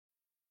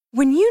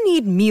When you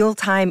need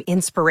mealtime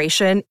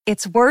inspiration,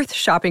 it's worth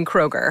shopping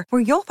Kroger,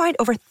 where you'll find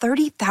over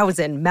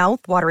 30,000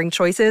 mouth-watering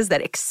choices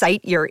that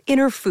excite your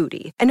inner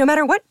foodie. And no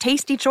matter what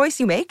tasty choice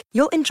you make,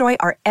 you'll enjoy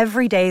our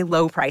everyday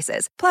low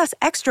prices, plus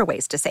extra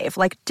ways to save,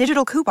 like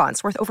digital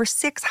coupons worth over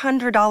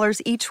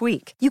 $600 each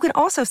week. You can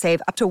also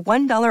save up to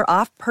 $1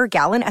 off per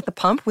gallon at the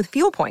pump with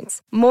fuel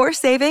points. More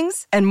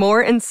savings and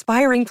more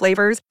inspiring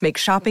flavors make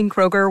shopping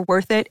Kroger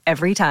worth it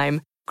every time.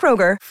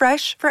 Kroger,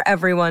 fresh for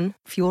everyone.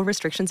 Fuel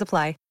restrictions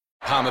apply.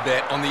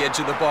 Palmerbet on the edge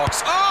of the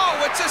box.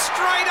 Oh, it's a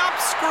straight-up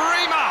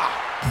screamer!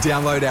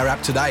 Download our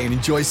app today and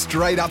enjoy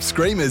straight-up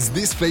screamers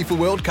this FIFA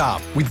World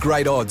Cup with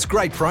great odds,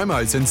 great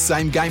promos and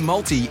same-game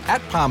multi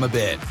at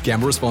Palmerbet.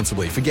 Gamble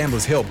responsibly. For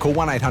Gamblers' Help, call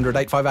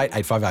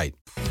 1-800-858-858.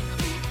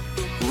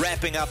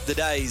 Wrapping up the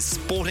day's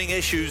sporting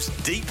issues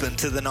deep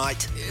into the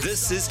night,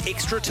 this is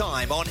Extra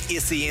Time on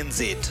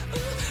SENZ.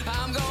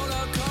 I'm gonna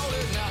call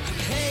it now.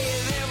 Hey,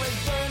 there is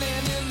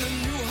burning in the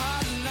new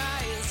hot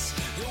nights.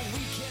 The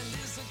weekend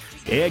is a...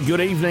 Yeah,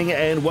 good evening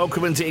and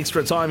welcome into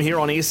Extra Time here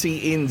on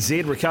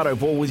SENZ. Ricardo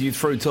Ball with you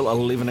through till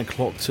 11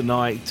 o'clock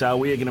tonight.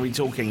 We are going to be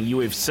talking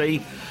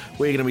UFC.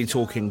 We're going to be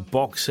talking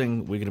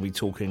boxing. We're going to be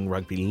talking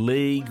rugby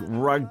league,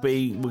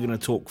 rugby. We're going to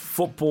talk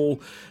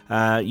football.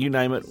 You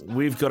name it.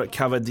 We've got it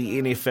covered.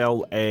 The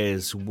NFL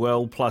as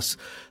well. Plus,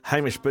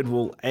 Hamish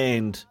Bidwell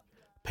and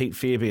Pete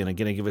Fairbairn are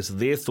going to give us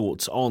their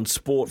thoughts on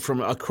sport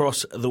from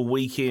across the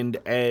weekend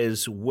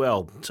as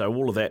well. So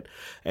all of that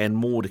and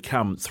more to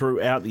come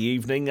throughout the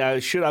evening.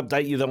 Should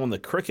update you, though, on the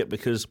cricket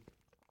because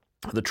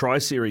the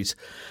Tri-Series,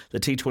 the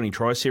T20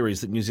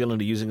 Tri-Series that New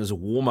Zealand are using as a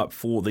warm-up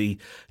for the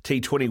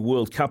T20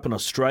 World Cup in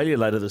Australia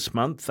later this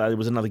month. There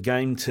was another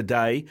game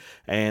today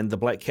and the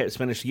Black Caps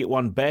managed to get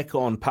one back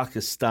on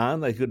Pakistan.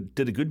 They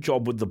did a good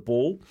job with the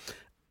ball.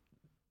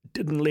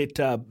 Didn't let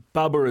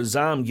Babar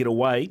Azam get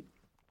away.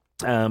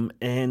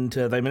 And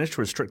they managed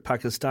to restrict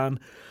Pakistan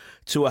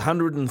to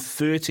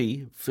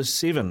 130 for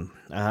 7.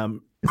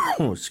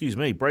 Excuse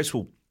me.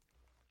 Bracewell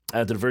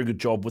did a very good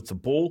job with the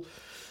ball.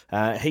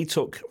 He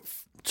took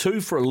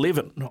 2 for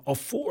 11 off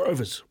 4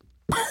 overs.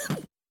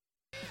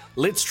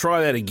 Let's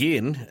try that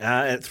again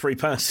at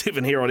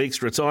 7:03 here on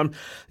Extra Time.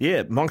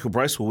 Yeah, Michael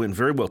Bracewell went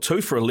very well.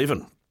 2 for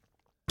 11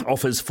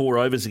 off his 4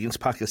 overs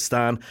against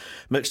Pakistan.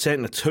 Mitch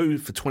Santner 2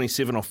 for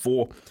 27 off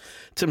 4.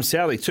 Tim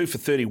Southey 2 for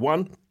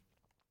 31.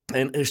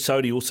 And Ish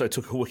Sodhi also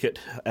took a wicket,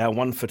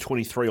 1 for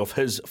 23 off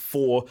his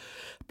 4.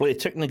 Blair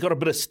Tickner got a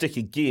bit of stick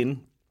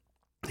again.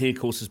 He, of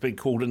course, has been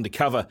called into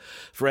cover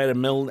for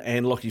Adam Milne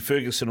and Lockie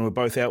Ferguson, who are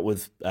both out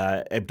with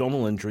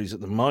abdominal injuries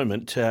at the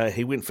moment.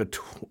 He went for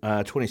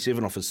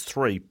 27 off his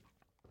 3.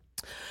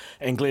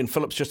 And Glenn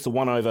Phillips just the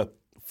 1 over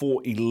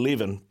for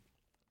 11.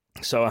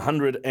 So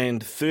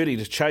 130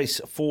 to chase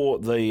for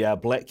the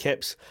Black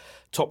Caps.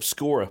 Top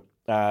scorer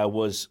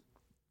was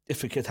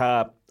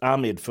Iftikhar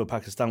Ahmed for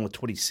Pakistan with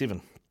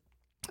 27.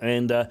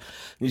 And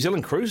New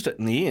Zealand cruised it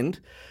in the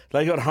end.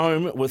 They got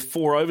home with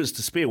 4 overs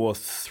to spare, well,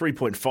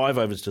 3.5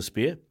 overs to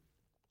spare.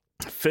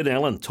 Finn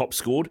Allen top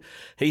scored.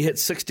 He hit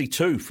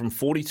 62 from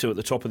 42 at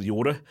the top of the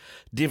order.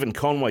 Devon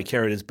Conway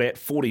carried his bat,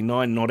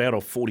 49 not out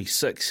of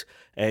 46.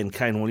 And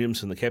Kane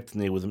Williamson, the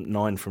captain there, with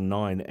 9 from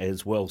 9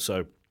 as well.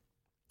 So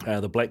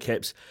the Black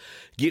Caps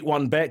get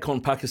one back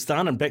on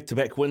Pakistan and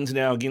back-to-back wins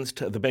now against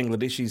the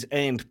Bangladeshis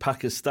and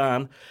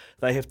Pakistan.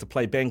 They have to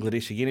play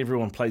Bangladesh again.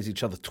 Everyone plays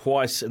each other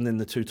twice and then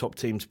the 2 top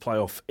teams play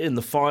off in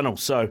the final.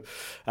 So,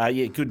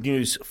 good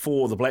news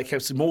for the Black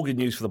Caps. More good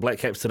news for the Black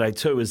Caps today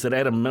too is that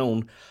Adam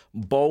Milne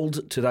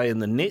bowled today in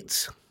the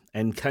nets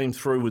and came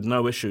through with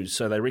no issues.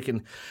 So they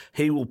reckon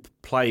he will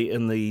play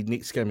in the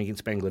next game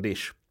against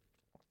Bangladesh.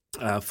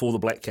 For the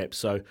Black Caps,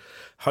 so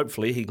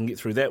hopefully he can get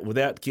through that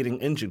without getting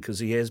injured because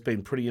he has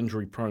been pretty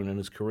injury prone in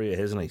his career,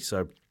 hasn't he?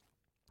 So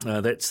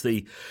that's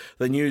the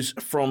news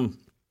from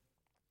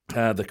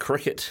the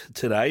cricket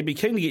today. Be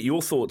keen to get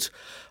your thoughts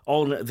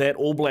on that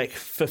All Black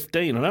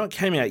 15. I know it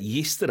came out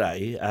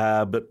yesterday,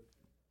 but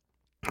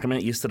came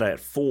out yesterday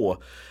at 4.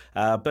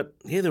 But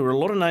yeah, there were a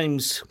lot of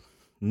names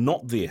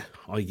not there,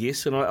 I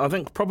guess, and I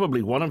think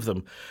probably one of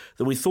them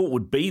that we thought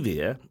would be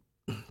there.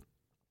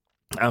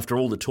 After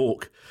all the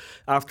talk,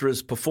 after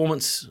his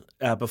performances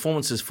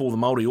for the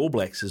Māori All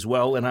Blacks as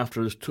well, and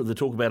after the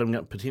talk about him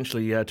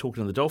potentially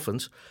talking to the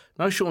Dolphins,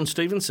 no Sean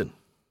Stevenson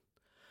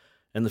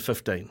in the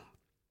 15.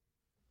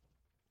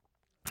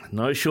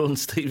 No Sean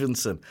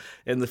Stevenson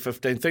in the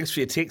 15. Thanks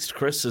for your text,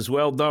 Chris, as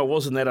well. No, it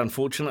wasn't that,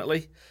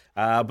 unfortunately,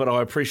 but I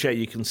appreciate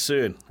your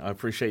concern.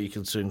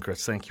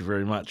 Chris. Thank you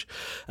very much.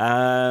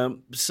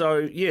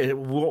 So, yeah,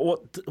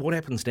 what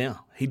happens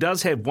now? He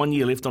does have 1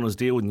 year left on his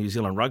deal with New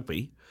Zealand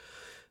Rugby.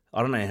 I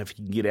don't know if he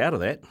can get out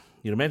of that.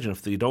 You'd imagine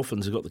if the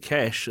Dolphins have got the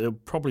cash,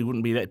 it probably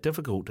wouldn't be that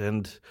difficult.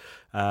 And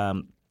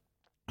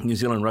New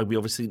Zealand Rugby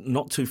obviously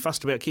not too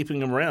fussed about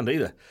keeping him around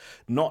either.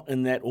 Not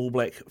in that All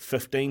Black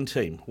 15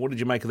 team. What did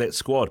you make of that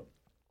squad?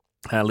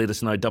 Let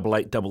us know.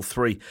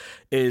 8833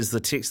 is the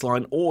text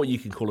line, or you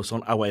can call us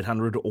on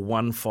 0800 or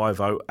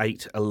 150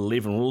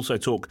 811. We'll also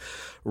talk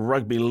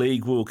Rugby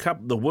League World Cup,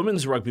 the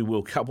Women's Rugby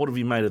World Cup. What have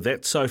you made of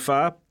that so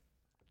far?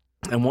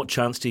 And what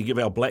chance do you give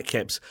our Black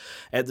Caps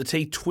at the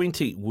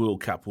T20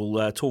 World Cup?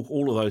 We'll talk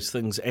all of those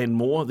things and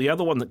more. The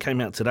other one that came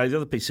out today, the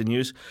other piece of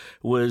news,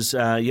 was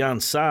Jan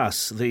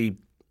Saas, the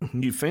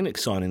new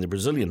Phoenix signing, the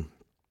Brazilian,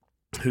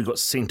 who got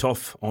sent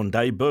off on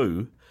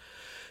debut.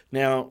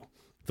 Now,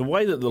 the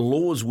way that the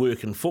laws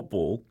work in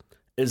football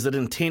is that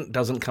intent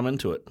doesn't come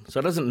into it. So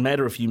it doesn't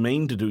matter if you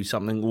mean to do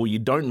something or you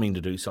don't mean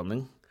to do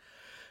something.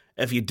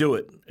 If you do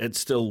it, it's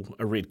still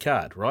a red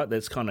card, right?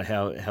 That's kind of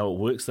how it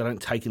works. They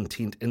don't take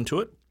intent into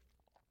it.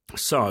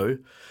 So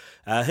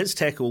his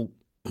tackle,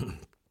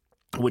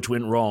 which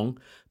went wrong,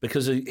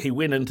 because he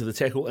went into the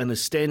tackle and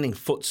his standing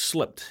foot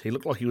slipped. He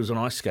looked like he was on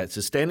ice skates.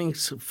 His standing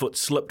foot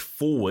slipped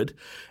forward,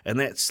 and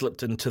that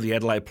slipped into the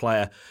Adelaide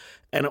player.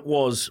 And it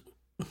was,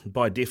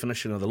 by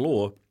definition of the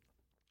law,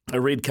 a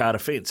red card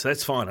offence.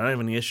 That's fine. I don't have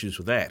any issues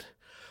with that.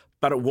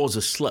 But it was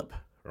a slip,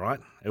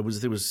 right?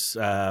 It's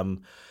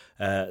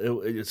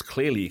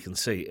clearly, you can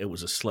see it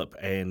was a slip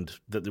and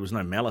that there was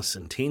no malice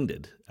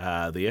intended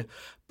there.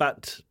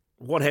 But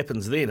what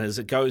happens then is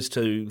it goes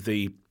to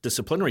the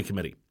disciplinary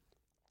committee.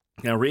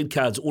 Now, red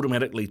cards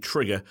automatically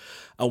trigger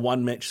a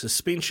one-match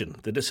suspension.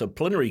 The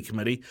disciplinary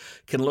committee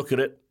can look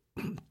at it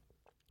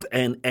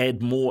and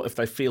add more if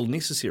they feel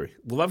necessary.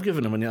 Well, they've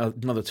given him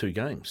another 2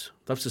 games.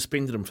 They've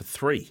suspended him for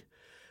 3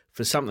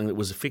 for something that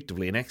was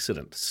effectively an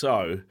accident.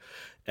 So,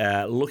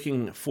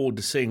 looking forward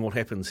to seeing what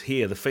happens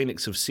here. The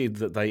Phoenix have said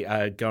that they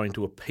are going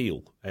to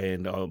appeal,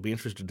 and I'll be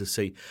interested to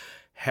see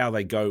how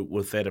they go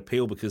with that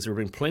appeal, because there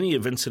have been plenty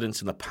of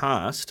incidents in the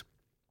past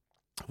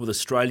with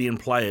Australian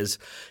players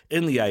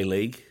in the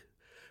A-League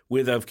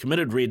where they've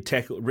committed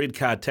red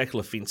card tackle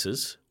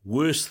offences,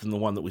 worse than the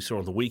one that we saw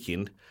on the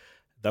weekend.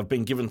 They've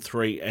been given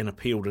 3 and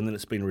appealed, and then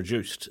it's been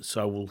reduced.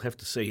 So we'll have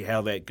to see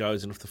how that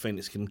goes and if the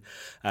Phoenix can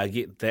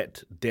get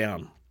that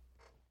down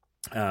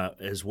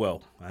as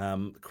well.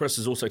 Chris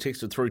has also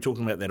texted through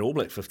talking about that All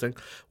Black 15.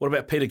 What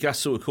about Peter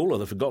Gus Suakula,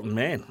 the forgotten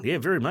man? Yeah,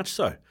 very much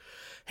so.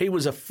 He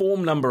was a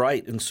form number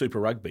 8 in Super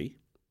Rugby.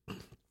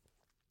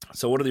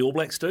 So what do the All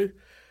Blacks do?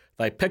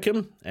 They pick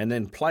him and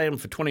then play him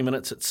for 20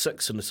 minutes at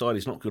 6 and decide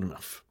he's not good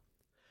enough.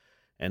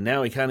 And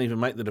now he can't even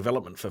make the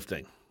development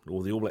 15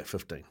 or the All Black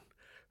 15.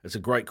 It's a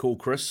great call,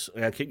 Chris.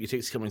 Keep your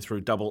text coming through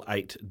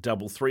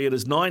 8833. It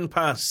is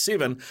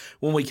 7:09.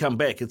 When we come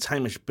back, it's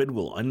Hamish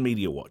Bidwell on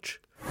Media Watch.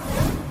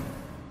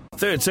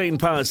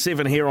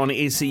 7:13 here on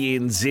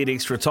SENZ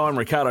Extra Time.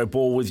 Ricardo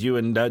Ball with you,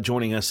 and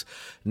joining us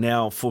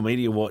now for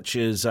Media Watch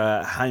is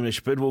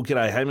Hamish Bidwell.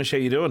 G'day, Hamish. How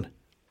you doing?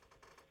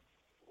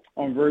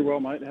 I'm very well,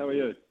 mate. How are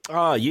you?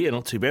 Oh, yeah,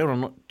 not too bad.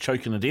 I'm not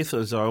choking to death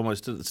as I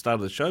almost did at the start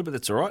of the show, but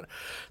that's all right.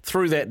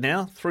 Through that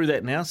now.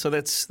 So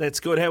that's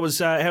good. How was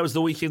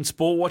the weekend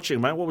sport watching,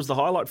 mate? What was the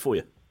highlight for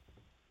you?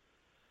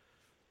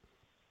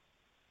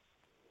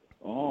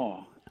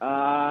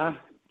 I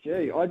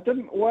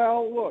didn't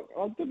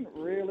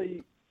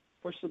really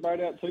push the boat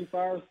out too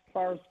far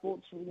as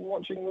sports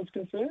watching was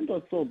concerned.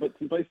 I saw bits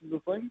and pieces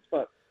of things,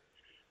 but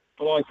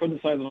I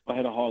couldn't say that I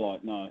had a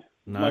highlight, no.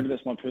 Maybe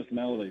that's my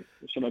personality.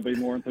 Should I be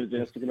more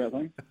enthusiastic about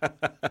things?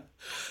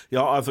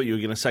 Yeah, I thought you were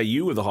going to say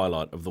you were the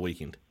highlight of the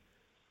weekend.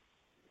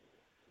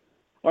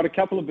 I had a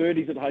couple of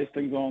birdies at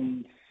Hastings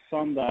on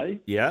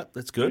Sunday. Yeah,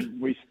 that's good.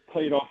 We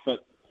teed off at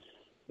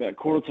about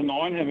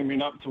 9:15, having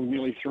been up till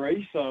nearly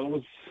 3.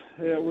 So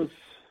it was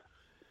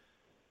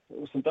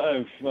a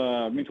day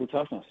of mental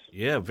toughness.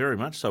 Yeah, very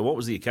much so. What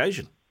was the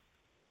occasion?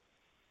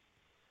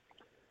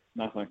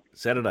 Nothing.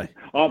 Saturday.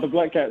 Oh, the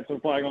Black Caps were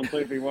playing on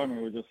TV1.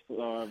 We were just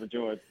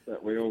overjoyed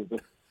that we all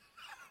just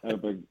had a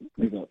big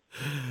up.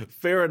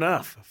 Fair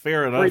enough.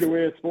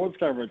 Free-to-air sports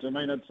coverage. I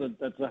mean, it's a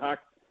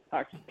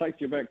takes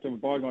you back to a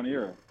bygone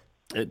era.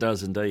 It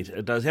does indeed.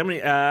 It does. How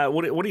many?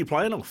 What are you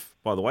playing off,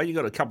 by the way? You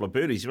got a couple of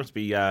birdies. You must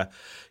be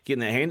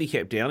getting that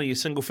handicap down. Are you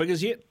single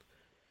figures yet?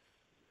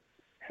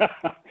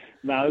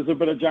 No, there's a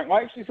bit of junk.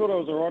 I actually thought I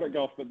was all right at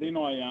golf, but then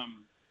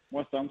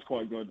my son's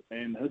quite good,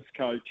 and his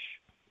coach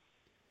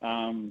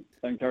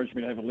encouraged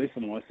me to have a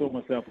lesson, and I saw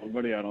myself on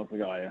video, and I was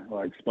like, oh yeah,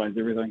 that explains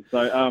everything.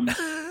 So I'm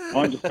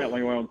just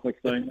battling away on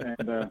 16,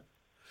 and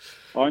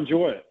I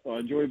enjoy it. I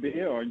enjoy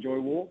beer, I enjoy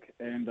walk,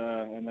 and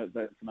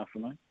that's enough for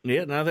me.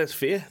 Yeah, no, that's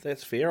fair.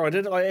 That's fair. It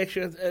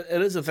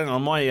is a thing.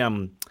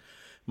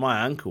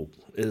 My uncle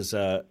is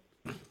a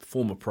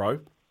former pro,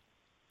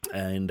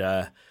 and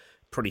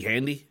pretty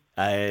handy.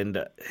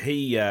 And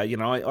he,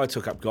 I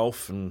took up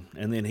golf, and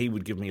then he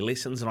would give me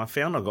lessons, and I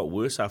found I got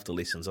worse after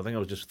lessons. I think I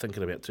was just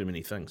thinking about too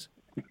many things.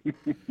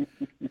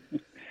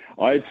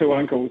 I had 2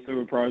 uncles who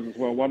were pros as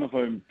well, one of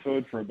whom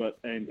toured for a bit,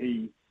 and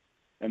he,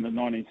 in the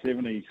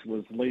 1970s,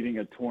 was leading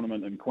a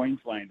tournament in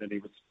Queensland, and he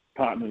was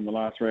partnered in the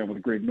last round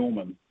with Greg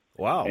Norman.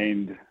 Wow.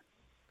 And,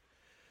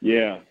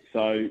 yeah,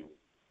 so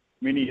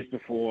many years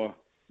before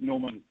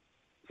Norman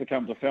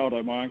succumbed to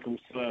Faldo, my uncle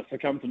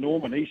succumbed to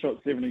Norman. He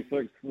shot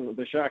 76.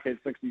 The Shark had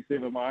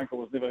 67. My uncle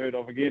was never heard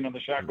of again, and the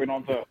Shark went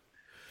on to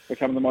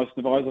become the most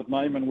divisive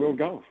name in world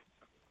golf.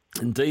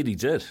 Indeed, he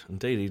did.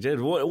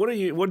 What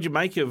did you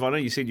make of? I know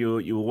you said you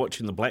were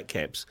watching the Black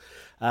Caps.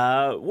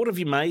 What have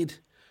you made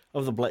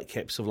of the Black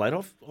Caps of late?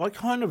 I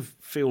kind of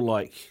feel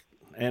like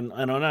And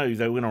I know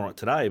they went all right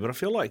today, but I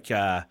feel like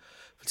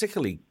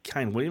particularly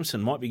Kane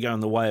Williamson might be going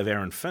the way of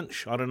Aaron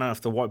Finch. I don't know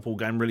if the white ball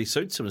game really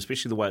suits him,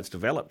 especially the way it's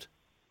developed.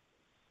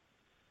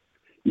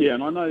 Yeah,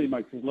 and I know he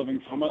makes his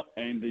living from it,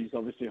 and he's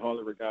obviously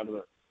highly regarded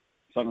at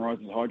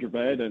Sunrisers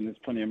Hyderabad, and there's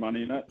plenty of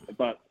money in it.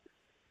 But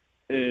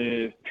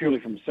purely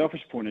from a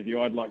selfish point of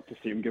view, I'd like to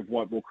see him give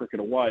white ball cricket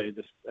away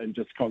and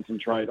just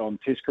concentrate on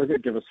Test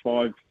cricket, give us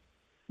 5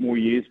 more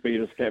years, be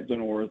it as captain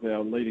or as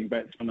our leading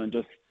batsman, and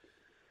just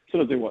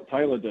sort of do what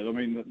Taylor did. I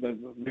mean, the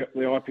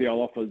IPL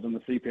offers and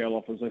the CPL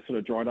offers, they sort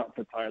of dried up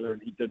for Taylor,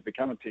 and he did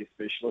become a Test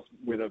specialist,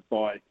 whether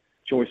by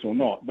choice or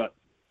not. But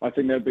I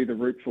think that'd be the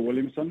route for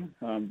Williamson.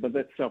 But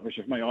that's selfish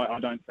of me. I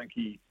don't think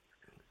he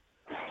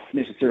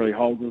necessarily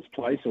holds his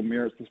place or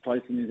merits his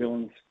place in New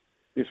Zealand's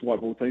best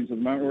white ball teams at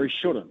the moment, or he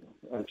shouldn't.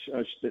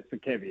 That's the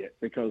caveat,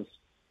 because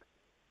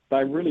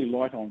they're really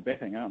light on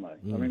batting, aren't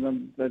they? I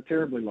mean, they're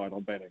terribly light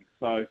on batting.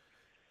 So,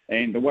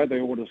 and the way the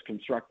order's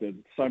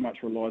constructed, so much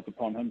relies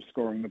upon him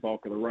scoring the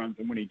bulk of the runs,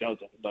 and when he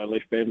doesn't, they're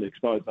left badly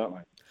exposed, aren't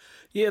they?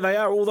 Yeah, they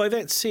are. Although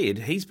that said,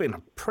 he's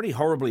been pretty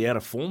horribly out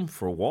of form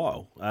for a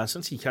while.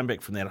 Since he came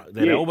back from that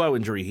elbow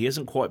injury, he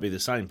hasn't quite been the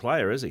same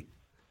player, has he?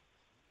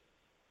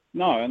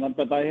 No,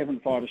 but they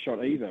haven't fired a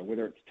shot either,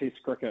 whether it's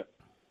Test cricket,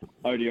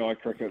 ODI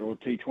cricket or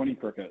T20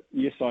 cricket.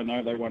 Yes, I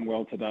know they won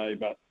well today,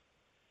 but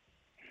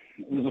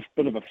there's a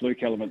bit of a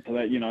fluke element to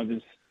that. You know,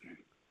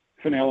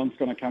 Finn Allen's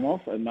going to come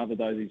off, and other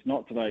days he's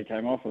not. Today he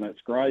came off, and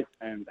that's great,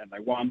 and they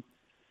won.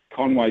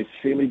 Conway's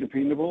fairly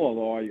dependable,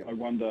 although I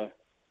wonder,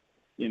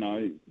 you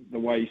know, the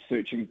way he's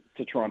searching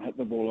to try and hit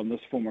the ball in this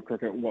form of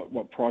cricket,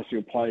 what price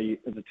he'll play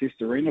in the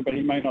Test arena, but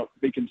he may not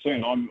be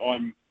concerned.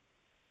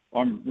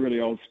 I'm really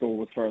old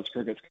school as far as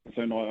cricket's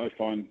concerned. I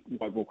find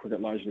white ball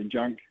cricket largely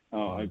junk.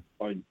 I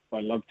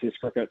love Test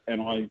cricket,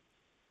 and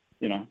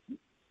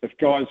if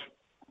guys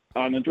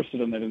aren't interested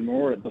in that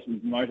anymore, it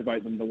doesn't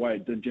motivate them the way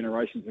it did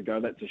generations ago.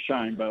 That's a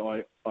shame, but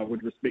I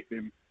would respect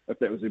them if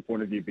that was their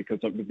point of view, because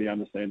it would be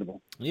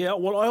understandable. Yeah,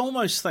 well, I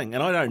almost think,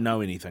 and I don't know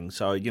anything,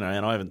 so, and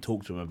I haven't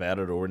talked to him about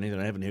it or anything.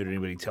 I haven't heard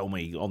anybody tell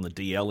me on the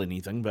DL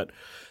anything, but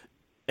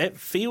it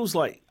feels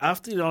like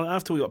after we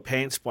got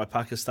pantsed by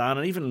Pakistan,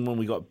 and even when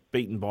we got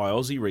beaten by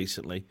Aussie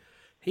recently,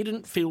 it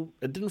didn't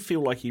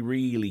feel like he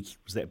really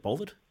was that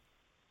bothered,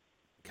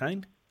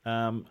 Kane.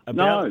 It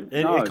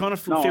kind of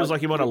feels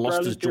like he might have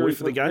lost his joy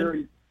for the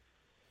game.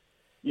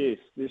 Yes,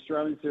 the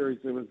Australian series,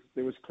 there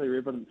was clear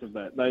evidence of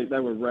that. They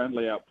were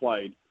roundly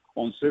outplayed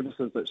on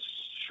surfaces that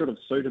should have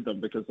suited them,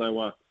 because they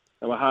were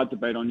hard to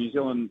beat. On New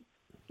Zealand,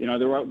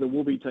 there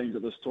will be teams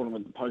at this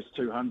tournament that post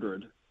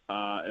 200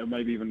 and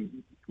maybe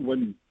even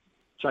win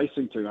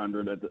chasing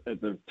 200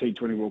 at the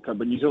T20 World Cup,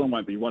 but New Zealand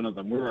won't be one of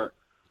them. We're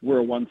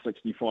a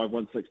 165,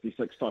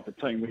 166 type of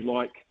team. We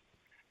like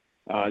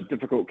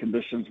difficult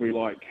conditions. We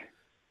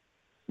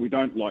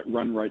don't like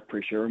run rate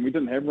pressure, and we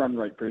didn't have run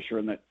rate pressure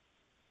in that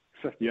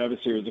 50-over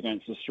series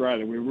against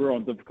Australia. We were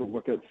on difficult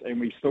wickets, and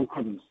we still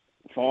couldn't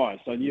fire.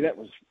 So I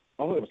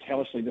thought it was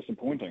hellishly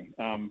disappointing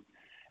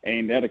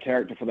and out of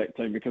character for that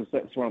team, because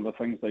that's one of the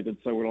things they did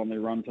so well on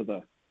their run to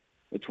the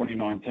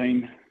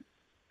 2019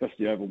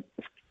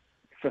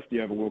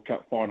 50-over World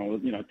Cup final.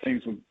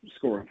 Teams were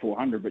scoring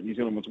 400, but New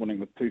Zealand was winning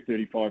with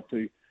 235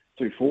 to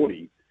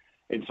 240.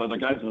 And so the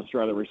guys in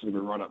Australia recently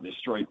were right up their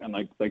street, and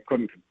they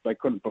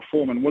couldn't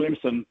perform. And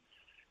Williamson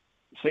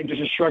seemed to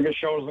just shrug his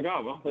shoulders and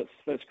go, well,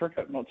 that's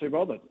cricket, not too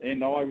bothered.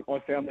 And I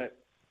found that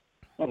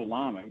not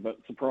alarming, but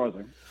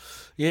surprising.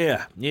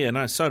 Yeah,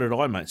 no, so did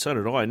I, mate, so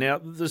did I. Now,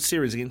 the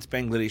series against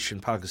Bangladesh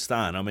and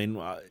Pakistan, I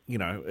mean,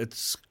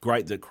 it's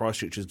great that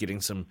Christchurch is getting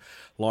some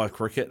live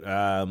cricket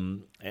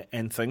and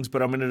things,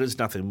 but I mean, it is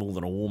nothing more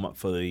than a warm-up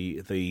for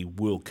the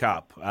World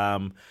Cup.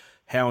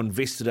 How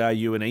invested are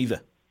you in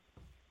either?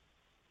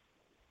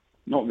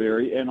 Not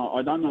very, and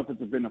I don't know if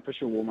it's a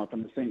beneficial warm-up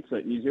in the sense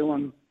that New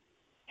Zealand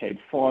had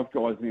 5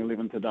 guys in the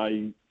 11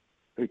 today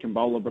who can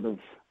bowl a bit of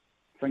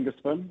finger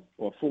spin,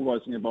 or 4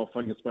 guys can bowl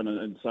finger spin,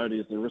 and Sodhi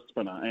is the wrist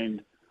spinner,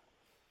 and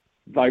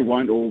they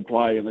won't all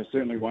play, and they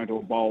certainly won't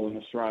all bowl in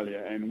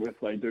Australia, and if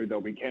they do,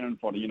 they'll be cannon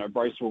fodder.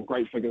 Bracewell,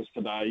 great figures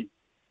today,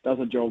 does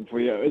a job for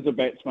you, is a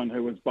batsman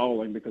who is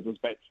bowling because his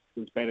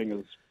batting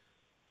is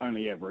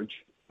only average.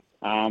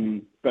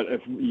 But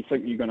if you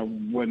think you're going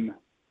to win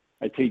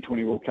a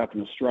T20 World Cup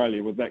in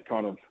Australia with that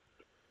kind of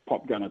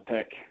pop gun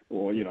attack,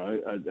 or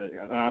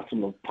an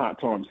arsenal of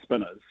part-time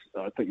spinners,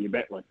 I think you're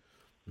battling.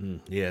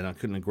 Yeah, I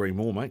couldn't agree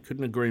more, mate.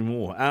 Couldn't agree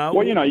more.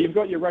 You've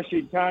got your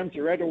Rashid Khans,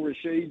 your Adil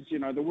Rashids.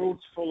 The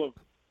world's full of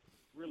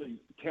really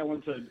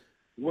talented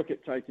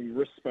wicket-taking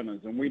wrist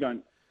spinners, and we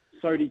don't.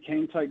 Sodhi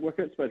can take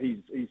wickets, but he's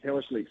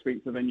hellishly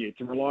expensive, and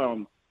to rely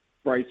on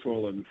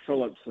Bracewell and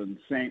Phillips and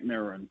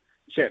Santner and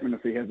Chapman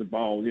if he has a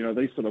bowl,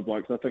 these sort of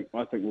blokes, I think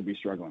we'll be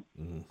struggling.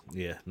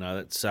 Yeah, no,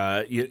 that's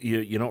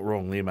you're not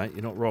wrong there, mate.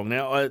 You're not wrong.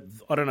 Now, I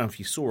don't know if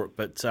you saw it,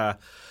 but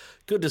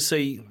good to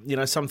see.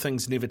 Some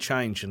things never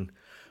change, and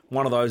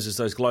one of those is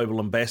those global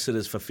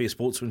ambassadors for fair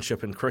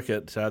sportsmanship in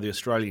cricket, the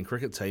Australian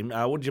cricket team.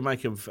 What did you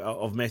make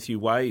of Matthew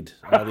Wade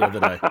the other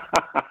day?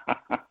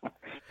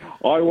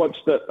 I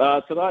watched it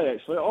today,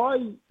 actually.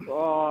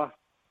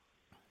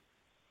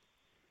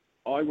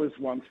 I was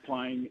once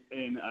playing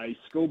in a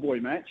schoolboy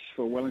match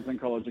for Wellington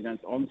College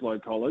against Onslow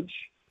College,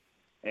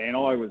 and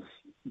I was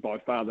by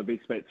far the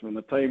best batsman on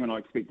the team, and I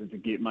expected to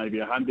get maybe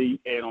a 100,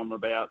 and on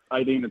about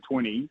 18 to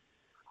 20,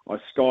 I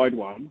skied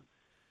one,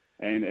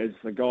 and as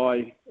the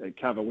guy at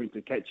cover went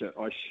to catch it,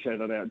 I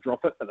shouted out,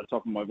 "Drop it," at the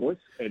top of my voice,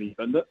 and he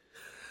binned it.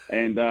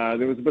 And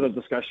there was a bit of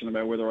discussion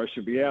about whether I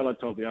should be out. I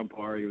told the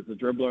umpire he was a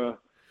dribbler.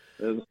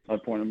 There was no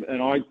point.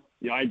 And I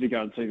had to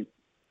go and see,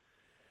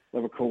 they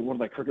were called, what are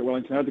they, Cricket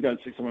Wellington? I had to go and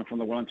see someone from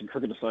the Wellington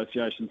Cricket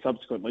Association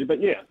subsequently. But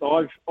yeah,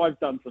 I've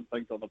done some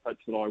things on the pitch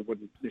that I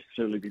wouldn't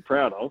necessarily be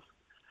proud of.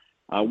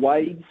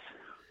 Wade's,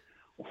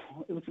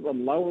 it was a little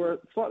lower,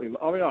 slightly.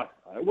 I mean,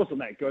 it wasn't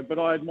that good, but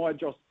I admired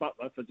Josh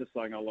Butler for just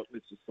saying, "Oh look,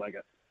 let's just slag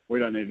it. We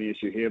don't need any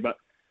issue here." But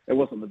it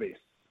wasn't the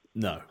best.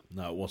 No,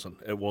 it wasn't.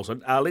 It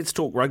wasn't. Let's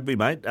talk rugby,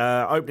 mate.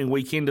 Opening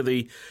weekend of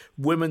the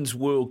Women's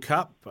World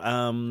Cup.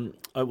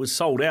 It was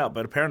sold out,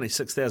 but apparently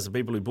 6,000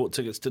 people who bought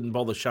tickets didn't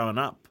bother showing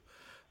up,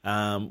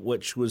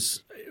 which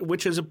is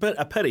a bit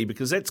a pity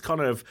because that's kind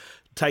of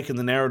taken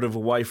the narrative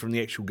away from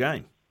the actual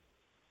game.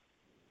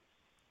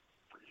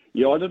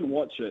 Yeah, I didn't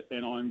watch it,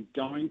 and I'm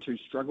going to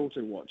struggle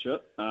to watch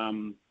it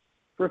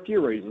for a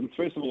few reasons.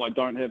 First of all, I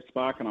don't have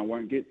Spark, and I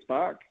won't get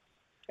Spark,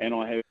 and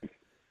I have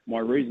my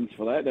reasons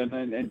for that,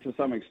 and to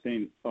some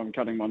extent, I'm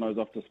cutting my nose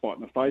off to spite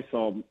in the face.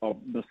 So I'll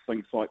miss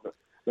things like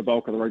the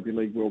bulk of the Rugby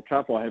League World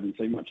Cup. I haven't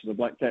seen much of the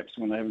Black Caps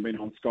when they haven't been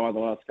on Sky the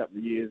last couple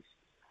of years.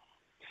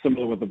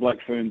 Similar with the Black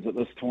Ferns at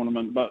this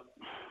tournament, but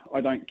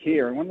I don't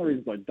care. And one of the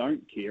reasons I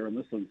don't care in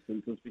this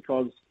instance is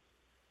because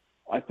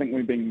I think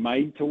we're being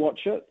made to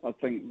watch it. I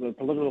think the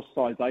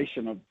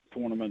politicisation of the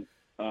tournament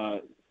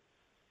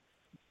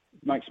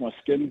makes my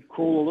skin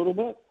crawl a little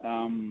bit.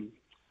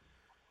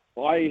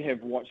 I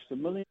have watched a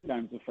million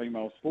games of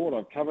female sport.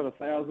 I've covered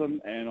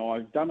 1,000, and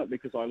I've done it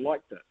because I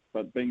liked it.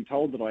 But being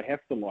told that I have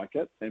to like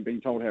it, and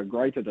being told how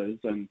great it is,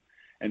 and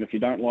if you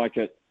don't like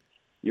it,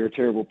 you're a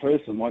terrible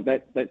person, like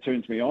that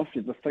turns me off.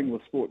 The thing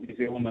with Sport New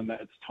Zealand and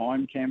that It's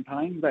Time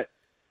campaign, that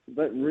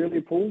really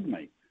appalled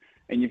me.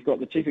 And you've got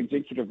the chief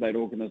executive of that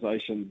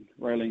organisation,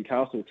 Raylene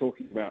Castle,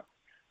 talking about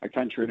a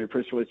country in her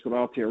press release called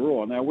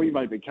Aotearoa. Now, we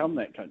may become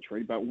that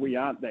country, but we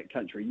aren't that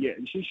country yet.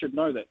 And she should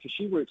know that because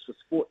she works for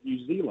Sport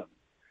New Zealand.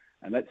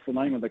 And that's the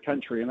name of the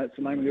country, and that's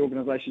the name of the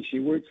organisation she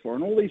works for.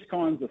 And all these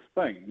kinds of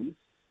things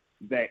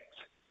that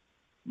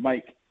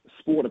make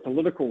sport a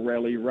political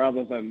rally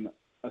rather than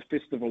a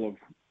festival of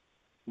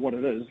what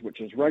it is,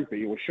 which is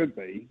rugby, or should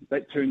be,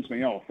 that turns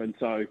me off. And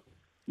so,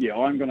 yeah,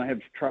 I'm going to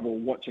have trouble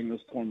watching this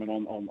tournament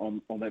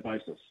on that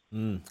basis.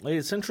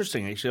 It's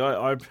interesting,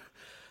 actually.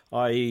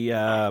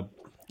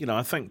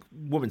 I think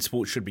women's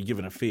sport should be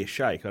given a fair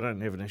shake. I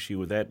don't have an issue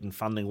with that, and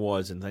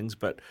funding-wise and things,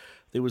 but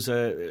there was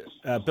a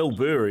Bill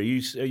Burr. Are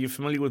you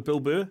familiar with Bill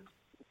Burr?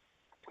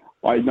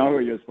 I know who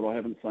he is, but I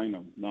haven't seen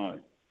him. No.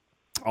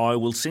 I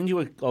will send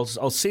you. I'll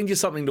send you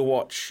something to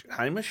watch,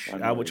 Hamish,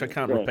 which I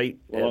can't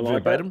repeat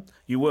verbatim. Like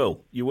you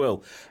will.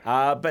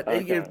 But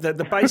okay.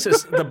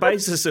 The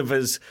basis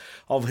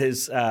of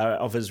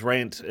his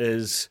rant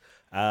is,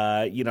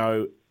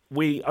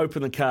 we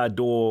open the car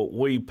door,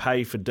 we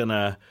pay for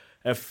dinner.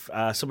 If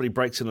somebody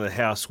breaks into the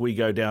house, we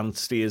go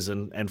downstairs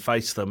and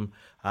face them,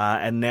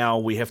 and now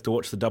we have to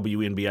watch the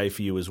WNBA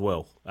for you as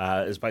well.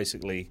 Is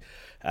basically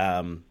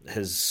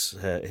he's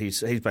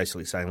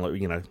basically saying, look,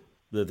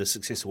 the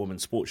success of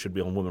women's sport should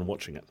be on women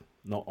watching it,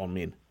 not on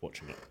men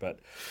watching it.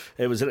 But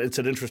it's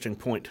an interesting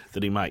point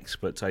that he makes.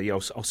 But I'll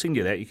send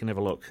you that. You can have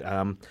a look.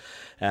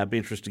 Be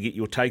interested to get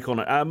your take on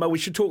it. We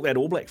should talk that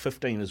All Black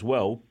 15 as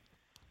well.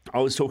 I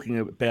was talking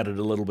about it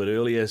a little bit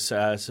earlier,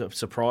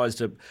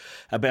 surprised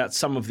about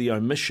some of the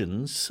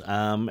omissions,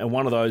 and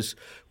one of those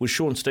was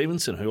Sean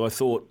Stevenson, who I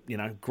thought,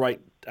 great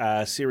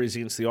series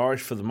against the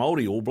Irish for the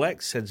Māori All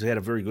Blacks, had a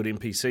very good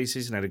NPC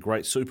season, had a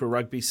great Super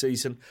Rugby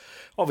season,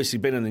 obviously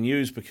been in the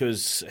news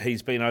because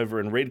he's been over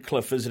in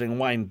Redcliffe visiting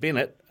Wayne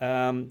Bennett.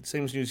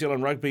 Seems New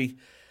Zealand Rugby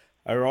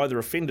are either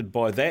offended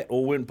by that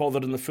or weren't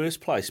bothered in the first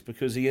place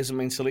because he hasn't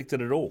been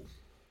selected at all.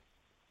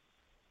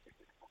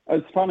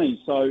 It's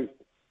funny, so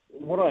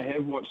what I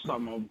have watched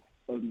some of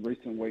in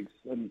recent weeks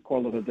in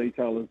quite a lot of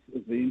detail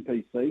is the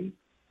NPC.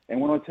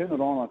 And when I turn it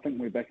on, I think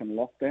we're back in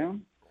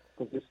lockdown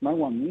because there's no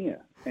one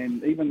there.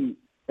 And even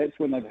that's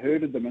when they've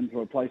herded them into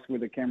a place where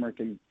the camera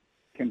can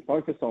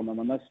focus on them,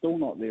 and they're still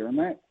not there. And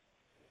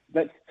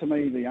that's to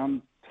me the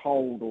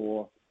untold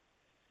or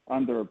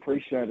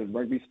underappreciated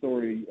rugby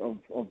story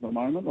of the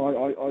moment.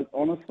 I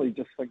honestly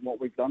just think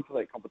what we've done to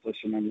that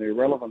competition and the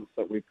relevance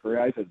that we've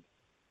created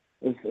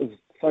is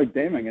so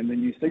damning. And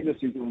then you see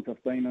this New Zealand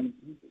 15 and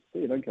see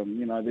it income.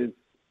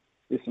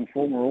 There's some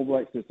former All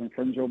Blacks, there's some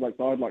fringe All Blacks.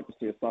 I'd like to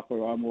see a Safu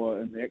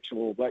Aumua in the actual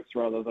All Blacks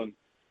rather than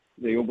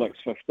the All Blacks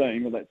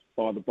 15, well, that's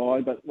by the by.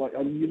 But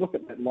you look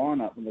at that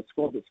lineup and the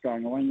squad that's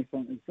going away and you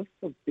think, is this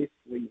the best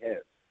we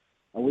have?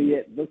 Are we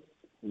at this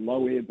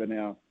low ebb in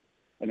our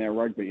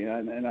rugby?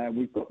 And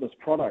we've got this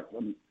product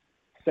and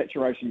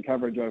saturation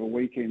coverage over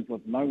weekends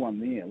with no one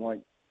there.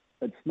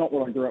 It's not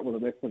what I grew up with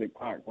at Athletic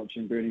Park,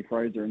 watching Bernie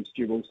Fraser and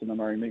Stu Wilson and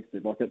Murray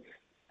Mexted.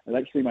 It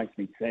actually makes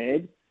me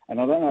sad.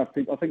 And I don't know if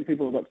I think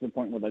people have got to the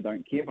point where they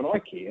don't care, but I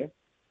care.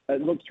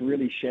 It looks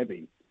really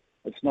shabby.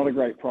 It's not a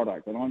great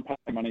product, and I'm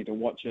paying money to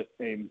watch it,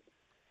 and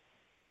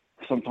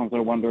sometimes I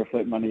wonder if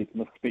that money is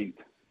misspent.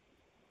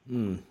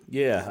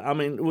 Yeah, I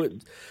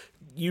mean,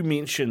 you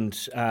mentioned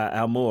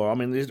Almora. I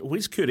mean,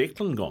 where's Kurt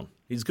Eklund gone?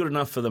 He's good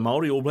enough for the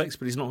Māori All Blacks,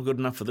 but he's not good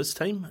enough for this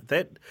team.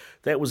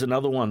 That was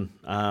another one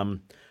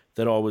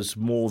that I was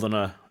more than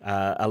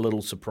a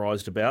little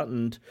surprised about,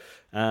 and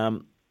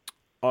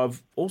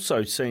I've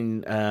also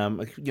seen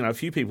a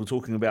few people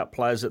talking about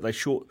players that they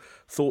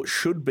thought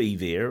should be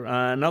there.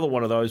 Another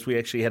one of those we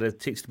actually had a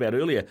text about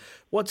earlier.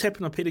 What's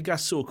happened to Peter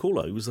Gus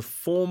Suakula? He was the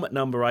form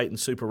number 8 in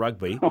Super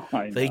Rugby.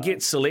 He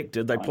gets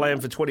selected. They play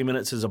him for 20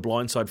 minutes as a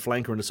blindside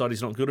flanker and decide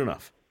he's not good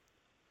enough.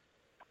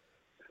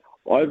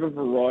 I have a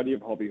variety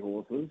of hobby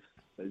horses,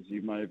 as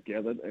you may have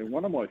gathered, and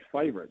one of my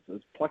favourites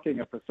is plucking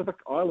a Pacific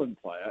Island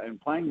player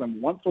and playing them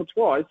once or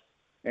twice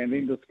and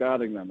then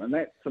discarding them. And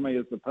that, to me,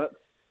 is the pit.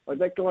 Like,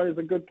 that guy is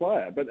a good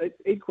player, but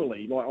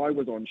equally, like, I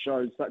was on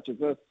shows such as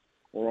this,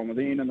 or on with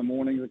Ian in the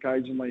mornings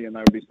occasionally, and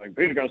they would be saying,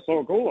 Peter Gus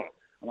Suakula.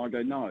 And I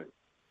go, no,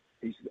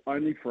 he's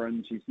only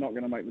fringe, he's not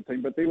going to make the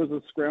team. But there was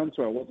a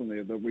groundswell, wasn't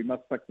there, that we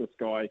must pick this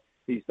guy,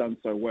 he's done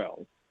so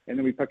well. And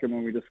then we pick him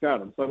when we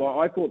discard him. So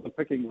I thought the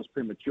picking was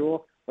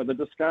premature, but the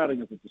discarding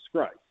is a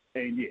disgrace.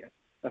 And yeah,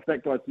 if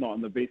that guy's not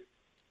in the best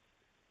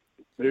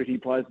 30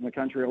 players in the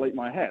country, I'll eat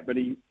my hat. But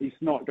he's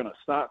not going to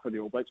start for the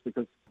All Blacks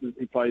because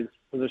he plays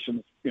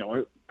positions,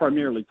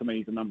 primarily to me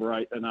he's a number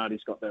 8, and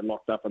Artie's got that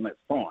locked up, and that's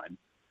fine.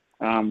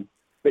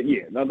 But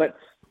yeah, no,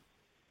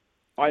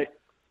 I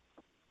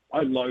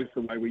loathe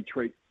the way we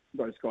treat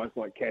those guys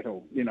like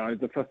cattle,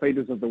 the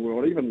Fafitas of the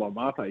world, even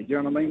Laumate, you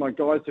know what I mean? Like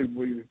guys who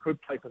we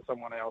could play for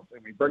someone else,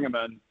 and we bring them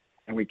in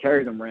and we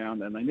carry them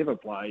around and they never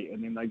play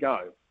and then they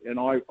go. And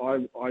I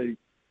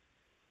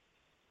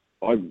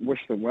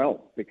wish them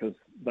well because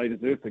they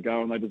deserve to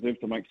go and they deserve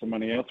to make some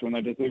money elsewhere and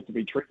they deserve to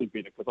be treated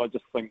better because I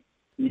just think,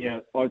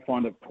 I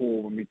find it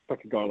poor when we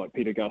pick a guy like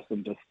Peter Gus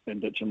and ditch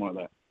him like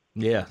that.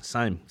 Yeah,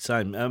 same.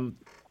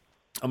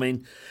 I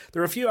mean,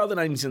 there are a few other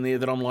names in there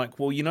that I'm like,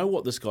 well, you know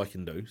what this guy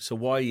can do, so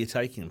why are you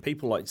taking him?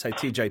 People like, say,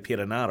 TJ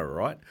Perenara,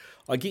 right?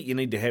 I get you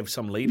need to have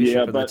some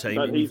leadership in the team.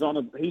 But he's on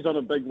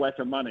a big whack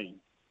of money,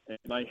 and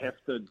they have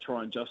to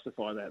try and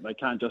justify that. They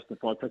can't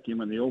justify picking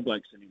him in the All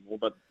Blacks anymore,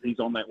 but he's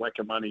on that whack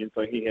of money, and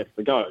so he has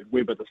to go.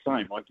 Weber the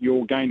same. Like,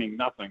 you're gaining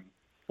nothing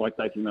by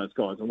taking those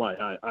guys away,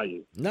 are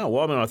you? No,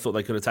 well, I mean, I thought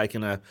they could have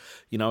taken a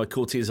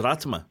Cortez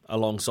Ratama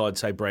alongside,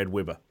 say, Brad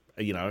Weber.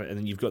 And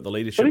then you've got the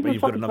leadership, but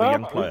you've got another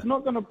young player. He's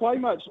not going to play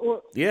much.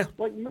 Or, yeah.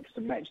 Like, mix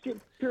and match, get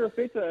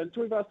Perifeta and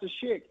Tuivasa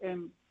Sheck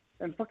and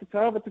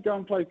Whakatava to go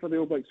and play for the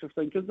All Blacks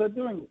 15 because they're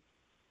doing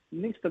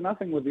next to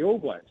nothing with the All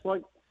Blacks.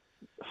 Like,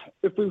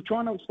 if we're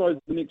trying to expose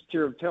the next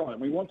tier of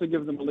talent, we want to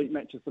give them elite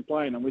matches to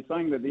play in, and we're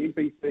saying that the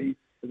NPC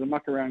is a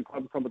muck-around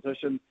club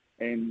competition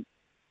and,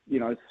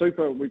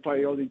 Super, we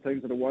play Aussie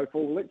teams that are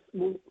woeful.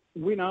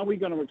 When are we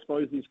going to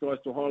expose these guys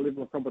to a high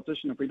level of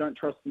competition if we don't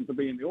trust them to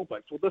be in the All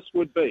Blacks? Well, this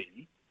would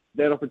be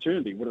that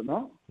opportunity, would it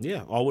not?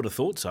 Yeah, I would have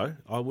thought so.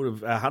 I would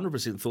have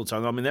 100% thought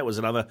so. I mean, that was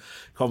another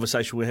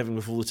conversation we were having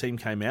before the team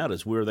came out,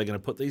 is where are they going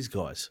to put these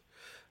guys?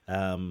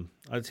 I'll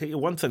tell you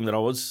one thing that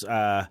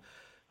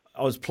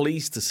I was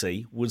pleased to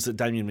see was that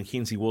Damian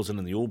McKenzie wasn't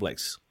in the All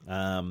Blacks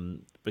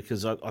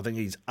because I think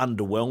he's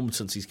underwhelmed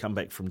since he's come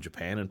back from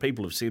Japan, and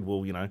people have said,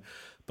 well,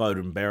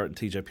 Beauden Barrett and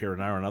TJ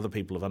Perenara and other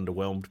people have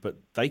underwhelmed, but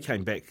they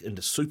came back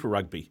into Super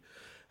Rugby,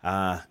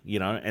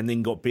 and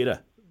then got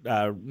better.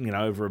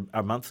 Over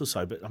a month or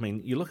so. But, I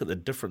mean, you look at the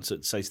difference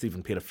that, say,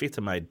 Stephen Perifeta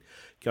made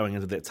going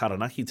into that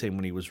Taranaki team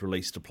when he was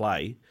released to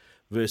play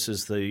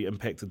versus the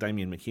impact that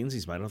Damian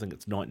McKenzie's made. I think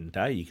it's night and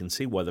day. You can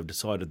see why they've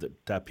decided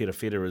that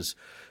Perifeta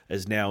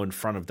is now in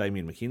front of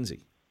Damian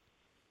McKenzie.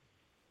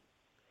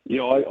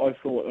 Yeah, I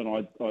thought, and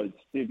I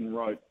said and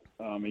wrote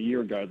a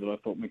year ago that I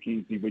thought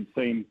McKenzie, we'd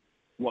seen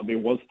what there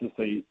was to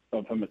see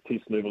of him at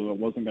test level, and it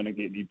wasn't going to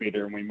get any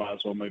better, and we might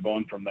as well move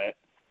on from that.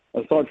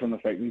 Aside from the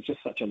fact that he's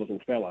just such a little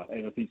fella,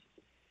 and if we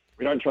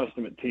don't trust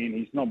him at 10,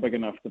 he's not big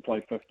enough to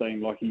play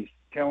 15. Like, he's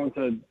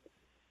talented,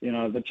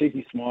 the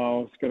cheeky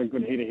smile, he's got a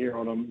good head of hair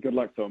on him, good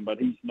luck to him, but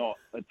he's not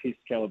a test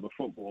caliber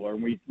footballer,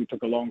 and we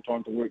took a long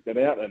time to work that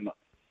out,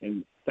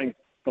 and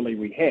thankfully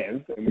we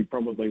have, and we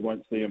probably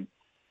won't see him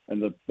in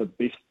the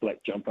best black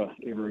jumper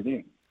ever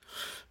again.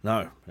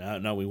 No,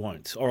 we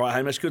won't. All right,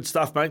 Hamish, good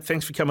stuff, mate.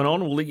 Thanks for coming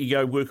on. We'll let you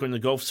go work on the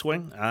golf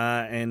swing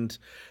and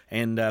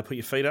put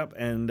your feet up,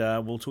 and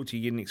we'll talk to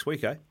you again next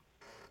week, eh?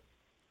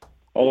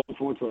 I'll look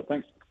forward to it.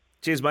 Thanks.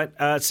 Cheers, mate.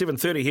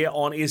 7:30 here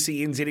on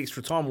SENZ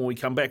Extra Time. When we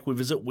come back, we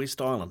visit West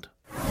Island.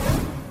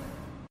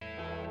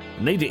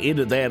 Need to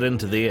edit that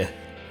into there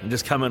and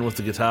just come in with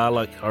the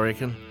guitar, I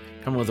reckon.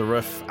 Come with a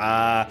riff.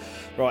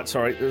 Right,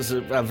 sorry, this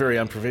is a very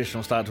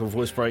unprofessional start to a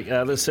voice break.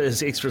 This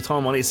is Extra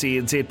Time on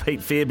SENZ.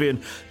 Pete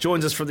Fairbairn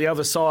joins us from the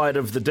other side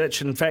of the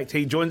ditch. In fact,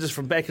 he joins us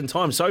from back in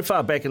time. So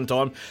far back in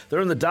time,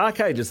 they're in the dark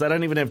ages. They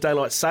don't even have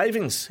daylight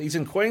savings. He's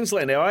in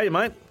Queensland. How are you,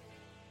 mate?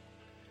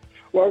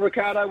 Well,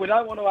 Ricardo, we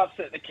don't want to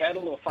upset the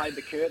cattle or fade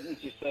the curtains,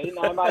 you see.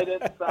 No, mate,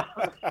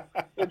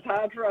 it's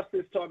hard for us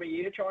this time of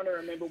year trying to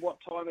remember what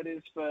time it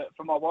is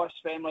for my wife's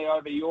family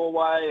over your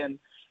way, and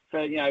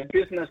for,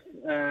 business,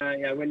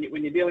 when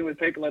you're dealing with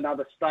people in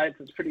other states,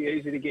 it's pretty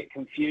easy to get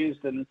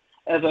confused. And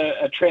as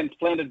a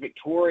transplanted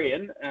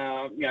Victorian,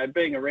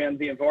 being around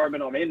the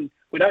environment I'm in,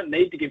 we don't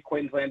need to give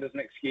Queenslanders an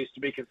excuse to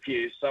be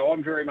confused. So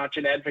I'm very much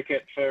an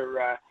advocate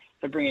for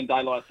bringing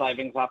daylight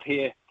savings up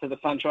here to the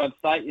Sunshine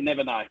State. You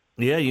never know.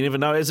 Yeah, you never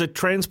know. As a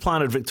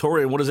transplanted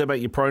Victorian, what is that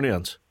about your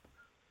pronouns?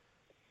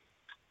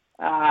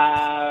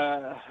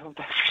 I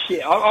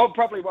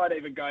probably won't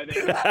even go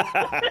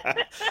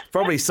there.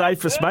 Probably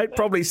safest, mate.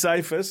 Probably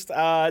safest.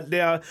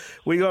 Now,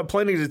 we got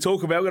plenty to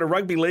talk about. We've got a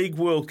Rugby League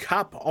World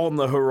Cup on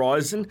the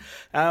horizon.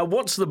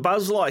 What's the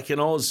buzz like in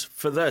Oz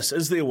for this?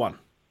 Is there one?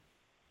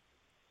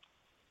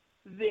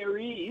 There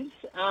is,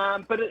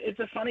 but it's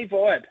a funny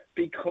vibe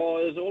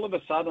because all of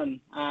a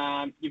sudden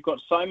you've got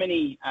so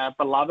many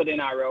beloved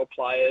NRL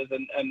players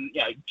and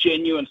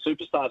genuine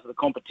superstars of the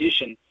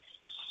competition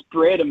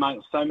spread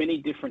amongst so many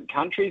different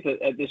countries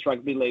at this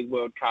Rugby League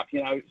World Cup.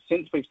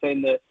 Since we've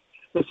seen the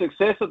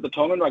success of the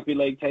Tongan Rugby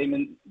League team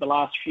in the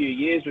last few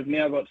years, we've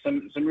now got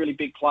some really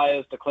big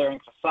players declaring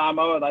for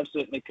Samoa. They've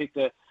certainly picked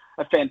a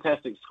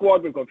fantastic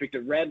squad. We've got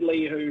Victor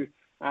Radley, who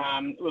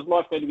was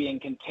likely to be in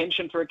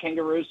contention for a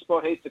Kangaroos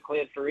spot. He's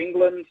declared for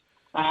England.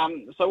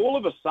 So all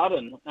of a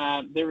sudden,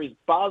 there is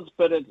buzz,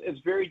 but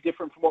it's very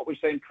different from what we've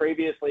seen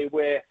previously,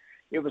 where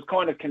it was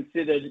kind of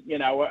considered,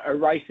 a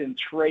race in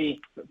three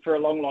for a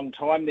long, long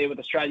time there with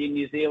Australia,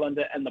 New Zealand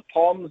and the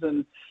Poms.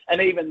 And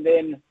even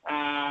then,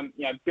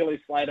 Billy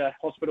Slater,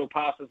 hospital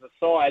passes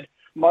aside,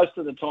 most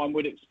of the time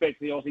we'd expect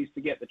the Aussies to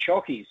get the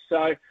chockies.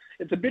 So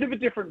it's a bit of a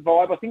different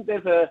vibe. I think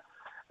there's a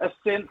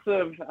sense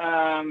of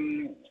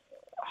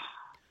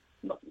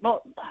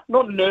not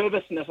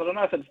nervousness. I don't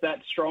know if it's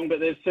that strong, but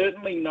there's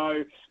certainly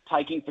no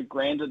taking for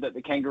granted that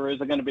the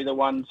Kangaroos are going to be the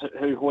ones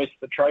who hoist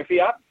the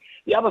trophy up.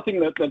 The other thing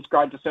that's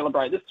great to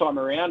celebrate this time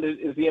around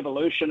is the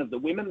evolution of the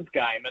women's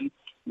game. And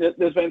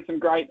there's been some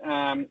great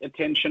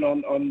attention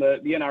on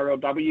the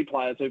NRLW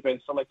players who've been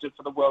selected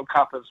for the World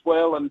Cup as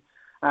well. And,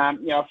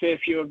 a fair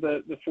few of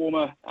the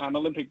former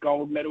Olympic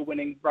gold medal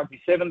winning rugby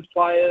sevens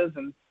players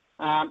and,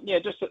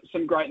 just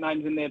some great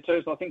names in there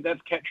too. So I think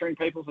that's capturing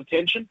people's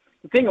attention.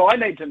 The thing I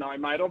need to know,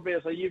 mate,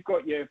 obviously you've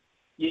got your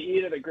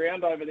ear to the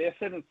ground over there,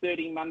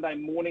 7:30 Monday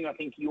morning, I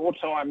think your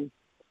time.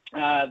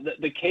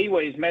 The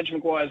Kiwis, Madge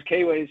Maguire's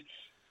Kiwis,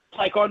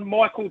 take on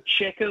Michael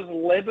Checker's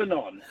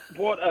Lebanon.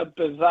 What a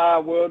bizarre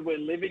world we're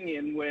living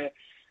in, where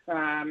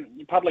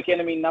public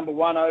enemy number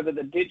one over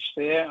the ditch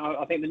there.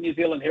 I think the New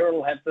Zealand Herald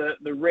will have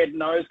the red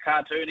nose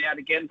cartoon out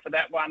again for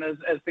that one as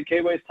the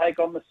Kiwis take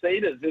on the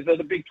Cedars. Is it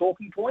a big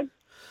talking point?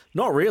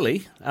 Not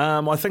really.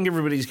 I think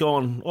everybody's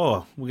gone,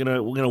 we're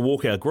gonna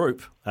walk our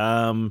group,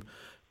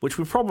 which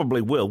we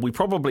probably will. We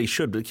probably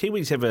should. The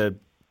Kiwis have a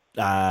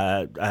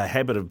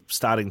habit of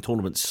starting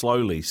tournaments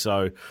slowly,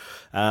 so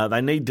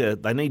they need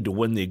to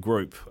win their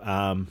group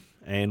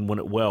and win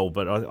it well.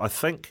 But I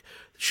think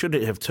should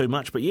it have too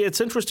much? But yeah, it's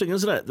interesting,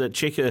 isn't it, that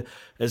Cheika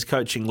is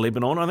coaching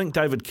Lebanon. I think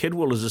David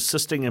Kidwell is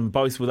assisting him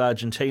both with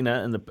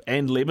Argentina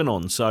and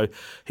Lebanon, so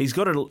he's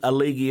got a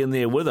leaguey in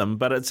there with him.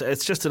 But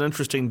it's just an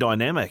interesting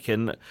dynamic,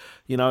 and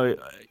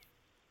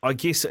I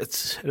guess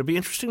it'll be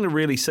interesting to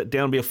really sit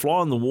down, be a fly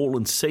on the wall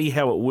and see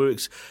how it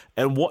works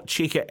and what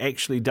Cheika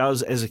actually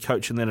does as a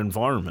coach in that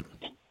environment.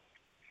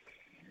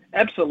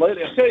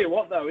 Absolutely. I'll tell you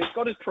what, though, he's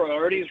got his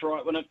priorities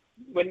right.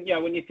 When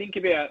you think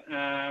about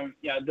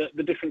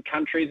the different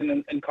countries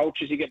and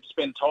cultures you get to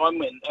spend time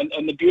with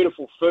and the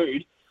beautiful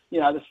food,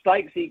 the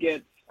steaks he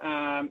gets,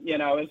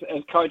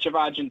 as coach of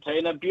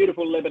Argentina,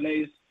 beautiful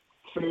Lebanese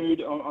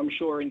food, I'm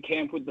sure, in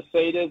camp with the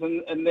Cedars,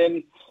 and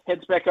then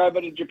heads back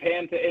over to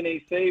Japan to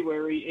NEC,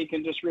 where he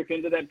can just rip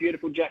into that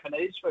beautiful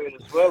Japanese food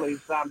as well.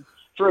 He's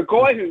for a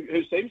guy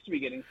who seems to be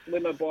getting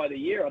slimmer by the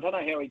year, I don't know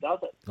how he does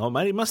it. Oh,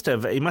 mate, he must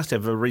have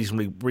a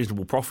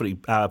reasonable property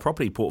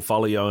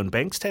portfolio in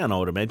Bankstown, I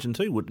would imagine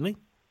too, wouldn't he?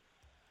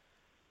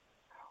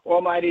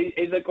 Well, mate,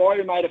 he's a guy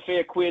who made a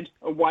fair quid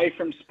away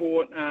from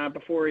sport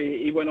before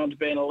he went on to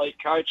be an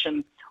elite coach.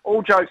 And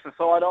all jokes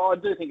aside, I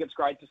do think it's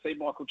great to see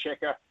Michael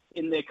Cheika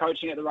in there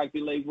coaching at the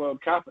Rugby League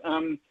World Cup.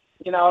 And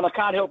I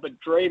can't help but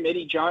dream.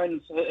 Eddie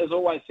Jones has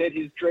always said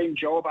his dream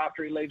job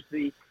after he leaves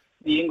the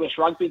English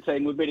rugby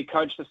team would be to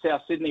coach the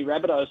South Sydney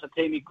Rabbitohs, a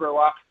team he grew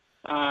up,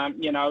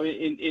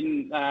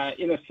 in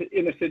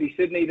inner city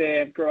Sydney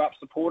there, grew up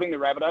supporting the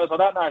Rabbitohs. I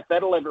don't know if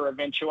that'll ever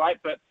eventuate,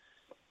 but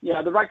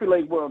the Rugby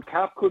League World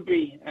Cup could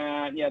be,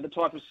 the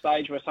type of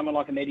stage where someone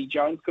like an Eddie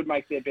Jones could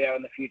make their bow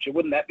in the future.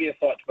 Wouldn't that be a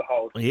sight to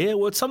behold? Yeah,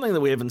 well, it's something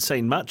that we haven't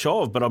seen much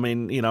of. But I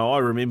mean, I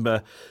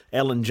remember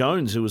Alan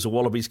Jones, who was a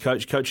Wallabies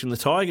coach, coaching the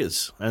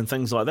Tigers and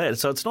things like that.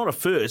 So it's not a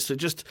first.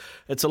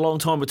 It's a long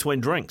time between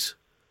drinks.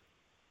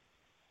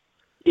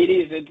 It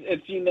is.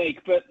 It's unique.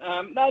 But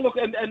no, look,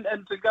 and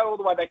to go all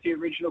the way back to your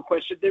original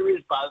question, there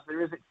is buzz,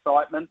 there is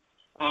excitement.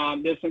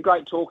 There's some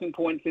great talking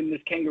points in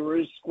this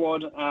Kangaroos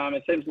squad.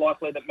 It seems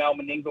likely that Mal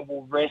Meninga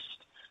will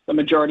rest the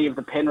majority of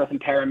the Penrith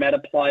and Parramatta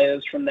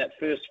players from that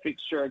first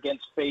fixture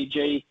against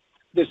Fiji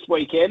this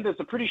weekend. There's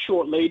a pretty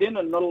short lead-in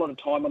and not a lot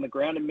of time on the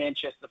ground in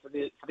Manchester for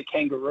the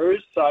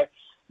Kangaroos. So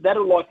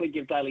that'll likely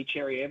give Daly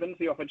Cherry Evans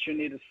the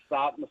opportunity to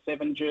start in the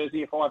 7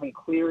 jersey if Ivan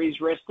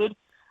Cleary's rested.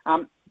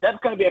 That's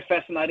going to be a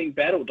fascinating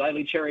battle.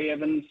 Daly Cherry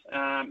Evans,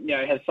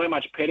 has so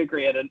much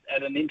pedigree at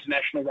an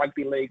international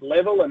rugby league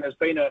level and has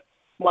been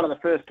one of the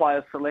first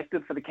players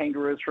selected for the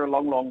Kangaroos for a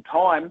long, long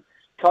time.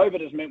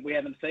 COVID has meant we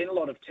haven't seen a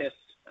lot of test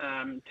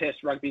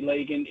rugby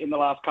league in the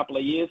last couple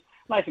of years.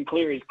 Nathan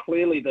Cleary is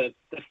clearly the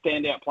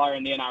standout player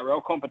in the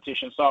NRL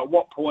competition. So at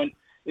what point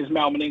is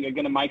Mal Meninga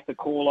going to make the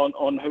call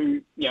on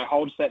who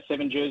holds that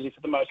 7 jersey for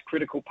the most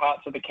critical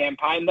parts of the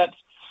campaign?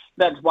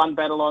 That's one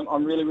battle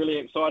I'm really, really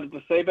excited to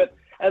see. But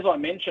as I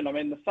mentioned, I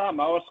mean, the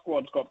Samoa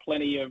squad's got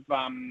plenty of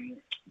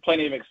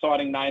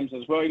exciting names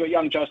as well. You've got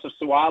young Joseph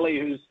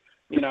Suaalii, who's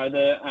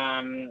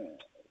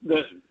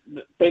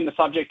been the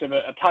subject of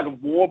a tug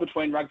of war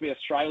between Rugby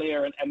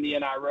Australia and the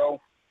NRL,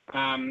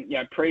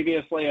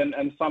 previously,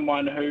 and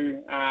someone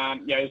who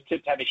is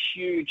tipped to have a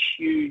huge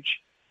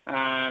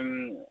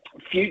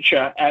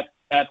future at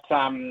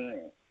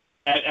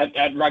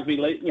rugby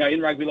league,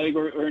 in rugby league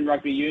or in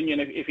rugby union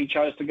if he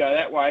chose to go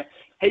that way.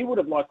 He would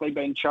have likely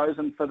been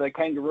chosen for the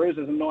Kangaroos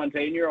as a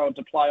 19-year-old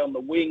to play on the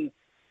wing,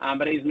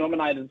 but he's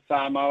nominated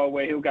Samoa,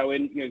 where he'll go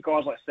in,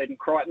 guys like Stephen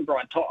Crichton,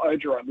 Brian To'o,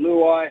 Jerome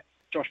Luai,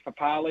 Josh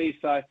Papali.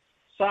 So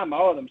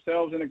Samoa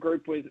themselves in a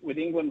group with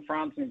England,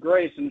 France and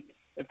Greece, and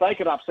if they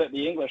could upset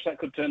the English, that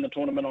could turn the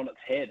tournament on its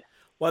head.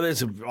 Well,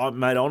 there's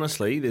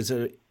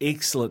an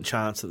excellent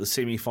chance that the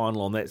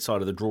semi-final on that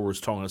side of the draw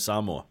is Tonga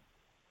Samoa.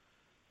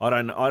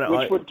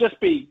 Which would just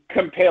be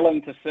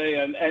compelling to see,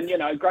 and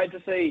great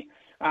to see.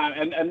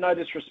 And no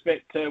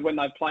disrespect to when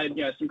they've played,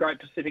 some great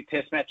Pacific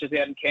Test matches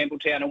out in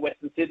Campbelltown and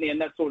Western Sydney and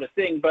that sort of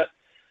thing. But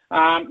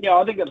I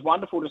think it's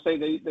wonderful to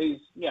see these.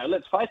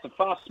 Let's face it,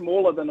 far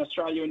smaller than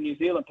Australia and New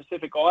Zealand,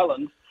 Pacific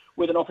Islands,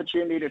 with an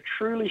opportunity to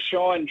truly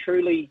shine,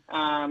 truly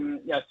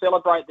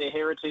celebrate their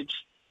heritage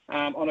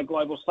on a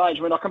global stage.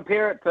 I mean, I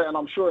compare it to, and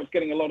I'm sure it's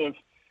getting a lot of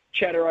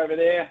chatter over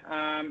there.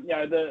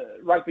 The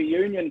rugby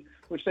union,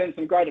 we've seen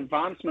some great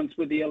advancements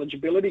with the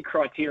eligibility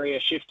criteria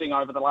shifting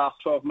over the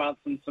last 12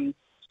 months, and some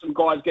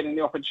guys getting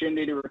the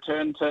opportunity to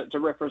return to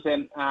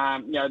represent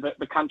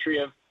the country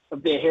of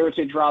their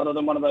heritage rather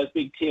than one of those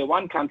big tier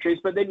 1 countries.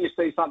 But then you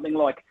see something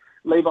like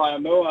Levi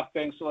Omua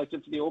being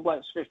selected for the All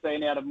Blacks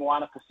 15 out of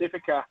Moana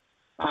Pacifica,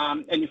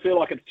 and you feel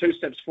like it's 2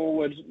 steps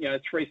forward,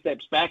 3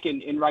 steps back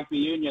in rugby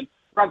union.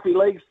 Rugby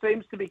league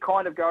seems to be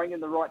kind of going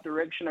in the right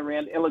direction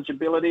around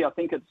eligibility. I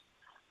think it's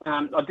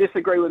I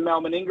disagree with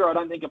Mal Meninga. I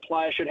don't think a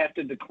player should have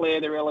to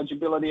declare their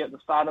eligibility at the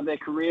start of their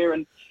career,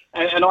 and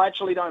I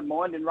actually don't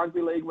mind in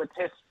rugby league, where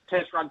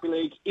Test rugby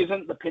league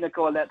isn't the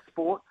pinnacle of that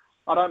sport.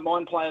 I don't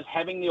mind players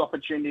having the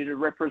opportunity to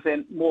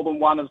represent more than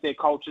one of their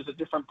cultures at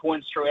different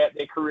points throughout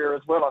their career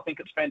as well. I think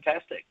it's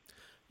fantastic.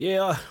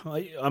 Yeah,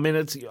 I mean,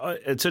 it's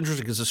interesting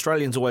because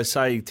Australians always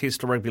say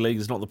Test rugby league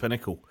is not the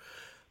pinnacle,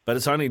 but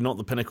it's only not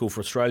the pinnacle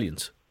for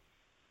Australians.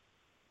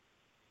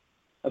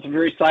 That's a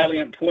very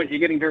salient point. You're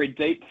getting very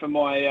deep for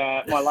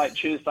my late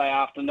Tuesday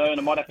afternoon.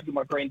 I might have to give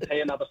my green tea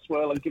another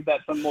swirl and give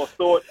that some more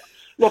thought.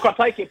 Look, I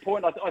take your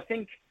point. I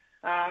think,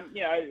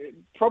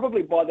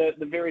 probably by the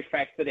very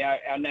fact that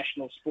our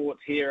national sports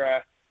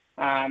here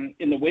are,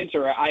 in the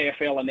winter are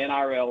AFL and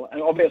NRL,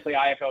 and obviously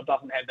AFL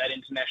doesn't have that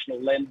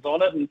international lens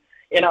on it, and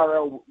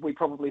NRL we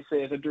probably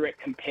see as a direct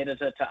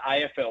competitor to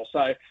AFL.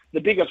 So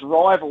the biggest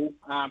rival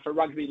for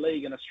rugby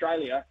league in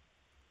Australia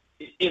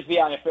is the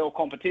AFL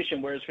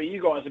competition, whereas for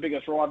you guys, the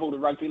biggest rival to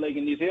rugby league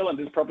in New Zealand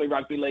is probably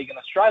rugby league in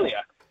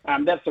Australia.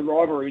 That's the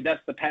rivalry,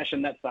 that's the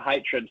passion, that's the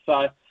hatred.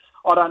 So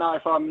I don't know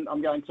if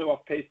I'm going too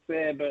off-piste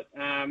there, but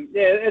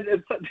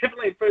it's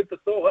definitely food for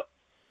thought.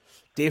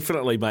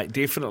 Definitely, mate,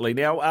 definitely.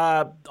 Now,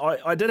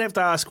 I did have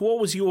to ask, what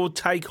was your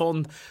take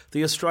on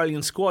the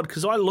Australian squad?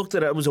 Because I looked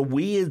at it, it was a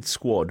weird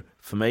squad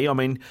for me. I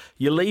mean,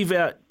 you leave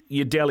out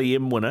your Dally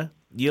M winner,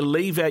 you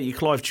leave out your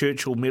Clive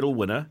Churchill medal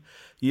winner,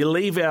 you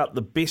leave out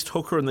the best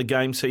hooker in the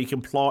game so you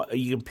can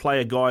play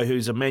a guy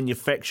who's a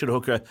manufactured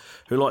hooker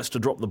who likes to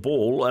drop the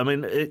ball. I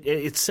mean,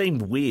 it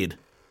seemed weird.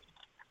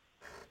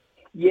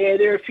 Yeah,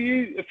 there are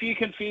a few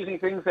confusing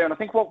things there, and I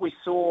think what we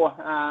saw,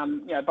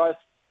 both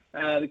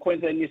the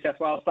Queensland and New South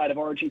Wales State of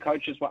Origin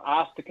coaches were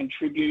asked to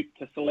contribute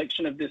to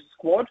selection of this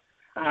squad,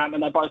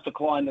 and they both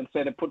declined and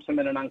said it puts them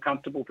in an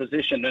uncomfortable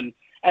position. And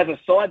as a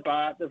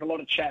sidebar, there's a lot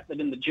of chat that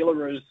in the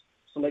Gillaroos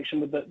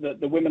selection with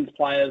the women's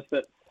players,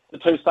 that the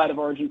 2 State of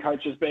Origin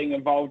coaches being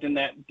involved in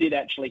that did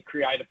actually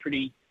create a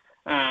pretty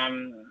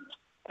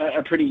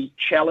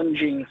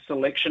challenging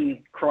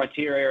selection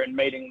criteria and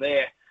meeting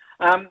there.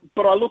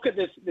 But I look at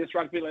this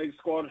rugby league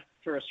squad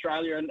for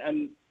Australia,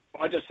 and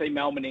I just see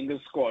Mal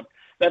Meninga's squad.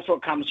 That's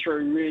what comes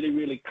through really,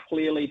 really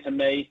clearly to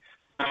me.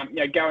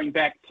 Going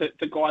back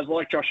to guys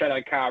like Josh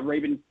Addo-Carr,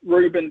 Regan,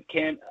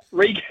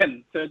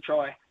 third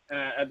try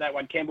at that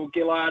one, Campbell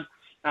Gillard,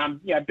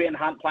 Ben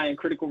Hunt playing a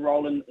critical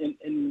role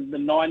in the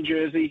 9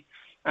 jersey.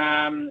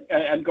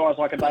 and guys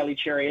like a Bailey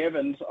Cherry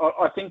Evans,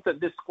 I think that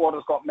this squad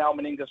has got Mal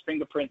Meninga's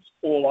fingerprints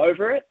all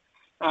over it.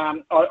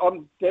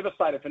 I'm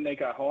devastated for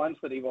Nico Hines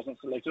that he wasn't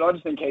selected. I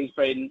just think he's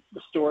been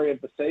the story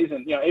of the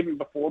season. Even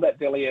before that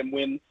Dally M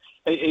win,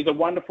 he's a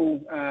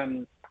wonderful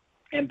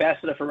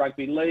ambassador for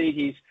rugby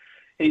league.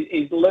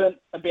 He's learnt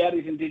about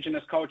his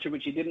Indigenous culture,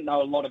 which he didn't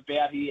know a lot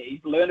about. He's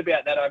learned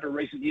about that over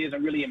recent years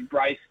and really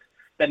embraced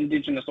that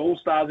Indigenous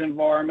All-Stars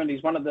environment.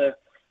 He's one of the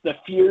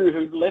few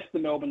who left the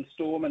Melbourne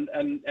Storm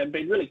and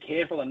been really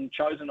careful and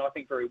chosen, I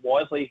think, very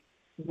wisely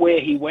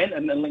where he went,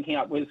 and then linking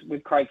up with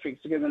Craig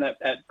Fitzgibbon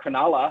at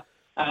Cronulla,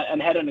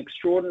 and had an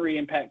extraordinary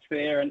impact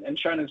there and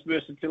shown his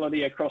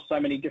versatility across so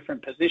many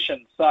different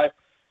positions. So,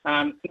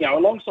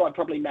 alongside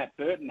probably Matt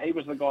Burton, he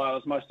was the guy I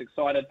was most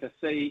excited to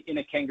see in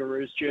a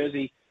Kangaroos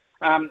jersey.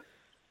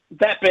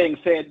 That being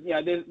said,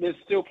 there's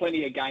still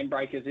plenty of game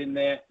breakers in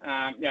there.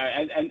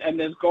 And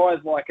there's guys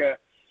like a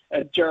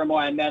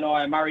Jeremiah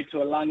Nanai, a Murray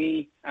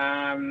Tuolangi,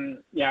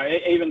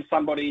 even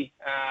somebody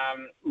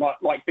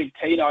like Big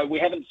Tino. We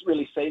haven't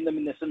really seen them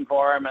in this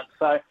environment,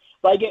 so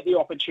they get the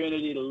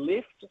opportunity to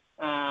lift.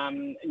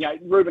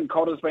 Reuben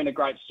Cotter's been a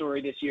great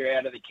story this year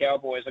out of the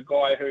Cowboys, a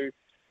guy who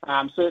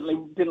certainly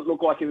didn't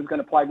look like he was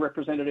going to play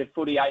representative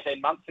footy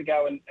 18 months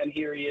ago, and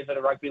here he is at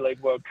a Rugby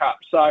League World Cup.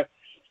 So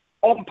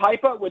on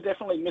paper, we're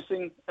definitely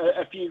missing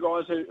a few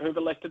guys who've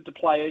elected to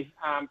play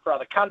for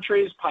other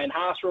countries. Payne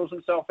Haas rules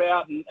himself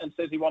out and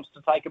says he wants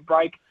to take a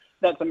break.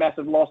 That's a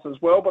massive loss as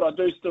well, but I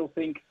do still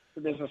think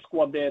that there's a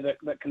squad there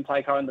that can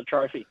take home the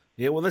trophy.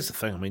 Yeah, well, that's the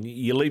thing. I mean,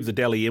 you leave the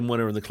Dally M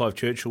winner and the Clive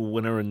Churchill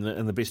winner and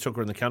the best hooker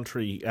in the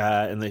country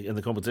in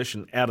the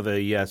competition out of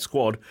the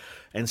squad,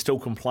 and still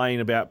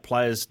complain about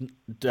players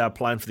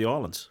playing for the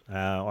Islands.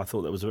 I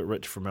thought that was a bit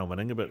rich from Mal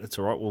Meninga, but it's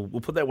all right. We'll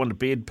put that one to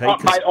bed,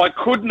 Pete. Mate, I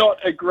could not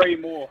agree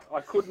more.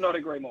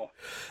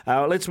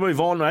 Let's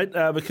move on, mate,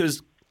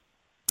 because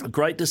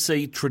great to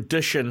see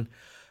tradition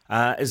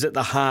is at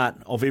the heart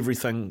of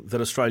everything that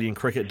Australian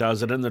cricket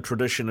does, and in the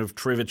tradition of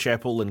Trevor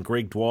Chappell and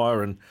Greg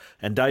Dwyer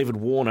and David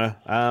Warner.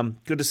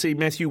 Good to see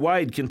Matthew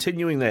Wade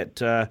continuing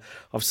that.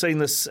 I've seen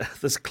this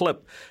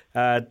clip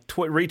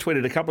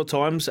retweeted a couple of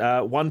times.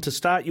 One, to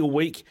start your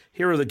week,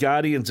 here are the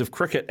guardians of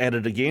cricket at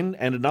it again,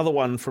 and another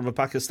one from a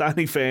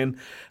Pakistani fan,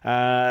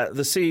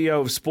 the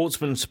CEO of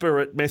Sportsman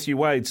Spirit, Matthew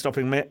Wade,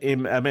 stopping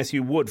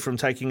Matthew Wood from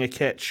taking a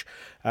catch,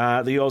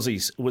 the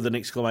Aussies, with an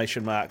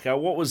exclamation mark.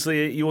 What was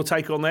your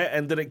take on that,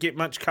 and did it get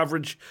much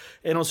coverage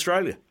in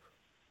Australia?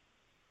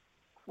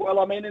 Well,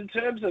 I mean, in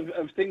terms of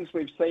things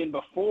we've seen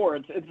before,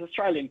 it's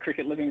Australian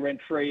cricket living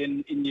rent-free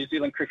in New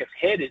Zealand cricket's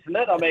head, isn't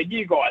it? I mean,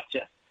 you guys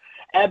just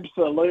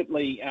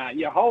absolutely,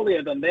 you're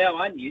holier than thou,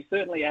 aren't you? You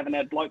certainly haven't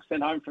had blokes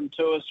sent home from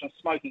tours from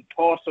smoking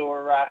pot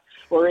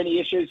or any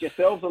issues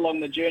yourselves along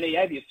the journey,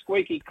 have you?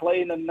 Squeaky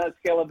clean and no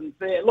skeletons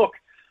there. Look,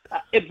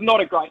 it's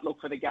not a great look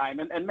for the game.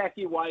 And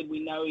Matthew Wade,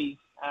 we know he's,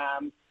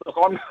 look,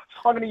 I'm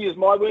going to use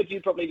my words,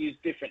 you probably use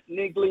different.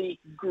 Niggly,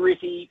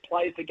 gritty,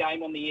 plays the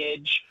game on the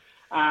edge,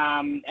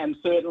 and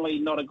certainly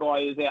not a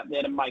guy who's out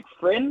there to make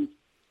friends.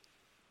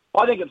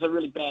 I think it's a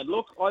really bad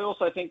look. I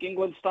also think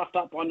England stuffed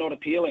up by not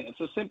appealing.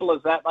 It's as simple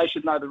as that. They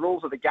should know the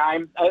rules of the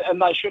game,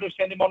 and they should have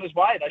sent him on his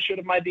way. They should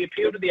have made the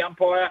appeal to the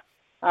umpire,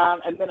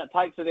 and then it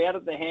takes it out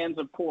of the hands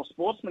of poor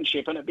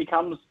sportsmanship, and it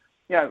becomes,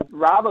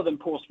 rather than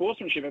poor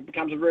sportsmanship, it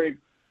becomes a very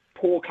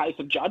poor case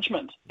of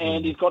judgment.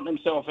 And he's gotten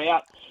himself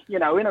out,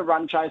 in a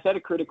run chase at a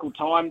critical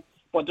time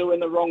by doing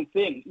the wrong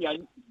thing.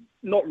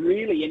 Not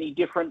really any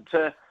different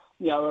to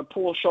a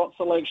poor shot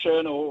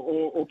selection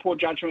or poor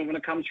judgment when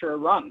it comes for a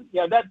run.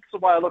 That's the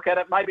way I look at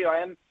it. Maybe I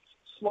am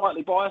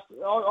slightly biased.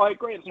 I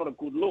agree it's not a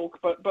good look,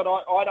 but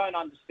I don't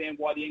understand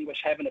why the English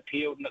haven't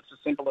appealed, and it's as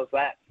simple as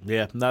that.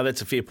 Yeah, no,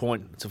 that's a fair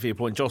point. It's a fair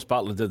point. Josh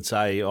Butler did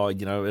say,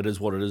 it is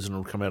what it is and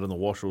it'll come out in the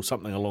wash or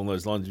something along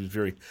those lines. He was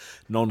very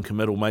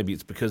non-committal. Maybe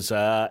it's because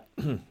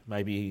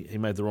maybe he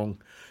made the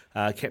wrong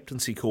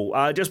captaincy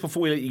call. Just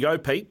before we let you go,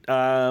 Pete,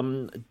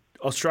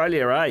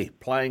 Australia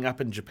playing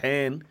up in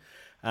Japan.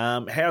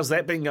 How's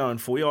that been going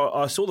for you?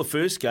 I saw the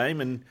first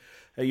game and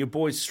your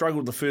boys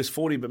struggled the first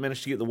 40 but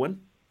managed to get the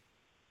win.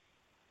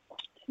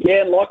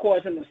 Yeah,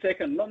 likewise in the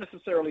second. Not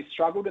necessarily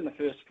struggled in the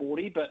first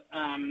 40, but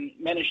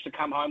managed to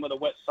come home with a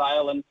wet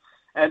sail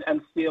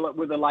and steal it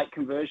with a late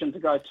conversion to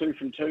go 2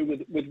 from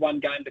 2 with one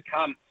game to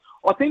come.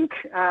 I think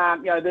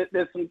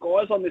there's some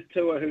guys on this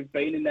tour who've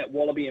been in that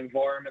Wallaby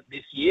environment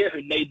this year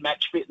who need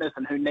match fitness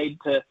and who need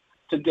to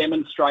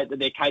demonstrate that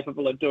they're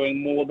capable of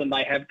doing more than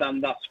they have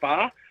done thus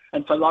far.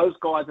 And for those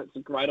guys, it's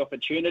a great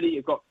opportunity.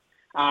 You've got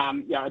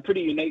a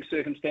pretty unique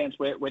circumstance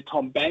where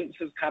Tom Banks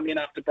has come in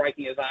after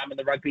breaking his arm in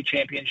the Rugby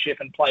Championship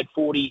and played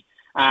 40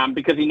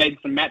 because he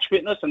needs some match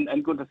fitness,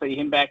 and good to see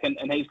him back, and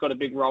he's got a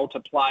big role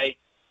to play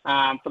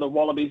for the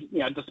Wallabies.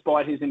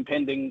 Despite his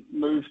impending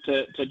move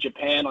to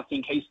Japan, I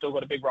think he's still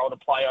got a big role to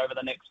play over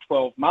the next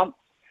 12 months.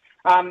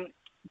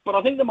 But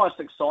I think the most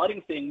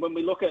exciting thing, when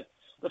we look at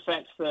the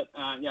fact that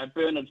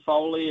Bernard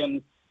Foley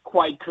and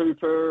Quade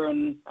Cooper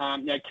and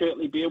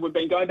Kurtley Beale, we've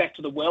been going back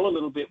to the well a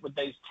little bit with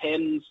these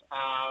 10s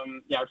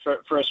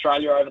for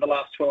Australia over the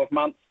last 12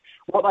 months.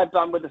 what they've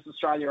done with this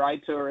Australia A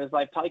Tour is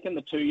they've taken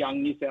the two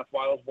young New South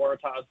Wales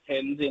Waratahs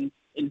 10s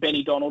in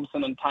Benny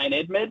Donaldson and Tane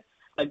Edmed.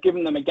 They've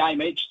given them a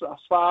game each thus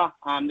far.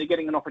 They're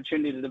getting an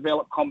opportunity to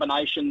develop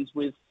combinations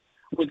with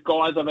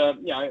guys of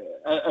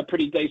a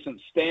pretty decent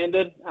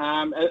standard,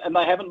 and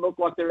they haven't looked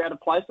like they're out of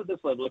place at this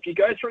level. If you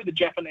go through the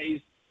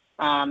Japanese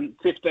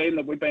 15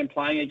 that we've been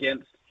playing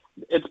against,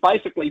 it's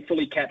basically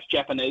fully capped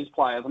Japanese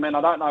players. I mean,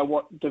 I don't know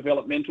what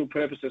developmental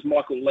purposes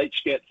Michael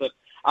Leach gets at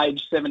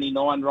age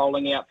 79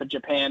 rolling out for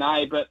Japan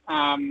A, but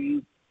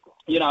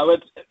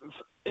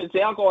it's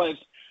our guys,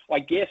 I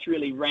guess,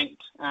 really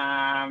ranked,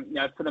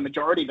 for the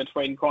majority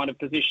between kind of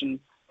position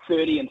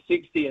 30 and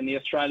 60 in the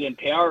Australian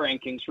power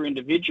rankings for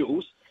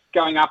individuals,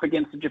 going up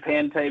against the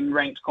Japan team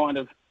ranked kind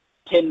of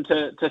 10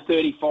 to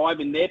 35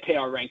 in their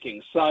power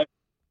rankings. So,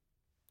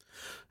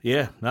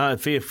 yeah, no,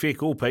 fair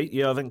call, Pete.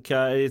 Yeah, I think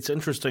it's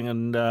interesting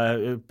and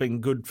it's been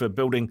good for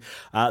building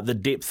the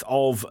depth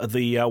of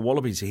the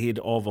Wallabies ahead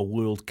of a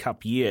World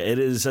Cup year. It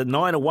is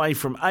 9 away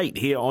from 8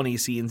 here on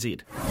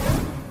SENZ.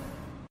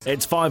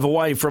 It's 5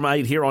 away from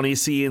 8 here on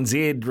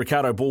SENZ.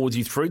 Ricardo Ball with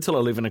you through till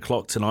 11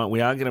 o'clock tonight.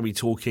 We are going to be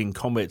talking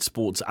combat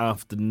sports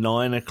after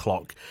 9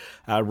 o'clock.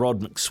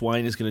 Rod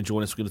McSwain is going to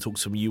join us. We're going to talk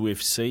some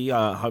UFC.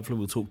 Hopefully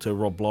we'll talk to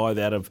Rob Blythe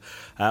out of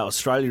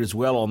Australia as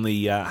well on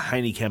the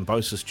Haney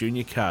Cambosis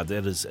Junior card.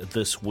 That is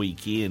this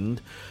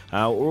weekend.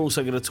 We're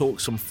also going to talk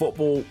some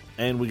football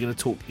and we're going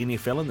to talk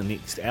NFL in the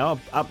next hour.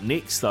 Up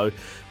next, though,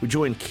 we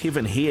join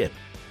Kevin here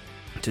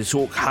to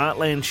talk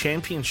Heartland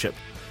Championship.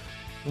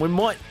 We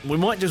might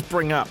just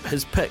bring up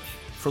his pick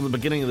from the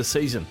beginning of the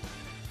season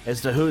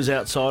as to who his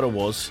outsider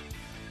was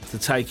to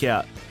take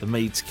out the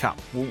Meads Cup.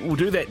 We'll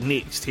do that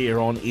next here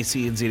on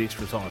SENZ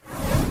Extra Time.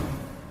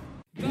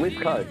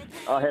 West Coast,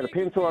 I had a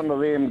pencil under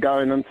them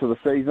going into the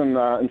season,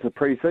 into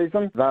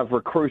pre-season. They've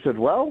recruited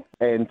well,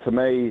 and to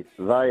me,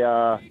 they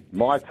are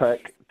my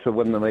pick to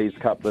win the Meads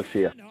Cup this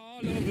year.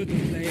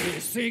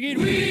 Singing,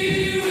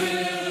 we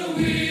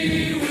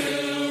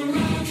will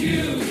rock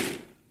you.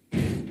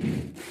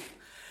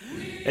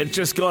 It's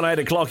just gone 8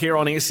 o'clock here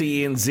on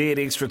SENZ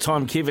Extra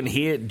Time. Kevin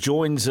here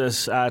joins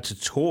us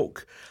to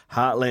talk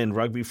Heartland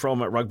Rugby from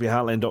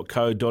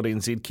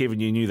rugbyheartland.co.nz. Kevin,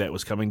 you knew that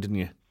was coming, didn't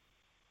you?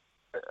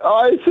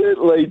 I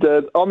certainly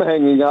did. I'm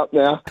hanging up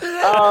now.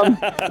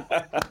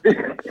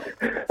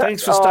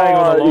 Thanks for staying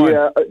on the line.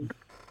 Yeah.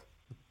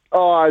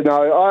 Oh, I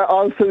know.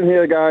 I was sitting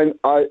here going,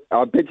 I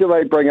bet you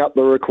they bring up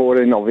the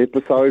recording of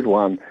episode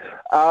 1.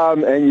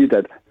 And you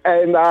did.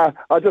 And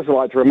I'd just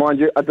like to remind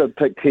you, I did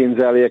pick Thames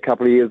Valley a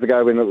couple of years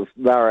ago when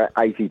they were at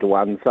 80 to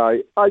 1. So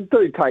I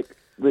do take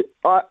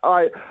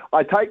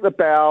I take the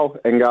bow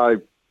and go,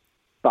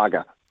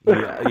 bugger.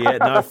 Yeah,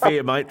 no,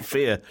 fair, mate,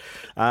 fair.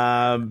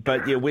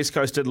 But yeah, West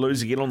Coast did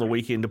lose again on the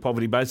weekend to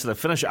Poverty Bay, so they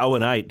finished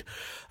 0-8,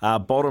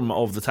 bottom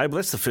of the table.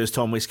 That's the first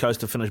time West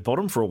Coast have finished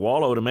bottom for a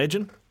while, I would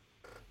imagine.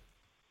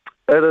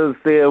 It is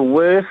their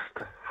worst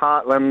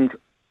Heartland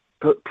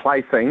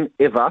placing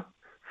ever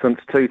since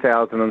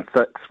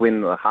 2006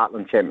 when the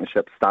Heartland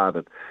Championship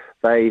started.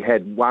 They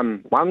had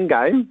won one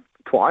game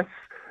twice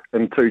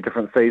in 2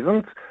 different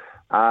seasons.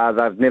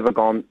 They've never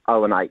gone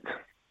 0-8.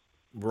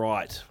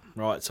 Right.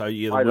 So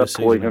yeah, the worst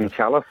poison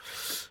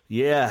chalice.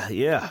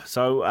 Yeah.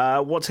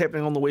 So what's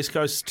happening on the West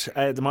Coast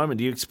at the moment?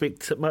 Do you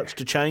expect much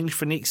to change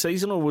for next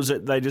season, or was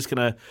it they just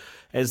going to,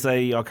 I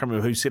can't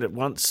remember who said it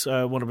once,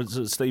 was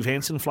it Steve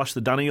Hansen, flush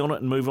the dunny on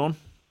it and move on?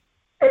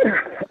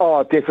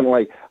 Oh,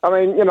 definitely. I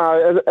mean, as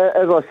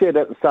I said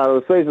at the start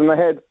of the season, they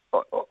had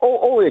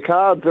all their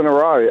cards in a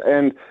row,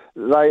 and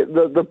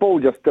the ball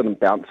just didn't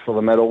bounce for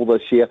them at all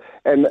this year.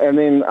 And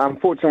then,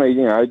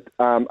 unfortunately,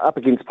 up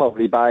against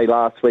Poverty Bay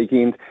last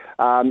weekend,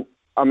 I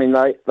mean,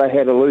 they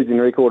had a losing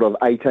record of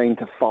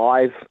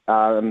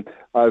 18-5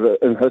 over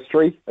in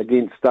history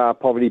against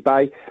Poverty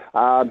Bay.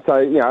 So,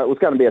 it was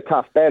going to be a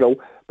tough battle,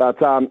 but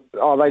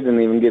they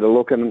didn't even get a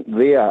look in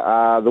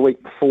there. The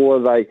week before,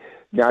 they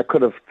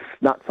could have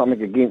snuck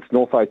something against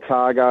North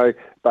Otago,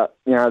 but,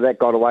 that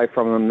got away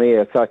from them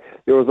there. So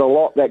there was a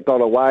lot that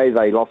got away.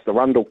 They lost the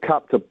Rundle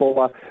Cup to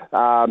Buller.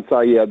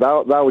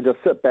 They'll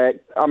just sit back.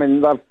 I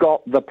mean, they've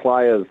got the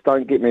players,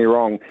 don't get me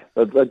wrong.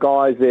 The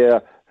guys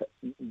there,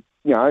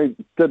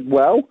 did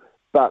well,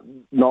 but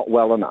not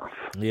well enough.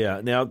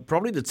 Yeah. Now,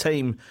 probably the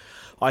team,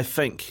 I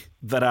think,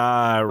 that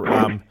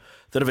are...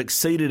 that have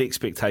exceeded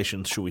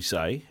expectations, shall we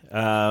say,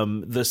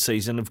 this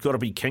season have got to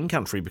be King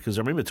Country, because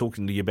I remember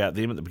talking to you about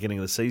them at the beginning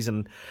of the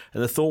season,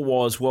 and the thought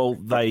was, well,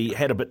 they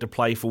had a bit to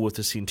play for with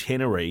the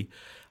centenary,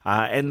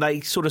 and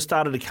they sort of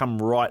started to come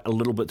right a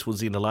little bit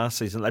towards the end of last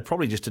season. They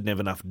probably just didn't have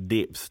enough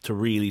depth to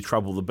really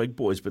trouble the big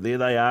boys, but there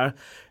they are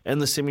in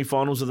the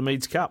semi-finals of the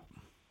Meads Cup.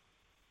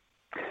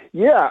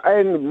 Yeah,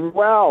 and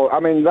I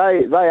mean,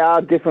 they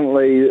are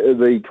definitely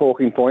the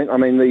talking point. I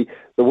mean, the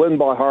win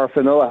by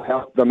Horowhenua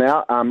helped them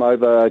out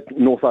over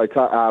North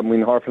Otago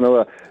when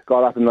Horowhenua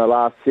got up in the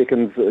last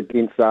seconds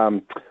against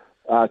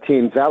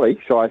Thames Valley,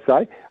 shall I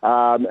say,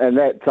 and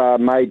that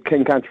made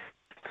King Country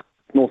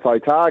North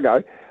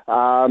Otago.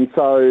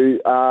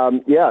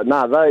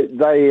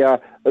 They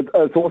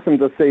it's awesome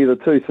to see the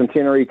two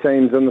Centenary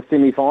teams in the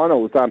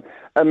semi-finals.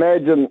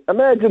 Imagine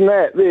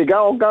that. There you go.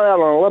 I'll go out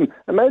on a limb.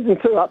 Imagine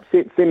two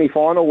upset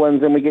semi-final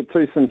wins and we get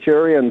two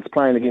Centurions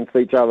playing against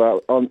each other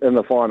in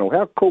the final.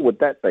 How cool would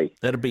that be?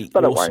 That'd be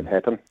But awesome. it won't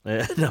happen.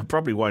 No,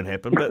 probably won't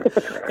happen. But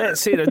that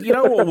said, you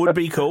know what would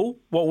be cool?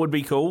 What would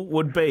be cool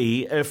would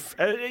be if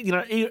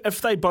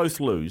if they both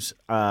lose,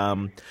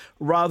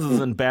 rather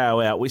than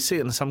bow out. We see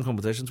it in some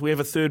competitions. We have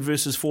a third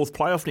versus fourth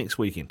playoff next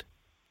weekend.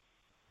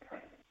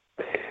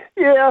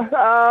 Yeah,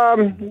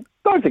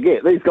 don't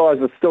forget these guys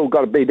have still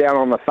got to be down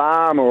on the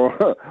farm or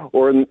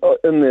in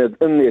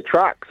their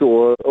trucks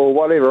or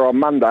whatever on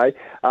Monday,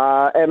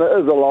 and it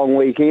is a long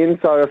weekend.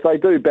 So if they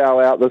do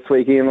bow out this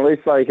weekend, at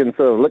least they can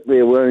sort of lick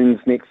their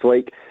wounds next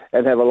week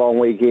and have a long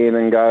weekend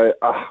and go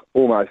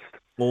almost.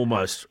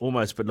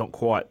 Almost, but not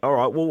quite. All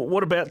right, well,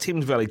 what about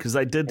Thames Valley? Because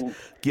they did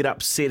get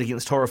upset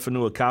against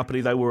Horowhenua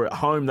Kapiti. They were at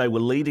home. They were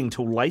leading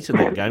till late in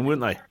that game,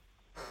 weren't they?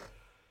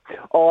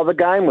 Oh, the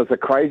game was a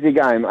crazy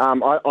game.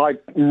 I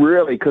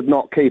really could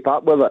not keep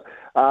up with it.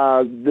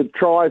 The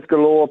tries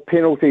galore,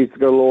 penalties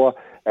galore,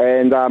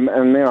 and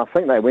then I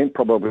think they went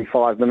probably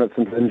 5 minutes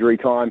into injury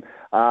time.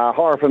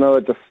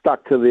 Horowhenua just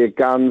stuck to their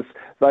guns.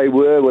 They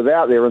were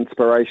without their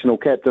inspirational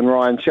captain,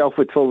 Ryan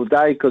Shelford, for the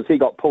day because he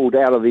got pulled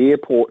out of the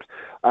airport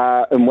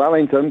in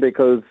Wellington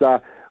because,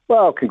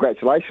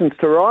 congratulations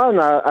to Ryan.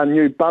 A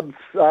new Bubs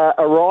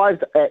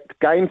arrived at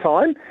game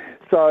time.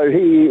 So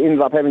he ended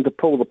up having to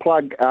pull the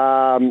plug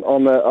on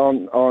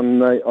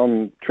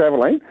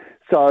travelling.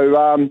 So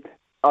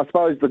I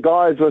suppose the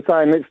guys were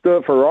saying, let's do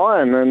it for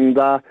Ryan. And,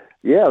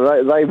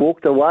 they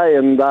walked away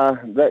and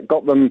that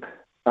got them,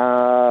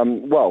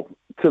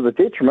 to the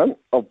detriment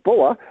of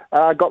Buller,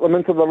 got them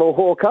into the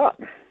Lahore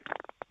Cup.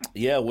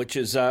 Yeah, which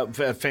is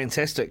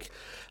fantastic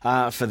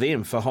for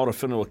them, for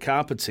Horowhenua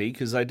Kapiti,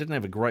 because they didn't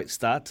have a great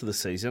start to the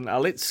season.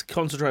 Let's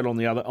concentrate on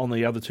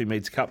the other two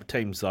Meads Cup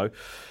teams, though.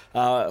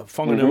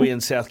 Whanganui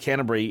and South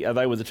Canterbury,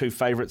 they were the two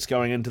favourites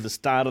going into the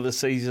start of the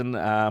season.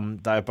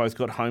 They've both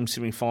got home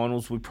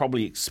semi-finals. We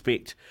probably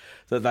expect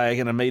that they are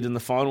going to meet in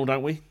the final,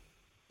 don't we?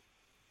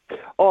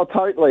 Oh,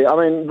 totally. I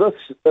mean, this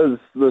is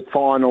the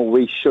final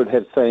we should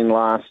have seen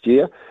last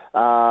year.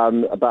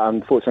 But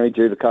unfortunately,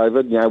 due to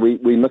COVID,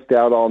 we missed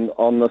out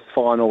on this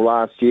final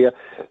last year.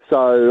 So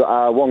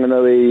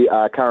Wanganui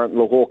are current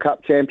Lahore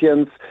Cup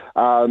champions,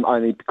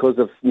 only because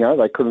of,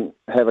 they couldn't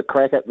have a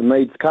crack at the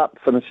Meads Cup,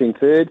 finishing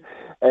third.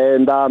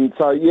 And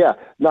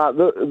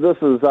this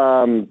is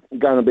going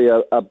to be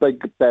a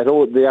big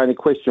battle. The only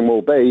question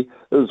will be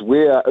is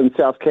where in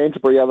South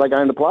Canterbury are they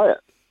going to play it?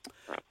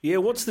 Yeah,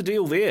 what's the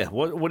deal there?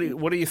 What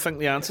do you think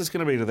the answer's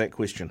going to be to that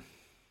question?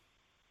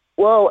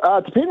 Well,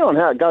 depending on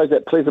how it goes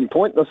at Pleasant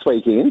Point this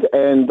weekend,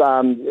 and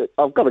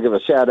I've got to give a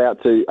shout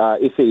out to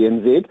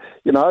SENZ.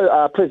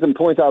 Pleasant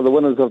Point are the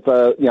winners of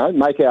the,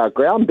 Make Our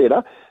Ground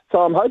Better. So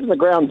I'm hoping the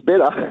ground's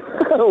better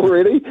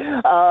already.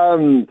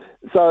 But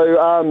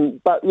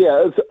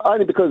it's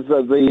only because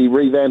of the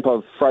revamp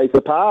of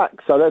Fraser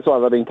Park. So that's why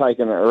they've been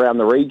taking it around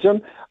the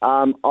region.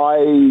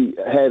 I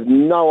have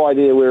no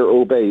idea where it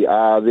will be.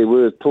 There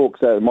were talks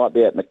that it might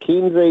be at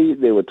Mackenzie.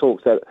 There were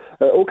talks that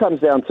it all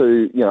comes down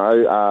to,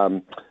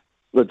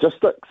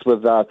 logistics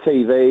with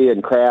TV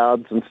and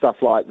crowds and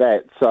stuff like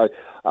that. So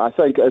I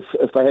think if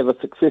they have a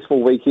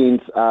successful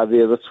weekend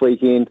there this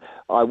weekend,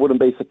 I wouldn't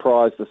be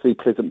surprised to see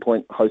Pleasant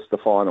Point host the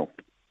final.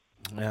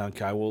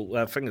 Okay,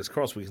 well, fingers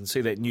crossed we can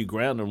see that new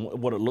ground and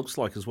what it looks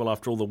like as well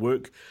after all the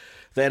work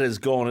that has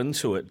gone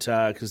into it,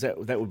 because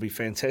that would be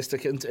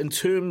fantastic. In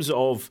terms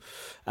of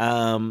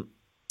the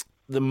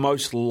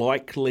most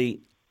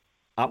likely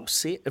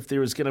upset, if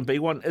there is going to be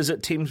one, is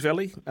it Thames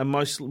Valley?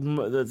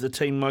 The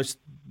team most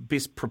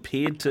best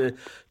prepared to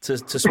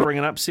spring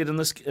an upset in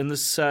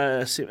these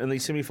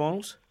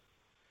semi-finals?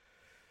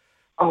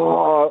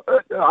 Oh,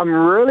 I'm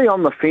really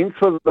on the fence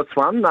with this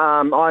one.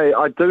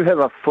 I do have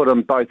a foot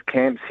in both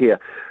camps here.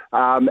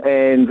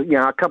 And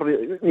a couple of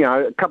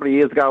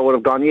years ago I would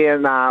have gone,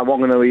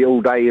 Wanganui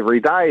all day, every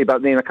day.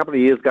 But then a couple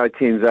of years ago,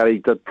 Thames Valley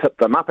did tip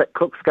them up at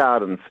Cook's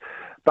Gardens.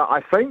 But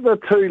I think the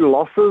two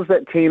losses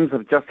that teams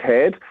have just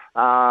had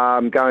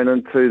going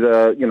into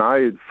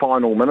the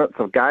final minutes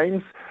of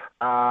games,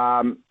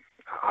 I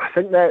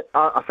think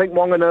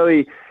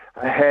Wanganui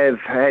have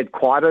had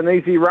quite an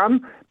easy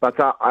run, but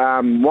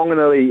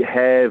Wanganui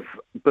have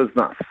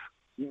business.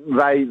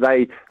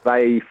 They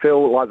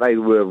feel like they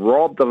were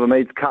robbed of a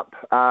Meads Cup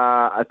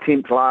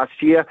attempt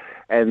last year,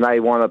 and they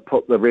want to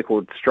put the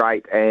record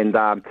straight and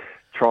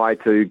try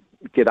to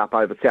get up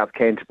over South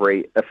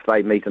Canterbury if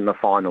they meet in the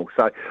final.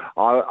 So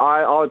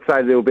I would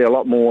say there will be a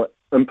lot more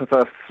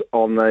impetus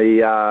on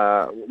the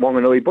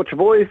Wanganui Butcher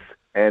Boys,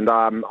 and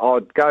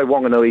I'd go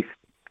Wanganui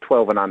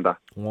 12 and under.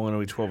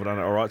 Wanganui 12 and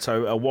under. All right,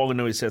 so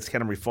Wanganui South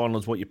Canterbury final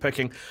is what you're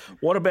picking.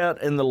 What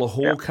about in the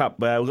Lahore Cup?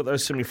 We've got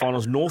those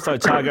semi-finals. North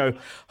Otago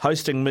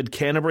hosting Mid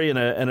Canterbury in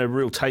a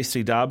real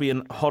tasty derby,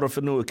 and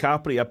Horowhenua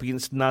Kapiti up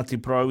against Ngāti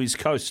Porou East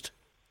Coast.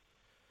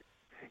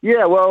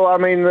 Yeah, well, I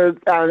mean,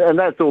 and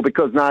that's all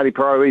because Ngāti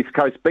Porou East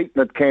Coast beat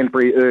Mid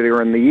Canterbury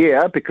earlier in the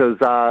year because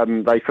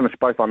they finished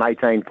both on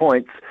 18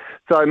 points.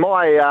 So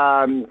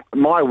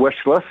my wish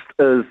list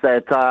is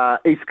that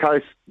East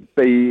Coast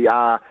be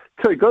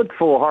too good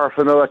for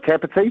Horowhenua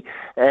Kapiti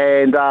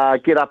and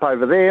get up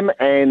over them,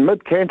 and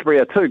Mid-Canterbury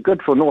are too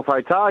good for North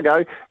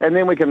Otago, and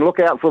then we can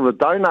look out for the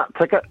donut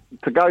ticket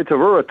to go to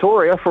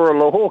Ruatoria for a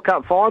Lahore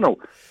Cup final.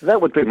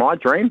 That would be my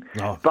dream.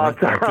 Oh, but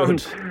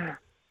good.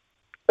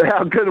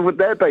 how good would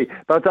that be?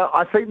 But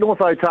I think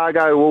North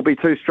Otago will be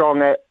too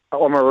strong at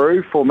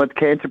Oamaru for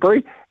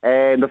Mid-Canterbury,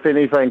 and if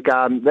anything,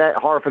 that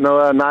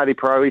Horowhenua, Ngāti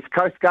Pro East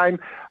Coast game,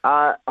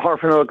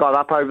 Horowhenua got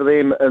up over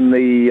them in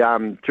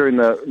the during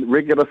the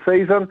regular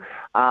season,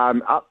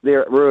 up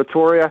there at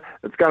Ruatoria.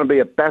 It's going to be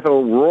a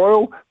battle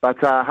royal, but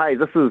hey,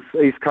 this is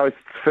East Coast's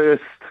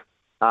first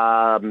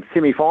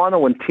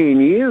semi-final in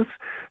 10 years,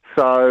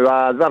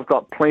 so they've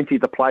got plenty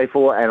to play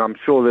for, and I'm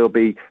sure there'll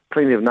be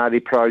plenty of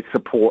Ngāti Pro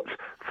support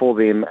for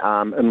them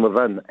in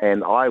Levin,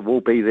 and I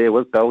will be there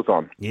with bells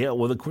on. Yeah,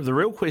 well, the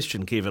real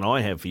question, Kevin,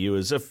 I have for you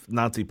is if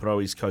Ngāti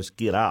Pro East Coast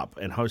get up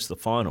and host the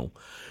final,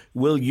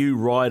 will you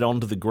ride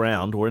onto the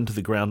ground or into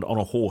the ground on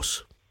a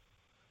horse,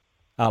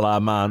 a la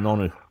Ma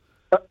Nonu?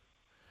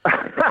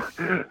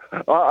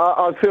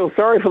 I feel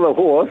sorry for the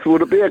horse.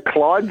 Would it be a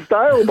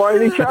Clydesdale by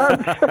any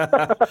chance?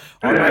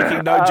 I'm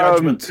making no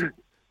judgment.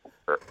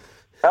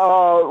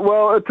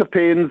 Well, it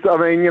depends. I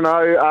mean,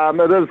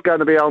 it is going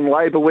to be on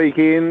Labour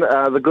weekend.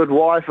 The good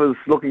wife is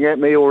looking at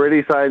me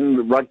already saying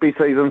the rugby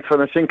season's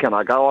finishing. Can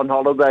I go on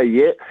holiday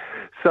yet?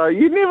 So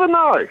you never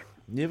know.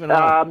 Never know.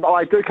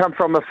 I do come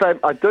from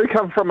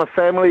a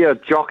family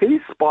of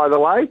jockeys, by the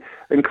way,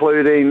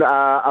 including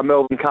a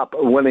Melbourne Cup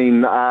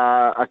winning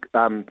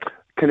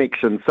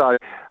connection. So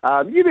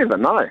you never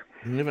know.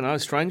 You never know.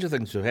 Stranger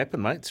things have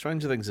happened, mate.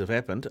 Stranger things have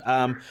happened.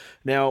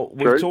 Now,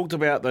 we've talked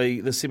about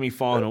the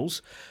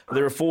semi-finals.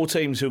 There are 4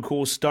 teams who, of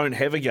course, don't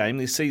have a game.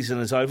 Their season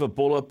is over.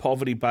 Buller,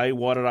 Poverty Bay,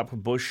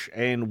 Wairarapa Bush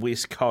and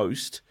West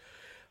Coast.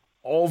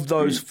 Of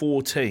those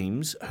 4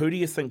 teams, who do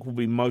you think will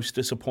be most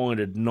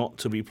disappointed not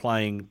to be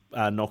playing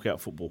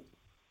knockout football?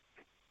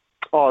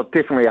 Oh,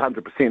 definitely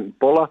 100%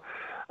 Buller.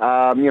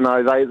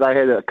 They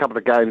had a couple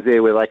of games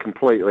there where they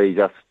completely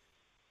just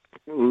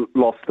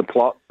lost the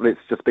plot, let's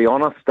just be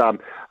honest,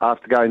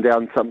 after going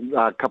down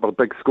a couple of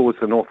big scores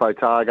for North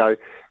Otago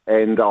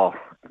and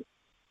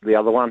the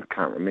other one,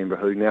 can't remember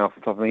who now off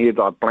the top of my head,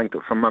 I blanked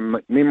it from my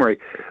memory,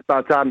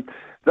 but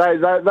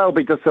they'll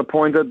be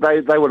disappointed.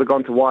 They would have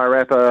gone to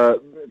Wairarapa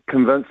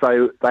convinced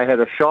they had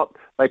a shot.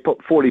 They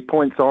put 40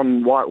 points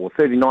on,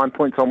 39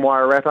 points on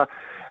Wairarapa,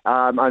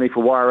 only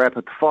for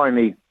Wairarapa to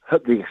finally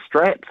hit the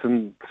straps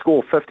and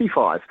score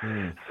 55.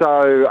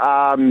 So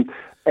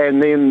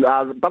and then,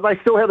 but they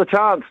still had a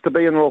chance to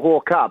be in the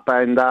Lahore Cup,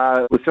 and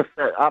it was just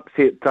that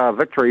upset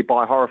victory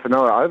by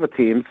Horowhenua over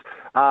Thames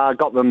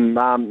got them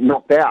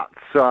knocked out.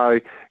 So,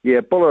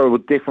 yeah, Buller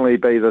would definitely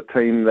be the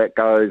team that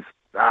goes,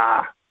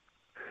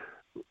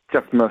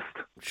 just missed.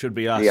 Should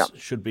be us. Yeah.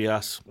 Should be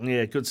us.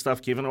 Yeah, good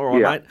stuff, Kevin. All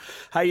right, Yeah. mate.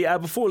 Hey,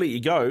 before I let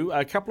you go,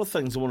 a couple of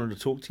things I wanted to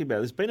talk to you about.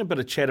 There's been a bit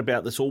of chat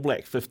about this All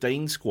Black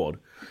 15 squad.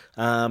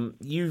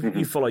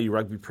 You follow your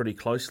rugby pretty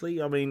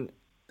closely. I mean,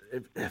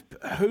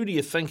 who do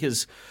you think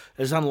is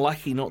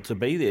unlucky not to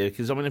be there?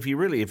 Because, I mean, if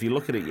you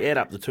look at it, you add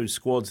up the 2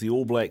 squads, the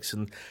All Blacks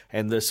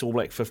and this All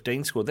Black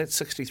 15 squad, that's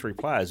 63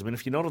 players. I mean,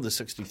 if you're not of the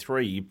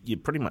 63, you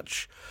pretty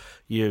much,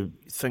 you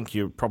think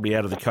you're probably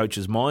out of the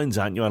coach's minds,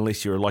 aren't you,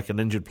 unless you're like an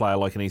injured player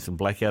like an Ethan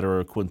Blackout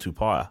or a Quinn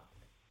Tupaia.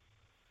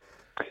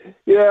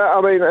 Yeah, I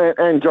mean,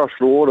 and Josh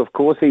Lord, of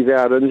course, he's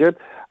out injured.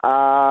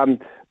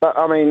 But,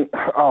 I mean,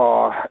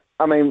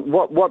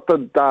 what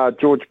did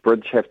George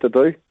Bridge have to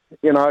do?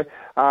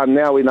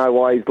 Now we know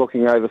why he's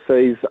looking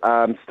overseas.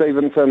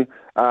 Stevenson, is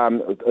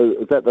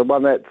that the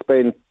one that's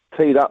been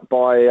teed up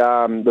by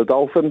the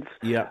Dolphins?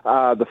 Yeah.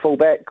 The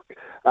fullback.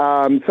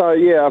 So,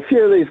 yeah, a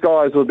few of these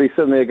guys would be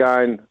sitting there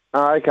going,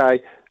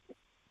 okay,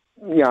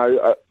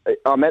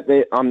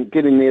 I'm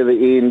getting near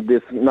the end.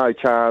 There's no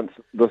chance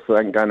this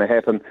ain't going to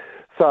happen.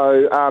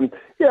 So, I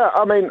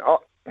mean,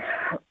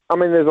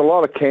 there's a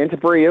lot of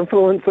Canterbury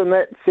influence in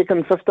that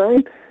second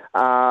 15.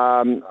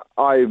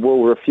 I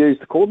will refuse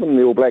to call them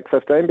the All Black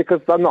 15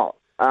 because they're not.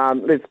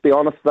 Let's be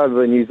honest, they're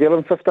the New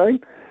Zealand 15,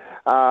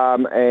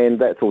 and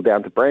that's all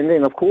down to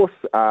branding, of course.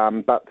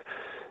 But,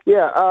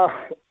 yeah,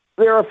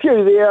 there are a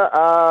few there.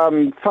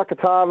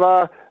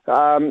 Whakatava,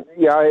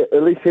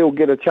 at least he'll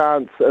get a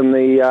chance in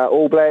the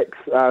All Blacks.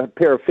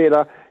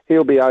 Perifeta,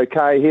 he'll be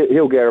okay.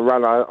 He'll get a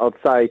run, I'd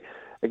say,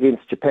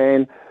 against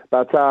Japan.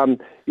 But,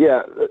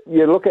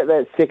 you look at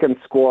that second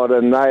squad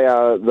and they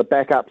are the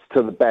backups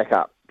to the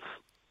backups.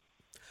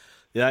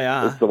 They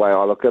are. That's the way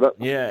I look at it.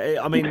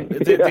 Yeah, I mean,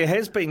 there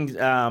has been.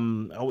 I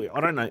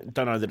don't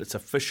know that it's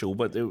official,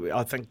 but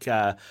I think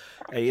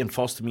Ian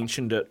Foster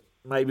mentioned it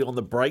maybe on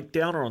the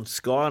breakdown or on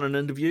Sky in an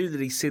interview that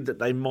he said that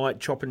they might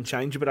chop and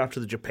change a bit after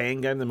the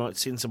Japan game. They might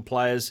send some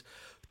players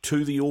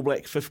to the All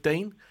Black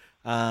 15.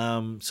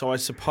 So I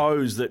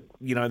suppose that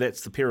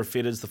that's the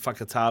Perifetas, the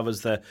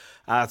Whakatavas, the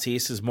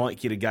RTSs might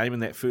get a game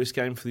in that first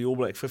game for the All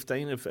Black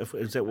 15.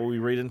 Is that what we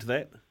read into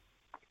that?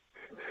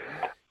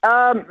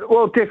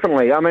 Well,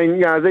 definitely. I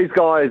mean, these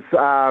guys,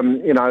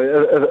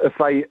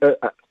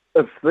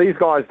 if these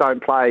guys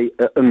don't play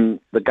in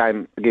the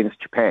game against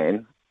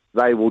Japan,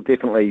 they will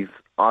definitely.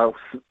 I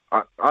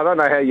don't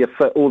know how you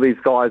fit all these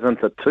guys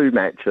into 2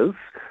 matches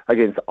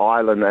against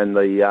Ireland and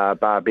the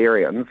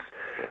Barbarians,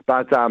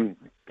 but I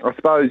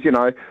suppose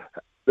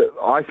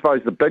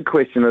the big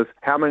question is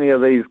how many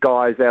of these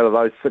guys out of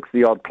those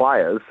 60-odd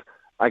players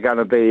are going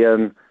to be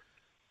in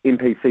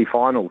NPC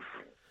finals?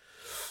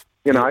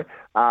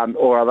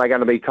 Or are they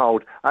going to be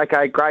told,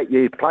 okay, great,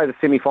 you play the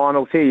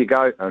semi-finals, here you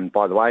go, and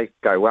by the way,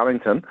 go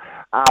Wellington.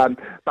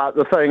 But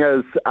the thing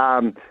is,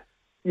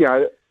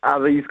 are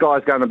these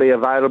guys going to be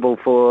available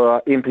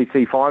for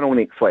NPC final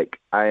next week?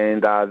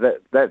 And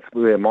that's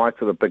where my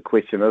sort of big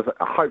question is.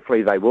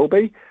 Hopefully they will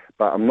be,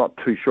 but I'm not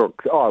too sure.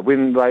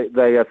 When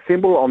they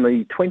assemble on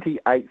the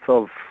 28th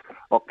of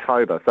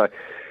October. So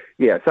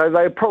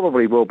they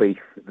probably will be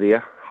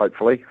there,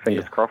 hopefully.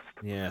 Fingers crossed.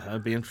 Yeah,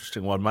 that'd be an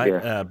interesting one, mate.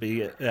 Yeah.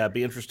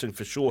 Be interesting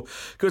for sure.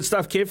 Good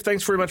stuff, Kev.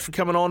 Thanks very much for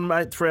coming on,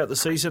 mate, throughout the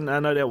season.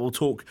 No doubt we'll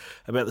talk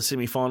about the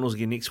semi-finals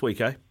again next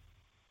week, eh?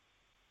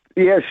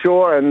 Yeah,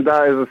 sure. And as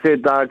I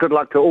said, good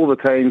luck to all the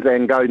teams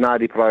and go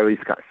Ngāti Porou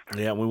East Coast.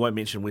 Yeah, we won't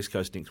mention West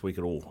Coast next week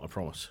at all, I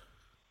promise.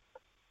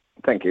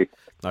 Thank you.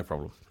 No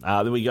problem.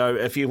 There we go.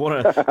 If you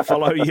want to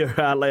follow your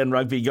Heartland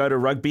Rugby, go to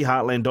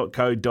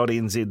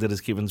rugbyheartland.co.nz. That is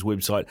Kevin's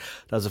website.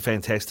 Does a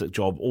fantastic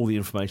job. All the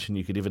information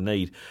you could ever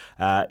need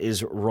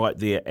is right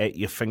there at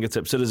your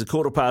fingertips. It is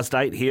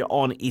 8:15 here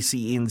on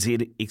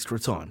SENZ Extra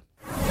Time.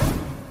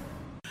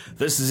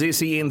 This is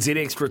SENZ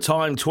Extra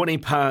Time,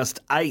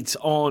 8:20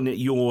 on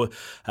your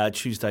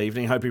Tuesday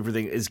evening. Hope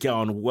everything is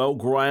going well.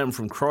 Graham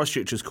from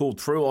Christchurch has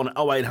called through on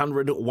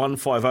 0800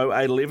 150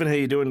 811. How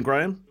you doing,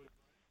 Graham?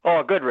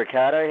 Oh, good,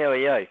 Ricardo. How are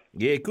you?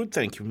 Yeah, good,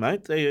 thank you,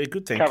 mate.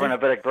 Good, thank Covering you. a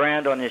bit of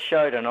ground on your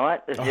show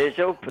tonight, as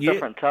usual, for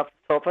different tough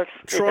topics.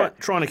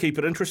 Trying to keep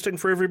it interesting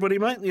for everybody,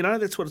 mate.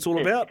 That's what it's all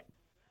about.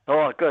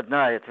 Oh, good.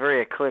 No, it's very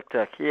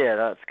eclectic. Yeah,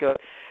 that's good.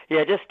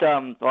 Yeah, just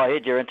I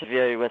heard your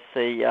interview with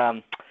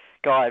the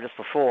guy just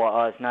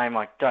before. His name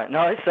I don't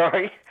know.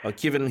 Sorry.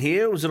 Kevin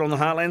here. Was it on the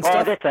Heartland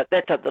stuff? Oh, that's it.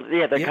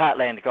 The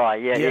Heartland guy.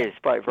 Yeah, he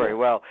spoke very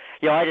well.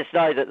 Yeah, I just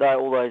know that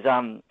all those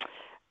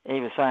he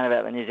was saying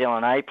about the New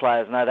Zealand A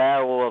players. No,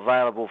 they're all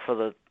available for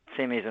the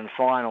semis and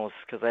finals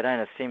because they don't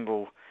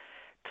assemble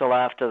till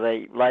after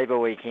the Labour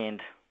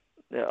weekend.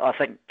 I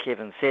think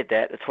Kevin said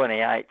that, the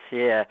 28th.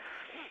 Yeah,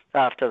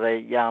 after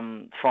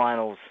the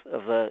finals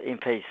of the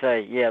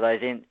NPC. Yeah, those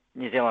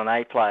New Zealand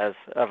A players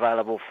are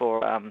available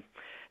for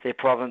their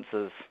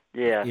provinces.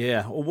 Yeah.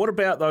 Yeah. Well, what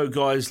about though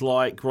guys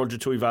like Roger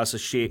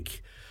Tuivasa-Sheck?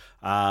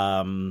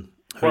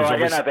 Well, I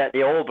don't know about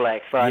the All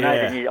Blacks, but I know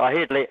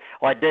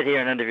I did hear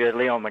an interview with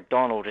Leon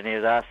McDonald, and he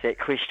was asked that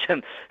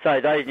question.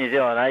 So those New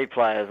Zealand A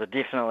players are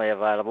definitely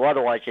available.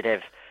 Otherwise,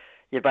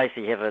 you'd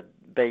basically have a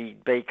B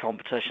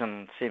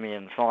competition semi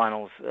and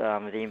finals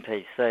with the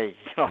NPC.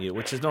 Yeah,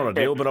 which is not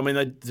ideal. But I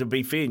mean, to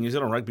be fair, New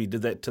Zealand Rugby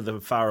did that to the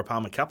Farah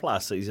Palmer Cup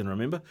last season.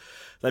 Remember,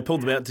 they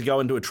pulled them out to go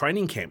into a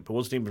training camp. It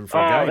wasn't even for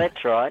a game. Oh,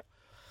 that's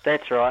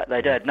right.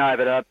 They did. No,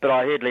 but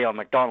I heard Leon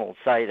McDonald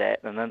say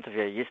that in an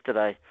interview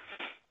yesterday,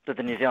 that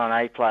the New Zealand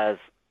A players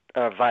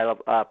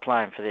are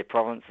playing for their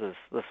provinces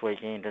this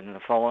weekend and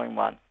the following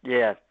one.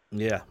 Yeah.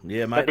 Yeah,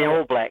 mate. But the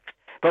All Blacks.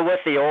 But with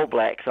the All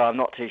Blacks, I'm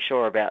not too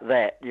sure about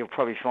that. You'll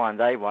probably find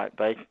they won't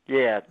be.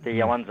 Yeah,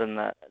 the ones in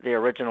the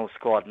original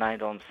squad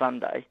named on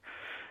Sunday.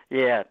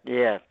 Yeah.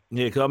 Yeah,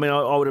 because I mean,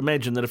 I would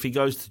imagine that if he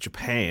goes to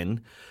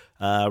Japan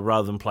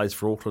rather than plays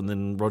for Auckland,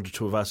 then Roger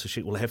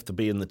Tuivasa-Sheck will have to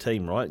be in the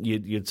team, right?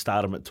 You'd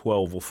start him at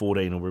 12 or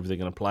 14 or wherever they're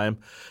going to play him,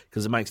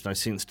 because it makes no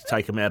sense to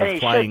take him out of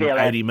playing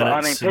 80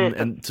 minutes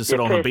and to sit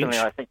on the bench.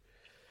 I think,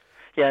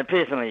 and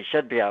personally, he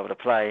should be able to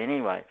play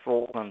anyway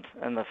for Auckland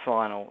in the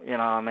final.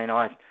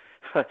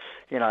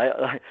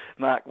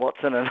 Mark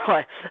Watson and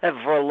I have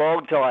for a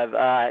long time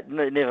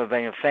never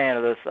been a fan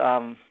of this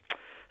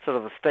sort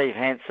of a Steve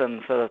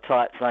Hansen sort of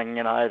type thing.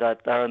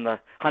 They're in the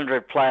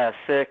 100-player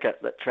circuit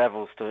that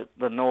travels to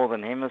the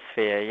Northern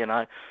Hemisphere.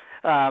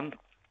 Because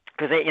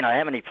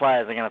how many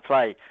players are going to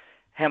play?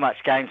 How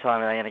much game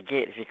time are they going to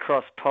get if you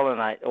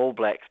cross-pollinate All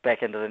Blacks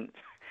back into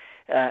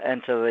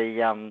the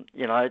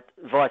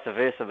vice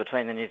versa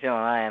between the New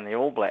Zealand A and the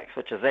All Blacks,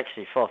 which is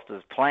actually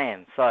Foster's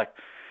plan. So,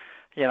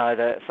 some of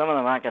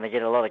them aren't going to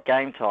get a lot of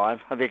game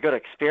time. It'll be a good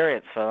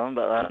experience for them,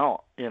 but they're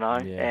not,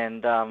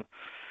 and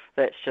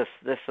that's just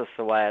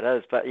the way it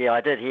is. But yeah,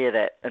 I did hear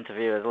that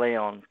interview with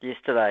Leon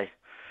yesterday,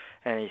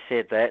 and he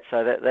said that.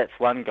 So that's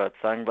one good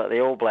thing. But the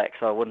All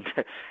Blacks,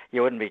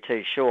 you wouldn't be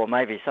too sure.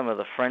 Maybe some of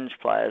the fringe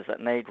players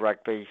that need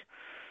rugby,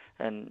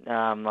 and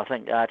I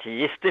think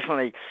RTS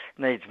definitely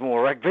needs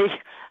more rugby.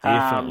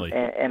 Definitely.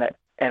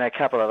 And a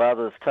couple of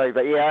others too.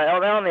 But yeah,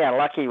 on the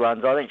unlucky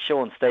ones, I think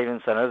Sean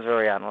Stevenson is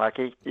very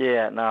unlucky.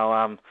 Yeah,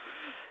 no,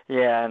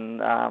 even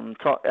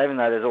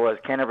though there's always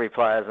Canterbury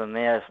players in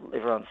there,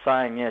 everyone's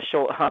saying,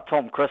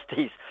 Tom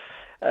Christie's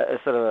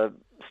sort of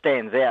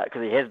stands out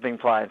because he has been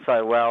playing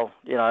so well,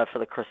 for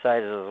the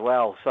Crusaders as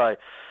well. So,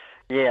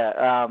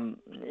 I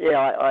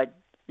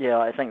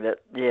think that,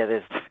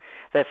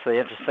 that's the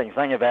interesting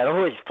thing about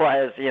all these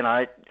players.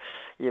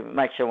 It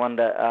makes you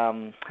wonder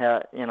how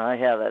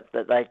that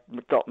they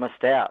got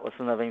missed out with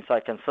them being so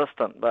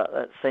consistent. But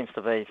it seems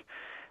to be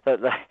that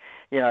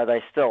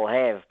they still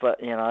have. But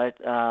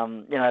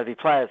there'll be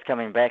players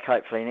coming back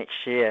hopefully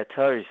next year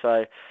too.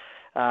 So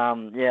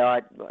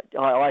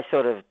I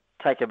sort of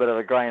take a bit of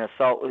a grain of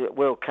salt.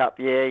 World Cup,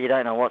 you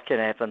don't know what can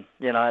happen.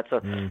 It's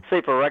a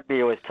Super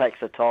Rugby always takes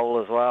a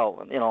toll as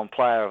well. On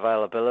player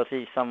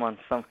availability.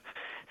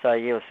 So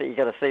you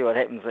got to see what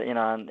happens. In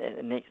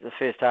the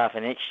first half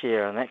of next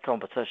year in that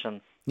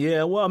competition.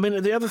 Yeah, well, I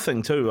mean, the other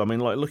thing too, I mean,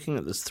 like looking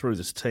at this through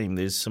this team,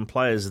 there's some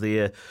players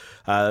there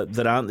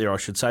that aren't there, I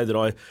should say, that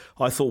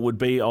I thought would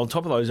be on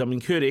top of those. I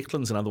mean, Kurt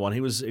Eklund's another one.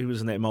 He was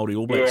in that Māori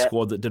All Black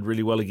squad that did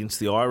really well against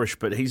the Irish,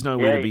 but he's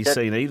nowhere to be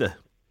seen either.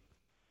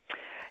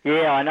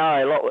 Yeah, I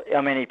know. A lot.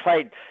 I mean, he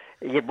played.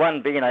 He had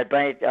one,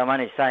 I'm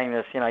only saying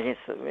this,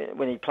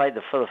 when he played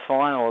for the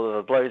final of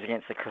the Blues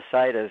against the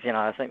Crusaders.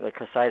 I think the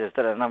Crusaders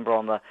did a number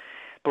on the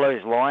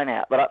Blues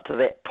line-out, but up to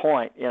that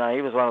point, he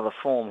was one of the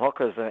form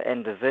hookers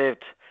and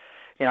deserved.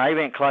 He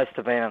went close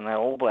to being in the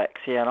All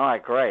Blacks. Yeah, and I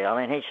agree. I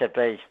mean, he should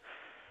be.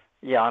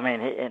 Yeah, I mean,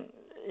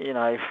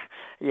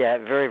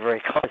 very, very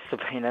close to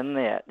being in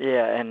there.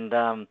 Yeah, and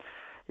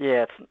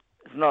it's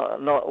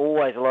not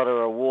always a lot of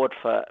reward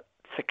for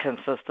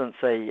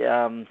consistency.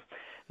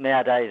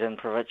 Nowadays in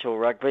provincial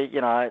rugby,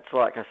 it's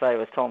like I say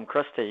with Tom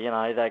Christie,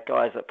 they're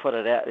guys that put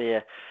it out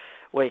there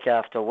week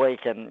after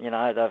week, and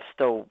they've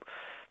still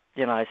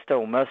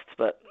missed.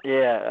 But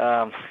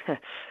the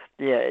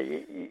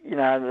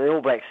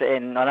All Blacks,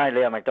 and I know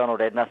Leo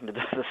McDonald had nothing to do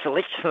with the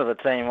selection of the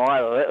team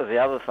either. That was the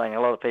other thing. A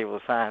lot of people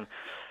were saying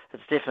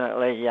it's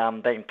definitely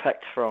been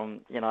picked from.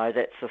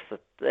 That's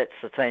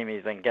the team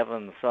he's been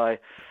given. So.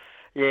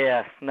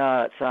 Yeah,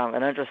 no, it's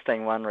an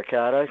interesting one,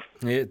 Ricardo.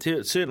 Yeah,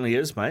 it certainly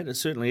is, mate. It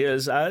certainly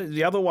is.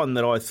 The other one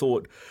that I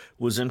thought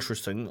was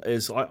interesting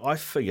is I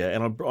figure,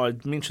 and I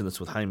mentioned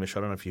this with Hamish, I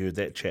don't know if you heard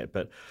that chat,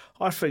 but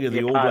I figure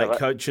the All Black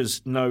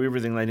coaches know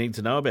everything they need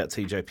to know about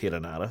TJ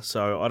Perenara,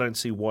 so I don't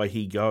see why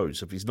he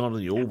goes if he's not in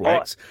the All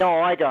Blacks. No,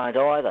 I don't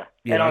either.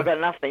 I've got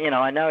nothing,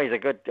 I know he's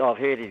I've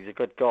heard he's a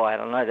good guy,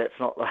 and I know that's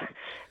not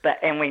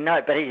and we know,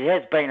 but he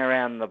has been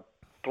around the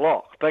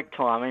block big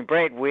time. I mean,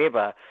 Brad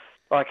Weber,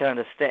 I can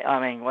understand. I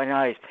mean, we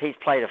know he's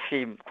played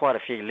quite a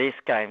few less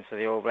games for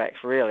the All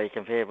Blacks, really,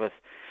 compared with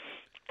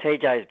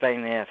TJ's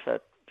been there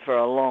for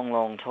a long,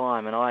 long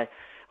time, and I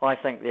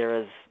think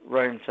there is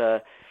room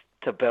to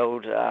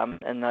build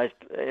in those,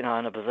 in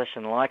a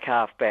position like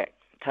halfback.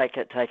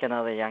 Take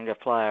another younger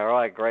player.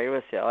 I agree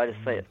with you. I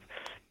just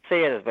see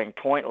it as being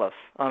pointless.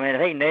 I mean,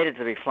 if he needed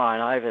to be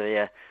flying over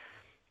there,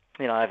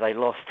 if they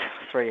lost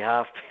 3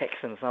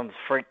 halfbacks and some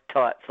freak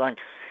type thing.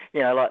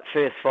 Like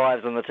first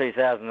fives in the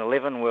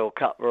 2011 World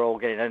Cup were all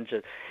getting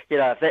injured.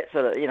 If that's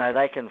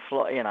they can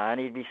fly, and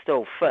he'd be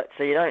still fit.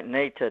 So you don't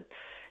need to.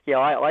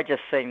 I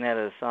just seen that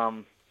as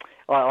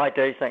I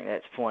do think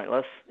that's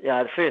pointless.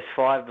 The first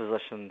 5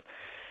 positions,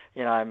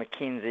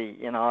 McKenzie,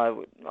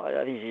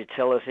 his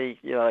utility.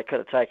 They could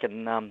have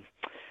taken,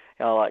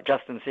 like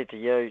Justin said to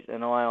you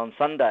and I on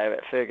Sunday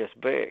about Fergus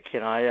Burke.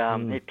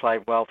 He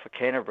played well for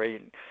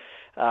Canterbury.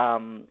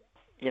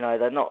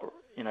 They're not.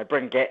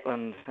 Bryn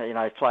Gatland,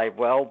 played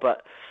well,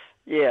 but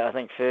I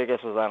think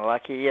Fergus was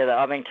unlucky.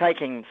 I mean,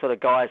 taking sort of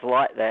guys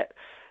like that,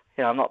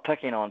 I'm not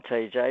picking on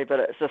TJ, but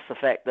it's just the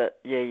fact that,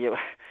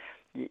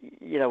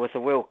 with the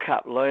World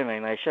Cup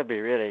looming, they should be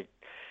really,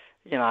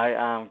 giving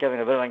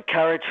a bit of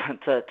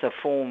encouragement to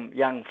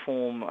young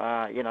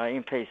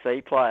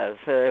NPC players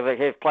who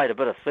have played a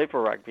bit of Super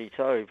Rugby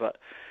too. But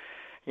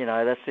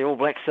that's the All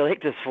Black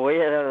selectors for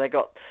you. They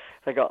got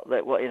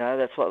that.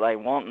 That's what they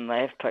want, and they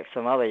have picked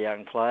some other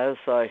young players.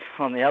 So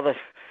on the other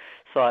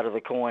side of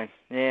the coin,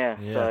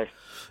 So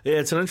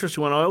it's an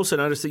interesting one. I also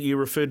noticed that you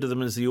referred to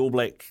them as the All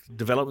Black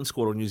Development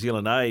Squad or New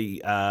Zealand A.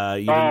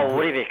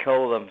 Whatever you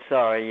call them.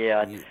 Sorry,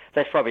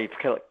 that's probably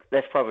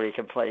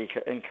completely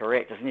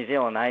incorrect. It's New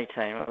Zealand A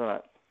team, isn't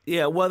it?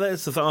 Yeah, well,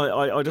 that's the thing.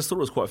 I just thought it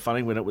was quite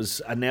funny when it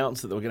was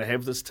announced that they were going to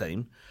have this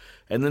team.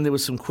 And then there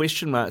was some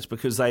question marks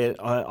because I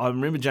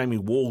remember Jamie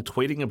Wall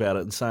tweeting about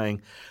it and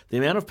saying the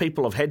amount of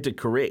people have had to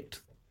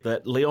correct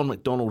that Leon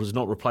McDonald has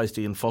not replaced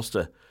Ian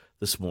Foster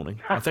this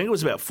morning. I think it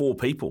was about 4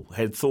 people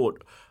had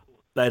thought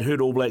they'd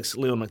heard All Blacks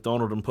Leon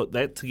McDonald and put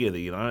that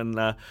together, and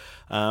but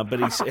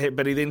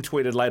he then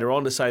tweeted later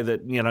on to say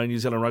that New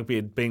Zealand Rugby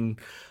had been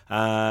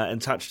in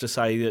touch to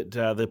say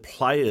that the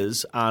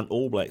players aren't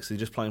All Blacks; they're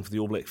just playing for the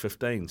All Black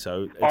 15.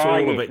 So it's all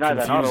a bit confusing.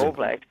 They're not All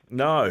Blacks.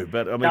 No,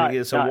 but I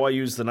mean, why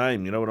use the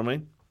name? You know what I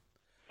mean?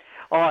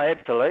 Oh,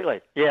 absolutely.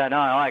 Yeah, no,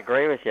 I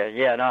agree with you.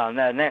 Yeah, no, and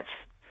that's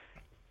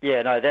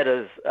that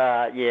is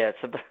it's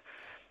a bit.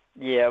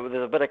 Yeah,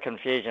 there's a bit of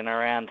confusion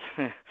around,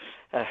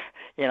 what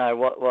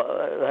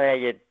how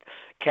you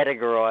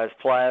categorise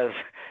players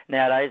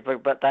nowadays,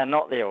 but they're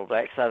not the All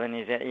Blacks. So the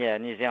New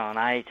Zealand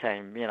A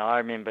team. I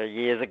remember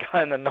years ago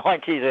in the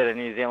 90s at a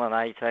New Zealand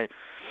A team,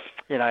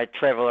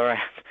 travel around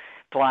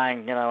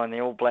playing, and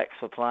the All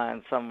Blacks were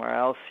playing somewhere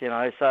else.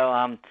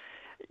 So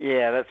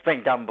that's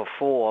been done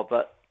before,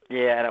 but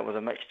and it was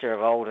a mixture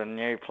of old and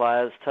new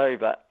players too.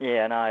 But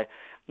yeah, no,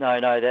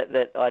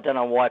 that I don't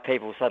know why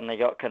people suddenly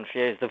got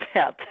confused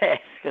about that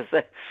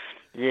because,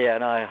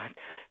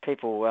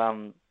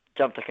 people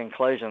jump to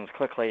conclusions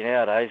quickly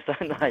nowadays,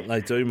 don't they?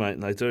 They do,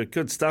 mate. They do.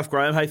 Good stuff,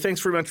 Graham. Hey, thanks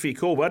very much for your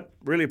call, bud.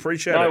 Really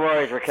appreciate it. No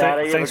worries,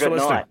 Ricardo. Thanks for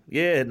listening. Night.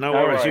 Yeah, no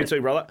worries. You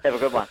too, brother. Have a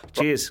good one.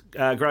 Cheers.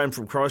 Graham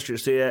from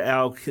Christchurch there.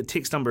 Our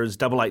text number is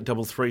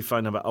 8833,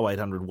 phone number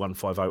 0800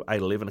 150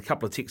 811. A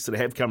couple of texts that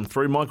have come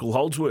through. Michael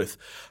Holdsworth.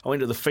 I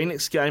went to the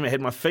Phoenix game. I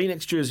had my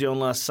Phoenix jersey on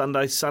last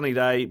Sunday, sunny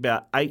day.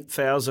 About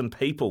 8,000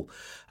 people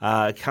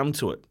come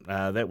to it.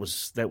 That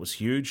was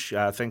huge.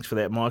 Thanks for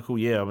that, Michael.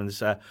 Yeah, I mean,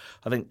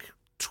 I think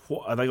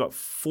they got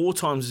 4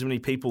 times as many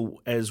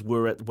people as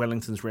were at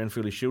Wellington's Round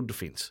Fairley Shield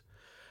defence,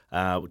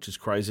 which is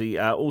crazy.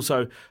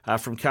 Also,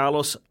 from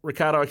Carlos,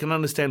 Ricardo, I can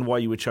understand why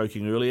you were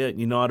choking earlier.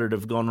 United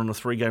have gone on a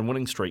 3-game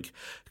winning streak.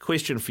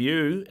 Question for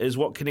you is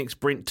what connects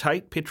Brent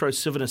Tate, Petro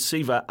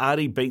Civoniceva,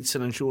 Artie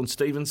Beetson and Sean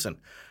Stevenson?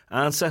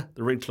 Answer,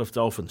 the Redcliffe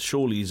Dolphins.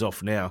 Surely he's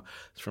off now.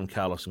 It's from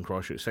Carlos and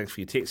Christchurch. Thanks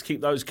for your text.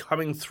 Keep those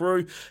coming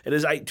through. It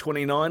is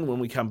 8:29. When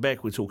we come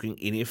back, we're talking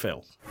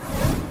NFL.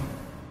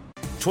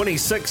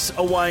 26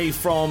 away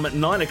from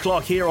 9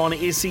 o'clock here on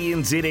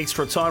SENZ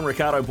Extra Time.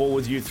 Ricardo Ball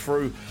with you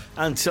through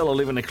until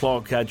 11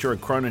 o'clock. Jared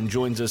Cronin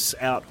joins us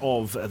out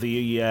of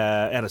Sydney.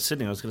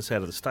 I was going to say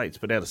out of the States,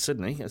 but out of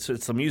Sydney. It's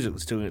the music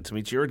that's doing it to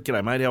me. Jared,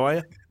 g'day, mate. How are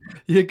you?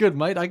 Yeah, good,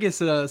 mate. I guess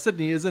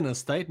Sydney is in a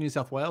state, New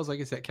South Wales. I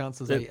guess that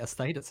counts as a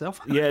state itself.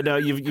 Yeah, no,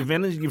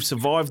 you've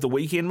survived the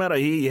weekend, mate. I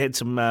hear you had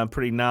some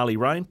pretty gnarly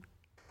rain.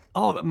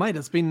 Oh, mate,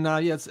 it's been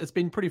it's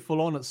been pretty full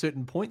on at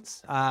certain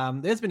points.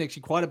 There's been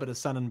actually quite a bit of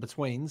sun in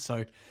between,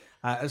 so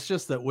it's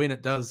just that when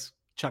it does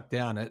chuck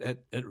down,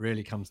 it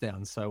really comes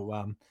down.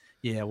 So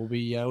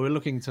we're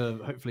looking to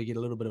hopefully get a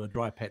little bit of a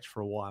dry patch for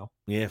a while.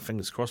 Yeah,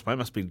 fingers crossed, mate.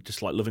 Must be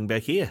just like living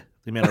back here.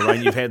 The amount of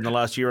rain you've had in the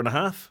last year and a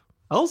half.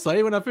 I'll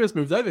say when I first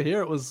moved over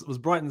here, it was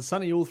bright and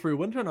sunny all through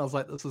winter, and I was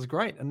like, this is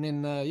great. And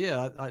then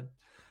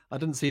I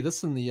didn't see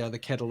this in the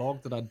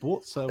catalogue that I'd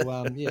bought, so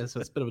so it's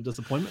a bit of a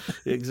disappointment.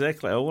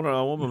 Exactly. I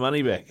want my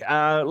money back.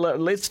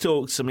 Let's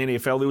talk some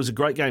NFL. There was a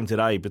great game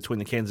today between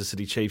the Kansas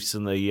City Chiefs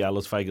and the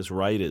Las Vegas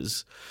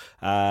Raiders.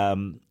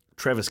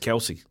 Travis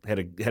Kelce had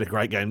a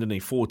great game, didn't he?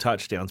 4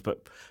 touchdowns,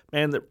 but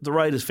man, the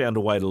Raiders found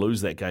a way to lose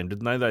that game,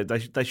 didn't they?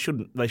 They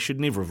should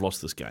never have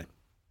lost this game.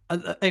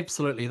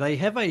 Absolutely, they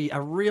have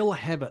a real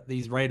habit.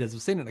 These Raiders,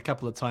 we've seen it a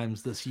couple of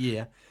times this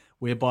year,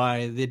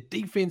 whereby their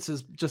defense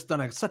has just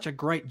done such a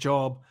great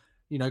job,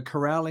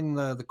 corralling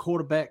the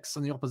quarterbacks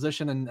and the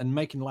opposition and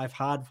making life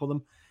hard for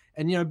them.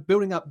 And,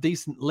 building up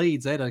decent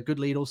leads. They had a good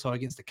lead also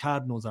against the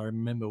Cardinals, I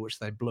remember, which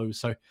they blew.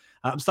 So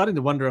I'm starting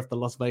to wonder if the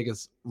Las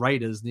Vegas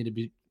Raiders need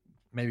to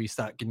maybe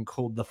start getting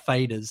called the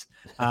Faders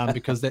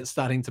because that's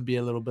starting to be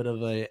a little bit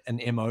of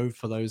an MO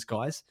for those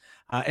guys.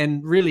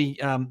 And really,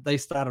 they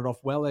started off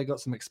well. They got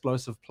some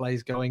explosive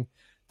plays going.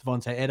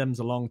 Devontae Adams,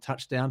 a long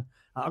touchdown.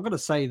 I've got to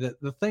say that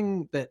the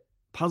thing that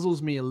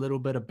puzzles me a little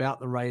bit about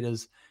the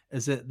Raiders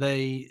is that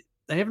they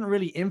haven't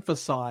really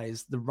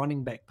emphasized the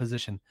running back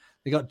position.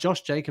 They got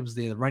Josh Jacobs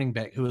there, the running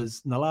back, who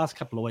is in the last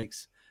couple of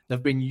weeks,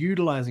 they've been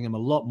utilizing him a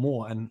lot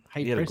more. And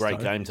he had a great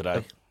game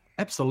today.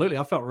 Absolutely.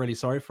 I felt really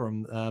sorry for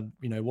him,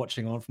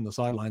 watching on from the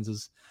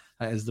sidelines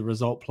as the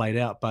result played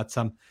out. But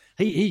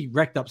he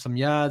racked up some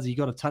yards. He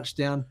got a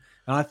touchdown.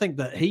 And I think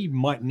that he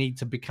might need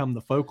to become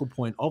the focal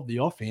point of the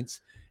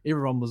offense.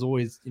 Everyone was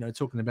always,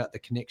 talking about the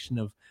connection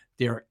of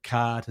Derek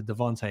Carr to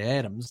Devontae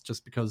Adams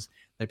just because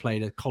they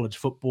played a college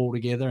football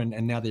together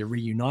and now they're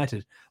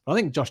reunited. But I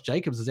think Josh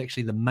Jacobs is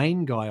actually the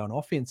main guy on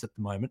offense at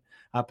the moment,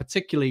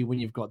 particularly when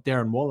you've got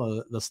Darren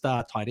Waller, the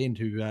star tight end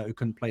who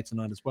couldn't play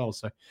tonight as well.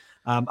 So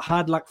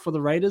hard luck for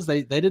the Raiders.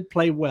 They did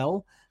play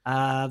well.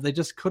 They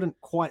just couldn't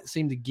quite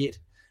seem to get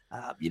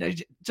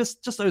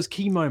just those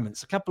key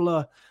moments.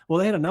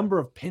 They had a number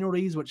of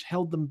penalties which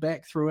held them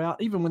back throughout.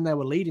 Even when they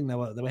were leading, they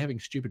were having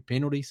stupid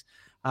penalties.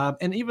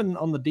 And even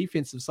on the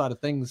defensive side of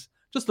things,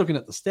 just looking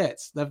at the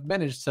stats, they've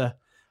managed to,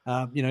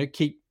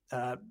 keep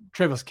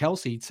Travis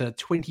Kelce to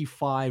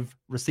 25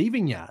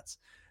 receiving yards,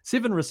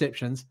 7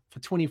 receptions for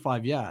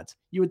 25 yards.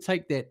 You would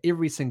take that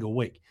every single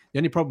week. The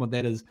only problem with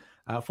that is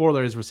 4 of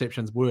those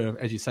receptions were,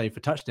 as you say, for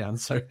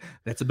touchdowns. So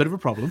that's a bit of a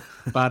problem.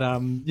 But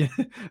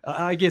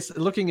I guess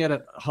looking at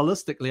it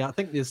holistically, I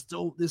think there's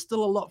still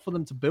a lot for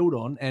them to build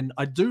on. And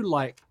I do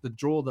like the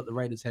draw that the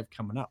Raiders have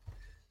coming up.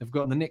 They've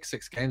got in the next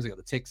 6 games, they've got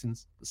the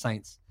Texans, the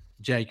Saints,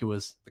 the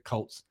Jaguars, the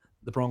Colts,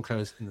 the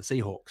Broncos, and the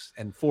Seahawks.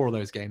 And 4 of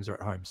those games are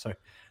at home. So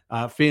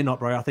fear not,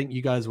 bro. I think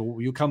you guys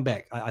you'll come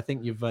back. I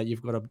think you've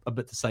got a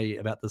bit to say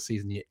about this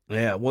season yet.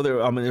 Yeah, well,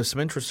 there's some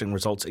interesting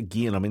results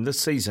again. I mean, this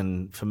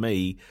season for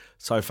me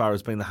so far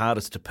has been the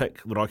hardest to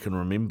pick that I can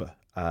remember.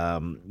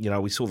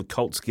 We saw the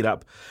Colts get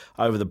up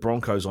over the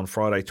Broncos on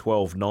Friday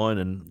 12-9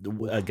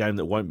 and a game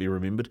that won't be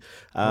remembered.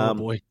 Oh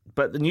boy.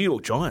 But the New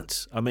York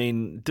Giants, I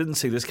mean, didn't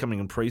see this coming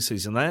in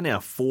preseason. They are now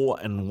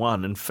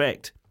 4-1. In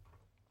fact,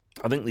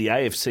 I think the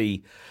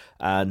AFC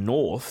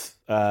North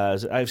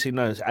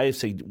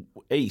AFC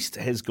East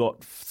has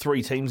got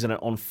 3 teams in it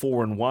on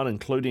 4-1,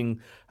 including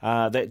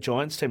that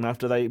Giants team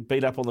after they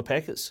beat up on the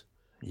Packers.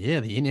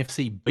 Yeah, the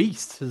NFC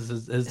beast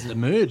has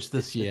emerged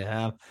this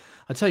year.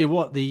 I tell you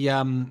what,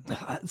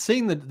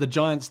 seeing the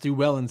Giants do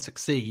well and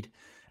succeed,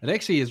 it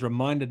actually has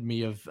reminded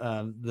me of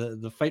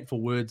the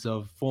fateful words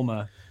of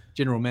former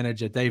general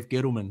manager Dave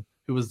Gettleman,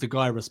 who was the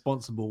guy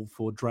responsible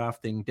for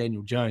drafting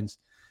Daniel Jones.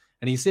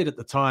 And he said at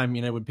the time,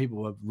 when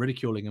people were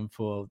ridiculing him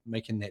for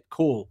making that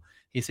call,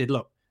 he said,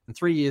 look, in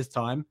 3 years'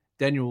 time,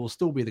 Daniel will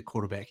still be the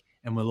quarterback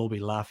and we'll all be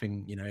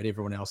laughing, at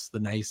everyone else, the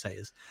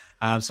naysayers.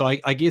 So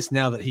I guess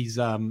now that he's,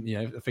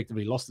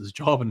 effectively lost his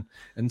job and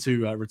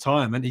into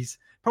retirement, he's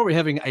probably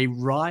having a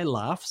wry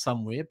laugh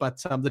somewhere. But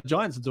the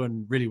Giants are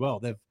doing really well.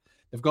 They've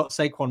got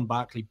Saquon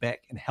Barkley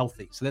back and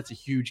healthy. So that's a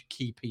huge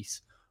key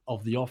piece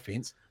of the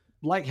offense.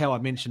 Like how I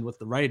mentioned with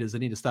the Raiders, they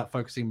need to start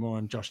focusing more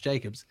on Josh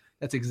Jacobs.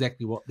 That's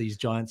exactly what these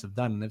Giants have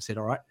done. And they've said,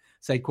 all right,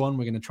 Saquon,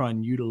 we're going to try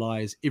and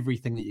utilize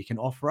everything that you can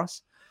offer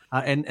us.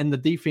 And the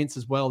defense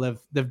as well,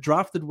 they've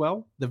drafted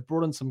well. They've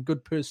brought in some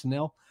good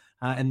personnel.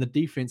 And the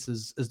defense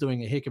is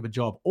doing a heck of a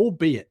job,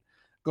 albeit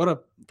got to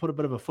put a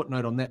bit of a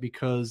footnote on that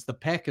because the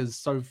Packers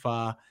so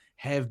far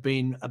have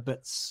been a bit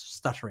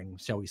stuttering,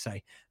 shall we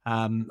say.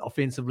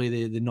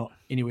 Offensively, they're not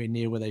anywhere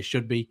near where they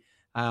should be.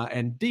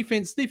 And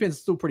defense is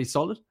still pretty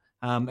solid.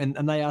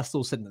 And they are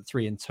still sitting at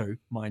 3-2,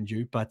 mind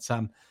you.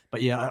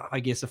 But yeah, I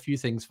guess a few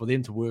things for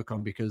them to work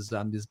on because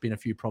there's been a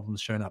few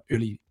problems shown up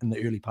in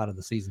the early part of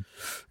the season.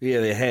 Yeah,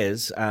 there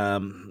has.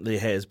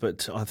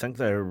 But I think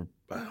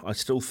I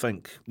still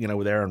think,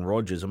 with Aaron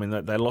Rodgers, I mean,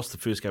 they lost the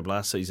first game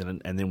last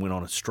season and then went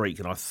on a streak,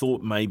 and I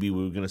thought maybe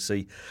we were going to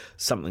see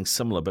something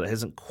similar, but it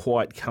hasn't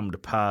quite come to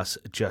pass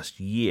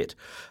just yet.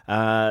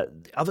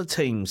 Other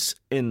teams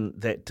in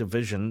that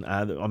division,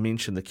 I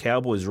mentioned the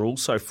Cowboys are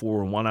also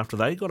 4-1 after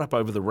they got up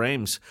over the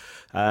Rams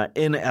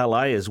in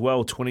LA as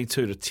well,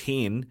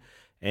 22-10.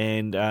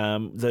 And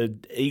the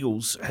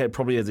Eagles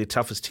probably had their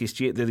toughest test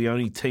yet. They're the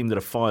only team that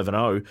are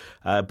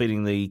 5-0,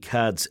 beating the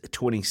Cards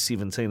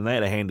 2017. They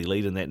had a handy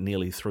lead in that,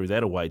 nearly threw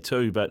that away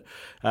too. But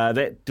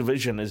that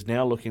division is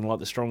now looking like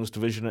the strongest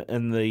division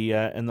in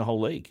the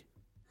whole league.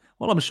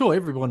 Well, I'm sure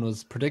everyone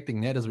was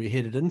predicting that as we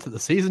headed into the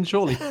season,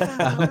 surely.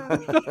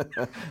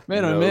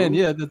 Man,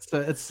 yeah,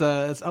 it's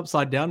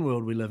upside down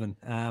world we live in.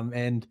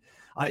 And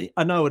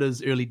I know it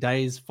is early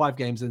days, 5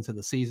 games into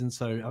the season,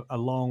 so a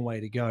long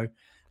way to go.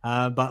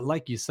 But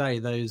like you say,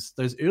 those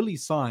early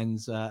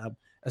signs,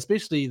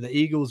 especially the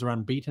Eagles are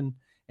unbeaten,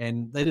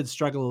 and they did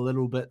struggle a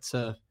little bit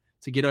to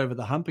get over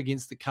the hump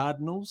against the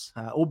Cardinals,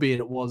 albeit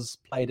it was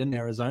played in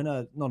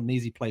Arizona, not an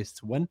easy place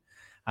to win.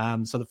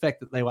 So the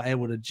fact that they were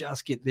able to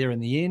just get there in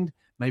the end,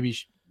 maybe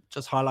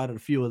just highlighted a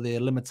few of their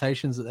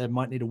limitations that they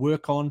might need to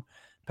work on,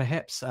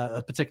 perhaps,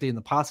 particularly in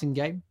the passing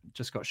game,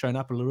 just got shown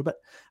up a little bit.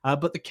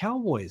 But the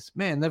Cowboys,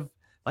 man,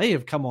 they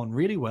have come on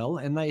really well,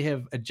 and they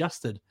have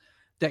adjusted.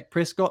 Dak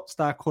Prescott,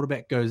 star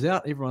quarterback, goes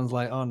out. Everyone's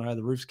like, oh no,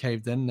 the roof's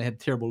caved in. They had a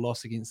terrible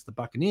loss against the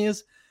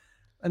Buccaneers.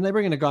 And they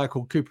bring in a guy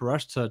called Cooper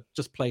Rush to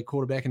just play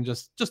quarterback and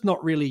just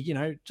not really,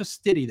 just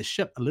steady the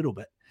ship a little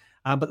bit.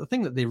 But the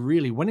thing that they're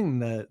really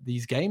winning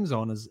these games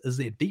on is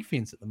their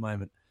defense at the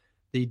moment.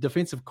 The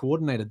defensive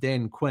coordinator,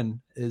 Dan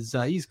Quinn,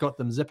 he's got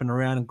them zipping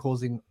around and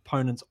causing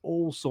opponents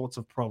all sorts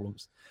of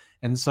problems.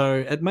 And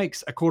so it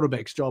makes a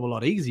quarterback's job a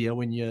lot easier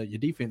when your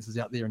defense is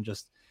out there and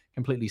just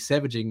completely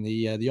savaging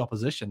the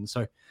opposition.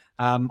 So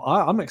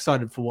I'm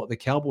excited for what the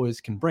Cowboys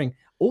can bring.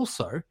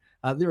 Also,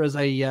 there's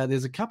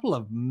a couple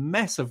of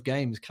massive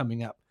games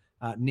coming up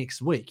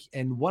next week,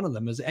 and one of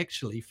them is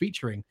actually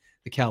featuring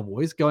the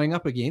Cowboys going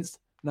up against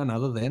none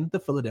other than the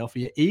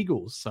Philadelphia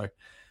Eagles. So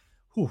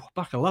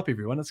buckle up,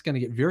 everyone. It's going to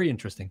get very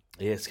interesting.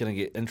 Yeah, it's going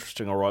to get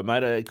interesting. All right,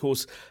 mate. Of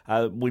course,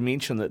 we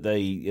mentioned that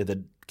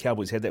the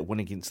Cowboys had that win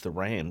against the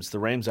Rams. The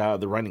Rams are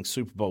the reigning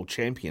Super Bowl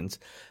champions.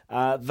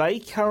 They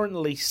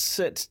currently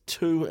sit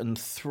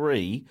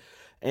 2-3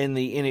 in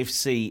the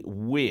NFC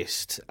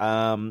West.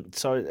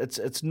 So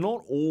it's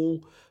not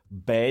all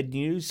bad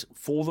news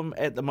for them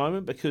at the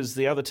moment because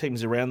the other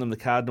teams around them, the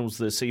Cardinals,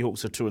 the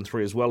Seahawks are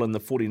 2-3 as well, and the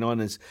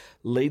 49ers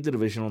lead the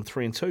division on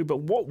 3-2. But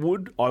what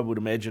would, I would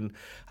imagine,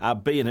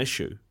 be an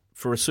issue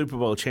for a Super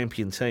Bowl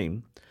champion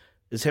team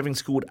is having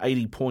scored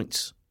 80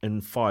 points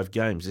in 5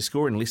 games. They're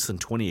scoring less than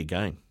 20 a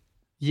game.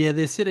 Yeah,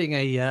 they're setting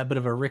a bit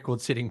of a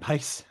record-setting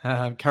pace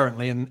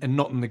currently, and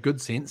not in the good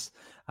sense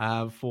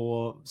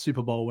for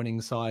Super Bowl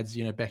winning sides,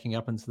 backing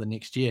up into the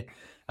next year.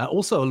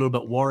 Also, a little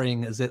bit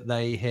worrying is that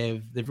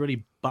they've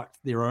really bucked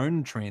their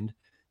own trend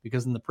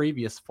because in the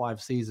previous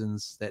 5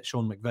 seasons that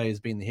Sean McVay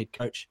has been the head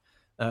coach,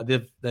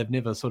 they've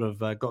never sort of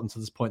gotten to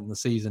this point in the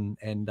season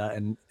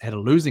and had a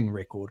losing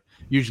record.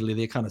 Usually,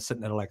 they're kind of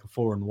sitting at like a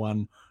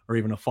 4-1 or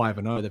even a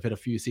 5-0. They've had a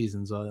few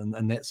seasons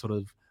in that sort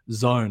of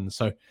zone.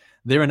 So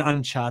they're in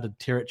uncharted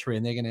territory,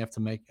 and they're going to have to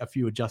make a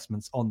few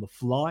adjustments on the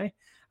fly.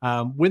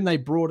 When they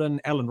brought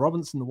in Allen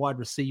Robinson, the wide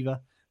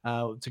receiver,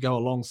 to go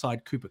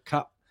alongside Cooper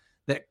Kupp,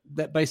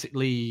 that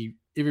basically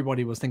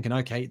everybody was thinking,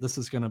 okay, this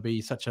is going to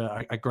be such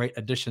a great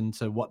addition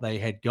to what they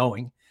had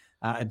going.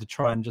 and to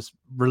try and just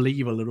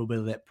relieve a little bit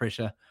of that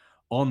pressure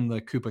on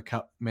the Cooper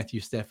Kupp, Matthew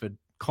Stafford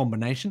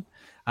combination.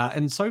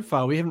 And so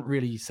far, we haven't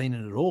really seen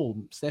it at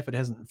all. Stafford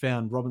hasn't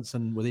found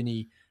Robinson with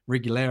any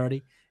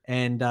regularity,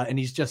 and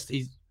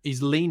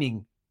he's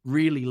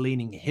really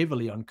leaning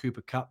heavily on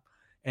Cooper Kupp,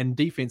 and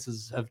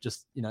defenses have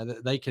just,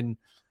 they can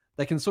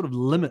sort of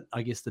limit,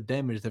 I guess, the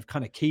damage. They've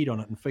kind of keyed on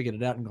it and figured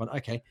it out and gone,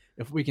 okay,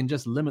 if we can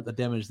just limit the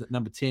damage that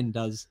number 10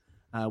 does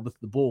with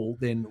the ball,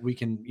 then we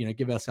can,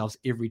 give ourselves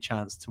every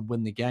chance to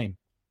win the game.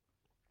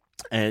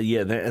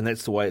 And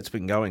that's the way it's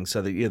been going.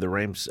 So the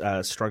Rams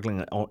are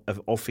struggling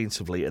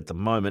offensively at the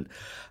moment.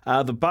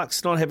 The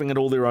Bucks not having it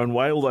all their own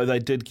way, although they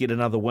did get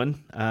another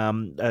win,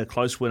 a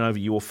close win over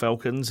your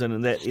Falcons, and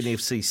in that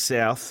NFC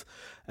South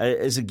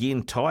is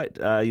again tight.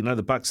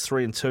 The Bucks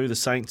 3-2, the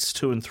Saints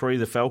 2-3,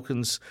 the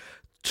Falcons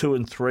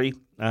 2-3,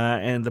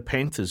 and the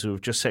Panthers, who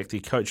have just sacked their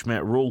coach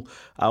Matt Rule,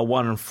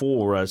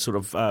 1-4, sort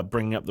of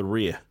bringing up the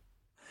rear.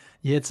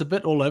 Yeah, it's a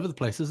bit all over the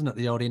place, isn't it,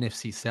 the old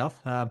NFC South?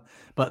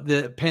 But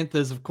the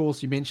Panthers, of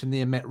course, you mentioned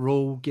there, Matt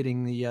Rule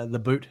getting the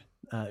boot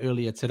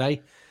earlier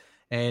today.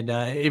 And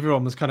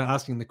everyone was kind of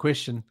asking the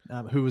question,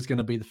 who was going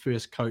to be the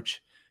first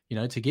coach,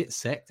 to get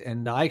sacked.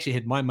 And I actually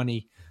had my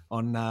money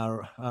on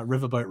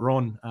Riverboat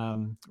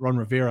Ron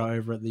Rivera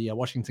over at the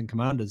Washington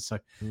Commanders. So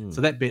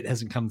that bet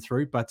hasn't come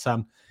through. But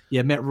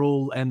Matt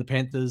Rule and the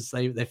Panthers,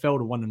 they fell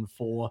to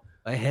 1-4.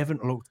 They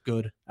haven't looked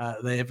good.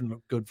 They haven't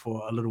looked good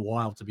for a little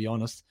while, to be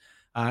honest.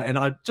 And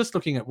I'm just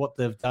looking at what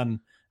they've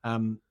done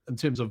in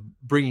terms of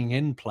bringing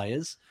in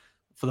players.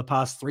 For the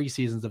past 3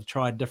 seasons, they've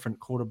tried different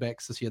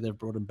quarterbacks. This year, they've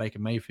brought in Baker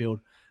Mayfield.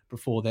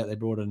 Before that, they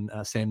brought in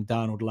Sam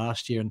Darnold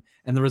last year.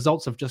 And the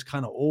results have just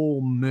kind of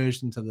all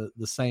merged into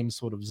the same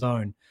sort of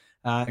zone.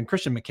 And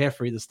Christian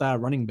McCaffrey, the star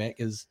running back,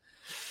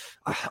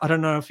 I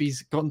don't know if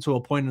he's gotten to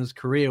a point in his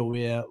career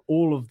where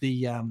all of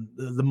the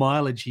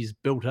mileage he's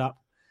built up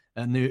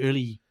in the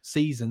early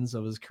seasons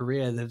of his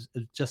career, they've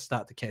just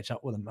started to catch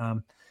up with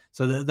him.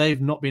 So they've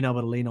not been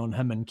able to lean on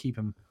him and keep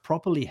him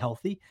properly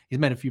healthy. He's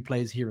made a few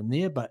plays here and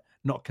there, but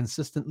not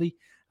consistently.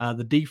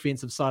 The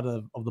defensive side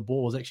of the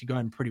ball is actually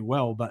going pretty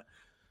well, but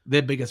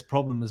their biggest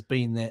problem has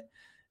been that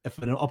if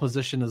an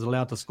opposition is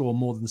allowed to score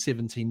more than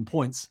 17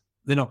 points,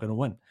 they're not going to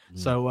win.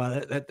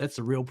 So that's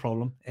a real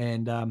problem.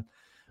 And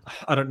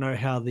I don't know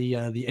how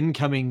the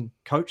incoming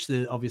coach,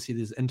 obviously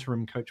there's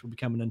interim coach will be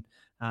coming in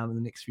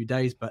the next few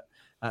days, but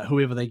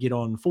whoever they get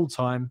on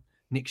full-time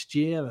next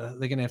year,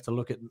 they're going to have to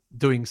look at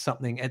doing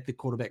something at the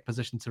quarterback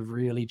position to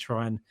really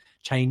try and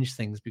change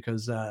things,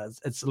 because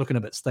it's looking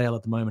a bit stale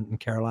at the moment in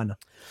Carolina.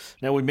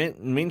 Now, we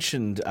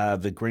mentioned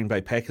the Green Bay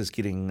Packers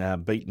getting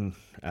beaten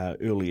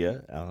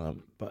earlier,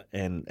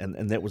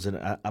 and that was an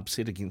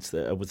upset against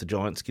with the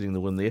Giants getting the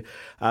win there.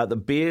 The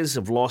Bears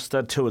have lost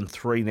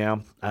 2-3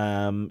 now,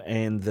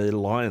 and the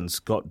Lions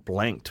got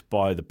blanked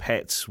by the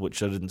Pats,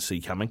 which I didn't see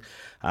coming,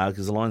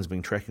 because the Lions have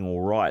been tracking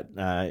all right,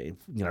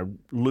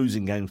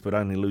 losing games but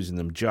only losing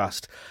them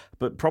just.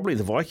 But probably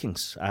the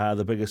Vikings are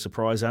the biggest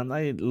surprise, aren't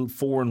they?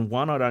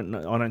 4-1.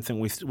 I don't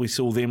think we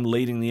saw them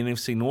leading the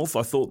NFC North.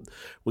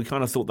 We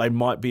kind of thought they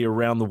might be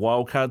around the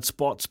wildcard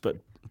spots, but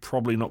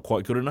probably not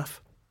quite good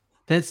enough.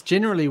 That's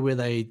generally where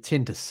they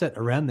tend to sit,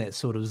 around that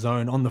sort of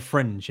zone on the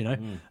fringe.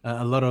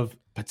 A lot of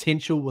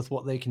potential with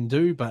what they can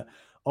do, but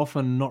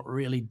often not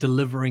really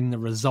delivering the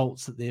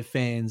results that their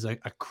fans are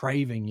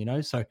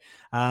craving, So,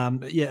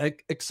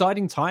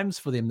 exciting times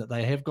for them that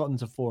they have gotten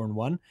to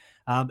 4-1.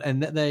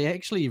 And that they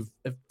actually,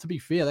 to be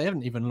fair, they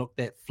haven't even looked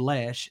that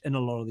flash in a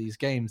lot of these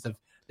games.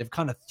 They've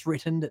kind of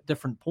threatened at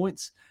different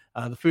points.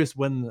 The first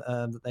win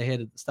that they had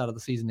at the start of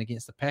the season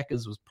against the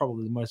Packers was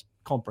probably the most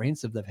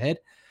comprehensive they've had.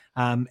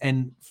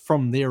 And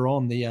from there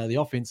on, the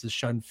offense has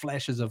shown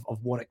flashes of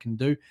what it can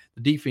do.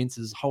 The defense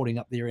is holding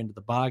up their end of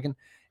the bargain.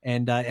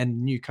 And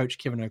new coach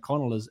Kevin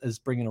O'Connell is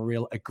bringing a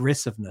real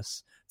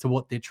aggressiveness to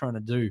what they're trying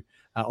to do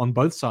on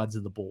both sides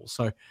of the ball.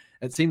 So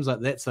it seems like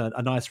that's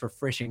a nice,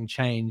 refreshing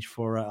change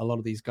for a lot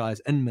of these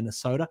guys in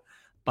Minnesota.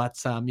 But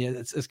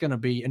it's going to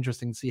be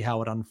interesting to see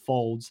how it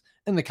unfolds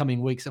in the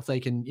coming weeks. If they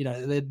can,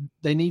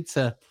 they need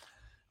to,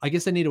 I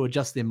guess they need to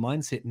adjust their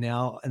mindset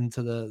now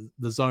into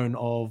the zone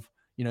of,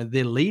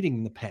 they're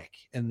leading the pack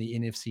in the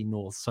NFC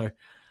North.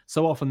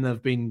 So often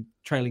they've been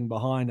trailing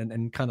behind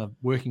and kind of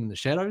working in the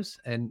shadows,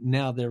 and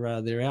now they're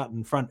out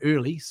in front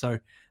early. So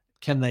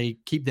can they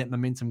keep that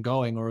momentum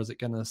going, or is it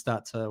going to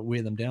start to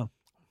wear them down?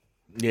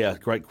 Yeah,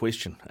 great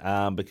question,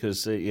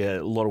 because a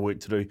lot of work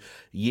to do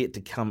yet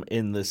to come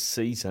in this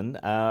season.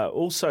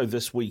 Also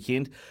this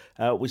weekend,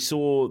 we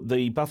saw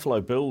the Buffalo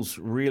Bills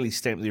really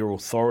stamp their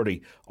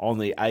authority on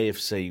the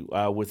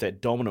AFC with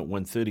that dominant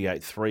win,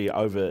 38-3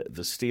 over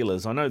the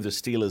Steelers. I know the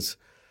Steelers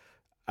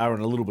are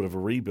in a little bit of a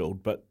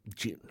rebuild, but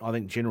I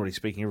think generally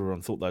speaking,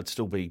 everyone thought they'd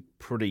still be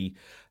pretty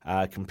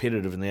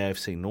competitive in the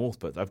AFC North,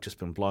 but they've just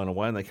been blown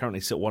away, and they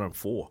currently sit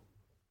 1-4.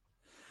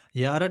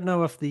 Yeah, I don't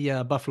know if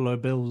the Buffalo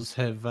Bills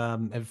have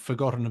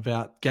forgotten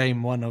about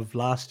game one of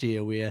last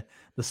year, where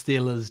the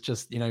Steelers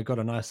just got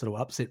a nice little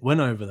upset win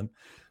over them.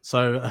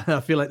 So I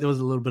feel like there was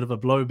a little bit of a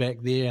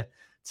blowback there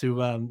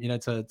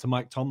to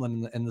Mike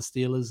Tomlin and the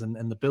Steelers,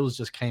 and the Bills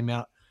just came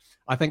out.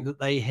 I think that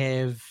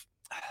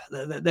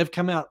they've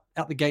come out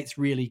the gates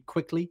really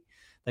quickly.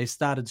 They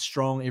started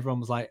strong. Everyone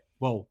was like,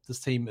 well, this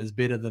team is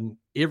better than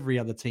every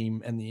other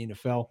team in the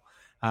NFL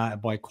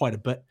by quite a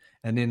bit.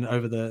 And then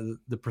over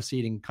the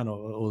preceding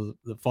or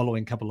the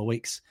following couple of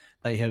weeks,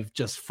 they have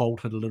just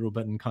faltered a little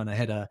bit and kind of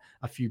had a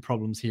few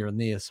problems here and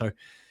there. So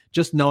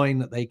just knowing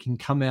that they can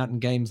come out in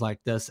games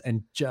like this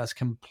and just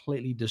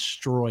completely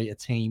destroy a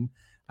team,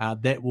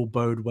 that will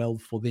bode well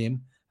for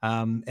them.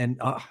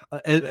 And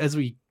as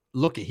we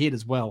look ahead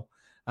as well,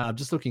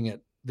 just looking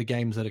at the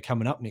games that are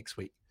coming up next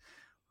week,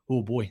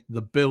 oh boy,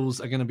 the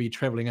Bills are going to be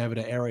traveling over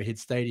to Arrowhead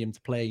Stadium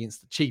to play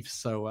against the Chiefs.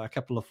 So a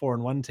couple of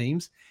 4-1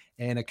 teams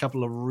and a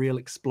couple of real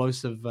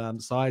explosive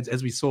sides,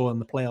 as we saw in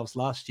the playoffs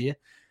last year.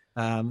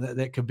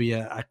 That could be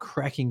a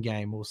cracking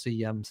game. We'll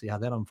see how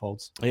that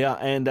unfolds. Yeah,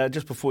 and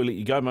just before we let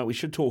you go, mate, we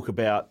should talk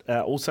about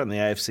also in the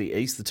AFC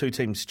East, the two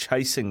teams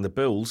chasing the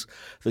Bills,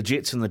 the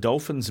Jets and the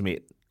Dolphins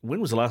met. When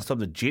was the last time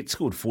the Jets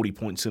scored 40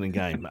 points in a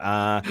game?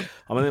 I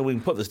mean, we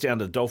can put this down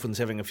to the Dolphins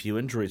having a few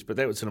injuries, but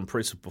that was an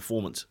impressive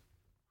performance.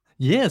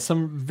 Yeah,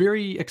 some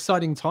very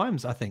exciting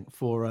times, I think,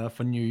 for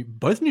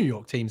both New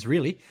York teams,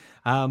 really.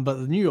 But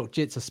the New York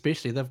Jets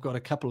especially, they've got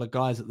a couple of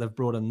guys that they've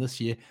brought in this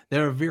year.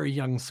 They're a very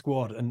young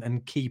squad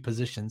in key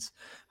positions.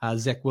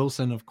 Zach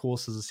Wilson, of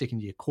course, is a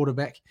second-year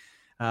quarterback.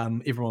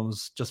 Everyone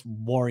was just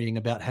worrying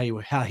about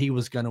how he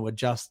was going to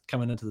adjust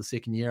coming into the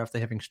second year after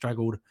having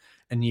struggled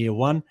in year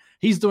one.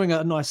 He's doing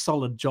a nice,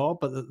 solid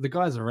job, but the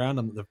guys around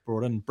him that they've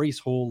brought in, Breece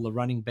Hall, the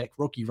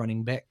rookie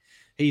running back,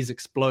 he's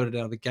exploded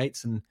out of the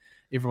gates, and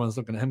everyone's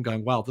looking at him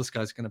going, wow, this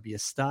guy's going to be a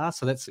star.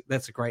 So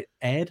that's a great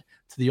add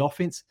to the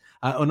offense.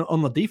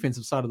 On the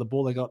defensive side of the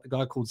ball, they got a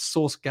guy called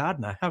Sauce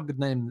Gardner. How good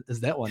name is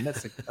that one?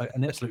 That's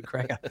an absolute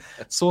cracker.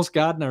 Sauce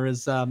Gardner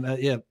is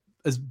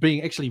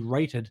being actually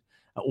rated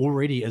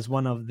already as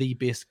one of the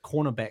best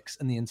cornerbacks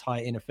in the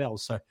entire NFL.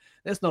 So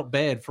that's not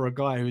bad for a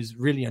guy who's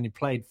really only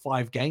played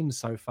 5 games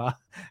so far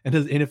in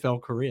his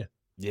NFL career.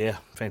 Yeah,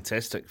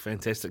 fantastic.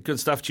 Good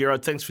stuff, Gero.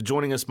 Thanks for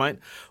joining us, mate.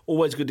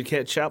 Always good to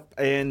catch up.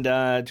 And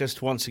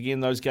just once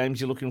again, those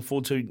games you're looking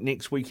forward to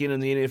next weekend in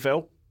the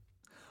NFL?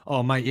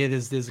 Oh, mate, yeah,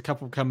 there's a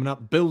couple coming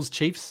up. Bills,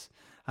 Chiefs,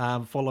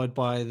 followed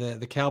by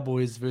the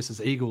Cowboys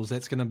versus Eagles.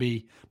 That's going to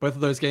be, both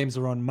of those games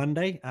are on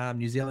Monday,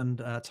 New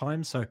Zealand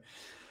time. So,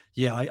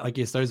 yeah, I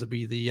guess those would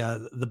be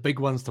the big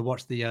ones to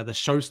watch, the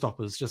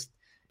showstoppers. Just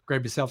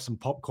grab yourself some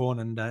popcorn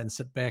and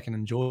sit back and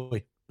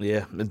enjoy.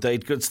 Yeah,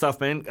 indeed. Good stuff,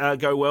 man.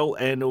 Go well,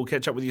 and we'll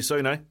catch up with you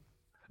soon, eh?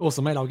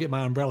 Awesome, mate. I'll get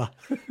my umbrella.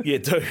 Yeah,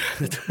 do.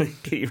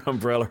 Get your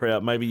umbrella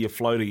out. Maybe your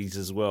floaties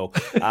as well.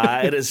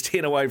 It is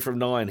 10 away from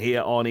 9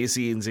 here on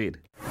SENZ.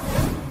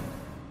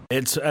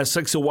 It's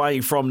 6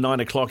 away from 9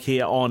 o'clock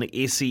here on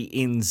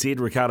SENZ.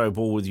 Ricardo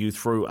Ball with you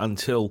through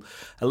until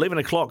 11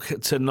 o'clock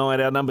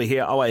tonight. Our number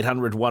here,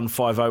 0800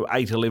 150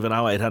 811,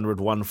 0800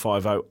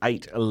 150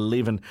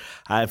 811.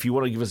 If you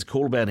want to give us a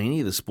call about any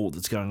of the sport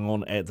that's going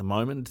on at the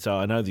moment,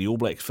 I know the All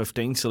Blacks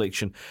 15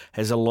 selection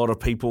has a lot of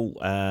people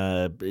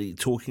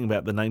talking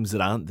about the names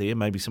that aren't there,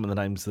 maybe some of the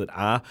names that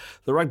are.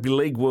 The Rugby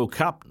League World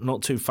Cup,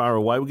 not too far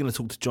away. We're going to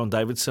talk to John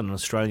Davidson, an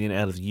Australian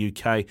out of the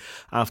UK,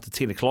 after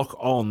 10 o'clock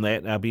on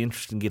that. It'll be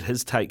interesting to get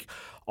his take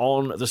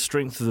on the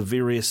strength of the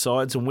various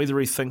sides and whether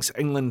he thinks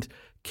England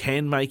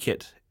can make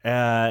it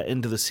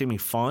into the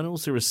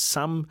semi-finals. There are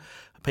some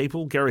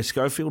people, Gary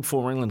Schofield,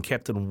 former England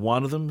captain,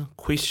 one of them,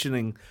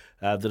 questioning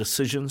the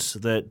decisions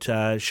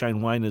that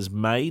Sean Wayne has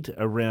made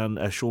around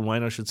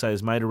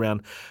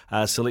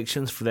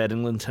selections for that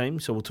England team.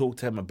 So we'll talk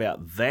to him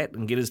about that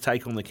and get his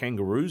take on the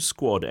Kangaroos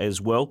squad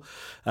as well.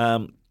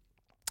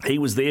 He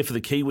was there for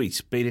the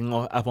Kiwis beating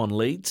up on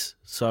Leeds,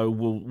 so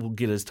we'll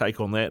get his take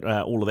on that,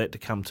 all of that to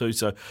come too.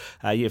 So,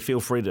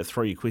 feel free to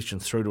throw your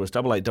questions through to us,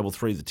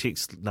 8833 the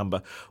text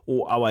number,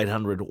 or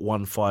 0800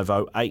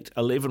 150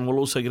 811. We're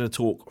also going to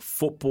talk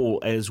football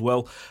as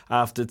well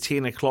after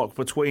 10 o'clock.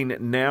 Between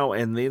now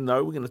and then,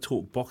 though, we're going to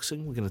talk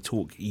boxing, we're going to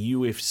talk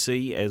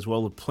UFC as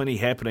well. There's plenty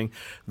happening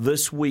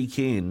this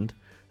weekend.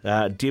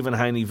 Devin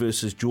Haney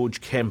versus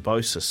George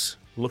Kambosos.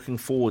 Looking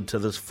forward to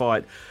this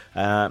fight,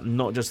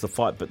 not just the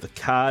fight, but the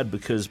card,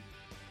 because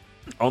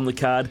on the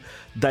card,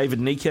 David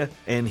Nika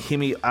and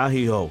Hemi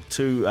Ahio,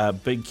 two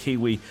big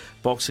Kiwi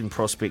boxing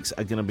prospects,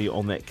 are going to be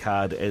on that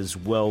card as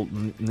well.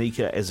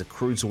 Nika as a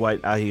cruiserweight,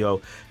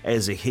 Ahio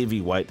as a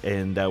heavyweight,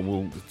 and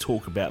we'll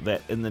talk about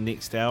that in the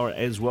next hour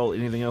as well.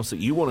 Anything else that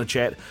you want to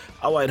chat,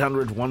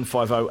 0800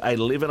 150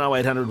 811,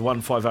 0800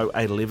 150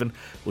 811,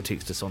 or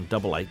text us on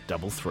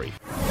 8833.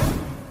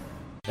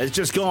 It's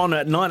just gone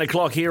at 9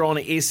 o'clock here on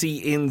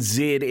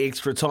SENZ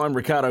Extra Time.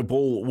 Ricardo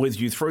Ball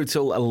with you through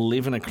till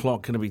 11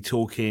 o'clock. Going to be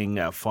talking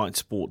fight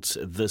sports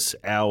this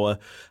hour.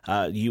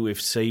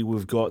 UFC,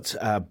 we've got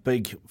a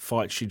big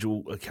fight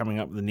schedule coming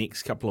up the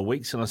next couple of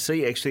weeks. And I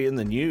see actually in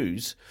the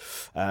news,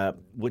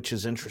 which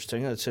is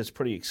interesting, it's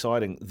pretty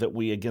exciting, that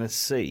we are going to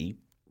see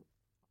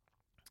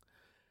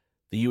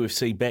the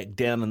UFC back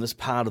down in this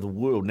part of the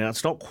world. Now,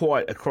 it's not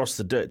quite across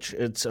the ditch.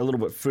 It's a little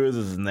bit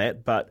further than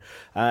that, but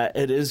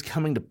it is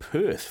coming to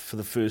Perth for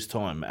the first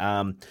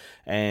time.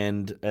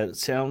 And it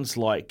sounds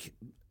like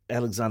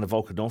Alexander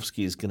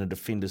Volkanovski is going to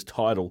defend his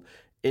title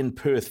in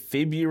Perth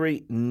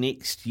February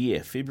next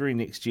year. February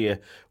next year,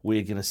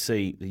 we're going to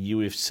see the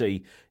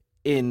UFC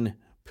in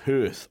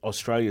Perth,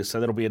 Australia. So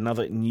that'll be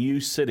another new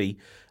city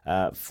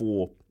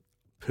for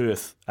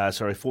Perth,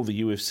 for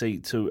the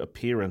UFC to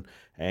appear in.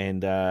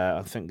 And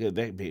I think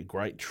that'd be a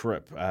great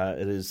trip.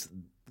 It's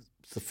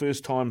the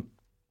first time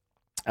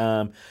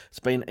it's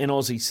been in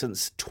Aussie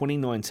since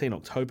 2019,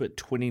 October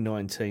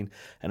 2019,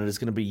 and it is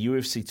going to be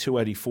UFC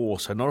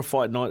 284. So not a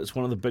fight night, it's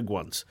one of the big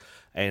ones.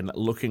 And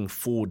looking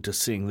forward to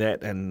seeing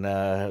that, and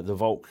the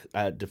Volk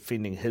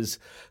defending his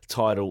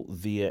title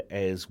there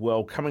as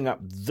well. Coming up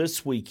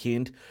this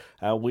weekend,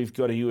 we've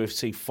got a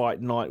UFC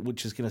fight night,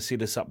 which is going to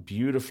set us up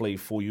beautifully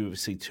for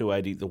UFC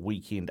 280 the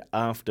weekend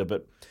after.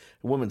 But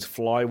women's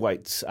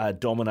flyweights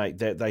dominate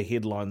that. They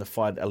headline the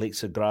fight,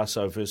 Alexa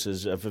Grasso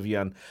versus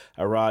Viviane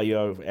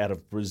Araújo out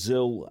of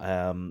Brazil.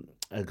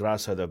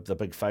 Grasso, the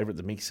big favourite,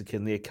 the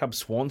Mexican there. Cub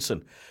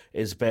Swanson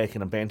is back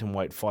in a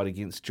bantamweight fight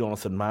against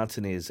Jonathan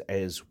Martinez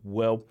as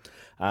well.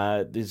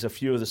 There's a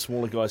few of the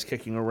smaller guys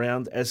kicking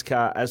around.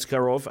 Askar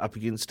Askarov up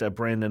against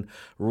Brandon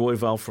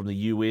Royval from the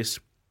US.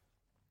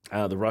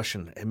 The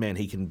Russian, man,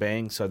 he can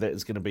bang, so that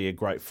is going to be a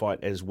great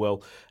fight as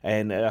well.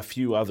 And a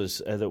few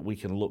others that we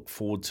can look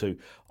forward to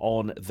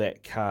on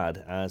that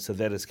card. So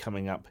that is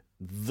coming up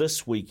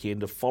this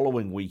weekend. The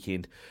following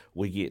weekend,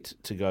 we get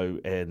to go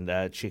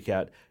and check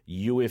out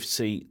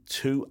UFC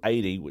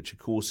 280, which, of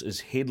course,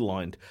 is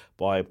headlined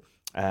by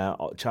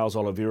Charles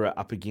Oliveira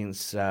up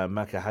against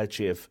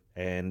Makhachev.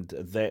 And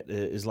that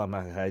Islam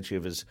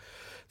Makhachev is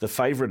the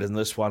favourite in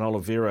this one.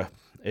 Oliveira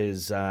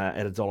is at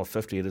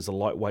 $1.50. It is a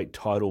lightweight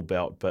title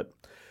bout, but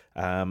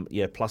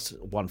plus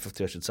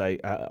 150, I should say.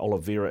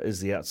 Oliveira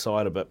is the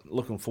outsider, but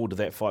looking forward to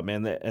that fight,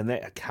 man.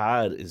 That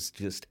card is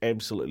just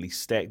absolutely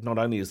stacked. Not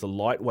only is the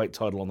lightweight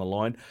title on the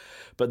line,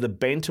 but the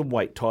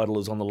bantamweight title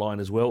is on the line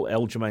as well.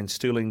 Aljamain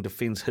Sterling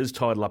defends his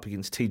title up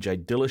against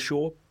TJ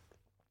Dillashaw.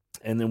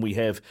 And then we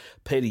have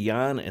Petr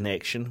Yan in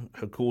action,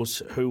 of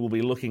course, who will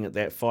be looking at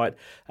that fight,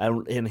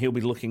 and he'll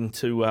be looking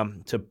to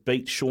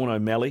beat Sean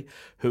O'Malley,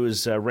 who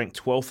is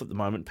ranked 12th at the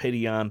moment.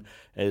 Petr Yan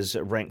is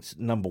ranked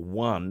number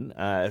 1.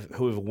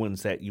 Whoever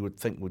wins that, you would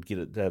think would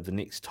get the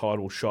next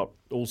title shot.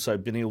 Also,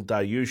 Beneil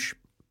Dariush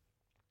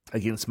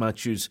against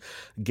Matthews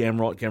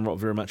Gamrot. Gamrot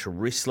very much a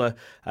wrestler.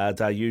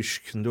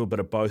 Dariush can do a bit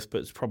of both,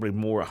 but it's probably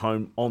more at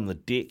home on the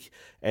deck.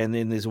 And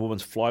then there's a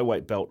women's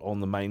flyweight belt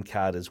on the main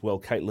card as well.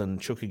 Caitlin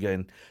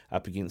Chukagian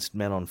up against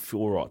Manon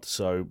Fiorot.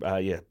 So,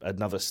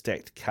 another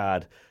stacked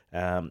card.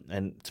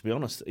 And to be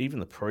honest, even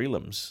the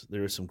prelims,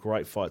 there are some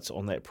great fights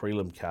on that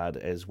prelim card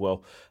as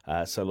well.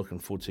 So looking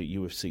forward to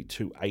UFC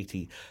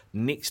 280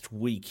 next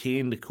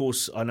weekend. Of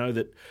course, I know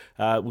that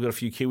we've got a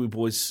few Kiwi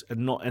boys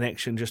not in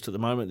action just at the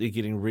moment. They're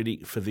getting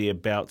ready for their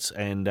bouts,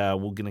 and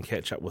we're going to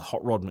catch up with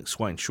Hot Rod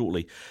McSwain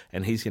shortly,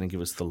 and he's going to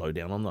give us the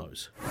lowdown on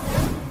those.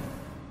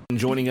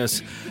 Joining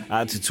us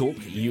to talk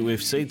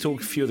UFC,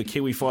 talk a few of the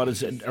Kiwi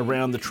fighters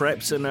around the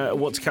traps and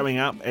what's coming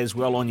up as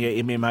well on your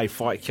MMA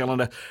fight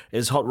calendar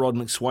is Hot Rod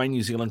McSwain,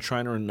 New Zealand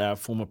trainer and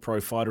former pro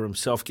fighter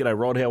himself. G'day,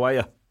 Rod. How are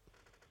you?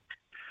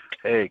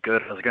 Hey,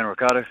 good. How's it going,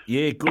 Ricardo?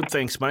 Yeah, good.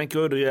 Thanks, mate.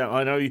 Good. Yeah,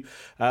 I know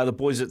the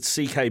boys at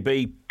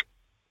CKB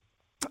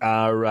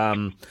are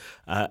going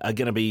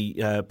to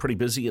be pretty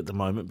busy at the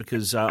moment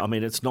because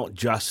it's not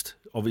just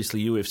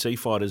obviously UFC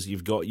fighters.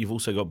 You've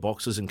also got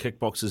boxers and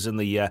kickboxers in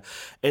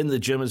the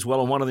gym as well,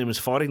 and one of them is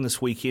fighting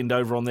this weekend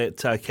over on that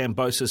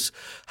Kambosos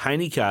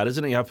Haney card,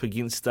 isn't he? Up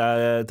against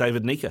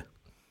David Nika.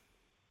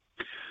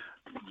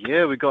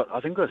 Yeah,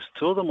 I think there's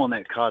 2 of them on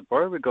that card,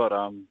 bro. We got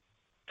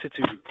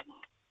Titu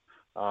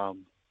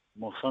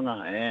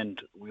Mosanga, and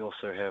we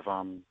also have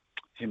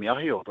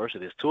Hemiahio, bro. So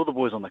there's 2 of the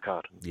boys on the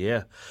card.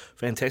 Yeah,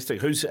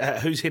 fantastic. Who's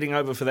heading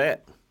over for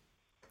that?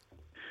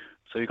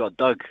 So you got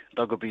Doug.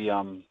 Doug will be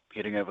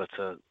heading over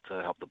to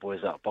help the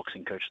boys out,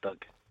 boxing coach Doug.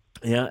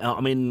 Yeah,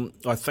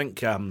 I think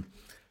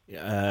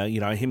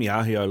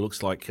Hemiahio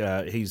looks like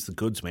he's the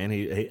goods, man.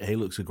 He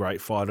looks a great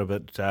fighter,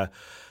 but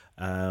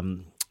I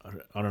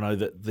don't know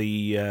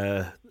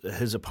that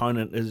his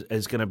opponent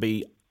is going to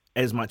be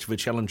as much of a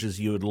challenge as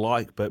you would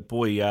like. But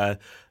boy,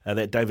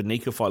 that David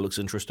Nika fight looks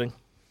interesting.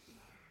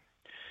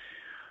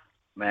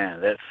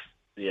 Man,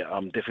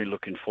 I'm definitely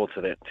looking forward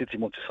to that. Titi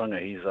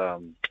Motusanga,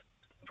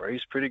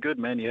 he's pretty good,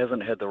 man. He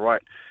hasn't had the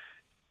right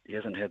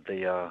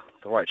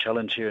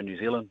challenge here in New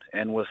Zealand,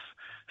 and with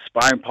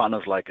sparring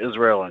partners like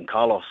Israel and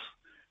Carlos,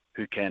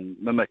 who can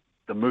mimic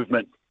the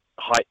movement,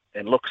 height,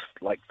 and looks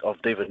like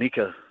of David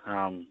Nika,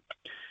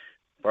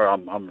 bro,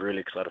 I'm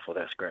really excited for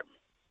that scrap.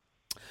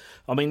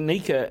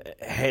 Nika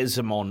has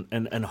him on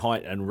in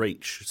height and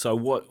reach. So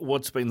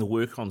what's been the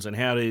work-ons, and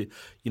how do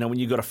when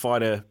you've got a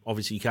fighter,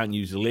 obviously you can't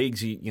use the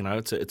legs.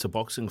 It's a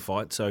boxing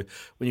fight. So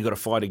when you've got a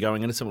fighter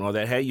going into something like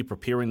that, how are you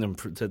preparing them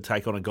to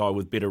take on a guy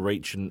with better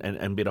reach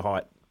and better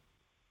height?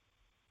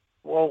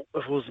 Well,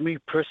 if it was me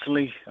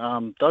personally,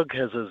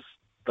 Doug's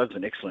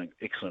an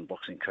excellent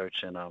boxing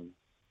coach and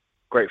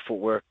great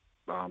footwork,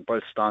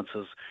 both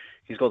stances.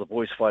 He's got the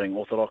boys fighting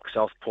orthodox,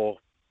 southpaw,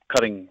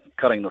 cutting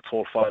the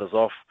tall fighters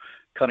off,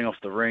 cutting off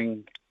the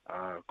ring,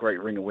 great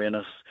ring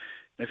awareness.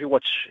 And if you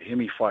watch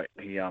Hemi fight,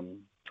 he a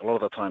lot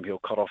of the time he'll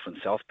cut off in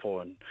southpaw,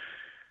 and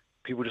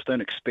people just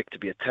don't expect to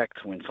be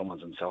attacked when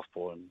someone's in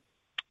southpaw, and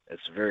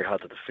it's very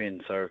hard to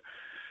defend. So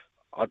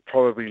I'd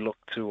probably look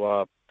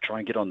to try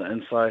and get on the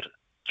inside,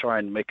 try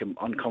and make him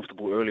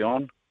uncomfortable early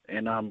on,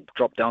 and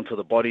drop down to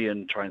the body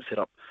and try and set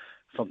up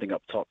something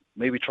up top.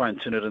 Maybe try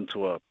and turn it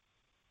into a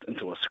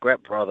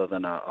scrap rather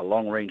than a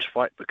long range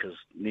fight, because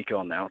Nico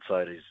on the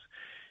outside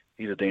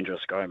he's a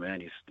dangerous guy,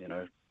 man. He's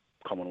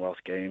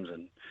Commonwealth Games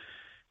and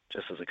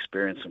just his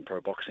experience in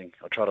pro boxing.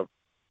 I'll try to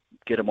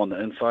get him on the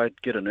inside,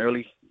 get in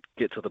early,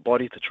 get to the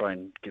body to try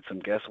and get some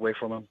gas away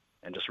from him,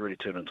 and just really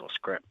turn it into a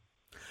scrap.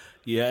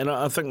 Yeah, and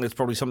I think that's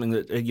probably something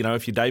that,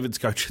 if you're David's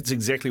coach, it's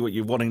exactly what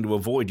you're wanting to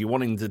avoid. You're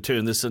wanting to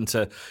turn this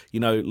into,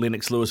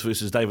 Lennox Lewis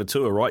versus David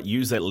Tua, right?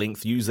 Use that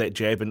length, use that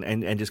jab,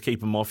 and just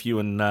keep him off you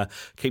and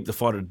keep the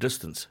fight at a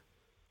distance.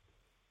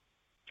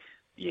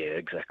 Yeah,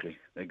 exactly.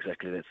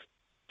 That's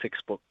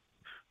textbook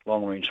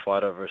long-range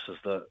fighter versus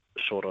the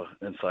shorter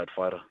inside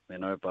fighter,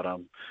 But,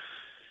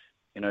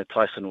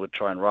 Tyson would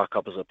try and rack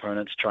up his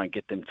opponents, try and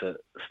get them to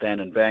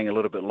stand and bang a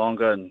little bit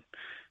longer. And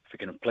if we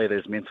can play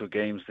those mental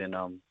games, then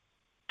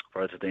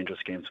it's a dangerous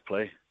game to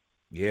play.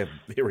 Yeah,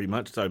 very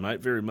much so,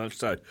 mate. Very much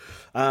so.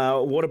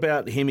 What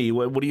about Hemi?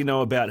 What do you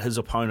know about his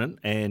opponent?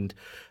 And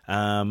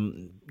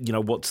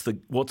what's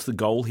the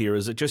goal here?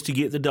 Is it just to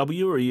get the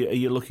W, or are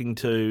you looking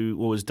to,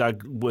 or is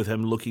Doug with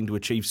him looking to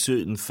achieve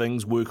certain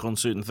things, work on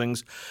certain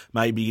things?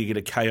 Maybe you get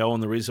a KO on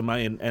the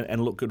resume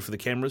and look good for the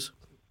cameras.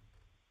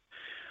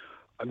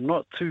 I'm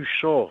not too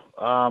sure.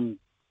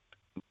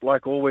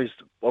 Like always,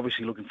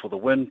 obviously looking for the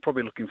win.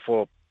 Probably looking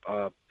for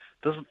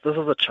this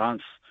is a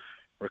chance,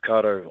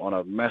 Ricardo, on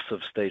a massive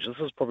stage. This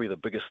is probably the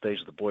biggest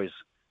stage the boys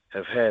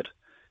have had,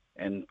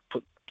 and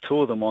put two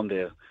of them on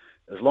there.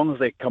 As long as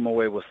they come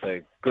away with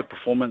a good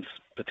performance,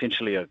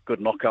 potentially a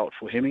good knockout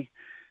for Hemi,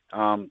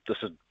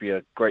 this would be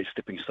a great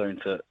stepping stone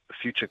to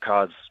future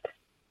cards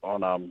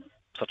on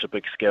such a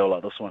big scale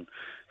like this one.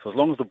 So as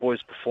long as the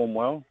boys perform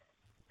well,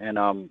 and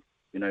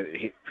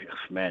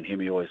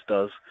Hemi always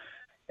does,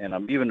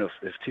 and even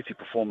if Titi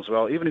performs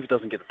well, even if he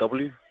doesn't get the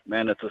W,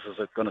 this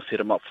is going to set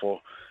him up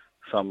for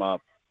some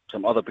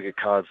other bigger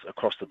cards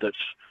across the ditch,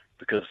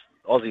 because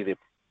Aussie,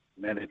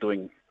 they're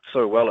doing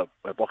so well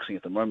at boxing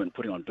at the moment,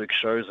 putting on big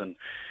shows, and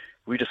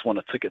we just want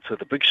a ticket to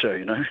the big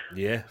show,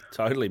 Yeah,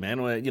 totally,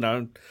 man. Well,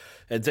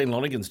 and Dean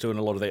Lonergan's doing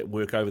a lot of that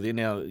work over there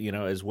now,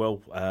 as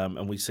well,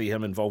 and we see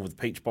him involved with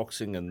Peach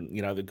Boxing, and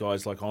the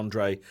guys like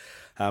Andre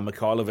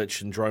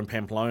Mikhailovich and Jerome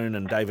Pamplone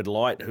and David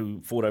Light,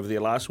 who fought over there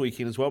last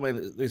weekend as well.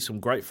 Man, there's some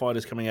great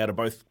fighters coming out of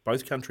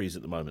both countries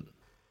at the moment.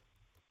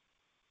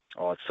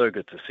 Oh, it's so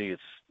good to see.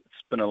 It's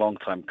been a long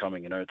time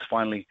coming. It's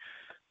finally,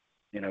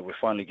 we're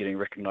finally getting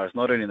recognised,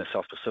 not only in the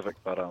South Pacific,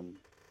 but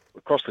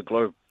across the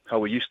globe, how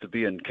we used to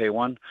be in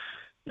K1.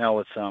 Now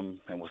it's and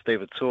with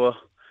David Tua,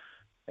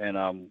 and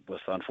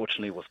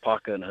unfortunately with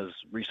Parker and his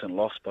recent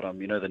loss, but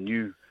the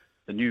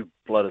new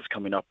blood is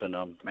coming up, and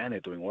they're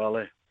doing well,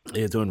 eh?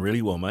 Yeah, doing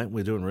really well, mate.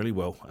 We're doing really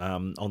well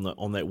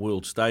on that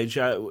world stage.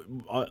 I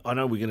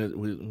know we're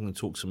going to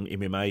talk some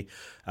MMA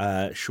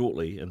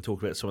shortly and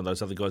talk about some of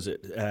those other guys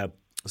at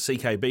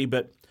CKB,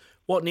 but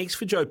what next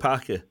for Joe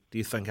Parker, do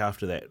you think,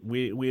 after that?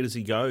 Where does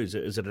he go? Is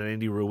it an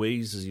Andy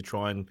Ruiz? Does he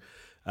try and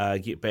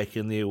get back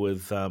in there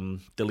with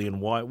Dillian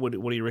White? What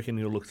do you reckon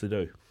he'll look to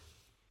do?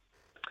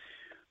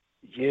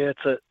 Yeah,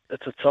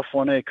 it's a tough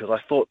one, because I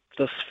thought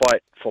this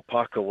fight for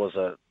Parker was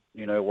the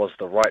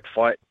right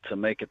fight to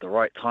make at the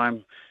right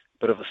time.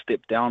 Bit of a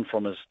step down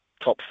from his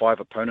top 5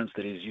 opponents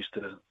that he's used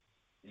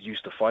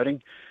to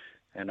fighting,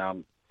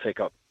 and take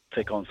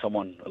on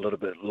someone a little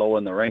bit lower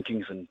in the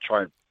rankings and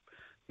try,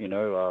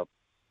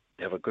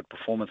 have a good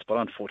performance. But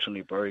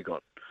unfortunately, bro, he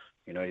got,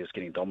 he was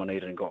getting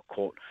dominated and got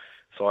caught.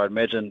 So I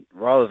imagine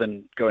rather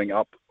than going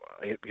up,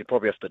 he'd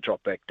probably have to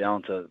drop back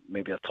down to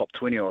maybe a top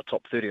 20 or a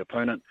top 30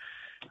 opponent,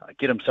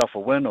 get himself a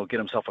win or get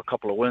himself a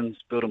couple of wins,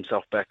 build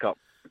himself back up,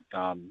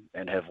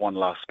 and have one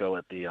last go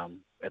at the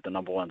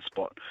number 1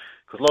 spot.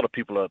 Because a lot of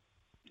people are,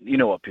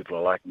 what people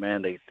are like,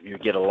 man. You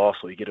get a loss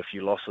or you get a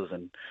few losses,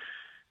 and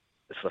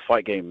it's the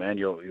fight game, man.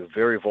 You're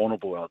very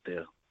vulnerable out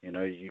there.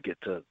 You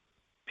get to,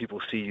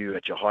 people see you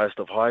at your highest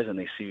of highs and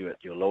they see you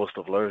at your lowest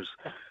of lows.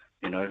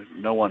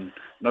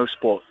 No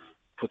sport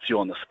puts you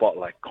on the spot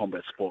like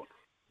combat sport.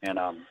 And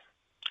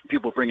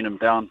people bringing him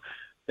down,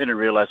 they didn't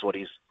realize what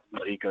he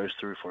goes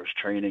through for his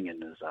training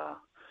and his,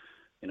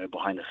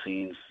 behind the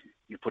scenes.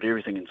 You put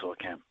everything into a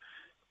camp.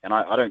 And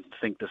I don't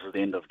think this is the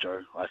end of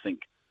Joe. I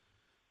think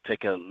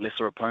take a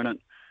lesser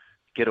opponent,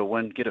 get a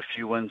win, get a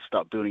few wins,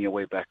 start building your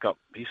way back up.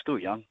 He's still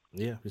young.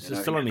 Yeah, he's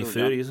still only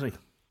 30, isn't he?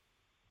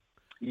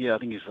 Yeah, I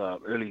think he's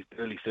early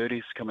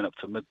 30s, coming up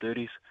to mid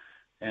 30s,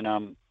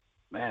 and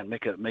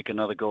make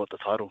another go at the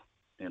title.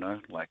 This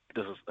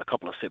is a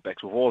couple of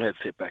setbacks. We've all had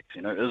setbacks.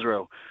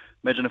 Israel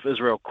Imagine if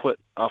Israel quit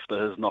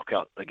after his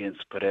knockout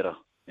against Pereira.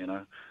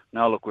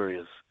 Now look where he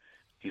is.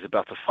 He's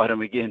about to fight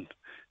him again,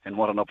 and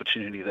what an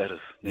opportunity that is.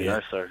 You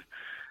know, so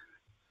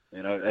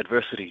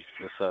adversity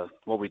is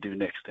what we do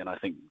next, and I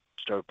think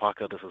Joe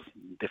Parker, this is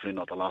definitely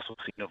not the last we've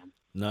seen of him.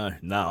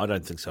 No, I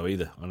don't think so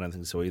either.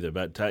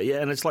 But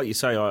and it's like you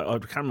say, I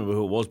can't remember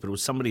who it was, but it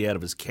was somebody out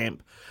of his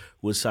camp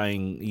was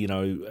saying,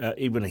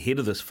 even ahead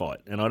of this fight,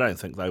 and I don't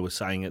think they were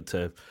saying it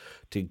to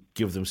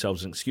give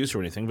themselves an excuse or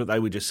anything, but they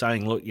were just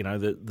saying, look,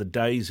 the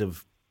days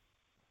of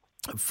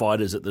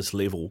fighters at this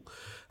level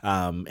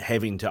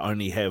having to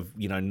only have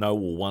no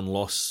or one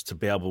loss to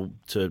be able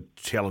to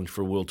challenge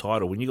for a world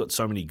title. When you've got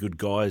so many good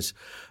guys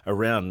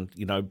around,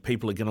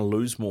 people are going to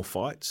lose more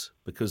fights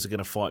because they're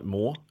going to fight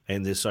more,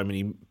 and there's so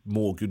many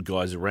more good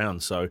guys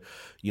around. So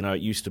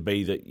it used to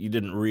be that you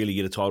didn't really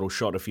get a title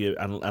shot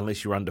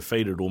unless you're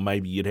undefeated, or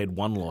maybe you'd had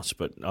one loss,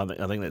 but I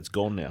think that's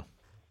gone now.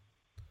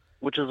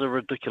 Which is a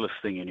ridiculous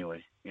thing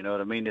anyway. You know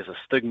what I mean? There's a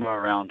stigma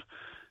around,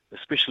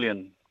 especially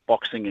in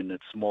boxing, and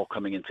it's more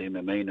coming into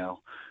MMA now,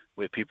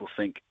 where people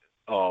think,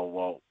 oh,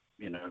 well,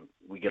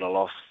 we get a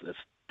loss, it's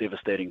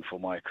devastating for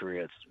my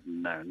career. It's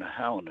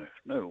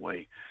no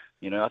way.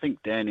 I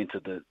think Dan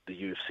entered the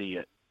UFC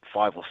at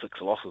 5 or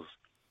 6 losses,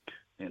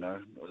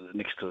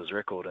 next to his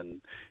record,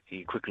 and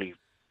he quickly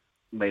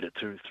made it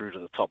through to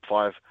the top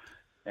 5.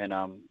 And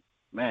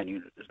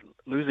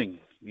losing,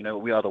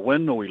 we either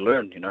win or we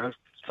learn.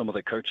 Some of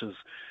the coaches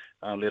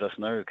let us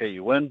know, okay,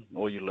 you win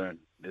or you learn.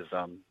 There's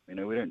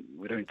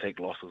we don't take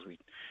losses,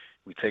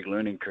 we take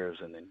learning curves,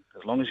 and then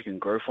as long as you can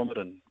grow from it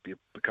and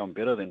become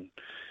better, then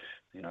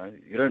you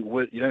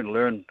don't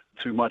learn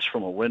too much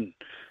from a win,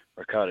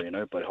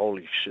 Ricardo, but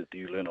holy shit, do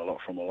you learn a lot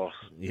from a loss.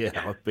 Yeah,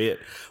 I bet.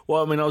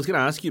 Well, I was going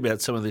to ask you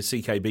about some of the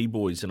CKB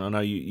boys, and I know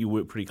you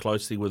work pretty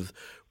closely with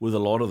a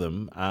lot of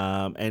them,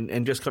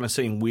 and just kind of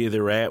seeing where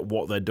they're at,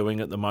 what they're doing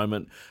at the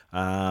moment,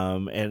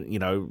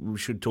 and we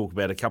should talk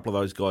about a couple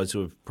of those guys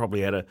who have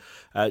probably had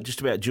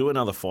just about due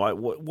another fight.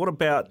 What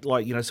about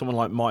someone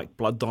like Mike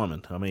Blood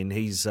Diamond?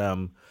 He's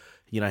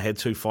had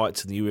 2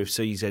 fights in the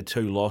UFC. He's had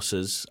 2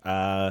 losses.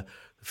 The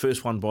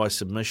first one by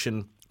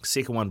submission.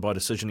 Second one by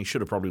decision. He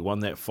should have probably won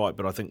that fight,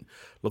 but I think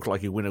looked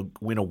like he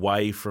went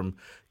away from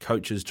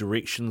coach's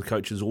direction,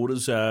 coach's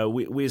orders.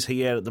 Where's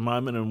he at the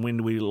moment, and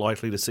when are we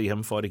likely to see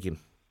him fight again?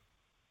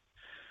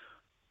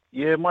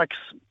 Yeah, Mike's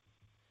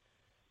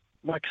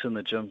in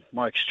the gym.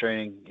 Mike's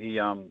training.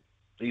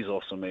 He's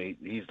awesome.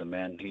 He's the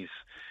man.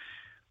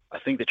 I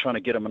think they're trying to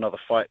get him another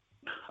fight.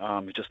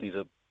 He just needs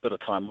a bit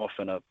of time off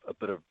and a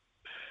bit of,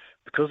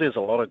 because there's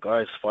a lot of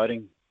guys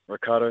fighting,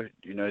 Ricardo.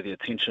 The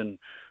attention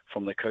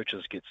from the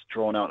coaches gets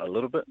drawn out a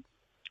little bit.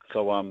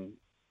 So,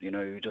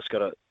 you just got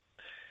to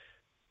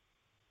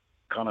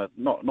kind of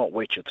not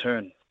wait your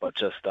turn, but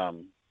just,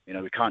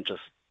 we can't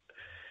just,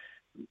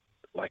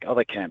 like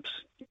other camps,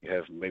 you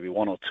have maybe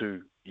 1 or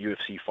 2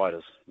 UFC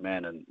fighters,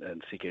 man,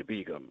 and CKB,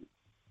 you got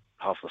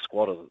half the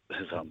squad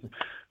is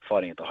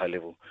fighting at the high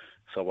level.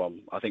 So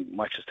I think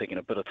Mike's just taking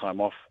a bit of time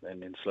off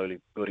and then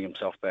slowly building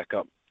himself back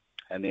up.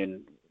 And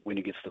then when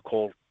he gets the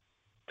call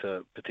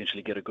to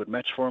potentially get a good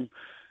match for him,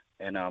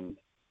 and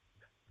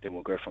then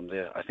we'll go from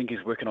there. I think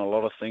he's working on a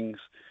lot of things.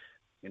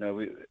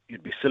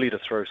 You'd be silly to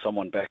throw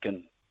someone back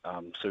in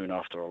soon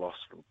after a loss.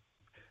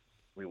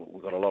 We've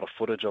got a lot of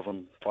footage of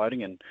him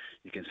fighting, and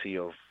you can see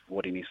of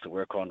what he needs to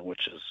work on,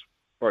 which is,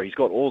 he's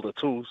got all the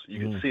tools. You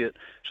can see it.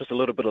 Just a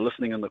little bit of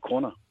listening in the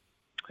corner,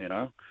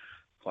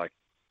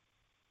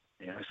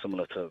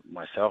 similar to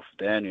myself,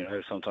 Dan,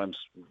 sometimes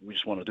we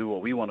just want to do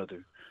what we want to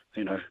do,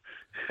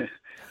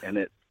 and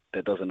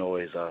that doesn't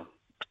always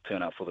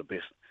turn out for the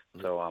best.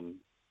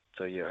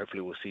 So yeah,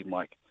 hopefully we'll see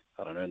Mike,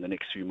 in the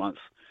next few months,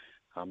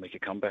 make a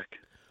comeback.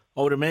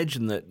 I would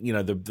imagine that,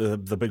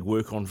 the big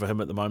work on for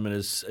him at the moment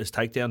is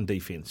takedown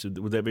defense.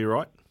 Would that be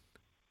right?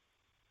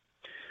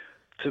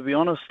 To be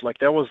honest,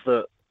 that was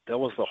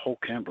the whole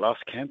camp,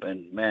 last camp,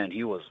 and man,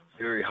 he was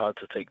very hard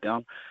to take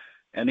down.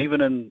 And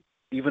even in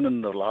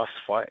the last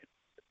fight,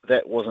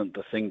 that wasn't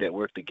the thing that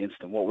worked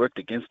against him. What worked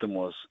against him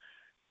was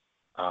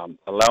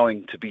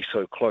allowing to be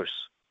so close.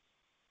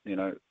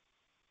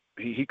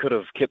 He could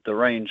have kept the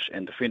range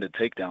and defended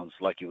takedowns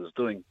like he was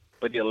doing,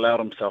 but he allowed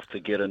himself to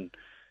get in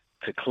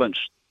to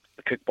clinch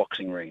the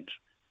kickboxing range,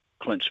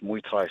 clinch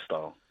Muay Thai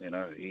style.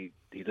 He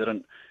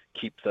didn't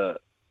keep the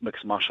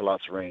mixed martial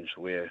arts range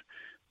where,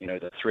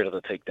 the threat of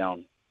the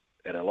takedown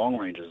at a long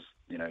range is,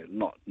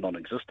 not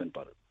non-existent,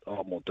 but a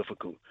lot more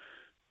difficult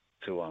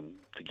to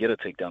get a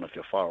takedown if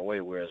you're far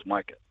away. Whereas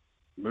Mike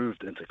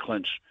moved into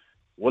clinch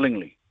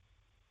willingly,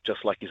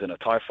 just like he's in a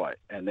Thai fight,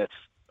 and that's,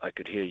 I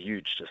could hear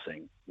Huge just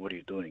saying, "What are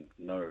you doing?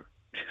 No,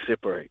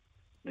 separate.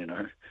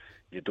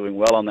 You're doing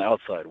well on the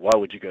outside. Why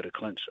would you go to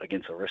clinch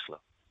against a wrestler?"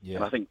 Yeah.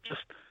 And I think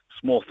just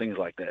small things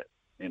like that.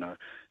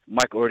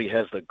 Mike already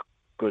has the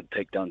good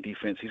takedown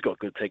defense. He's got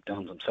good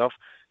takedowns himself,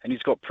 and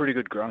he's got pretty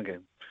good ground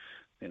game.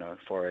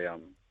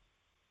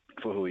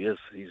 For who he is,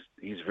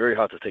 he's very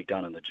hard to take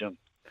down in the gym.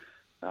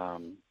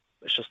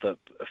 It's just a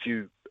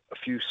few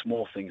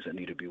small things that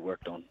need to be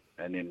worked on,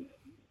 and then,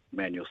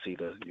 man, you'll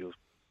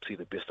see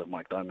the best of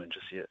Mike Diamond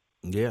just yet.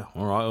 Yeah,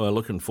 all right. Well,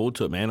 looking forward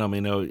to it, man. I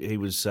mean, he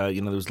was, there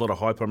was a lot of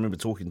hype. I remember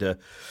talking to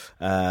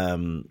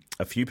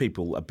a few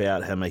people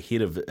about him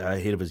ahead of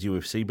his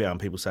UFC bout, and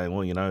people saying,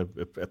 well,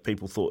 if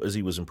people thought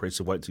Izzy was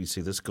impressive, wait till you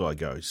see this guy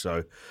go.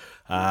 So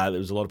there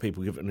was a lot of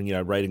people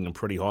rating him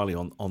pretty highly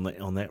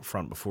on that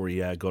front before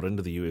he got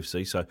into the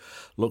UFC. So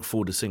look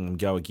forward to seeing him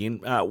go again.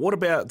 What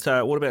about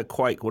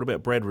Quake? What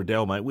about Brad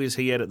Riddell, mate? Where's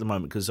he at the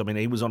moment? Because I mean,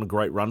 he was on a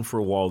great run for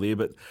a while there,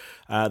 but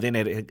then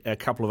had a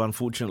couple of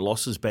unfortunate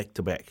losses back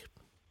to back.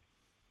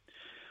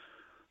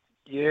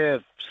 Yeah,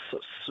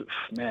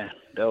 man,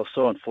 that was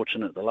so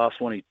unfortunate. The last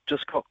one, he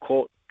just got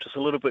caught just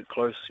a little bit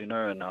close,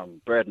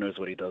 and Brad knows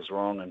what he does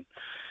wrong, and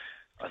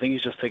I think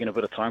he's just taking a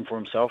bit of time for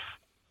himself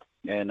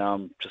and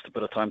just a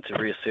bit of time to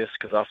reassess,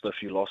 because after a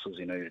few losses,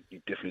 you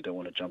definitely don't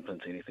want to jump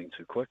into anything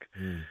too quick.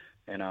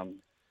 And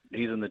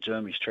he's in the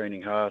gym, he's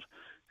training hard,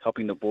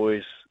 helping the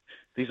boys.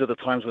 These are the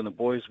times when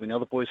the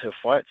other boys have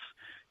fights,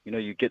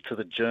 you get to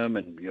the gym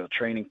and your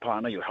training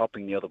partner, you're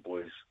helping the other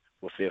boys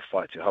with their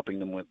fights, you're helping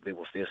them with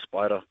their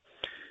spider,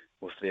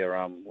 with their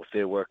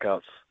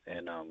workouts,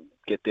 and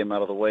get them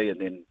out of the way,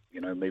 and then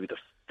maybe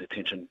the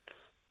tension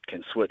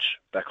can switch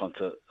back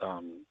onto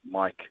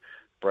Mike,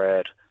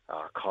 Brad,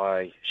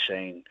 Kai,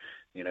 Shane,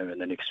 in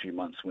the next few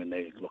months when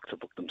they look to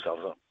book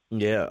themselves up.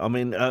 Yeah, I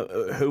mean,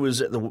 who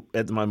is at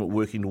the moment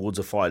working towards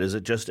a fight? Is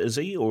it just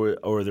Izzy, or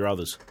are there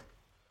others?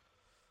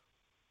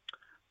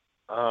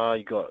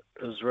 You got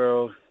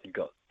Israel, you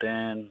got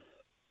Dan,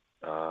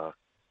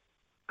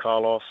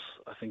 Carlos,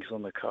 I think he's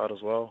on the card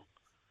as well.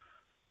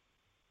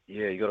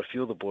 Yeah, you got a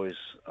few of the boys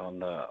on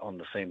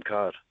the same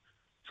card.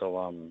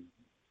 So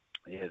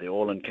they're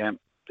all in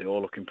camp. They're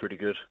all looking pretty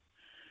good.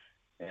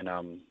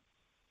 And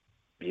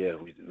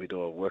we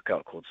do a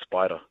workout called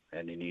Spider,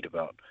 and you need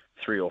about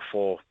 3 or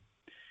 4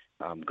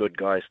 good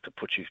guys to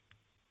put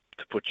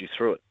you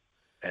through it.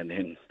 And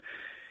then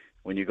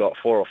when you got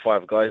 4 or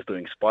 5 guys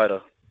doing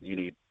Spider, you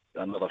need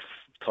another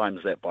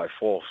times that by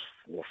 4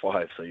 or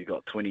 5. So you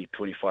got 20,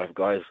 25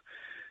 guys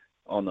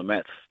on the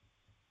mats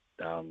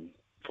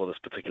for this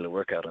particular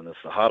workout, and it's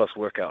the hardest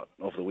workout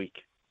of the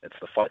week. It's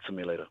the fight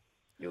simulator.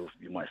 You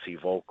might see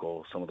Volk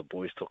or some of the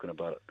boys talking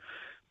about it.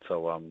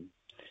 So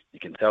you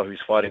can tell who's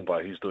fighting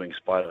by who's doing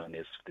Spider, and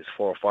there's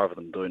 4 or 5 of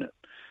them doing it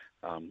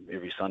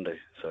every Sunday.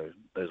 So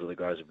those are the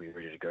guys who'll be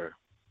ready to go.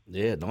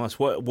 Yeah, nice.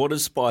 What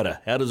is Spider?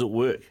 How does it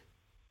work?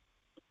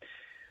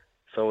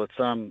 So it's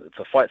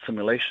a fight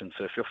simulation.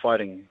 So if you're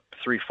fighting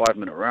 3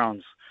 5-minute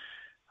rounds,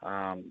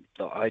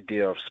 the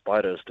idea of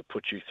Spider is to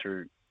put you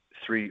through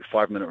 3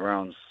 5-minute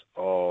rounds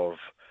of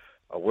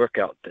a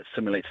workout that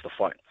simulates the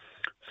fight.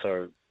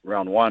 So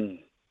round 1,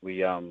 we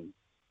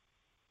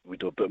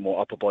do a bit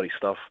more upper body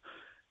stuff,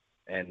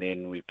 and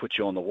then we put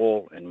you on the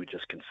wall, and we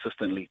just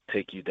consistently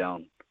take you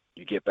down.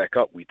 You get back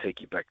up, we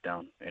take you back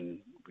down, and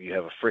we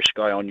have a fresh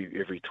guy on you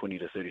every 20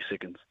 to 30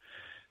 seconds.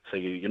 So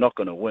you're not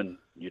going to win.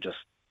 You're just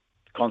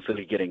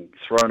constantly getting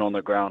thrown on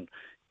the ground,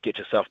 get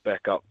yourself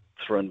back up,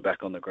 thrown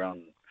back on the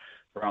ground.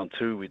 Round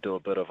 2, we do a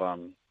bit of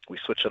we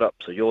switch it up.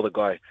 So you're the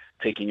guy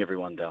taking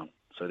everyone down.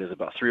 So there's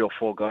about 3 or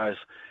 4 guys,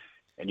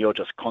 and you're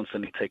just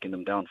constantly taking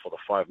them down for the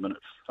 5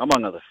 minutes,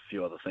 among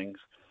few other things.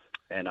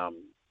 And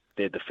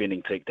they're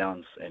defending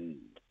takedowns. And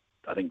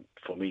I think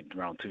for me,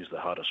 round 2 is the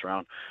hardest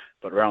round.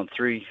 But round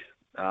 3,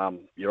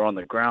 you're on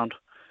the ground,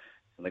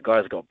 and the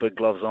guys got big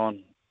gloves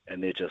on,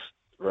 and they're just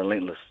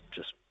relentless,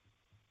 just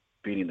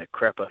beating the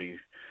crap out of you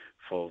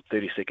for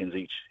 30 seconds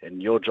each.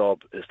 And your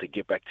job is to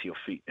get back to your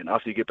feet. And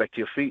after you get back to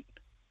your feet,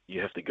 you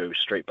have to go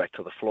straight back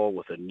to the floor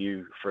with a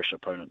new, fresh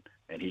opponent,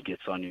 and he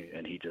gets on you,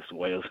 and he just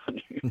wails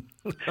on you.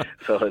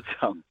 So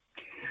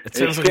it's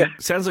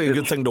sounds like a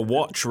good thing to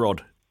watch,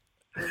 Rod.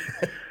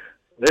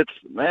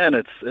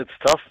 It's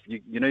tough.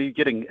 You're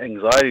getting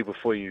anxiety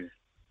before you.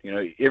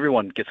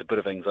 Everyone gets a bit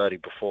of anxiety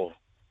before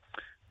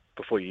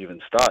you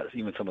even start.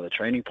 Even some of the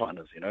training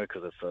partners,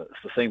 because it's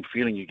the same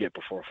feeling you get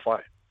before a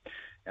fight.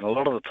 And a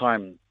lot of the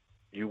time,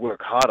 you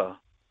work harder.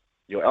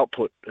 Your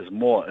output is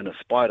more in a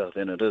Spider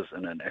than it is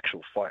in an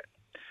actual fight.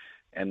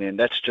 And then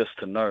that's just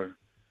to know,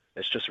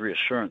 it's just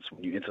reassurance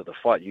when you enter the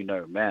fight.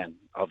 Man,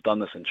 I've done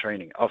this in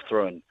training. I've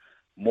thrown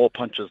more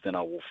punches than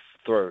I will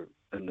throw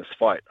in this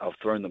fight. I've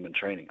thrown them in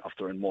training.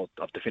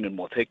 I've defended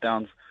more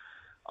takedowns.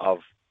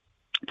 I've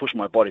pushed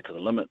my body to the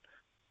limit.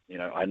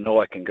 I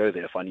know I can go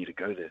there if I need to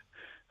go there.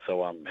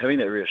 So having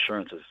that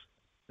reassurance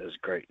is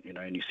great,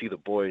 and you see the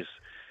boys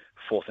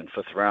 4th and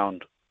 5th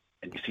round,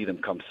 and you see them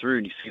come through,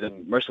 and you see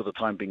them most of the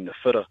time being the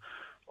fitter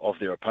of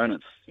their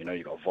opponents. You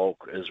got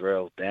Volk,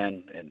 Israel,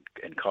 Dan,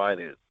 and Kai.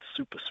 They're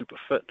super, super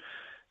fit.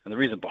 And the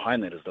reason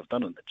behind that is they've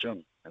done it in the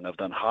gym, and they've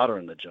done harder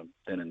in the gym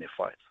than in their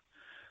fights.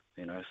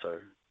 So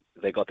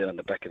they got that in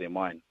the back of their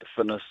mind. The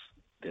fitness,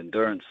 the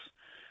endurance,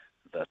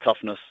 the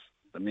toughness,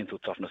 the mental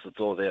toughness, it's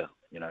all there.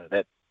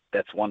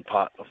 that's one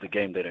part of the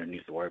game they don't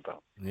need to worry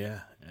about.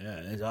 Yeah,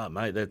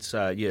 mate. That's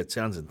it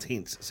sounds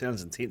intense.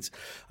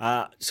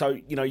 So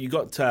you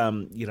got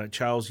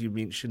Charles. You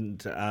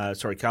mentioned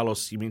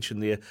Carlos. You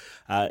mentioned there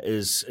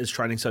is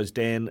training. So is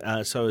Dan.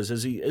 So is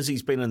Izzy.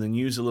 Izzy's been in the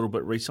news a little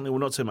bit recently. Well,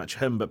 not so much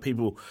him, but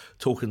people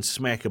talking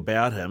smack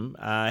about him.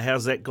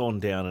 How's that gone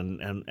down?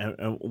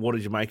 And what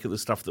did you make of the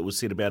stuff that was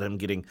said about him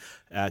getting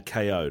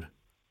KO'd?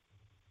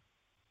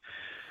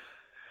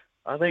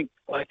 I think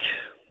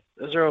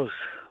Israel's.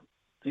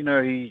 He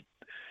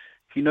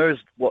knows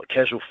what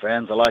casual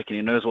fans are like, and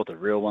he knows what the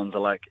real ones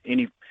are like.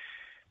 Any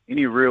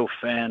real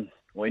fan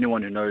or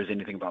anyone who knows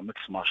anything about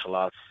mixed martial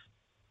arts,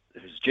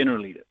 who's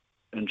generally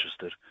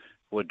interested,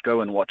 would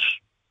go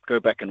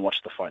back and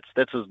watch the fights.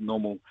 That's his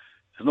normal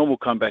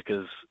comeback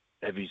is,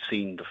 have you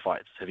seen the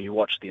fights? Have you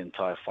watched the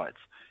entire fights?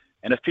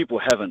 And if people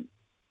haven't,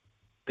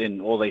 then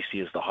all they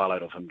see is the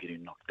highlight of him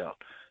getting knocked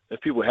out.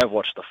 If people have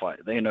watched the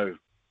fight, they know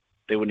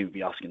they wouldn't even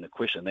be asking the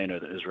question. They know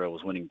that Israel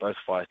was winning both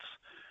fights,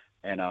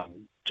 and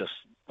just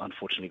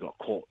unfortunately got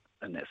caught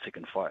in that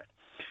second fight.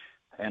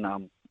 And I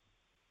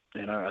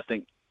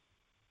think,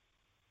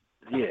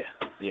 it'd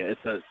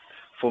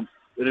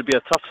be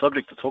a tough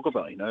subject to talk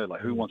about.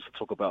 Who wants to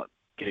talk about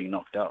getting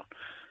knocked out?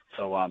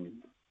 So I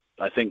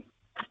think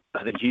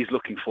he's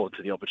looking forward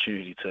to the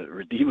opportunity to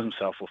redeem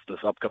himself with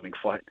this upcoming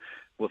fight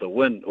with a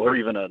win or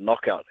even a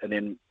knockout. And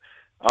then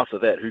after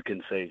that, who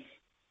can say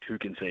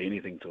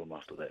anything to him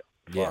after that?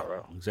 Yeah,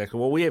 exactly.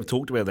 Well, we have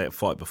talked about that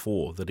fight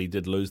before, that he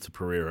did lose to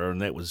Pereira,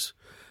 and that was,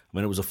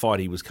 it was a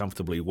fight he was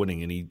comfortably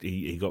winning, and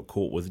he got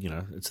caught with,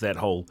 it's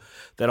that old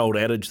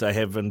adage they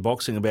have in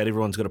boxing about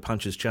everyone's got to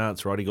punch his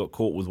chance, right? He got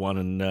caught with one,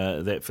 and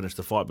that finished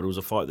the fight, but it was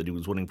a fight that he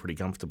was winning pretty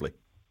comfortably.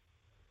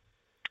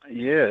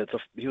 Yeah,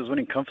 he was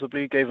winning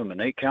comfortably, gave him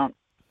an 8 count,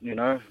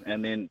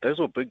 and then those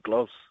were big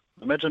gloves.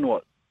 Imagine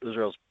what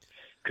Israel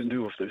can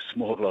do with those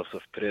small gloves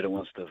if Pereira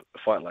wants to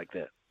fight like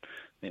that.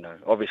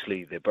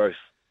 Obviously they're both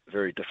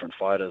very different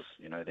fighters.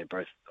 They're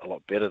both a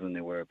lot better than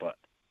they were, but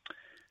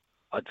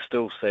I'd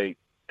still say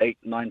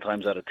 8-9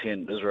 times out of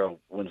 10, Israel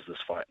wins this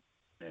fight.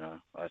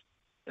 I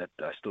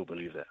still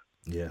believe that.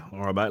 Yeah.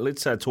 All right, mate.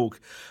 Let's talk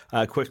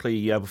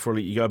quickly before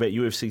you go about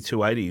UFC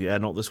 280,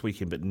 not this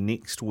weekend, but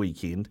next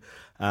weekend.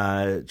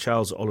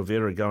 Charles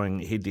Oliveira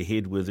going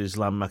head-to-head with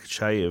Islam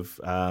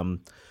Makhachev.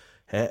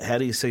 How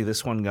do you see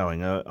this one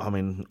going?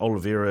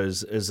 Oliveira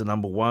is the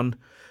number 1.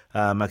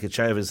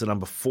 Makhachev is the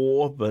number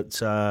 4, but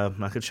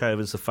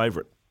Makhachev is the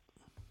favourite.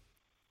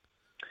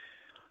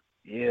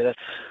 Yeah,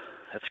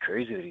 that's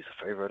crazy that he's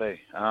a favourite, eh?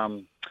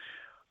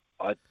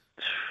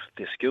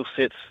 Their skill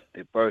sets,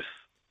 they're both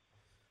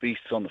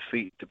beasts on the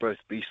feet. They're both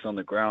beasts on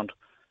the ground.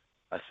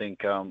 I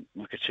think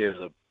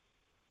Makhachev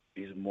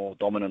he's more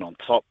dominant on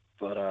top,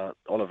 but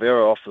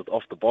Oliveira off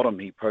the bottom,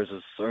 he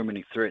poses so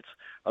many threats.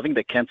 I think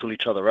they cancel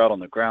each other out on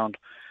the ground.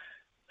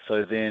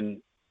 So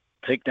then,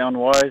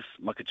 takedown-wise,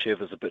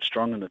 Makhachev is a bit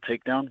strong in the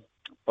takedown,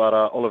 but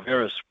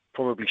Oliveira is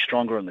probably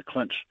stronger in the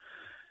clinch.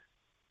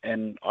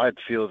 And I'd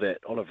feel that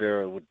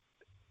Oliveira would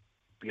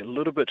be a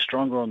little bit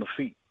stronger on the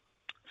feet.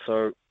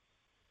 So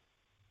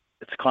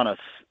it's kind of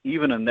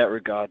even in that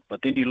regard,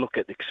 but then you look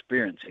at the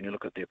experience and you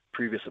look at their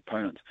previous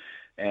opponents,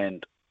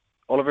 and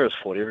Oliveira's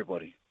fought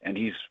everybody, and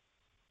he's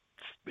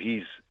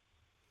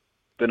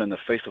been in the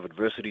face of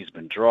adversity, he's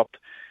been dropped,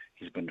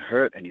 he's been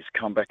hurt, and he's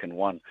come back and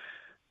won.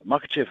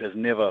 Makhachev has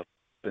never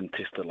been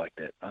tested like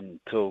that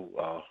until,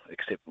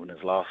 except when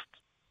his last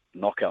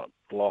knockout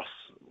loss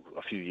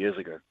a few years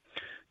ago.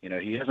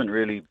 He hasn't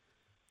really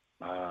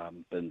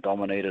been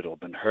dominated or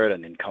been hurt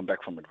and then come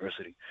back from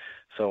adversity.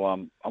 So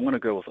I'm going to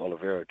go with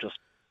Oliveira just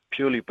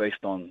purely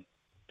based on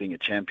being a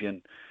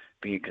champion,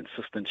 being a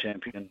consistent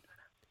champion,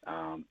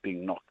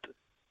 being knocked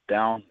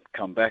down,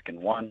 come back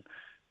and won.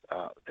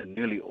 In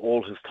nearly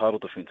all his title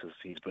defenses,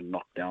 he's been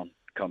knocked down,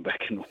 come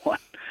back and won.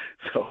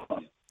 So,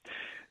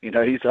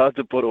 he's hard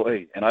to put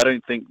away. And I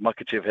don't think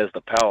Makhachev has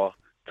the power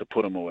to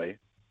put him away.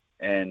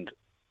 And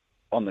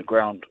on the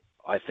ground,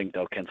 I think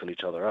they'll cancel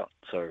each other out.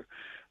 So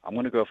I'm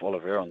going to go with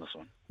Oliveira on this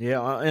one.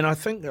 Yeah, and I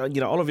think,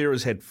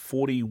 Oliveira's had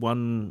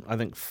 41,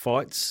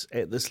 fights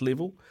at this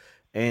level,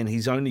 and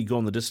he's only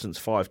gone the distance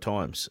 5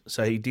 times.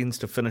 So he tends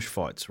to finish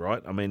fights,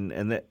 right?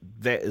 And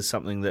that is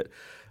something that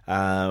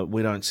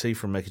we don't see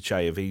from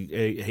Makhachev.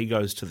 He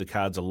goes to the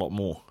cards a lot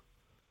more.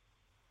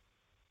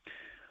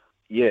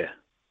 Yeah.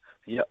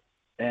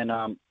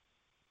 And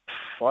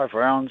 5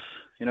 rounds,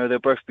 they'll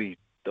both be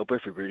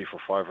ready for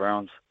 5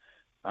 rounds.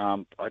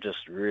 I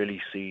just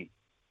really see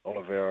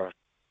Oliveira,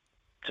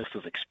 just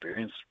his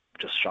experience,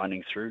 just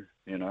shining through.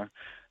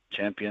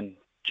 Champion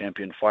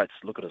fights.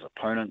 Look at his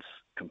opponents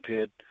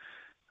compared.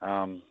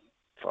 Far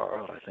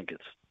out. I think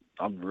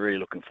I'm really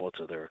looking forward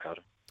to the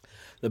Ricardo.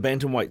 The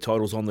bantamweight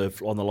title's on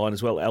the line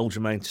as well.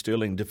 Aljamain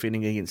Sterling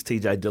defending against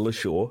TJ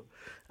Dillashaw.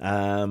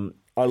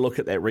 I look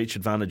at that reach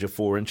advantage of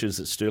 4 inches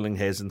that Sterling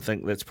has and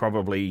think it's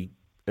probably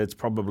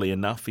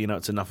enough.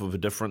 It's enough of a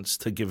difference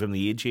to give him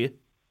the edge here.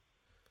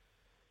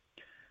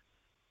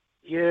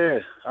 Yeah,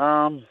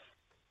 I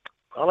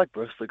like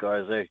both the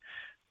guys.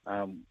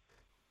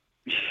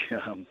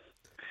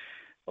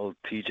 old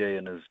TJ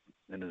and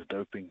his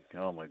doping.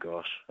 Oh my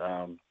gosh.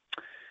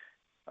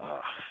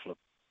 Flip.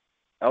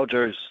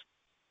 Aljo's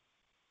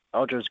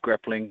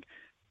grappling,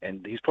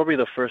 and he's probably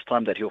the first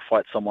time that he'll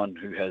fight someone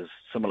who has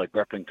similar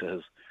grappling to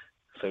his.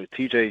 So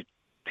TJ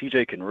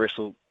can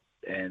wrestle,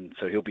 and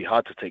so he'll be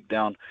hard to take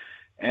down,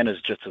 and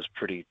his jiu is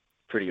pretty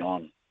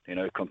on,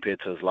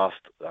 compared to his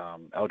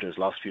Aljo's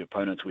last few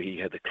opponents where he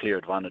had the clear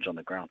advantage on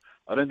the ground.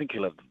 I don't think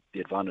he'll have the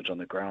advantage on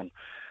the ground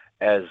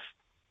as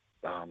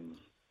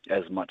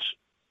much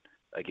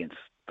against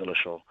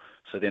Dillashaw.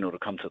 So then it'll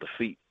come to the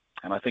feet,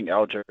 and I think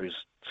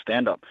Aljo's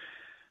stand-up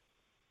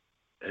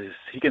is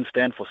he can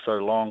stand for so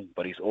long,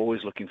 but he's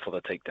always looking for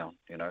the takedown.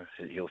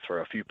 He'll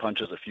throw a few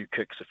punches, a few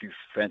kicks, a few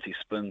fancy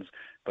spins,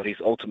 but he's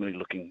ultimately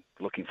looking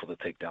for the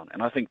takedown.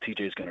 And I think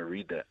TJ is going to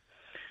read that.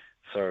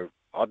 So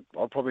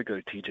I'll probably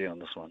go TJ on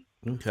this one.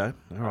 Okay,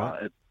 all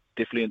right.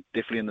 Definitely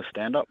in the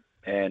stand-up,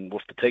 and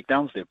with the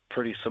takedowns, they're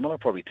pretty similar.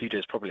 Probably TJ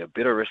is probably a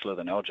better wrestler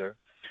than Aljo,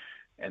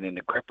 and then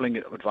the grappling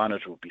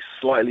advantage will be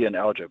slightly in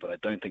Aljo, but I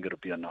don't think it'll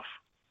be enough.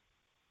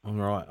 All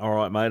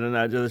right, mate. And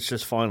let's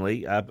just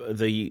finally,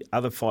 the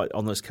other fight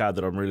on this card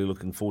that I'm really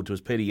looking forward to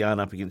is Peter Yan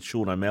up against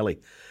Sean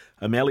O'Malley.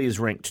 O'Malley is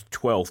ranked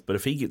 12th, but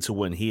if he gets a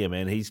win here,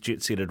 man, he's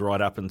jet-setted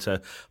right up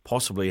into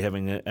possibly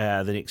having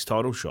the next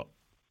title shot.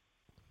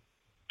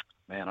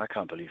 Man, I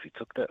can't believe he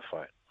took that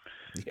fight.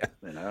 Yeah.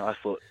 I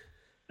thought,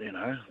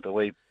 the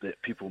way that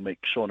people make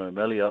Sean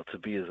O'Malley out to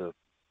be as a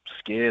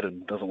scared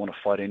and doesn't want to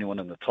fight anyone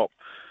in the top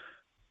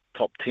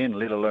 10,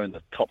 let alone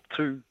the top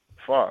 2,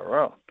 far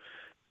out.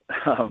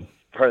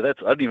 Bro, I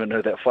didn't even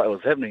know that fight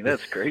was happening.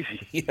 That's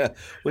crazy. Yeah,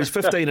 well, he's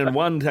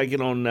 15-1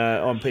 taking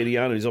on Peter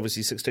Yan, who's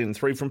obviously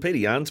 16-3. From Peter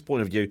Yan's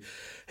point of view,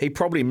 he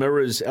probably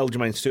mirrors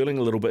Aljamain Sterling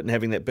a little bit in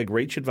having that big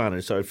reach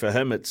advantage. So for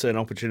him, it's an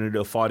opportunity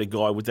to fight a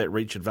guy with that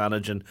reach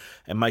advantage and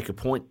make a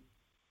point.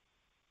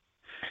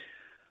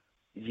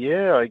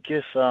 Yeah, I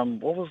guess.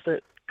 What was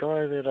that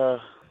guy that?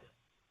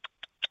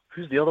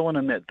 Who's the other one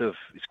in that div?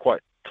 He's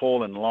quite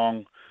tall and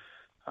long.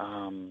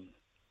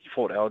 He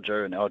fought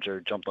Aljo, and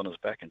Aljo jumped on his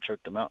back and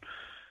choked him out.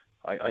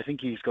 I think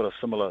he's got a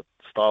similar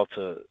style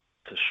to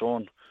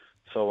Sean.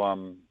 So,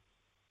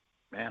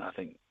 man, I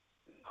think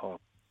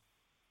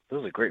this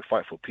is a great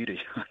fight for Peter.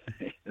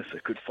 It's a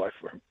good fight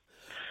for him.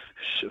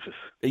 Shivers.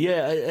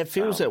 Yeah, it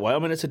feels that way. I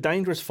mean, it's a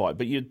dangerous fight,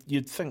 but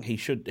you'd think he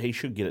should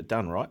get it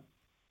done, right?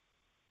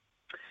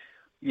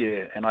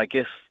 Yeah, and I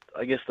guess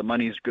the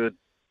money's good.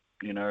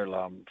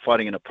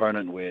 Fighting an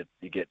opponent where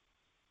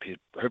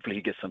hopefully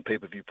he gets some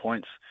pay-per-view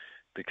points,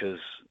 because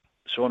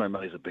Sean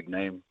O'Malley's a big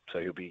name, so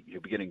he'll be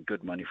getting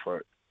good money for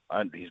it.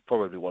 He's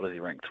probably, what is he,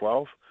 ranked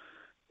 12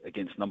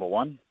 against number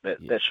 1?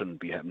 That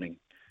shouldn't be happening.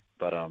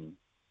 But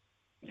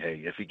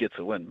if he gets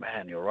a win,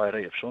 man, you're right.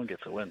 If Sean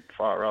gets a win,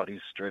 far out, he's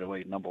straight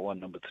away number 1,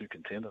 number 2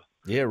 contender.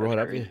 Yeah, right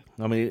up there.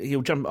 I mean,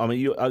 he'll jump. I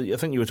mean, I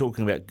think you were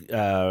thinking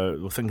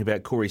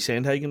about Corey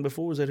Sandhagen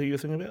before. Was that who you were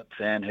thinking about?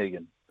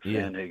 Sandhagen,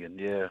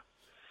 yeah.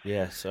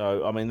 Yeah,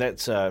 so, I mean,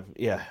 that's, I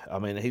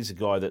mean, he's a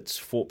guy that's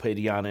fought Peter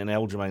Yan and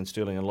Aljamain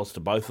Sterling and lost to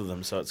both of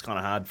them, so it's kind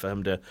of hard for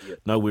him to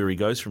know where he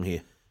goes from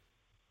here.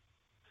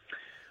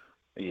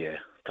 Yeah,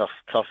 tough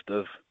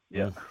div.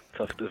 Yeah,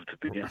 tough div to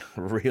begin.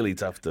 Really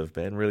tough div,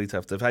 man, really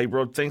tough div. Hey,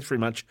 Rod, thanks very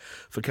much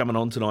for coming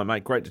on tonight,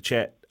 mate. Great to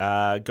chat.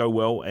 Go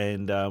well,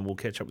 and we'll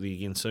catch up with you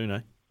again soon, eh?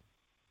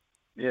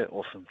 Yeah,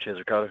 awesome. Cheers,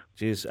 Ricardo.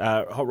 Cheers.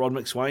 Hot Rod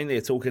McSwain there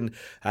talking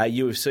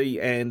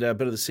UFC and a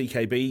bit of the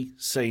CKB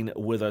scene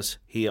with us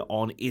here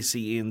on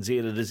SENZ.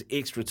 It is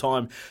extra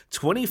time,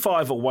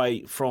 25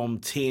 away from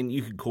 10.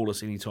 You can call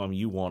us anytime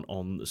you want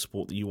on the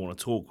sport that you want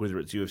to talk, whether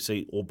it's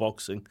UFC or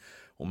boxing,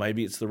 or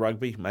maybe it's the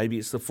rugby, maybe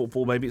it's the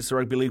football, maybe it's the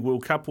Rugby League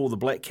World Cup or the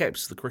Black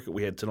Caps, the cricket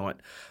we had tonight.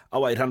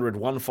 0800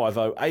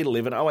 150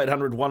 811,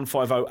 0800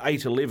 150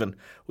 811,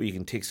 or you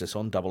can text us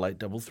on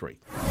 8833.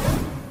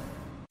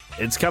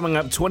 It's coming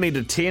up 20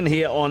 to 10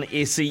 here on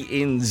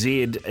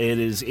SENZ. It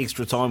is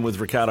extra time with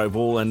Ricardo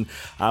Ball, and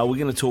we're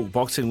going to talk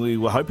boxing. We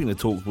were hoping to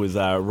talk with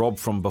Rob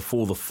from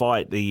Before the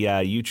Fight, the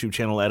YouTube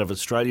channel out of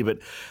Australia, but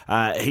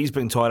he's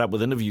been tied up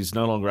with interviews,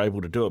 no longer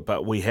able to do it.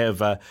 But we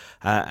have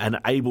an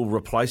able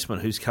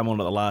replacement who's come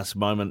on at the last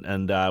moment,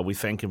 and we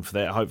thank him for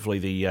that. Hopefully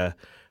the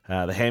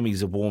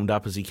hammies have warmed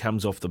up as he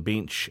comes off the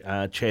bench.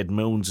 Chad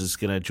Milnes is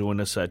going to join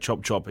us.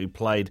 Chop, who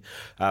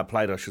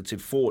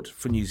fought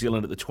for New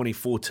Zealand at the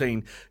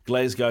 2014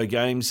 Glasgow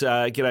Games.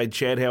 G'day,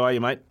 Chad. How are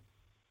you, mate?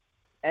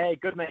 Hey,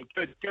 good, mate.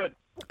 Good.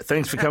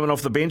 Thanks for coming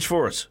off the bench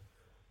for us.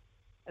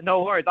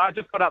 No worries. I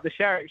just got out the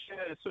shower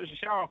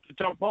off to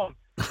jump on.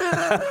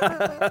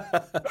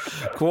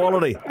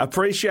 Quality.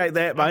 Appreciate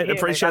that, mate.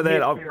 Appreciate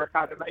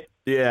that.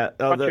 Yeah.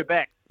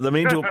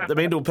 The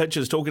mental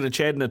pictures talking to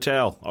Chad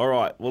Natal. All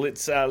right. Well,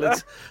 let's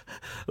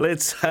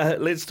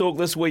talk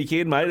this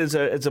weekend, mate.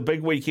 It's a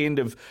big weekend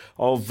of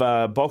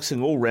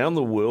boxing all around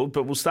the world,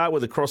 but we'll start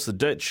with Across the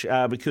Ditch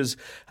because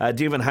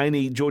Devin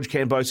Haney, George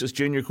Kambosos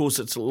Jr. Of course,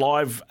 it's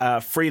live,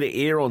 free to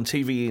air on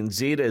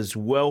TVNZ as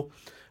well.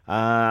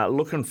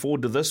 Looking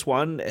forward to this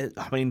one.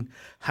 I mean,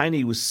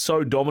 Haney was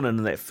so dominant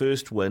in that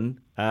first win.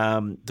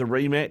 The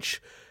rematch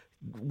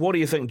What do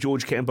you think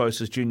George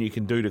Kambosos Jr.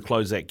 can do to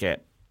close that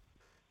gap?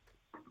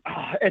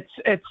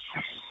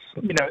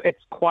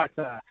 It's quite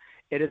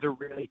it is a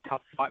really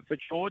tough fight for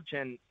George,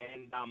 and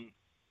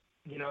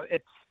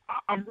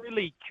I'm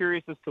really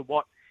curious as to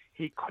what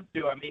he could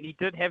do. I mean, he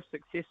did have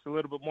success a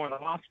little bit more in the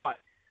last fight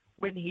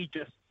when he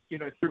just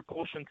threw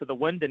caution to the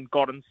wind and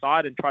got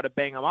inside and tried to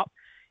bang him up,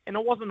 and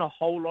it wasn't a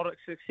whole lot of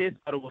success,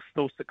 but it was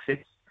still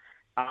success.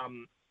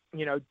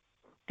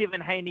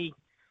 Devin Haney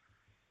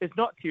is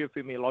not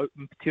Teofimo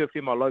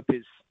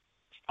Lopez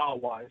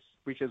style-wise,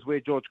 which is where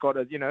George got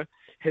his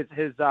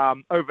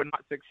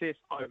overnight success,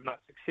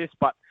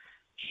 but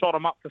shot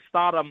him up to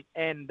stardom.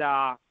 And,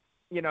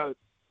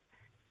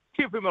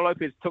 Teofimo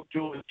Lopez took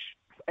George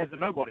as a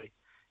nobody.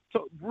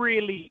 So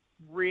really,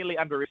 really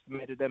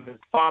underestimated him. His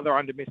father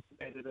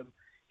underestimated him.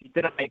 He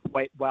didn't make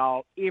weight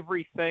well.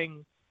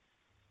 Everything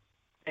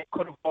that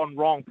could have gone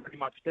wrong pretty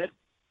much did.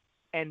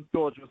 And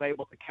George was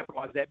able to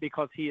capitalize that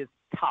because he is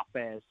tough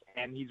as,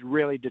 and he's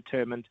really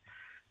determined.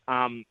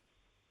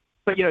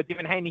 But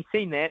Devin Haney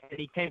seen that, and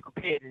he came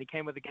prepared, and he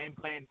came with a game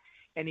plan,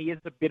 and he is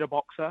a better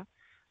boxer.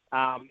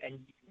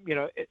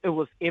 It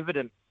was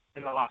evident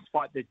in the last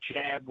fight. The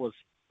jab was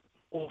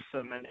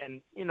awesome,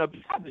 and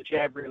besides the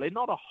jab, really,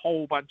 not a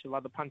whole bunch of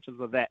other punches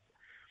of that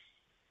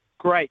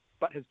great,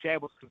 but his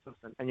jab was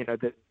consistent. And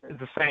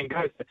the saying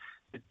goes,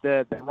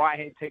 the right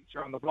hand takes you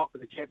around the block,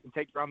 but the jab can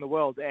take you around the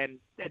world, and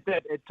it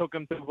did. It took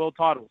him to world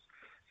titles.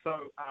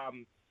 So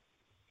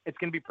it's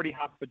going to be pretty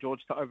hard for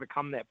George to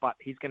overcome that, but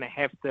he's going to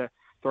have to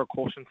throw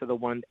caution to the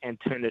wind and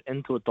turn it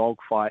into a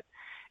dogfight.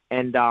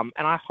 And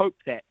I hope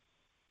that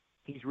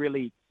he's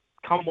really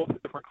come up with a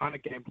different kind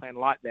of game plan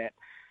like that.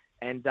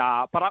 And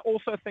but I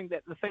also think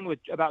that the thing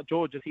about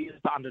George is he is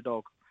the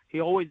underdog.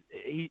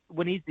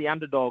 When he's the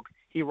underdog,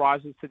 he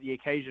rises to the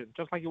occasion,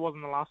 just like he was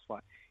in the last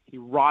fight. He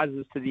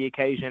rises to the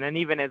occasion, and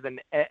even as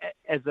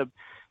a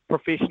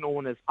professional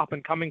in his up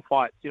and coming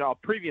fights,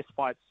 previous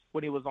fights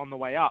when he was on the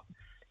way up,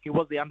 he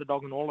was the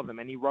underdog in all of them,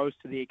 and he rose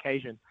to the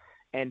occasion.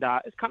 And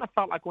it kind of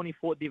felt like when he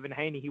fought Devin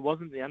Haney, he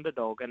wasn't the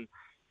underdog, and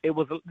there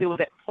was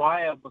that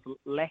fire was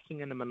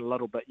lacking in him a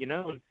little bit,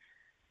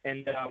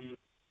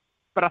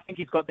 But I think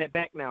he's got that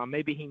back now.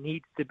 Maybe he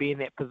needs to be in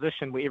that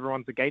position where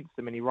everyone's against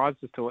him and he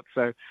rises to it.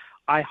 So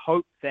I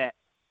hope that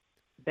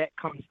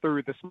comes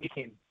through this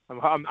weekend.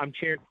 I'm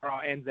cheering for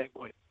our Anzac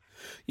boys.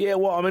 Yeah,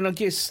 well, I mean, I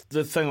guess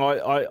the thing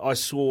I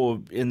saw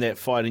in that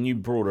fight, and you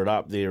brought it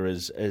up there,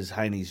 is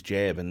Haney's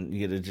jab,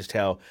 and just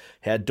how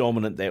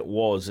dominant that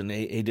was, and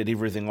he did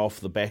everything off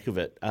the back of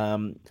it.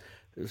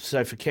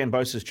 So for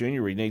Kambosos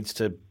Jr., he needs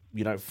to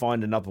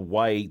find another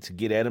way to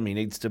get at him. He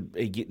needs to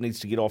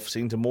get off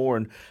centre more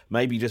and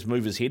maybe just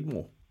move his head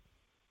more.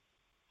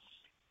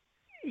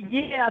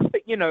 Yeah,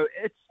 but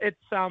it's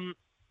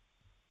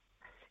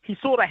he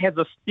sort of has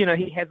a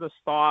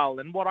style,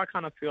 and what I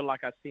kind of feel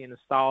like I see in his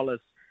style is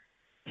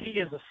he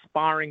is a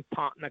sparring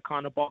partner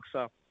kind of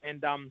boxer,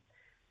 and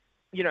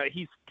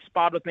he's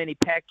sparred with Manny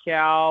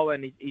Pacquiao,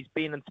 and he's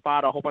been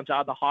inspired a whole bunch of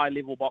other high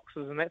level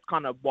boxers, and that's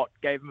kind of what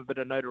gave him a bit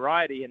of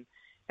notoriety,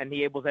 and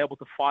he was able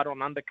to fight on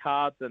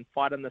undercards and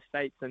fight in the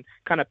States and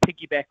kind of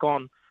piggyback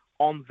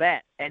on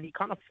that. And he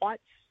kind of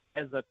fights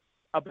as a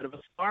bit of a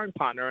sparring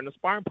partner, and a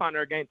sparring partner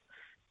against,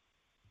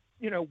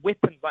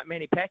 weapons like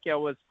Manny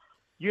Pacquiao was,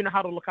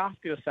 how to look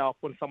after yourself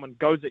when someone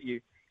goes at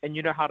you, and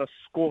how to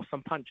score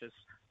some punches,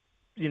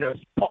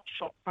 pot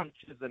shot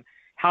punches, and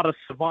how to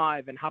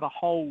survive and how to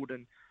hold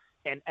and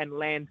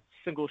land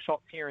single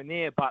shots here and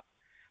there. But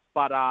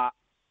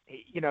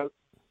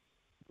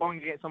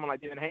going against someone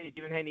like Devin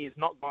Haney is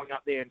not going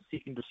up there and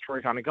seek and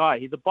destroy kind of guy.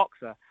 He's a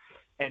boxer,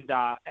 and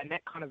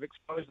that kind of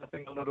exposed, I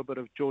think, a little bit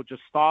of George's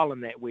style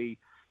in that he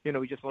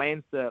just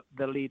lands the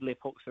lead left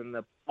hooks and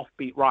the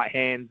offbeat right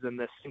hands and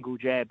the single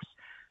jabs.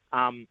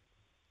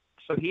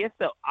 So he has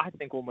to, I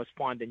think, almost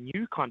find a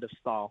new kind of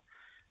style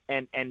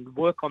and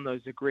work on those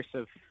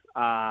aggressive,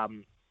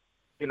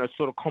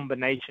 sort of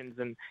combinations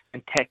and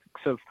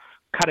tactics of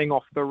cutting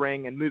off the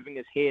ring and moving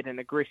his head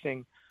and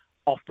aggressing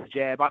off the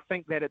jab. I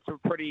think that it's a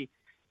pretty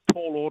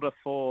tall order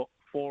for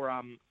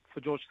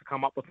George to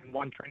come up with in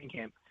one training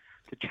camp,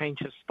 to change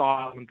his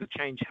style and to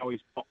change how he's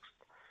boxed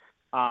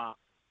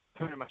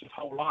pretty much his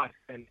whole life,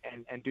 and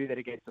do that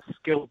against a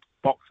skilled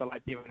boxer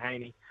like Devin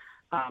Haney.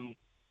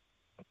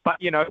 But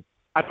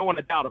I don't want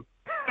to doubt him.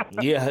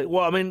 Yeah,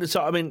 well,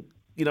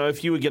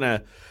 if you were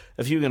gonna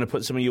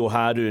put some of your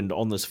hard earned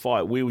on this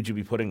fight, where would you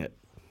be putting it?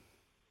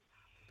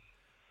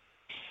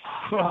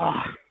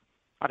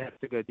 I'd have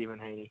to go Devin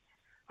Haney.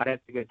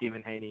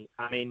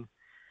 I mean,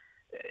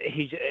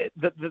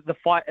 the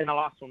fight in the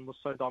last one was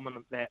so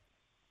dominant that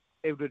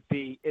it'd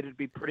be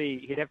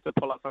pretty. He'd have to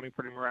pull out something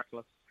pretty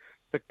miraculous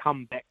to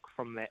come back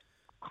from that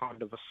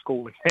kind of a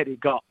schooling that he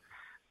got.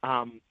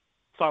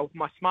 So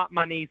my smart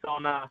money's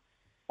on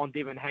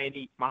Devin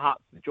Haney. My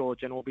heart's with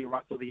George, and we'll be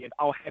right till the end.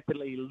 I'll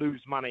happily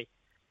lose money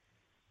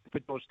for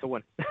George to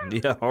win.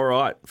 Yeah, all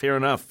right. Fair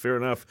enough.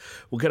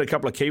 We'll get a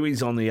couple of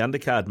Kiwis on the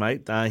undercard,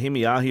 mate.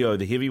 Hemi Ahio,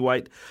 the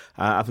heavyweight,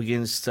 up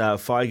against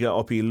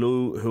Faiga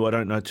Opilu, who I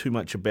don't know too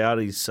much about.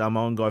 He's a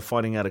Samoan guy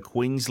fighting out of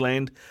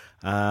Queensland.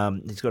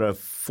 He's got a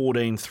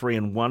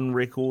 14-3-1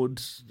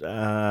 record.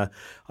 I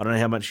don't know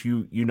how much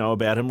you know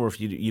about him or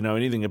if you know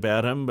anything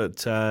about him,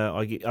 but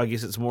I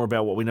guess it's more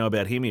about what we know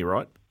about Hemi,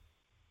 right?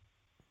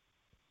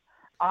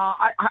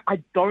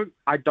 I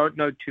don't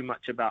know too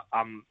much about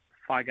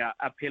Faiga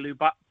Apelu,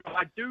 but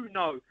I do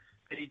know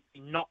that he's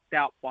been knocked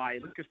out by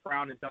Lucas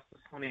Brown and Justice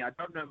Honey. I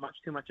don't know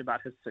too much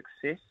about his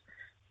success,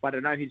 but I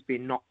know he's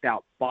been knocked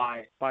out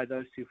by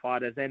those two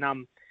fighters. And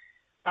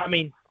I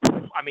mean,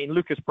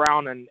 Lucas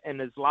Brown in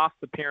his last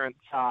appearance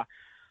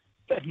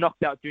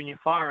knocked out Junior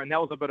Fire, and that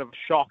was a bit of a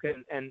shock.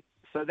 And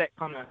so that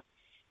kind of,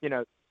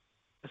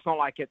 it's not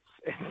like it's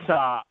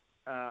a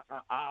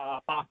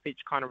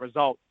far-fetched kind of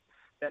result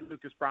that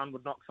Lucas Brown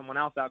would knock someone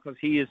else out, because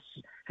his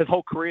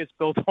whole career is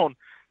built on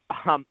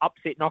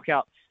upset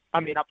knockout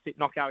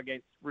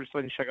against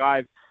Ruslan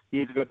Shagaev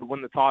years ago to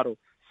win the title.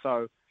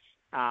 So,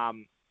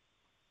 it's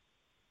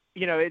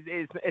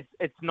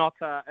not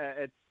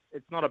a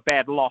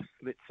bad loss,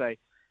 let's say.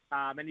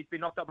 And he's been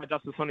knocked out by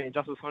Justice Honey, and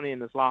Justice Honey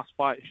in his last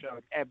fight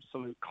showed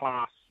absolute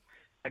class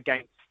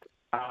against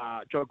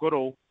Joe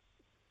Goodall.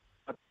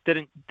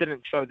 Didn't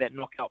show that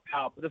knockout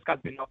power, but this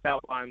guy's been knocked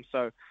out by him,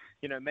 so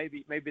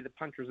maybe the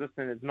punch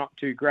resistance is not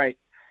too great.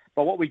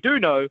 But what we do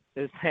know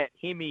is that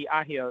Hemi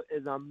Ahio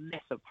is a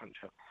massive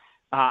puncher.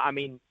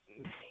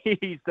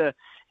 He's the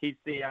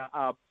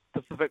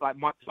Pacific like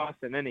Mike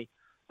Tyson, isn't he?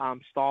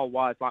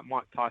 Style-wise, like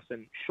Mike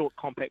Tyson, short,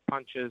 compact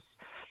punches.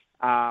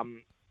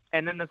 And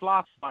in his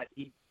last fight,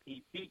 he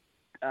beat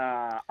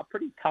a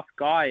pretty tough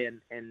guy,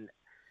 and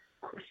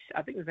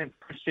I think his name's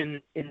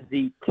Christian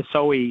Nzi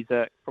Tesoi. He's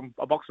a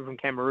boxer from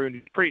Cameroon.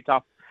 He's pretty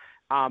tough,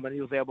 and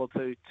he was able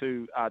to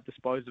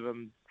dispose of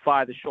him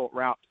via the short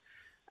route.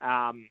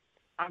 I'm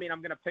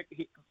going to pick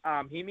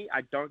Hemi.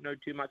 I don't know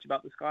too much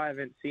about this guy. I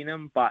haven't seen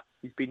him, but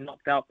he's been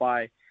knocked out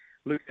by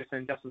Lucas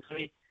and Justice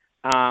Honey.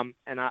 And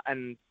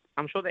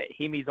I'm sure that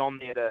Hemi's on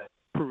there to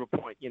prove a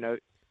point.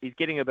 He's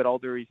getting a bit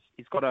older.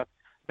 He's got to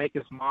make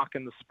his mark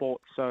in the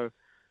sport. So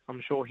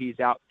I'm sure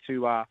he's out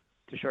to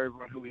show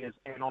everyone who he is,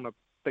 and on a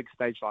big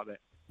stage like that.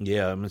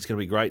 Yeah, it's going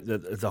to be great.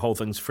 The whole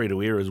thing's free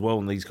to air as well,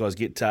 and these guys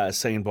get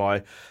seen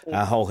by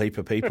a whole heap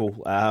of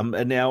people.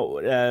 And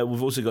now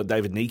we've also got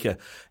David Nika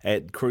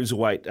at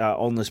cruiserweight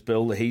on this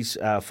bill. He's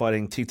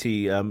fighting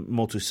Titi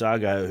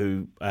Motusaga,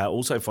 who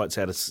also fights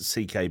out of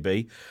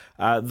CKB.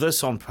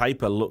 This on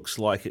paper looks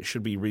like it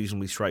should be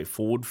reasonably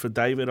straightforward for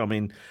David.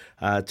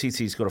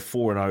 Titi's got a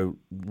 4-0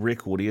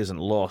 record. He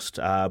hasn't lost,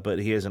 but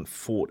he hasn't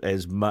fought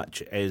as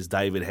much as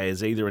David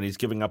has either, and he's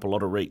giving up a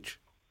lot of reach.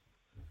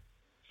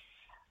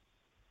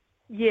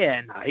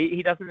 Yeah, no,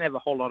 he doesn't have a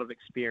whole lot of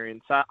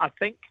experience. I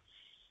think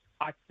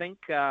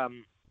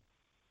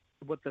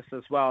with this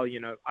as well,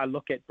 I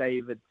look at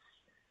David's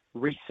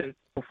recent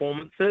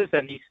performances,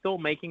 and he's still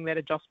making that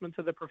adjustment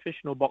to the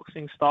professional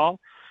boxing style.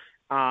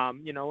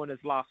 In his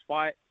last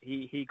fight,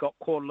 he got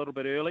caught a little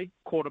bit early,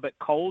 caught a bit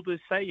cold, to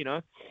say,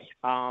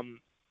 but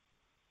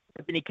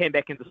then he came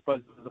back and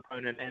disposed of his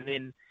opponent. And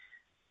then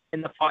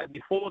in the fight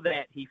before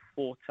that, he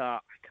fought, I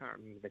can't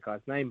remember the guy's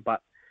name,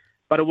 but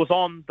it was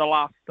on the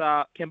last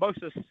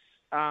Kambosos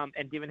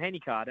and Devin Haney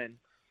card, and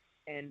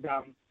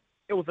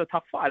it was a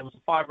tough fight. It was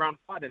a 5-round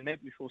fight, and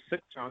maybe before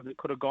 6 rounds, it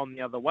could have gone the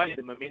other way.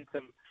 The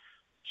momentum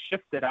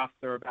shifted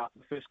after about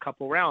the first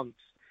couple rounds.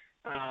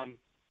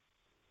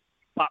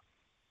 But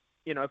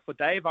for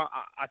Dave, I'm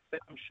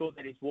sure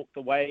that he's walked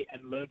away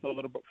and learned a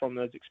little bit from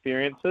those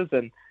experiences,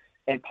 and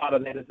part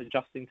of that is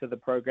adjusting to the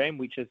program,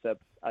 which is a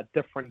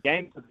different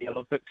game to the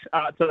Olympics,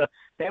 to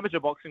the amateur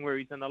boxing, where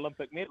he's an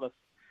Olympic medalist.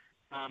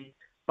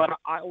 But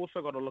I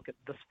also got to look at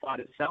this fight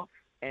itself,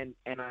 and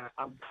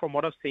from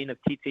what I've seen of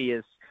Titi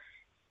is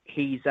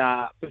he's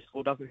first of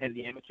all doesn't have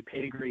the amateur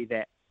pedigree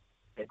that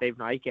Dave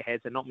Naika has,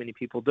 and not many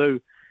people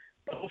do.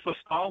 But also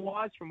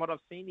style-wise, from what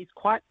I've seen, he's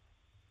quite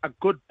a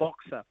good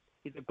boxer.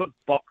 He's a good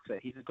boxer.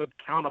 He's a good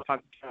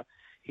counterpuncher.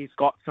 He's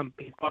got a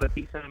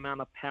decent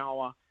amount of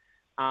power.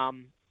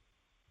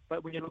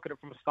 But when you look at it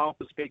from a style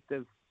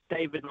perspective,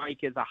 David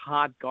Naika is a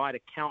hard guy to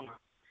counter.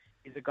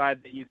 He's a guy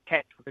that you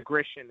catch with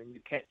aggression, and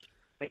you catch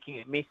making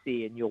it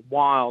messy, and you're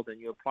wild, and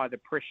you apply the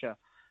pressure.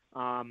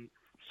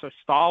 So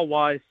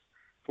style-wise,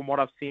 from what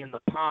I've seen in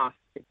the past,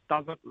 it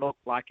doesn't look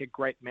like a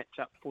great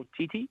matchup for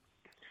Titi.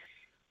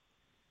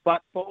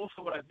 But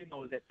also what I do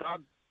know is that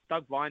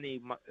Doug Viney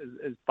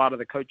is part of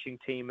the coaching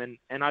team, and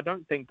I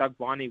don't think Doug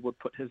Viney would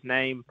put his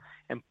name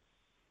and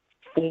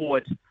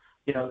forward,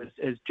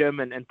 as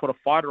German, and put a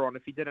fighter on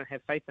if he didn't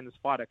have faith in his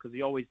fighter, because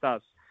he always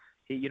does.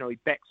 He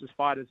backs his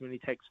fighters when he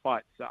takes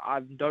fights. So I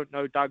don't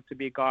know Doug to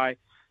be a guy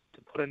to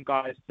put in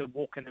guys to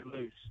walk in and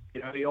lose.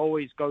 He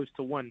always goes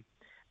to win.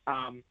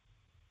 So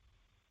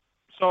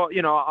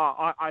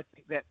I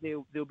think that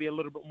there'll be a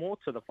little bit more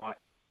to the fight.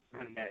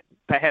 And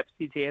perhaps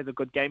TT has a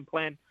good game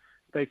plan.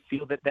 They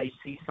feel that they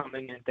see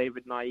something in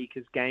David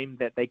Naika's game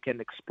that they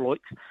can exploit.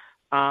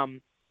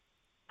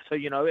 So,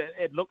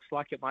 it looks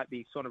like it might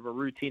be sort of a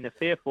routine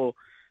affair for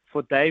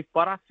Dave,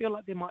 but I feel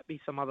like there might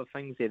be some other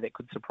things there that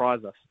could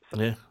surprise us.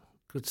 So. Yeah.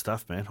 Good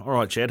stuff, man. All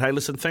right, Chad. Hey,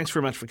 listen, thanks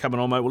very much for coming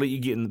on, mate. We'll let you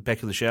get in the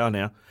back of the shower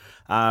now.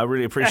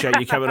 Really appreciate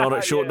you coming on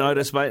at short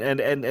notice, mate,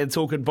 and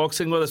talking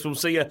boxing with us. We'll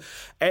see you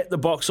at the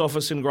box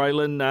office in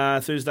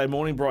Greyland Thursday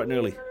morning, bright and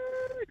early.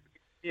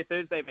 Yeah,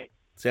 Thursday, mate.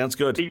 Sounds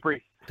good. Debrief.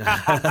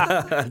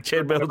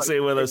 Chad Milne's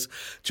here with us.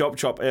 Chop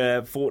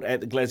fought at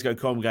the Glasgow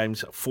Com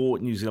Games for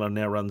New Zealand,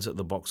 now runs at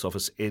the box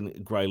office in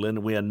Greyland.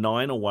 We are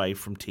 9 away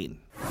from 10.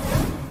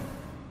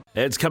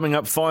 It's coming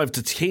up 5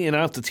 to 10.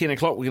 After 10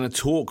 o'clock, we're going to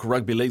talk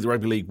rugby league, the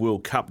Rugby League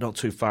World Cup, not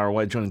too far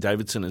away. Johnny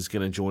Davidson is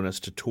going to join us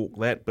to talk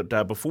that.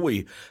 But before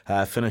we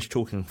finish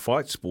talking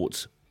fight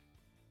sports,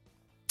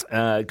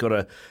 got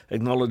to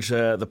acknowledge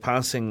the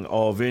passing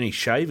of Ernie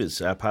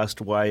Shavers, passed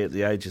away at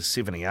the age of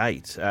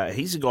 78.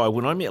 He's a guy,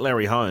 when I met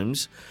Larry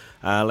Holmes,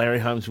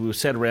 we were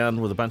sat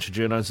around with a bunch of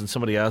journos and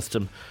somebody asked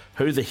him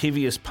who the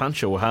heaviest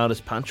puncher or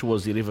hardest puncher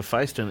was he'd ever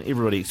faced, and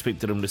everybody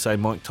expected him to say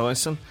Mike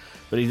Tyson,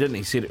 but he didn't.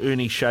 He said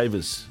Ernie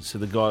Shavers. So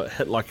the guy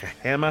hit like a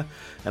hammer,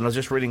 and I was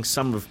just reading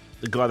some of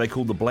the guy they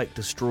called the Black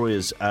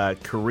Destroyer's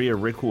career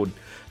record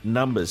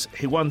numbers.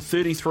 He won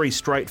 33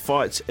 straight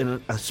fights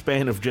in a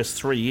span of just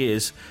 3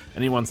 years,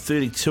 and he won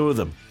 32 of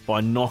them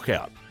by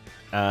knockout.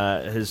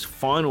 His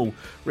final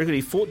record,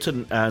 he fought to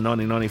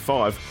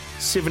 1995,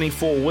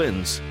 74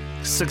 wins,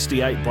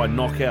 68 by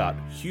knockout.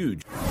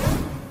 Huge.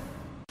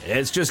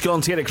 It's just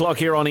gone 10 o'clock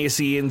here on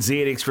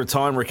SENZ Extra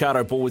Time.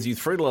 Ricardo Ball with you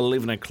through till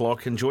 11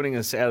 o'clock, and joining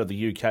us out of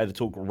the UK to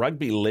talk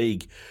Rugby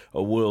League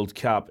World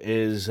Cup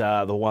is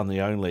the one, the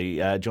only,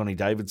 Johnny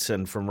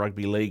Davidson from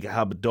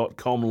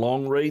rugbyleaguehub.com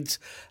long reads.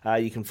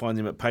 You can find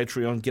him at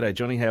Patreon. G'day,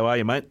 Johnny. How are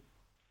you, mate?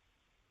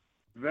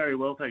 Very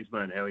well, thanks,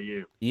 man. How are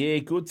you? Yeah,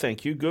 good,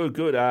 thank you.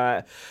 Good.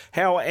 How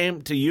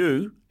amped are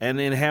you, and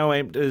then how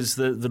amped is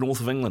the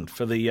north of England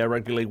for the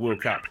Rugby League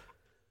World Cup?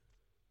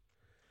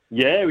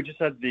 Yeah, we just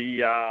had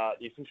the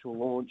official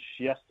launch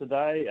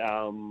yesterday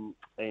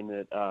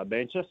in at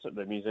Manchester at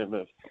the Museum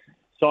of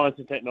Science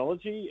and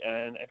Technology,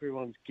 and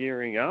everyone's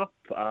gearing up.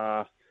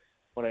 I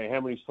don't know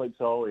how many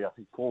sleeps are we? I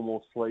think 4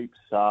 more sleeps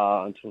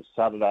until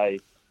Saturday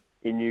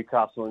in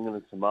Newcastle, England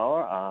and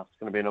Samoa. It's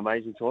going to be an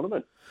amazing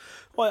tournament.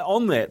 Well,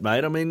 on that,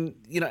 mate, I mean,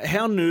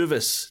 how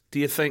nervous do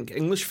you think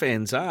English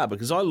fans are?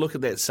 Because I look at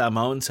that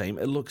Samoan team,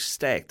 it looks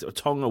stacked.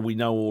 Tonga we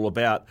know all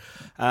about.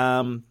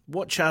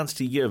 What chance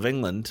do you give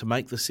England to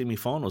make the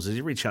semi-finals? There's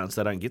every chance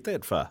they don't get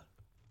that far.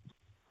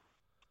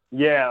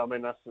 Yeah, I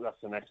mean, that's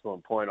an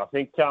excellent point. I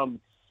think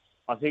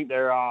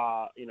there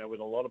are, with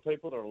a lot of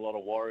people, there are a lot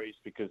of worries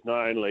because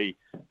not only,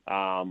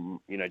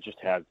 just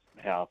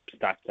how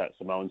stacked that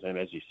Samoan team,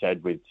 as you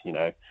said, with,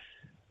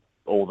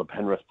 all the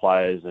Penrith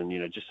players and,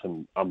 just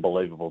some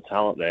unbelievable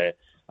talent there.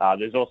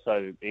 There's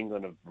also,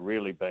 England have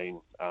really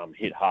been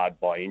hit hard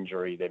by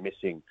injury. They're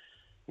missing,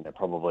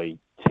 probably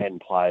 10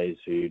 players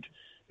who'd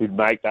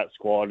make that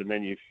squad. And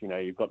then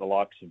you've got the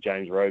likes of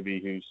James Roby,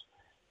 who's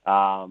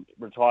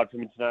retired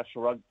from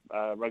international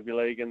rugby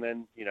league, and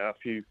then, a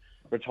few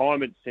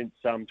retirements since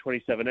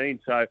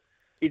 2017. So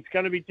it's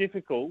going to be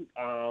difficult.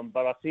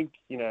 But I think,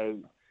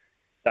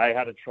 they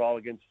had a trial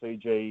against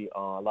Fiji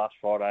last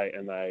Friday,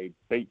 and they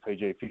beat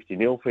Fiji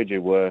 50-0. Fiji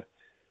were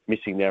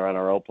missing their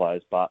NRL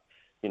players, but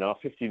a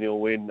 50-0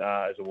 win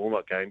as a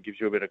warm-up game gives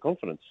you a bit of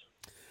confidence.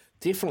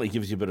 Definitely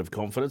gives you a bit of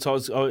confidence. I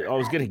was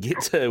going to get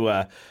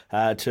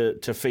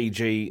to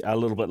Fiji a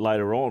little bit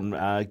later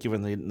on,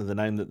 given the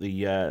name that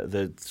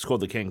the squad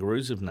the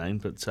Kangaroos have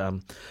named, but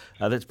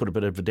that's put a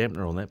bit of a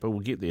dampener on that. But we'll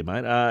get there,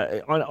 mate.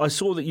 I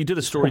saw that you did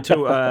a story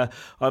too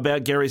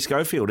about Gary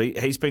Schofield.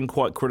 He's been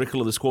quite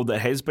critical of the squad that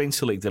has been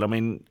selected. I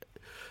mean,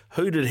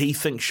 who did he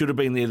think should have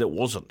been there that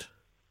wasn't?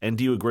 And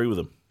do you agree with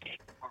him?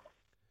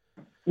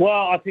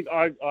 Well, I think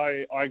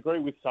I agree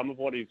with some of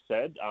what he's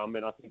said,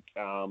 and I think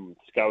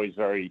Sco is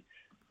very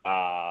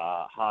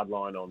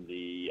hardline on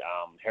the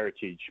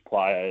heritage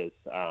players,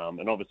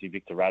 and obviously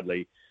Victor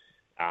Radley,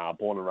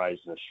 born and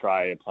raised in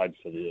Australia, played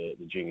for the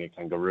junior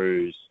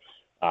Kangaroos,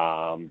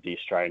 the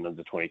Australian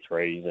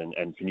under-23s,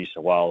 and for New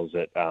South Wales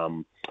at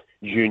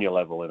junior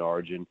level in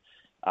Origin.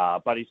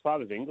 But his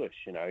father's English,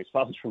 his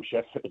father's from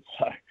Sheffield,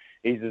 so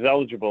he's as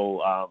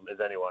eligible as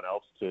anyone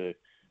else to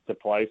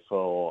play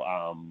for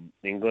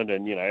England.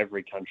 And,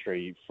 every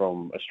country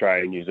from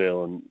Australia, New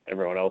Zealand,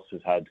 everyone else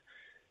has had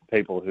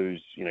people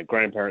whose,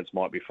 grandparents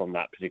might be from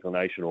that particular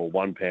nation, or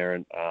one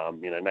parent,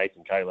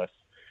 Nathan Kalis,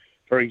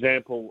 for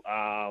example,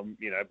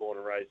 born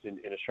and raised in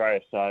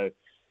Australia. So,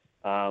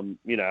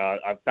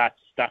 that's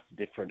a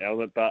different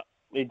element. But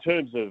in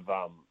terms of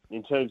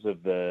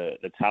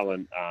the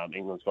talent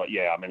England's got,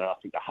 I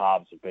think the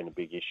halves have been a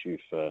big issue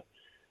for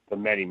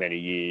many, many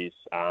years.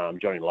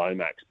 Johnny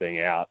Lomax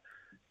being out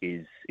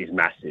is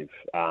massive.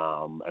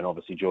 And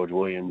obviously George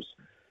Williams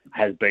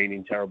has been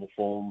in terrible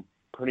form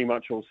pretty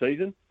much all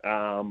season.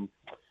 And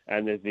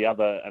there's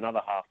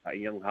another halfback,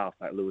 young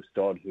halfback, Lewis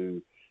Dodd,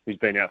 who's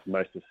been out for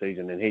most of the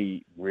season, and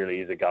he really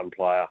is a gun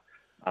player.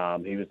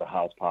 He was the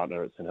halves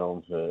partner at St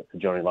Helens for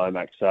Johnny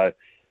Lomax. So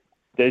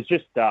there's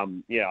just, I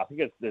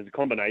think there's a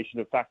combination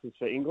of factors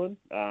for England.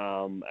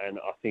 And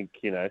I think,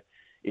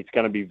 it's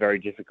going to be very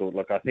difficult.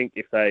 Look, I think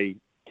if they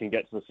can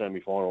get to the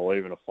semi-final or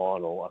even a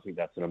final, I think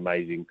that's an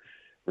amazing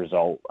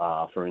result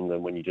for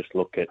England when you just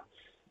look at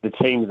the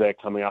teams they're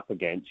coming up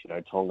against,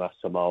 Tonga,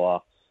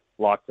 Samoa,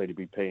 likely to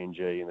be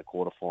PNG in the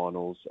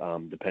quarterfinals,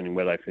 depending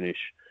where they finish.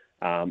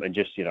 And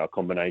just, a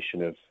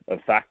combination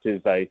of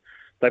factors. They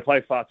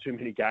play far too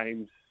many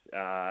games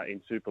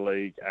in Super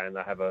League, and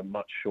they have a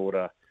much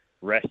shorter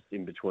rest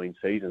in between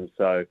seasons.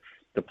 So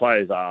the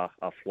players are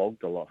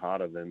flogged a lot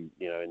harder than,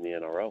 in the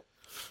NRL.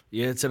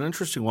 Yeah, it's an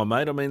interesting one,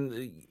 mate. I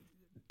mean,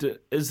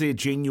 is there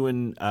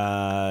genuine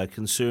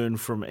concern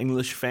from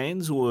English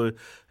fans, or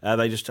are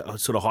they just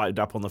sort of hyped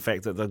up on the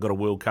fact that they've got a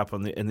World Cup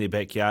in their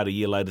backyard a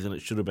year later than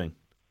it should have been?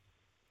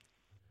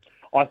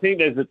 I think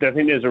there's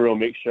a real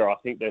mixture. I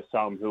think there's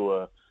some who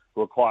are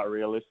quite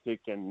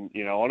realistic and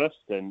honest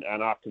and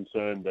are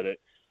concerned that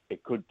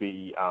it could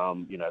be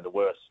the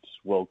worst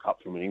World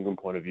Cup from an England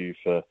point of view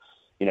for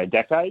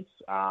decades.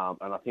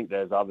 And I think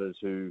there's others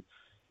who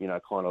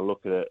kind of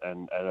look at it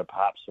and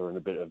perhaps are in a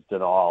bit of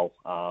denial.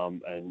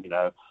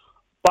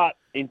 But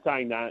in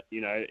saying that,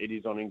 it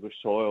is on English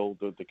soil.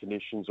 The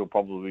conditions will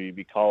probably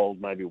be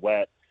cold, maybe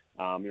wet.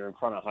 You're in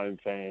front of home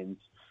fans.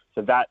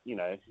 So that,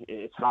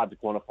 it's hard to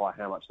quantify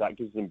how much that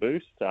gives them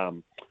boost.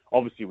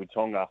 Obviously with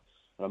Tonga,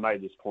 and I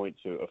made this point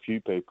to a few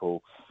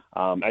people,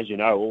 as you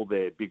know, all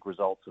their big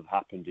results have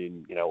happened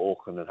in,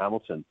 Auckland and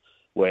Hamilton,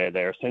 where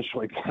they're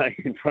essentially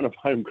playing in front of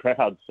home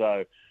crowds.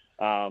 So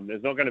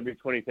there's not going to be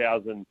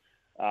 20,000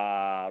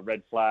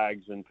 red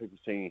flags and people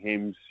singing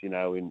hymns,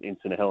 in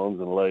St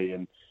Helens and Lee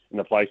and in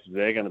the places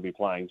they're going to be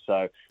playing.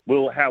 So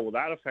how will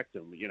that affect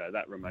them?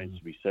 That remains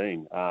to be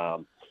seen.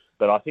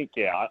 But I think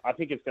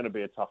it's going to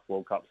be a tough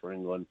World Cup for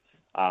England.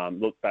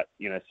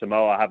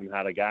 Samoa haven't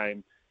had a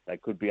game. They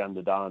could be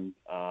underdone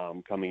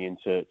coming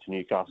into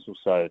Newcastle.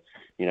 So,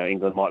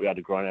 England might be able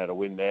to grind out a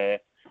win there.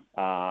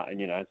 So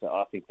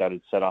I think that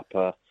would set up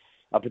a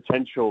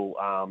potential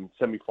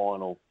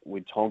semi-final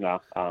with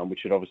Tonga, which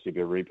would obviously be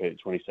a repeat of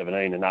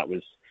 2017. And that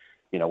was,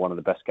 one of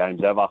the best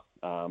games ever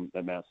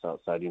at Mount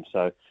Stewart Stadium.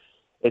 So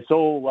it's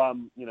all,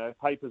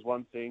 paper's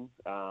one thing,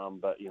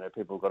 but,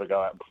 people have got to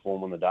go out and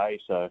perform on the day.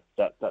 So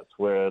that's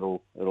where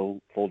it'll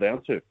fall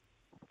down to.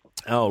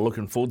 Oh,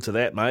 looking forward to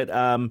that, mate.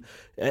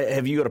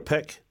 Have you got a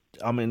pick?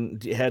 I mean,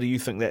 how do you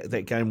think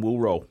that game will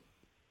roll?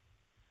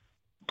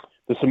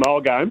 The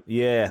Samoa game?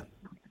 Yeah.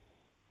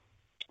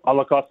 Oh,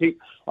 look, I think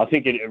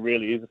it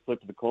really is a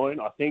flip of the coin.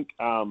 I think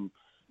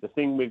the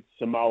thing with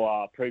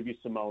Samoa, previous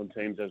Samoan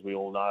teams, as we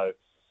all know,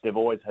 they've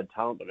always had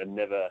talent, but they've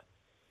never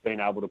been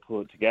able to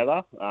pull it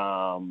together.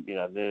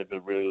 They've never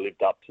really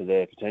lived up to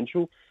their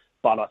potential.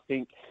 But I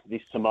think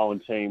this Samoan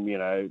team,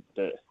 the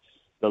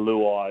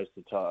Luais,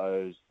 the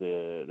To'os,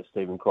 the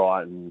Stephen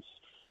Crichtons,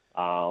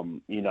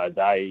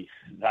 they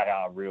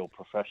are real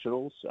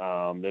professionals.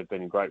 They've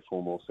been in great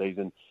form all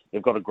season.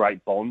 They've got a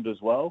great bond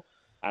as well.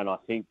 And I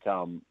think,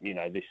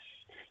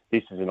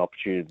 this is an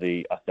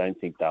opportunity I don't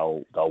think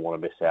they'll want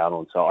to miss out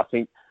on. So I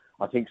think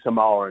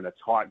Samoa are in a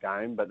tight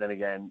game. But then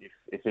again,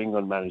 if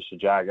England managed to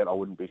jag it, I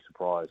wouldn't be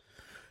surprised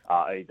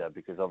either,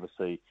 because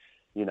obviously,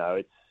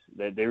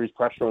 there is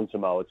pressure on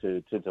Samoa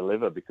to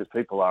deliver, because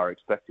people are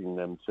expecting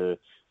them to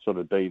sort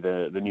of be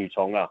the new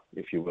Tonga,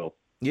 if you will.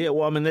 Yeah,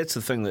 well, I mean, that's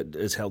the thing that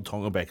has held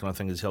Tonga back, and I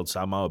think has held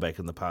Samoa back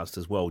in the past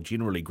as well.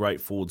 Generally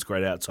great forwards,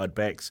 great outside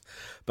backs,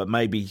 but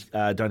maybe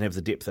don't have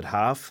the depth at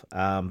half.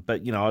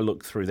 But, I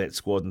look through that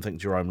squad and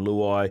think Jerome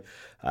Luai,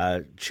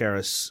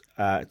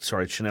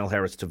 Chanel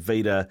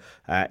Harris-Tavita,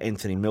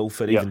 Anthony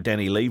Milford, even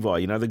Danny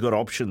Levi, they've got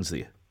options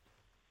there.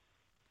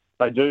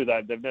 They do.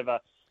 They've never...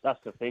 That's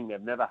the thing. They've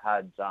never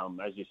had,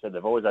 as you said,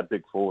 they've always had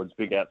big forwards,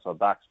 big outside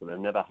backs, but they've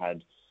never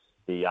had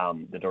the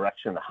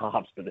direction of the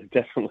halves. But they've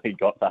definitely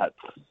got that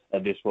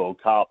at this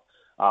World Cup.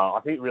 I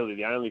think really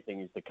the only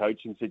thing is the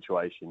coaching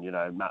situation.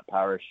 Matt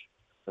Parrish,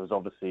 there was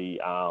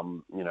obviously,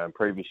 in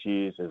previous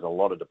years, there's a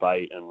lot of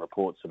debate and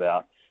reports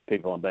about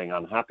people being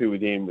unhappy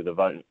with him with a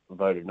vote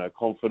of no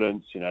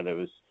confidence. There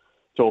was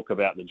talk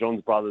about the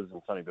Johns brothers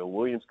and Sonny Bill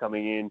Williams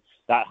coming in.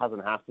 That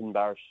hasn't happened.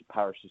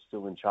 Parrish is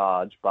still in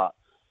charge, but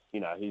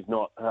he's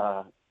not,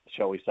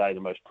 shall we say, the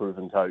most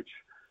proven coach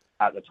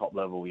at the top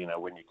level,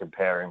 when you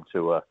compare him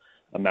to a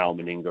Mal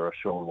Meninga, a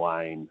Sean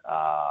Wayne,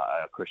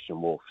 a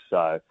Christian Wolf.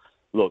 So,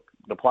 look,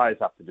 the players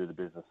have to do the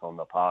business on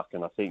the park,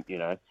 and I think,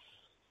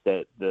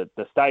 the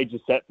stage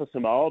is set for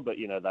Samoa, but,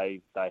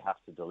 they have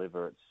to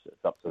deliver.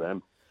 It's up to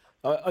them.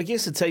 I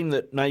guess a team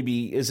that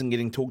maybe isn't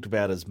getting talked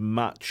about as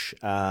much,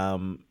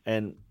 and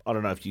I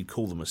don't know if you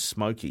call them a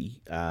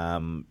smoky,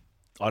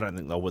 I don't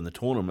think they'll win the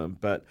tournament,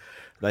 but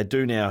they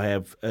do now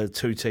have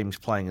two teams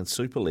playing in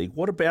Super League.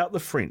 What about the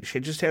French?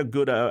 Just how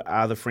good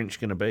are the French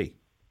going to be?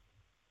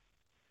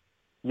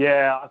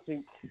 Yeah, I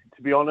think,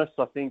 to be honest,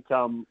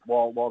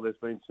 while there's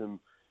been some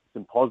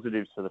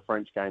positives for the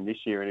French game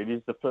this year, and it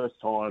is the first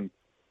time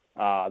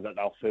that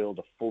they'll field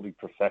a fully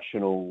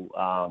professional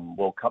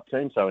World Cup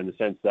team. So in the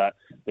sense that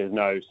there's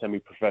no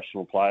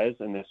semi-professional players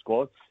in their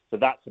squad, so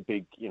that's a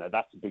big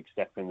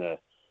step in the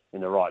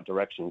in the right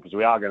direction, because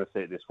we are going to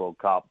see at this World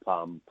Cup,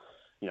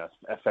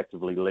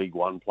 effectively League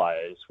One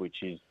players, which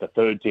is the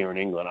third tier in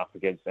England, up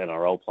against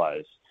NRL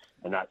players,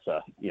 and that's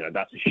a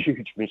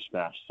huge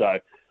mismatch. So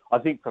I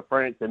think for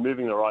France, they're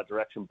moving in the right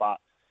direction, but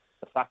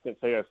the fact that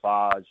Theo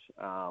Farge,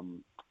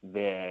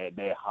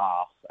 their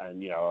half,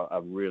 and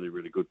a really,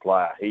 really good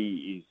player,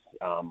 he is,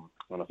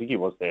 and I think he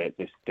was their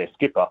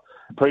skipper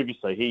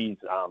previously. He's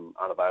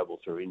unavailable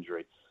through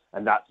injury,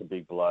 and that's a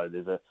big blow.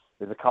 There's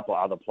a couple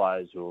of other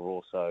players who are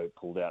also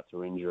pulled out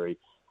through injury.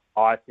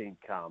 I think,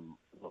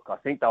 I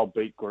think they'll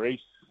beat Greece,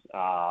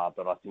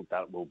 but I think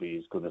that will be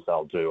as good as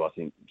they'll do. I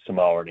think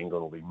Samoa and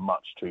England will be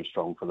much too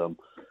strong for them.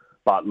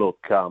 But look,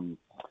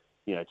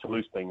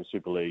 Toulouse being the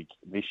Super League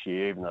this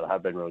year, even though they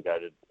have been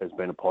relegated, has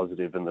been a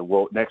positive, and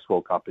the next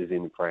World Cup is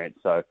in France.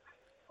 So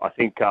I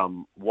think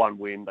one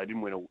win, they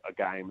didn't win a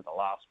game at the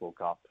last World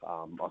Cup.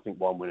 I think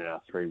one win out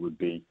of three would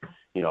be,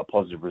 a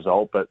positive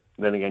result. But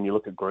then again, you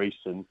look at Greece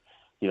and,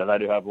 they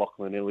do have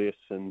Lachlan Ilias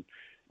and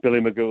Billy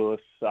Magoulis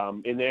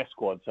in their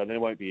squad, so they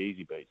won't be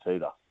easy beats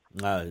either.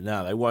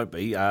 No, they won't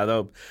be.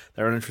 They're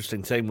an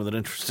interesting team with an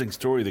interesting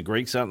story, the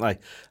Greeks, aren't they?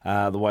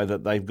 The way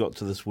that they've got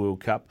to this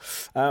World Cup.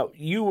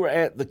 You were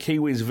at the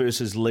Kiwis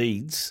versus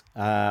Leeds,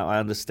 I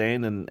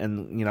understand,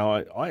 and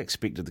I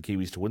expected the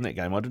Kiwis to win that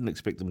game. I didn't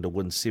expect them to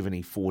win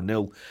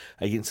 74-0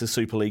 against the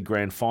Super League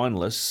grand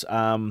finalists.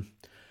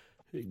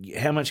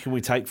 How much can we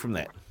take from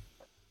that?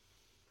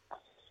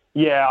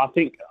 Yeah, I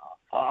think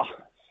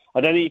I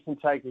don't think you can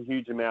take a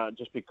huge amount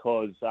just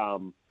because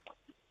look,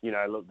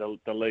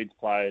 the Leeds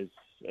players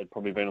had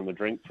probably been on the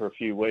drink for a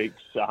few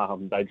weeks.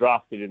 They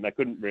drafted in, they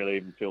couldn't really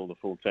even fill the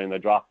full team. They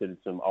drafted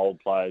some old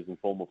players and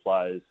former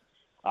players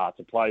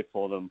to play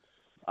for them.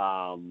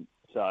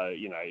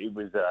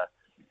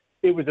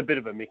 It was a bit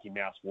of a Mickey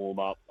Mouse warm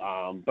up.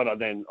 But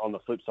then on the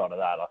flip side of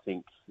that, I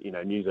think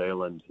New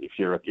Zealand, if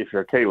you're a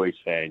Kiwis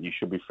fan, you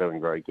should be feeling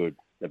very good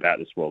about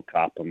this World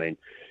Cup. I mean,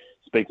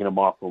 speaking of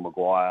Michael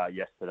Maguire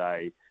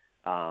yesterday,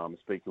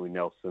 speaking with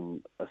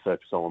Nelson Asofa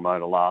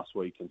Solomona last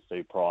week and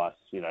Steve Price,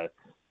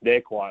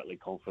 they're quietly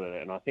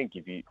confident. And I think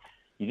if you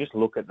just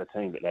look at the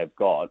team that they've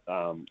got,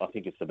 I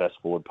think it's the best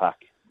forward pack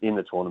in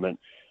the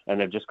tournament,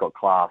 and they've just got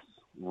class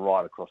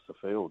right across the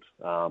field.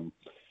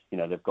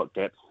 They've got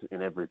depth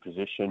in every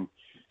position.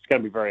 It's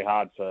going to be very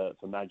hard for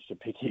Madge to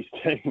pick his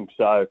team.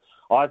 So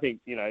I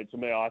think, to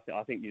me, I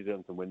think New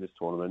Zealand can win this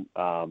tournament.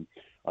 I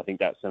think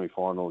that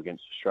semi-final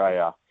against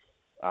Australia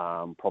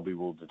probably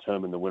will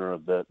determine the winner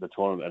of the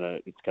tournament,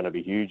 and it's going to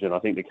be huge. And I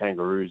think the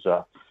Kangaroos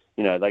are,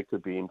 they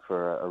could be in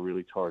for a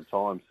really torrid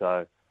time.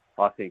 So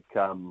I think,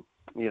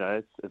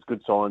 it's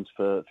good signs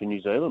for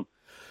New Zealand.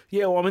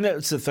 Yeah, well, I mean,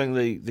 that's the thing.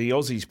 The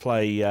Aussies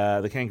play,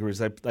 the Kangaroos,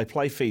 they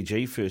play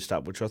Fiji first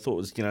up, which I thought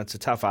was, it's a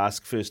tough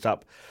ask first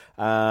up.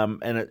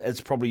 And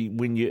it's probably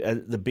when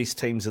the best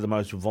teams are the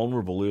most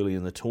vulnerable early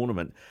in the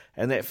tournament.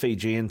 And that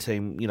Fijian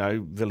team,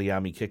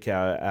 Viliami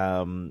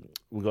Kikau,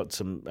 we've got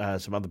some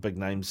other big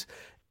names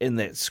in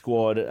that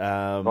squad.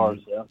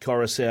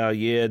 Coruscant,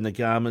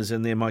 Nagama's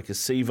in there, Micah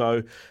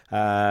Sivo,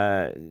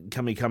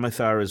 Kami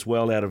Kamathar as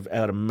well out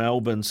of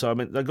Melbourne. So, I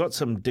mean, they've got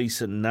some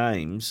decent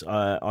names.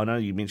 I know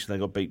you mentioned they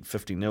got beat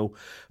 50-0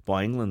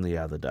 by England the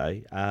other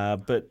day.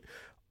 But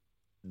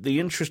the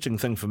interesting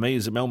thing for me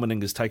is that Mel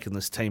Meninga's taken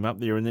this team up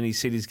there, and then he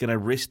said he's going to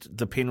rest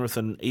the Penrith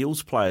and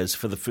Eels players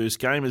for the first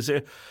game. Is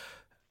there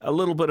a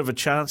little bit of a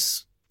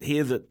chance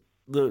here that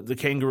the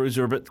Kangaroos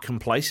are a bit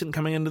complacent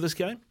coming into this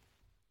game?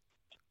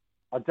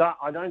 I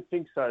don't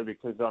think so,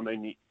 because, I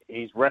mean,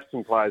 he's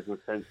resting players in the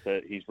sense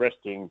that he's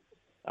resting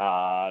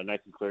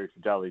Nathan Cleary,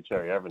 Fideli,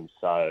 Cherry Evans,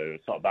 so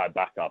it's not a bad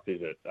backup, is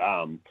it?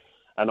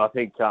 And I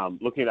think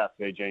looking at that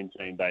Fijian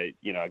team, they,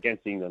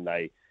 against England,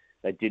 they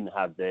didn't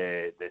have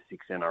their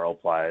 6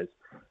 NRL players.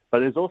 But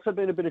there's also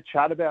been a bit of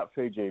chat about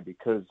Fiji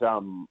because,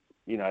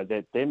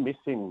 they're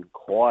missing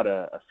quite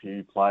a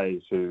few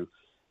players who,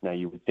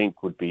 you would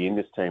think would be in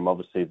this team.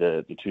 Obviously,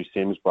 the two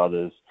Sims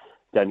brothers,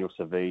 Daniel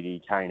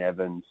Savidi, Kane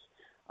Evans.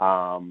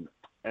 And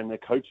the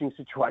coaching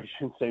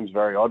situation seems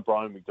very odd.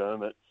 Brian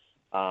McDermott,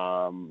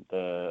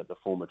 the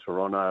former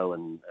Toronto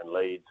and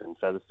Leeds and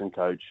Featherstone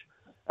coach,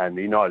 and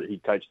he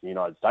coached the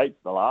United States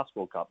the last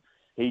World Cup.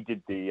 He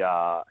did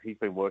he's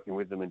been working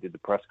with them and did the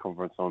press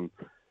conference on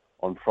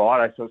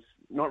Friday. So it's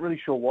not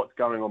really sure what's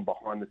going on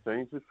behind the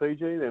scenes with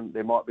Fiji.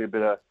 There might be a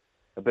bit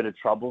of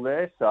trouble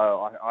there.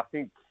 So I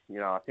think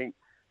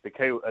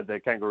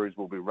the Kangaroos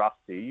will be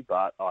rusty,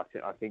 but I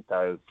think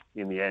those,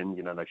 in the end,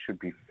 they should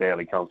be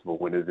fairly comfortable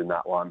winners in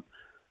that one.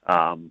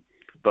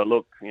 But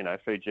look,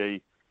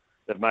 Fiji,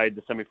 they've made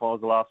the semi-finals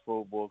of the last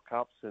 4 World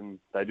Cups, and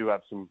they do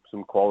have some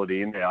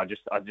quality in there. I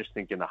just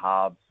think in the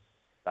halves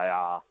they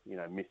are,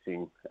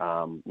 missing,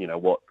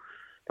 what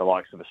the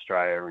likes of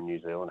Australia and New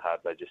Zealand have.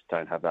 They just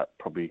don't have that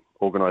probably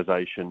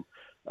organisation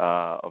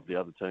of the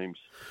other teams.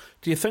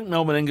 Do you think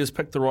Mel Meninga's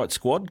picked the right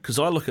squad? Because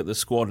I look at this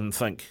squad and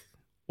think,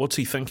 what's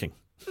he thinking?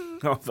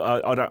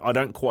 I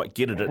don't quite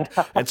get it.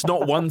 It's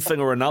not one thing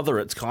or another.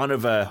 It's kind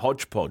of a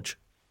hodgepodge.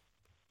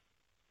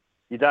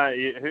 You don't.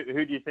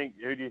 Who do you think?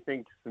 Who do you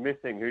think's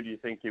missing? Who do you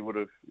think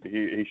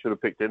he should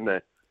have picked in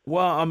there?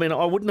 Well, I mean,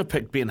 I wouldn't have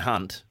picked Ben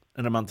Hunt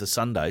in a month of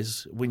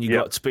Sundays when you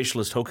got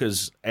specialist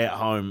hookers at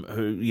home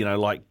who,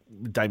 like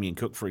Damien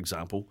Cook, for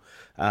example.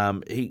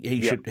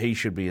 He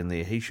should be in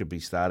there. He should be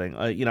starting.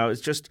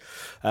 It's just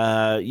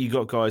you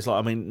got guys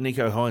like,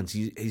 Nico Hines,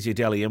 he's your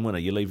Dally M winner.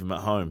 You leave him at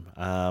home.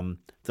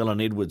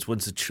 Dylan Edwards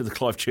wins the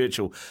Clive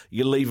Churchill.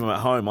 You leave him at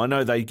home. I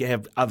know they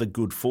have other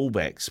good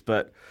fullbacks,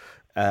 but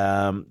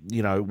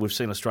we've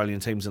seen Australian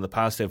teams in the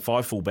past have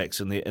 5 fullbacks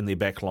in their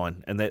back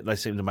line, and they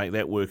seem to make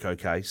that work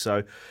okay.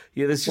 So,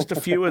 there's just a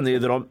few in there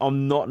that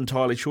I'm not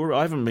entirely sure.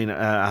 I haven't been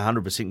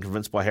 100%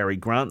 convinced by Harry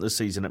Grant this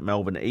season at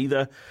Melbourne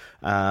either.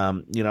 I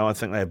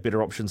think they have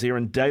better options there.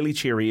 And Daly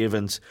Cherry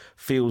Evans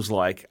feels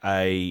like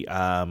I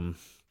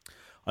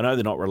know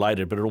they're not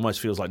related, but it almost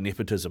feels like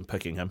nepotism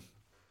picking him.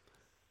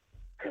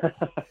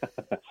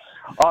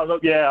 Oh,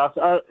 look, yeah,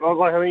 I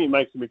think he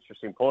makes some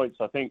interesting points.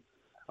 I think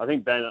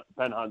Ben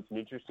Hunt's an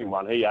interesting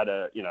one. He had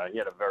a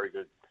very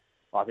good,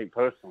 I think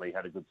personally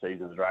had a good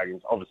season with the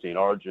Dragons. Obviously in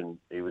Origin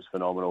he was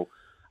phenomenal,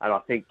 and I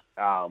think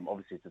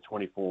obviously it's a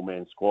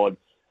 24-man squad.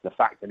 The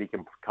fact that he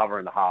can cover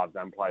in the halves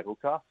and play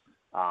hooker,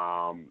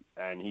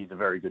 and he's a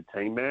very good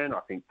team man. I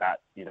think that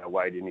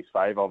weighed in his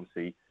favour.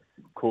 Obviously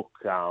Cook,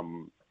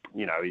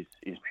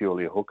 is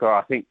purely a hooker.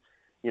 I think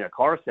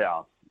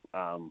Coruscant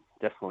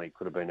definitely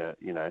could have been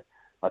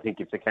I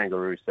think if the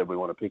Kangaroos said we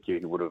want to pick you,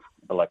 he would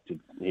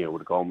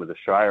have gone with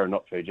Australia and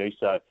not Fiji.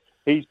 So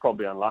he's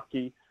probably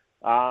unlucky.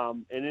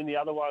 And then the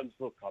other ones,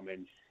 look,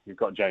 you've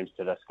got James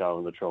Tedesco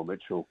and Latrell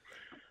Mitchell.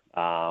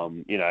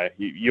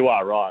 You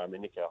are right.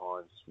 Nico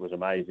Hines was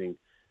amazing.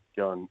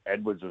 John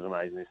Edwards was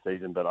amazing this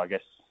season. But I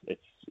guess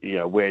it's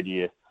where do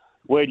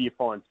you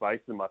find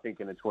space in them? I think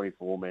in a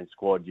 24-man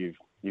squad,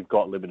 you've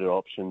got limited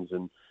options.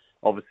 And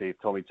obviously, if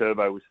Tommy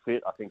Turbo was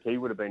fit, I think he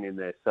would have been in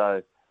there.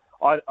 So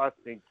I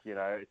think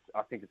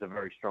it's a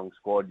very strong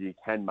squad. You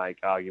can make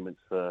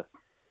arguments for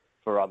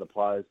other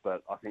players,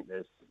 but I think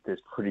there's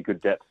pretty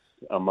good depth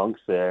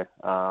amongst there.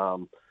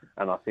 And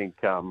I think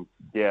I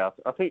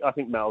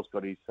think Mal's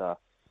got his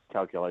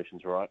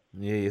calculations right.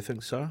 Yeah, you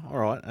think so? All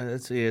right,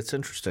 it's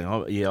interesting.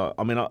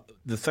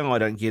 The thing I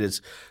don't get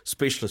is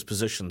specialist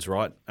positions,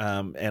 right?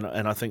 And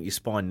I think your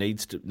spine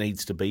needs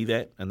to be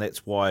that, and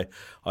that's why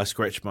I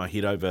scratch my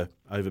head over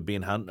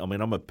Ben Hunt.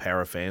 I'm a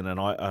Para fan, and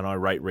I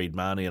rate Reid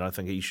Marnie, and I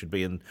think he should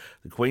be in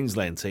the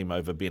Queensland team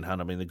over Ben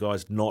Hunt. The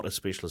guy's not a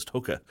specialist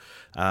hooker,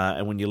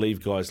 and when you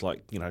leave guys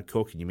like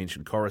Cook, and you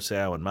mentioned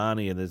Coruscant and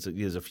Marnie, and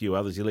there's a few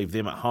others, you leave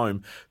them at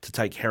home to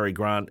take Harry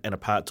Grant and a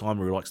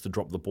part-timer who likes to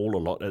drop the ball a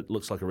lot. It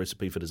looks like a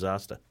recipe for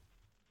disaster.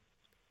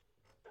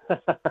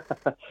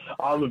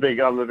 I'm a big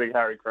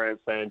Harry Grant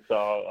fan, so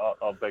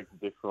I'll beg to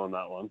differ on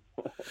that one.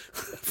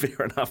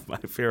 Fair enough,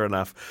 mate. Fair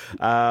enough.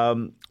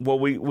 Well,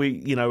 we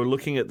we're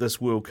looking at this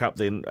World Cup.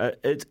 Then,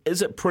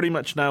 is it pretty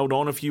much nailed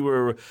on? If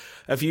you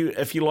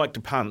like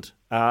to punt,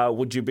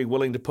 would you be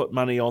willing to put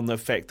money on the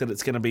fact that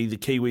it's going to be the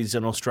Kiwis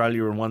in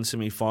Australia in one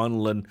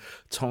semi-final and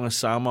Tonga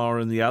Samoa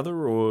in the other,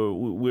 or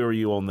where are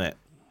you on that?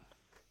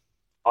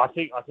 I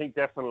think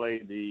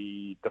definitely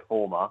the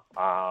former.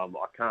 I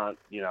can't.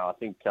 I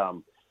think.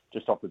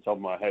 Just off the top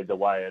of my head, the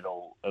way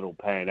it'll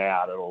pan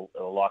out, it'll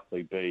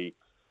likely be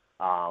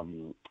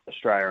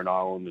Australia and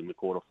Ireland in the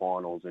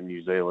quarterfinals, and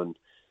New Zealand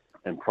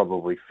and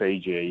probably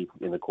Fiji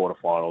in the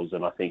quarterfinals.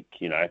 And I think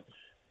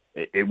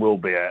it will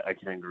be a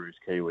Kangaroos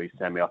Kiwis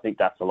semi. I think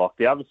that's a lock.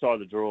 The other side of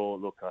the draw,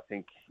 look, I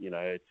think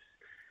it's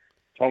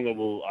Tonga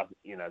will.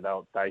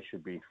 They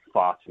should be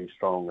far too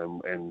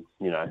strong, and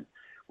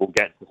will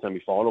get to the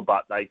semi-final,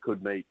 but they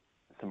could meet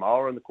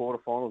Samoa in the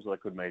quarterfinals, or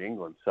they could meet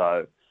England.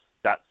 So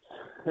that's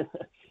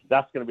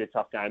that's going to be a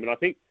tough game. And I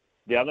think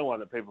the other one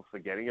that people are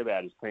forgetting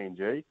about is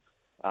PNG.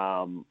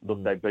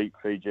 Look, they beat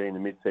Fiji in the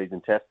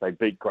mid-season test. They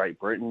beat Great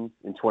Britain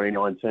in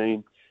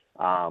 2019.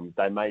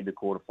 They made the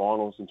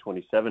quarterfinals in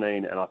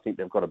 2017, and I think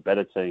they've got a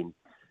better team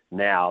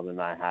now than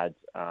they had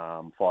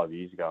 5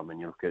 years ago.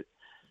 You look at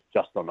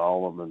Justin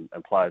Nolan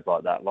and players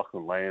like that.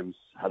 Lachlan Lamb's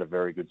had a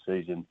very good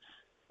season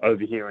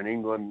over here in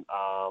England,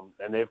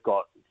 and they've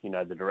got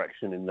the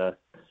direction in the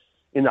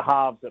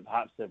halves that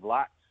perhaps they've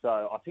lacked.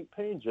 So I think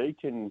PNG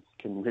can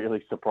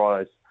really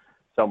surprise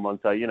someone.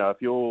 So if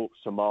you're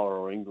Samoa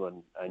or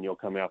England and you're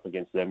coming up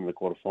against them in the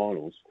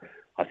quarterfinals,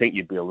 I think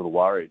you'd be a little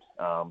worried.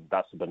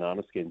 That's a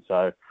banana skin.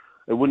 So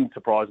it wouldn't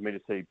surprise me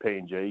to see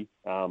PNG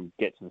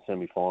get to the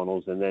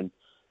semi-finals, and then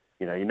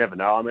you never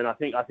know. I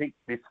think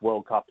this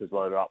World Cup is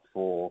loaded up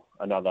for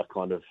another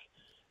kind of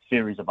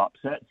series of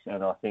upsets,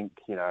 and I think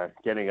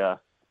getting a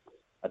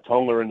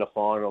Tonga in the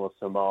final, a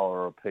Samoa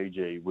or a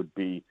PG would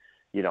be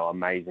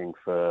amazing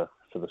for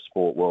the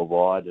sport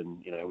worldwide,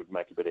 and would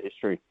make a bit of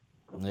history.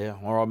 Yeah,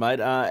 all right,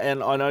 mate.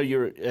 And I know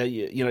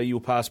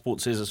your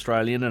passport says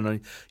Australian,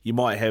 and you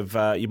might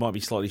be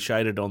slightly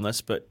shaded on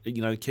this, but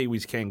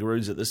Kiwis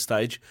Kangaroos at this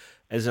stage,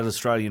 as an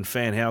Australian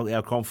fan,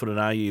 how confident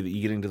are you that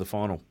you're getting to the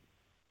final?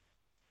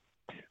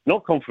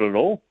 Not confident at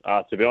all,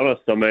 to be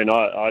honest.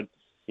 The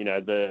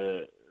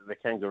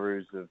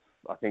Kangaroos have,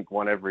 I think,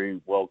 won every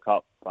World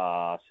Cup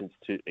apart from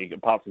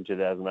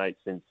 2008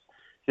 since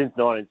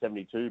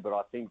 1972. But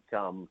I think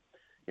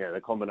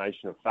the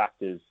combination of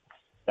factors,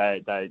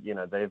 they've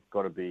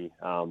got to be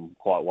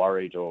quite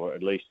worried, or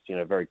at least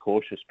very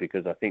cautious,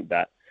 because I think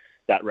that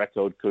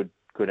record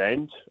could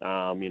end.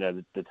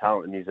 The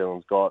talent New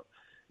Zealand's got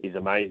is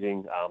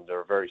amazing.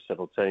 They're a very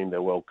settled team.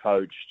 They're well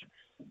coached,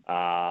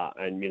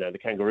 and the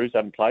Kangaroos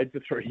haven't played for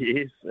 3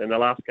 years, and the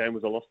last game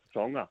was a loss to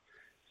Tonga.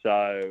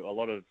 So a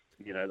lot of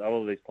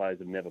these players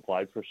have never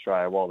played for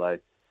Australia. While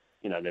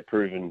they're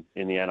proven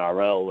in the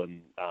NRL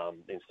and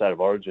in State of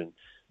Origin,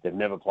 they've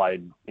never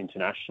played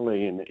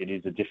internationally, and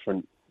it's a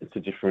different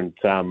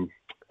game,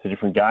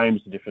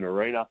 it's a different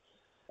arena,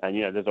 and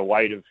there's a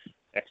weight of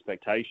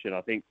expectation.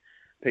 I think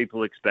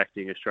people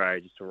expecting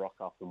Australia just to rock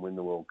up and win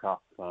the World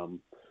Cup.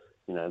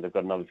 They've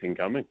got another thing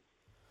coming.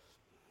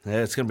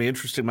 Yeah, it's going to be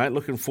interesting, mate.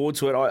 Looking forward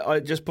to it. I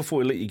just before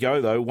we let you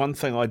go, though, one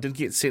thing I did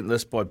get sent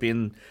this by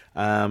Ben,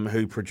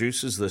 who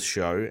produces this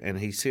show, and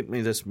he sent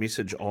me this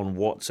message on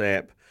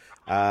WhatsApp.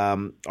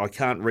 I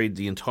can't read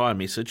the entire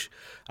message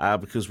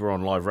because we're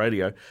on live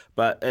radio,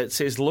 but it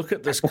says, look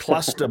at this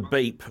cluster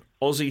beep.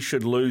 Aussie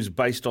should lose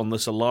based on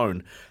this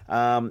alone.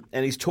 And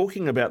he's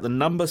talking about the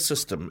number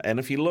system. And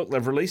if you look,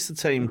 they've released the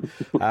team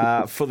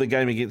for the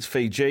game against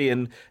Fiji,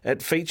 and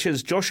it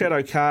features Josh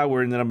Addo-Carr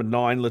wearing the number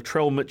 9,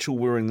 Latrell Mitchell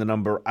wearing the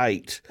number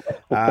 8,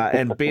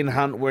 and Ben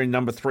Hunt wearing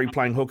number 3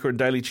 playing hooker, and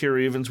Daly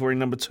Cherry Evans wearing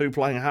number 2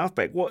 playing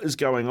halfback. What is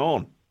going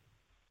on?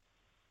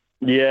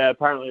 Yeah,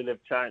 apparently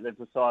they've changed. They've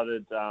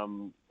decided. I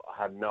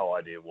have no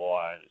idea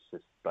why. It's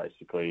just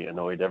basically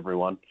annoyed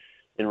everyone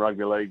in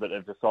rugby league, but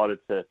they've decided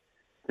to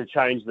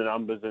change the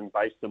numbers and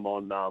base them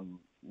on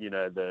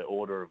the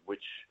order of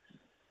which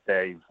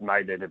they've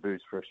made their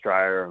debuts for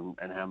Australia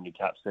and how many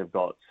caps they've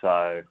got.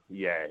 So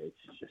yeah,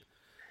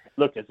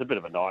 it's a bit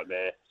of a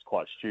nightmare. It's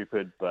quite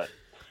stupid, but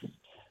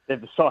they've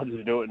decided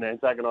to do it and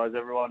antagonise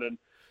everyone. And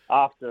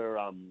after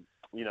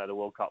the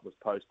World Cup was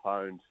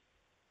postponed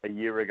a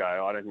year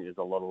ago, I don't think there's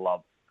a lot of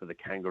love for the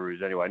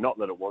Kangaroos anyway. Not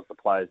that it was the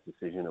players'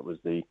 decision; it was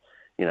the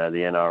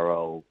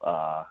NRL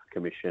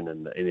commission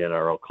and the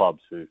NRL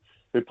clubs who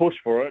pushed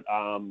for it.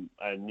 And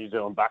New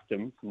Zealand backed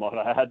them, might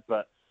I add.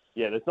 But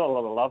yeah, there's not a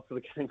lot of love for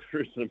the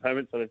Kangaroos at the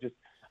moment, so they've just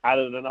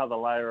added another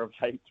layer of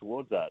hate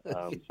towards that.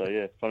 So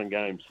yeah, fun and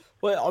games.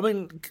 Well, I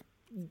mean,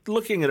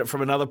 looking at it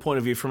from another point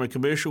of view, from a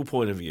commercial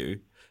point of view,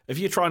 if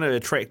you're trying to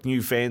attract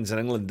new fans in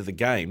England to the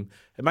game,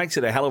 it makes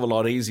it a hell of a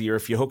lot easier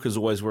if your hooker's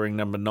always wearing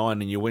number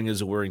 9 and your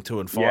wingers are wearing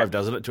 2 and 5,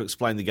 doesn't it, to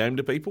explain the game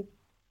to people?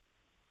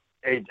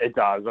 It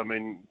does. I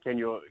mean, can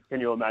you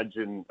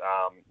imagine,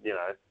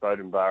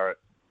 Beauden Barrett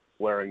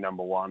wearing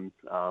number 1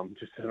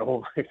 just in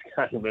all these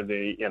games,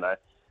 and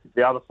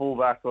the other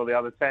fullback or the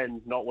other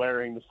 10 not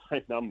wearing the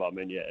same number? I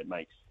mean, yeah, it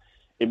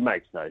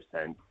makes no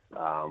sense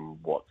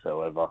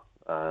whatsoever,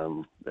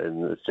 and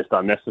it's just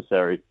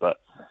unnecessary. But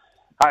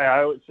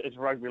hey, it's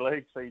rugby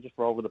league, so you just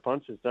roll with the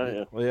punches,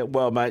 don't you?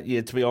 Well,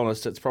 mate, to be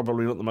honest, it's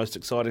probably not the most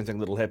exciting thing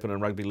that'll happen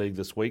in rugby league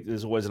this week.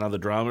 There's always another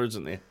drama,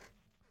 isn't there?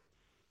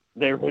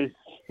 There is.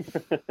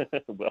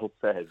 Well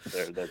said.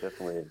 There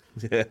definitely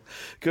is. Yeah,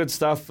 good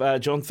stuff,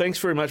 John. Thanks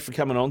very much for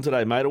coming on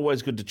today, mate.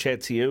 Always good to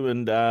chat to you,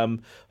 and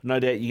no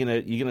doubt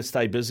you're gonna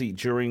stay busy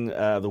during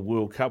the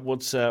World Cup.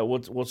 What's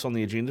on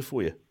the agenda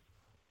for you?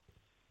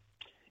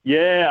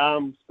 Yeah,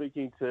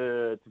 speaking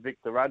to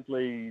Victor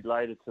Radley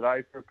later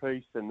today for a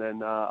piece, and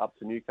then up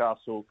to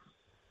Newcastle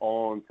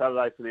on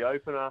Saturday for the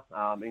opener,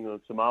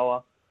 England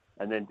Samoa,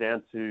 and then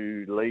down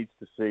to Leeds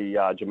to see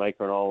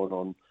Jamaica and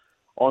Ireland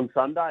on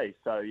Sunday.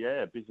 So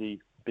yeah, busy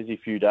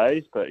few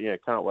days, but yeah,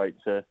 can't wait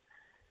to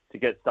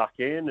get stuck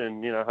in,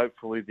 and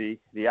hopefully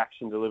the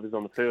action delivers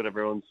on the field.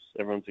 Everyone's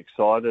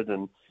excited,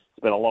 and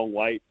it's been a long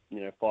wait,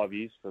 5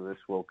 years for this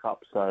World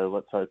Cup. So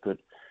let's hope it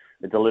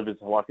delivers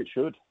like it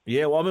should.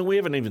 Yeah, well, I mean, we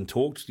haven't even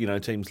talked,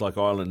 teams like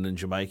Ireland and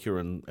Jamaica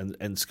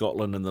and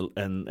Scotland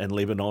and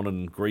Lebanon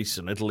and Greece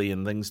and Italy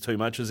and things too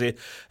much. Is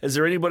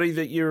there anybody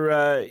that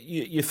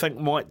you think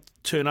might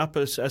turn up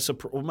as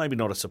or maybe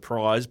not a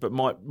surprise, but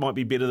might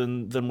be better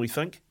than we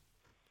think?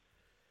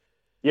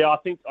 Yeah, I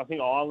think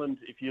Ireland,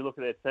 if you look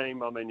at their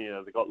team, I mean,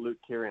 they've got Luke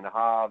Keary in the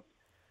halves,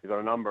 they've got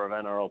a number of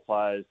NRL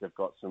players, they've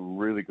got some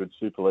really good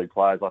Super League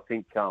players. I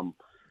think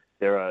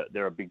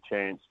they're a big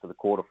chance for the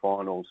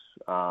quarterfinals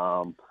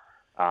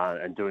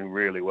and doing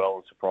really well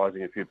and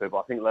surprising a few people.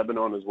 I think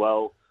Lebanon as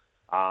well.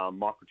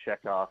 Michael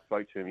Cheika,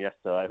 spoke to him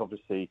yesterday.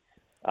 Obviously,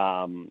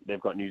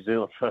 they've got New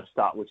Zealand first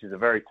up, which is a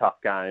very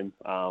tough game.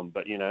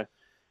 But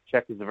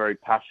Cheika's a very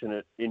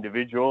passionate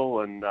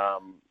individual, and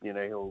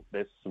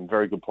there's some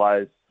very good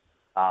players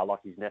like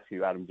his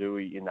nephew Adam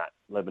Dewey in that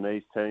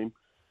Lebanese team.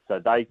 So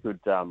they could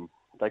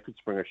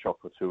spring a shock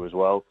or two as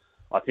well.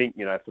 I think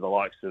for the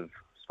likes of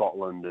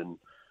Scotland and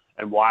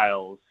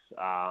Wales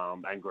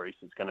and Greece,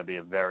 it's going to be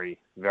a very,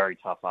 very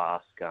tough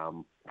ask.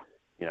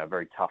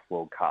 Very tough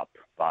World Cup.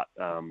 But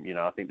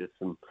I think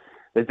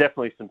there's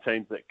definitely some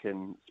teams that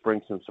can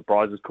spring some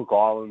surprises. Cook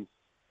Islands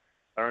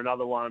are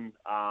another one.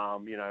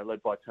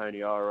 Led by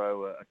Tony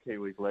Oro, a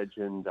Kiwis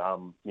legend.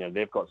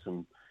 They've got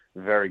some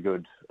very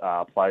good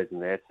players in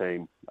their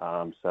team.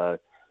 So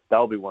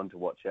they'll be one to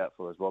watch out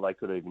for as well. They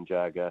could even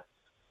jag a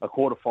a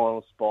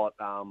quarter-final spot,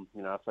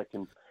 if they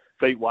can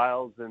beat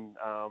Wales and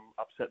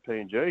upset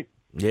PNG.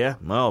 Yeah,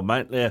 well,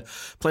 mate,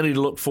 plenty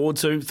to look forward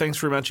to. Thanks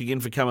very much again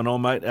for coming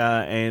on, mate,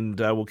 and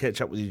we'll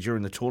catch up with you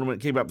during the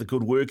tournament. Keep up the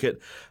good work at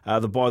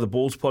the By the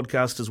Balls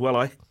podcast as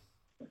well, eh?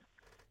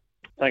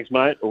 Thanks,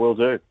 mate. I will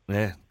do.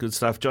 Yeah, good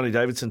stuff. Johnny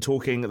Davidson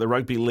talking. The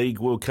Rugby League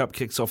World Cup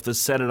kicks off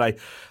this Saturday.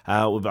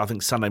 I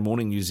think Sunday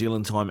morning, New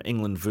Zealand time,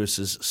 England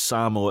versus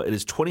Samoa. It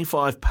is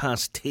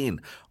 10:25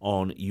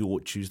 on your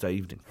Tuesday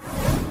evening.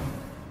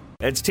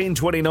 It's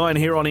 10:29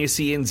 here on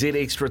SENZ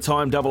Extra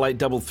Time.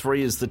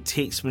 8833 is the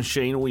text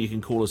machine, or you can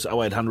call us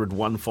 0800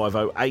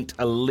 150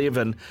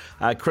 811.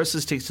 Chris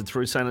has texted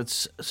through saying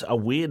it's a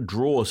weird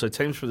draw, so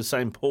teams from the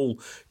same pool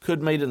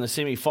could meet in the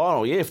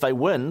semi-final. Yeah, if they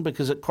win,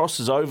 because it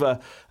crosses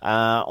over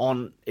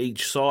on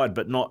each side,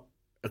 but not,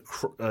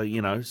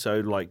 you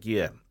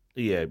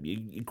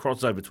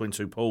cross over between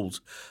two pools,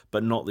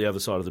 but not the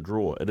other side of the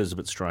draw. It is a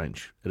bit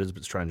strange. I'll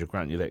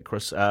grant you that,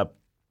 Chris.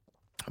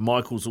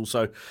 Michael's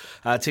also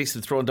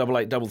texted through on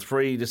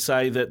 8833 to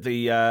say that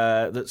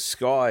that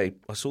Sky,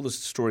 I saw this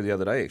story the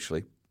other day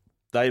actually,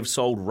 they have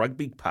sold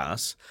Rugby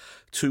Pass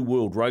to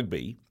World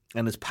Rugby,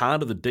 and as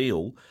part of the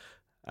deal,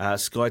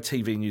 Sky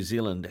TV New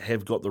Zealand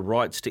have got the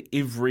rights to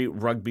every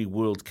Rugby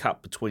World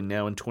Cup between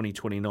now and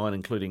 2029,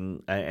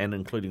 including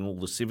all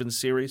the 7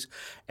 series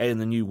and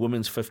the new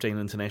Women's 15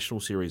 International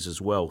Series as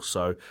well.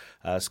 So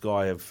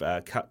Sky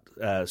have cut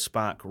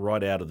Spark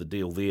right out of the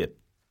deal there.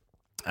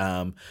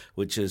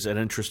 Which is an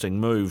interesting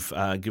move,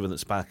 given that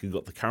Spark have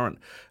got the current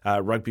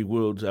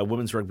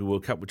Women's Rugby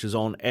World Cup, which is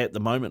on at the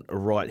moment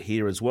right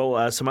here as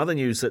well. Some other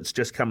news that's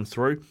just come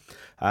through.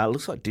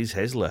 Looks like Des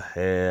Hasler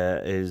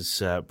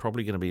is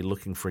probably going to be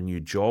looking for a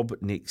new job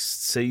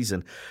next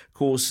season. Of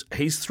course,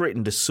 he's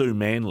threatened to sue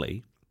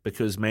Manly,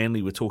 because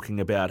Manly were talking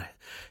about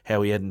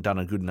how he hadn't done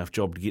a good enough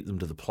job to get them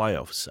to the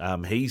playoffs.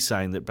 He's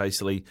saying that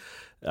basically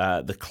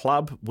the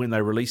club, when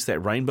they released that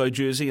rainbow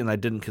jersey and they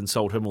didn't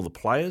consult him or the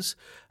players,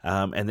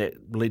 and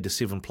that led to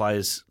 7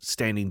 players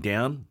standing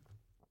down,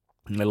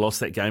 and they lost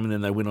that game and then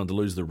they went on to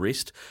lose the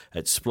rest.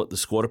 It split the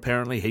squad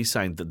apparently. He's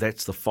saying that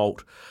that's the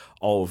fault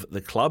of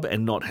the club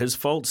and not his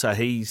fault, so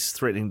he's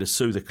threatening to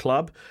sue the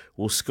club.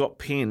 Well, Scott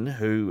Penn,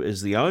 who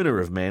is the owner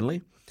of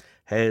Manly,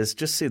 has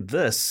just said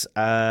this: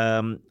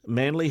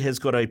 Manly has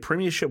got a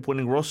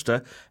premiership-winning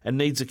roster and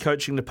needs a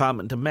coaching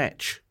department to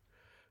match.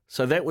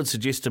 So that would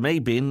suggest to me,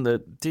 Ben,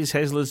 that Des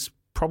Hasler's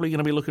probably going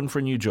to be looking for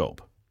a new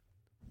job.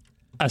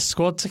 A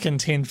squad to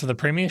contend for the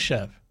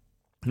premiership?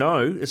 No,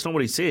 it's not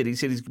what he said. He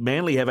said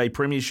Manly have a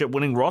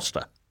premiership-winning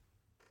roster.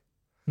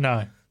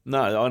 No.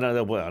 No, I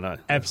know. Well, I know.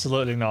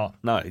 Absolutely not.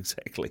 No,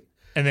 exactly.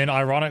 And then,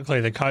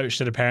 ironically, the coach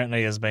that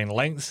apparently has been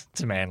linked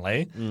to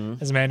Manly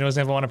is a man who has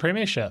never won a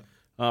premiership.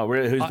 Oh,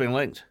 really? Who's been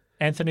linked?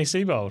 Anthony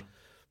Seibold.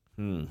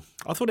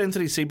 I thought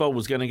Anthony Seibold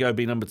was going to go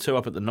be number 2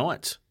 up at the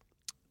Knights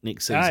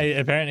next season.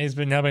 Apparently he's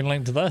now been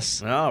linked to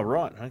this. Oh,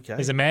 right. Okay.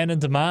 He's a man in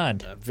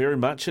demand. Very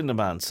much in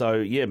demand. So,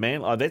 yeah,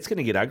 man, that's going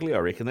to get ugly, I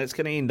reckon. That's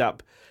going to end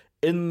up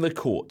in the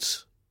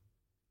courts.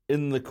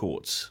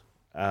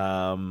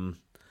 Wait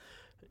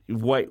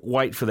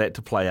for that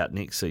to play out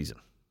next season.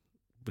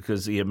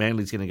 Because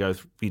Manly's going to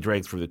be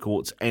dragged through the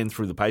courts and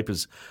through the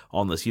papers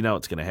on this. You know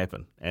it's going to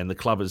happen. And the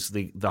club is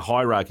the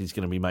hierarchy is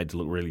going to be made to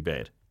look really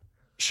bad.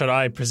 Should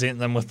I present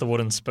them with the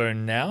wooden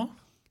spoon now?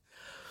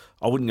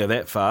 I wouldn't go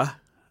that far.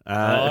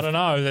 I don't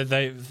know.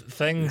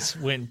 Things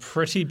went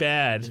pretty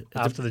bad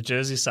after the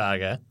Jersey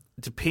saga.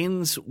 It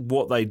depends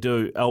what they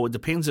do. Oh, it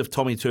depends if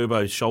Tommy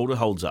Turbo's shoulder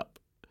holds up.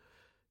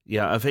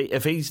 Yeah,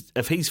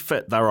 if he's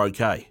fit, they're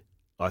okay,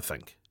 I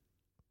think.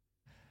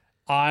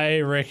 I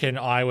reckon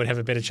I would have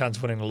a better chance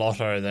of winning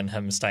Lotto than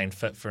him staying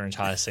fit for an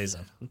entire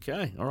season.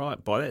 Okay, all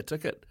right, buy that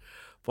ticket.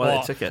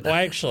 Well,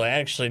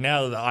 actually,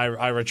 now that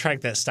I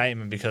retract that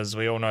statement, because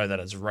we all know that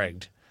it's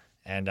rigged.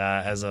 And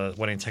as a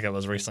winning ticket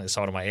was recently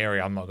sold in my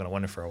area, I'm not going to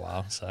win it for a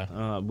while. So,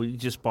 well, you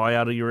just buy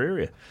out of your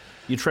area.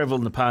 You travel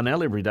in the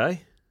Parnell every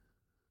day.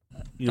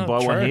 You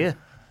buy one here.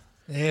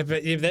 Yeah,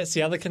 but that's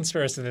the other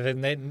conspiracy.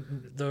 They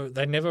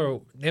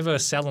never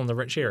sell in the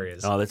rich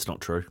areas. Oh, that's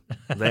not true.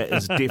 That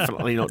is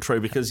definitely not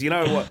true, because you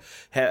know what?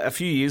 A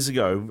few years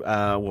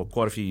ago,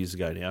 quite a few years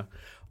ago now,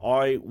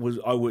 I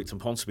worked in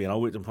Ponsonby, and I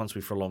worked in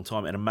Ponsonby for a long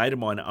time, and a mate of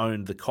mine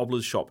owned the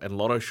cobbler's shop and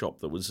lotto shop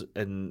that was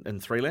in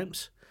Three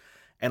Lamps,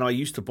 and I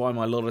used to buy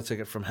my lotto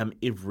ticket from him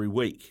every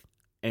week.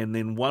 And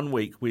then one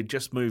week we'd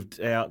just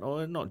moved out,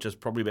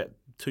 probably about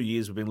 2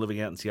 years we've been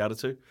living out in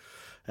Seattle.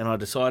 And I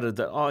decided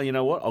that, you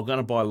know what, I'm going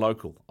to buy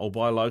local. I'll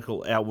buy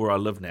local out where I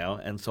live now.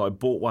 And so I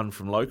bought one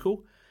from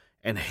local,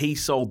 and he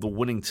sold the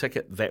winning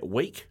ticket that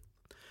week.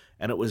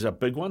 And it was a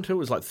big one too. It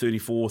was like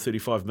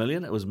 35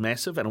 million. It was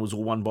massive, and it was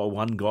all won by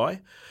one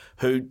guy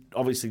who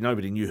obviously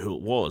nobody knew who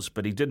it was,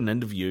 but he did an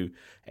interview,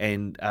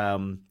 and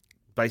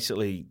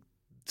basically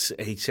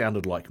he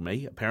sounded like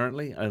me,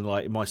 apparently, and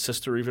like my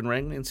sister even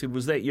rang me and said,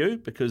 "Was that you?"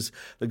 Because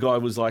the guy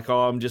was like,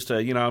 "Oh, I'm just a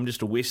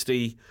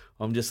Westie.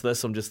 I'm just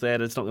this, I'm just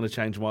that. It's not going to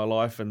change my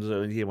life."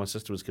 And my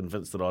sister was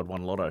convinced that I'd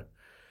won Lotto,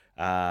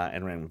 But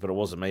it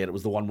wasn't me. It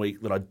was the 1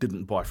 week that I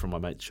didn't buy from my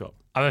mate's shop.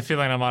 I have a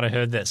feeling I might have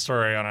heard that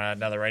story on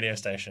another radio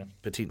station.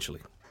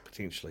 Potentially.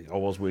 I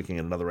was working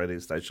at another radio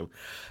station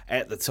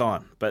at the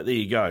time. But there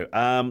you go.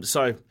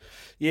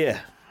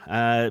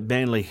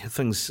 Manly,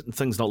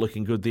 things not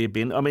looking good there,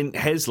 Ben. I mean,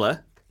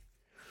 Hasler,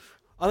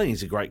 I think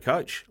he's a great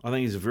coach. I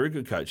think he's a very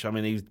good coach. I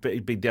mean, he's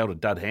been dealt a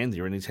dud hand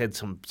there, and he's had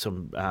some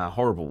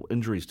horrible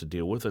injuries to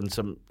deal with, and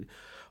some,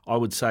 I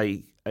would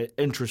say,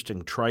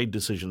 interesting trade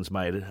decisions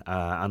made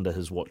under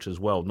his watch as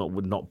well.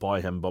 Not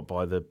by him, but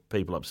by the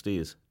people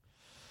upstairs.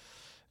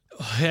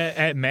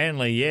 At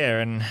Manly, yeah,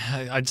 and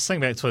I just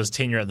think back to his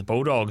tenure at the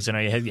Bulldogs. You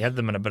had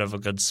them in a bit of a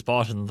good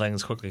spot, and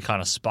things quickly kind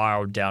of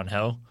spiraled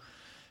downhill.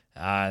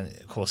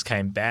 Of course,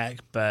 came back,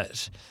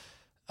 but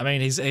I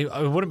mean, he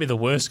wouldn't be the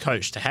worst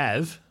coach to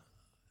have.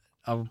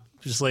 I'll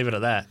just leave it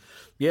at that.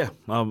 Yeah,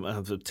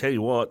 I'll tell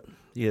you what.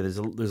 Yeah, there's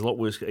a lot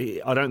worse.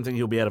 I don't think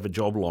he'll be out of a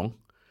job long.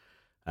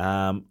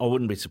 I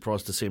wouldn't be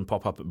surprised to see him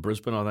pop up at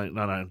Brisbane. I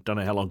don't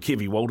know how long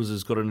Kevy Walters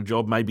has got in a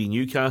job. Maybe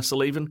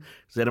Newcastle even.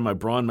 Because Adam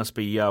O'Brien must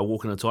be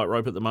walking a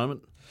tightrope at the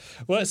moment.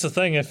 Well, that's the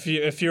thing.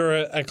 If you're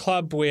a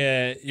club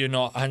where you're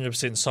not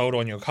 100% sold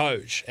on your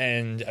coach,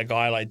 and a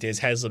guy like Des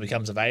Hasler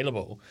becomes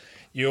available,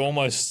 you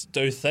almost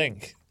do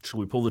think, should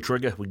we pull the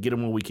trigger? We get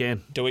him while we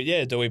can. Do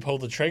we pull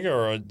the trigger,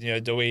 or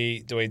do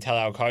we tell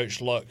our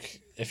coach, look,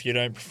 if you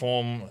don't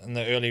perform in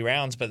the early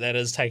rounds, but that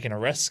is taking a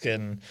risk.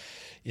 And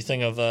you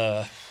think of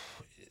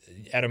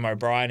Adam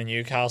O'Brien in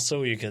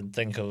Newcastle, you could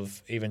think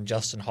of even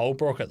Justin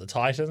Holbrook at the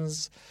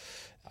Titans.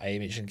 I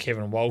mentioned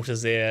Kevin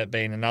Walters there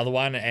being another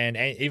one, and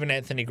even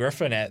Anthony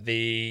Griffin at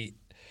the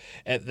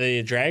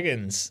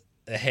Dragons.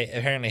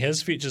 Apparently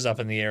his future's up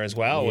in the air as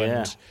well, yeah.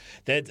 And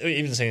that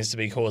even seems to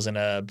be causing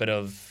a bit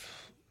of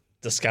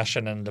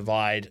discussion and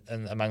divide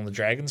among the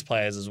Dragons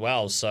players as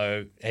well.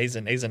 So he's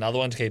another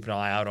one to keep an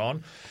eye out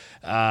on.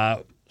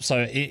 So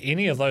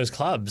any of those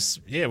clubs,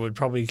 would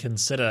probably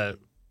consider.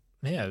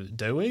 Yeah,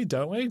 do we?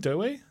 Don't we? Do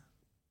we?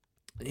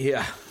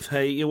 Yeah.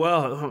 Hey,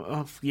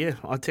 well,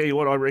 I tell you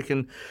what, I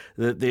reckon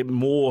that they're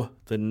more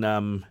than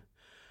an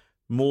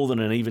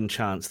even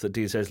chance that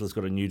Des Hasler's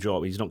got a new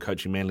job. He's not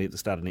coaching Manly at the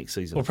start of next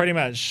season. Well, pretty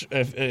much,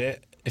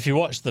 if you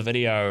watch the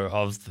video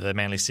of the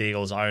Manly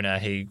Seagulls owner,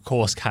 he, of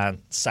course,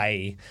 can't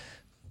say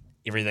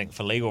everything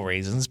for legal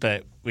reasons,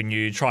 but when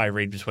you try to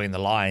read between the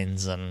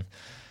lines and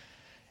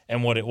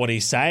what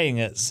he's saying,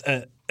 it's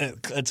a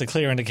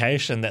clear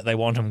indication that they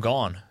want him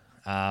gone.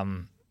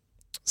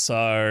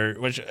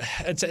 Which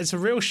it's a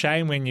real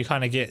shame when you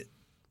kind of get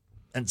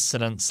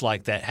incidents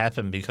like that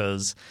happen,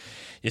 because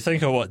you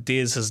think of what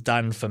Des has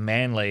done for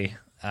Manly,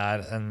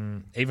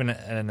 and even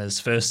in his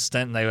first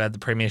stint, they had the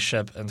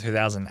premiership in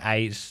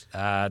 2008,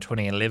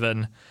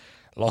 2011,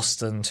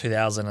 lost in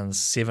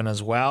 2007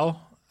 as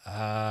well.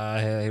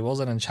 He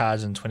wasn't in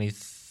charge in 20.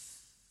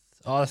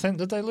 I think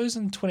did they lose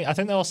in 20? I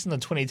think they lost in the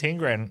 2010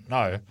 grand.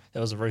 No, that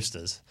was the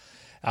Roosters.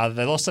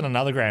 They lost in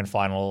another grand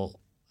final.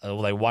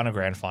 Well, they won a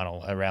grand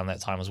final around that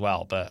time as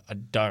well, but I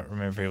don't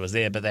remember if he was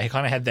there. But they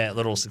kind of had that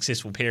little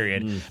successful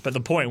period. But the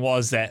point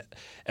was that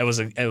it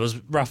was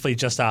roughly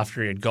just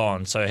after he had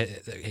gone. So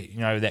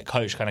that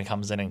coach kind of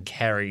comes in and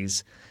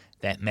carries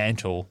that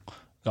mantle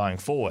going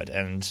forward,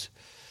 and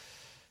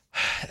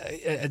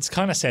it's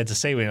kind of sad to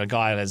see when a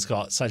guy has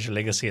got such a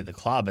legacy at the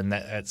club, and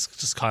that it's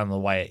just kind of the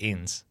way it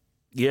ends.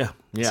 Yeah,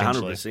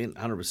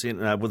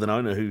 100%. With an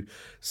owner who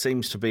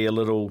seems to be a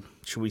little,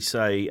 should we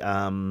say,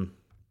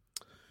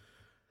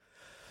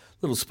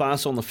 little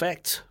sparse on the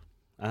facts,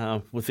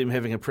 with them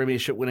having a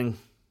premiership-winning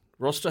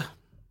roster.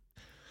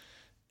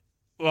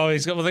 Well, they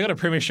got a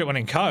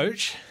premiership-winning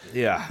coach.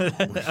 Yeah. I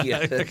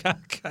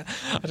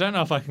don't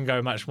know if I can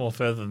go much more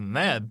further than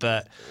that,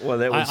 but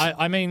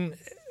I mean,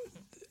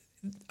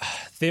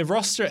 their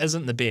roster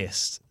isn't the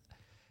best,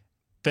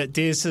 but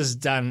Des has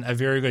done a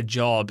very good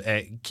job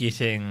at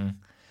getting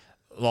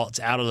lots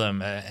out of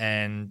them.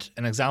 And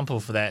an example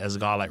for that is a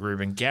guy like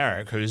Ruben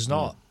Garrick, who's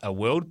not a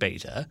world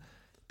beater,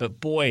 but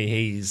boy,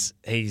 he's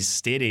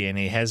steady, and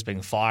he has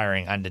been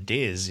firing under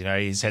Des.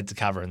 He's had to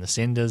cover in the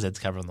centres, had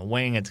to cover on the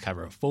wing, had to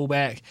cover at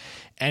fullback,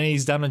 and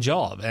he's done a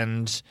job,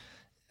 and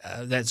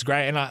that's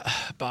great.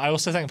 But I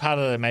also think part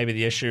of maybe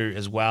the issue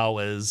as well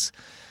is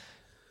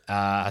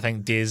I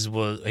think Des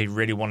he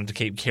really wanted to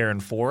keep Kieran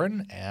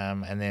Foran,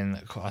 and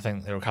then I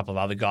think there were a couple of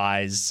other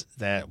guys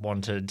that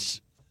wanted.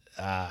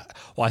 I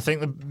think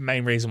the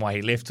main reason why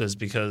he left was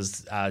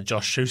because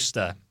Josh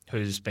Schuster,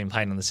 who's been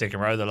playing in the second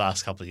row the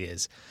last couple of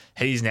years,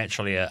 he's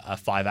naturally a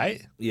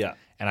 5'8". Yeah.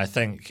 And I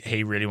think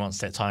he really wants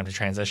that time to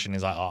transition.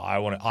 He's like, I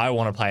want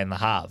to play in the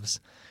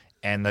halves.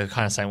 And they're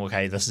kind of saying,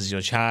 okay, this is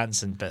your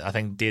chance. But I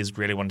think Des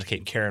really wanted to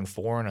keep Kieran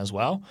Foran as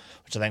well,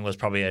 which I think was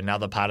probably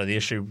another part of the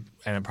issue.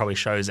 And it probably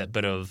shows that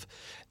bit of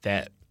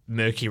that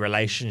murky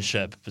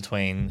relationship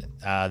between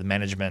the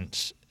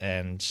management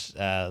and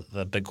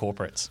the big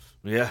corporates.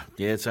 Yeah,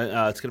 it's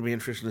going to be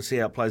interesting to see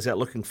how it plays out.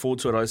 Looking forward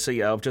to it. I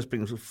see I've just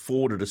been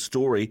forwarded a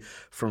story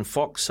from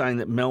Fox saying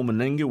that Mal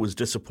Meninga was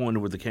disappointed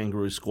with the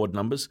Kangaroo squad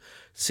numbers,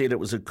 said it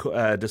was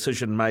a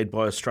decision made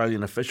by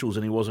Australian officials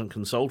and he wasn't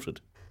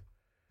consulted.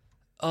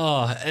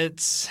 Oh,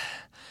 it's.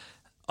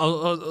 I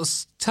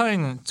was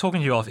talking to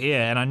you off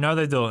air, and I know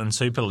they do it in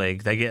Super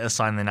League. They get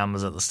assigned their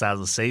numbers at the start of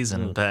the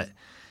season, but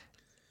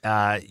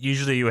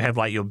usually you have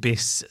like your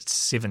best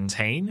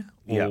 17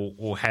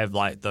 will have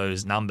like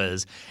those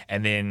numbers,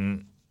 and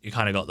then you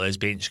kind of got those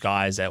bench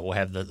guys that will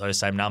have those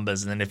same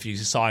numbers. And then if you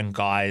sign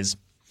guys,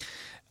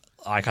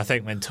 like I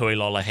think when Tui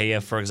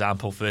Lolohea, for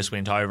example, first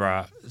went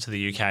over to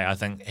the UK, I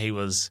think he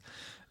was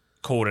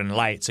called in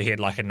late, so he had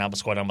like a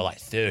squad number like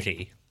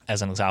 30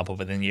 as an example,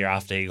 but then the year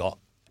after he got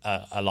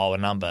a lower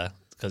number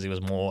because he was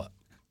more.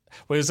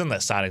 Well, he was in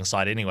that starting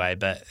side anyway,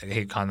 but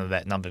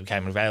that number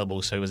became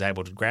available, so he was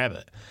able to grab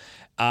it.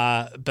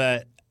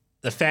 But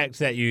the fact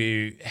that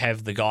you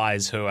have the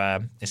guys who are,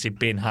 I said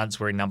Ben Hunt's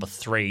wearing number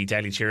 3,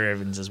 Daly Cherry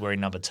Evans is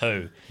wearing number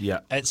 2. Yeah,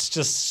 it's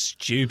just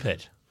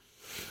stupid.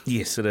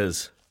 Yes, it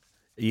is.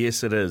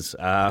 Yes, it is.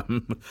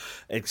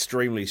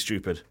 Extremely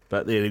stupid.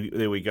 But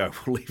there we go.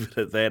 We'll leave it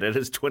at that. It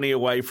is 20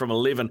 away from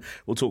 11.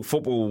 We'll talk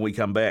football when we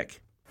come back.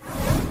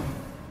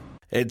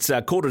 It's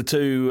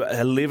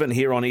 11:45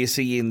 here on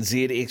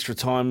SENZ Extra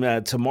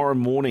Time. Tomorrow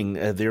morning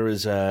there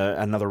is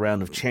another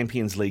round of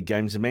Champions League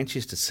games.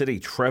 Manchester City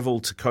travel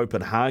to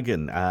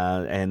Copenhagen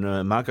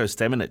and Marko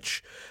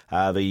Stamenic,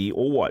 the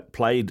All-White,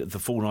 played the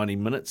full 90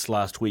 minutes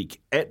last week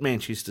at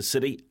Manchester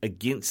City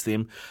against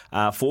them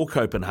for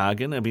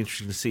Copenhagen. It'll be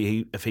interesting to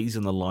see if he's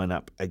in the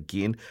lineup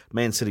again.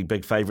 Man City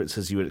big favourites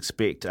as you would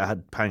expect,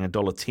 paying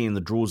 $1.10. The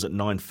draw's at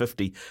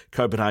 $9.50.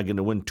 Copenhagen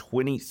to win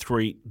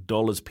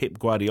 $23. Pep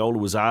Guardiola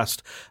was asked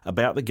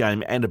about the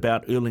game and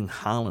about Erling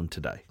Haaland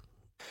today.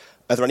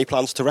 Are there any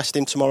plans to rest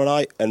him tomorrow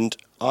night? And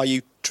are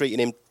you treating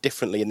him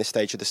differently in this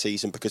stage of the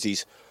season because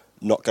he's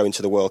not going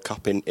to the World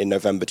Cup in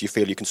November? Do you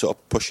feel you can sort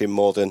of push him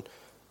more than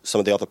some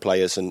of the other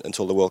players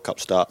until the World Cup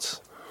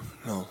starts?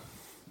 No.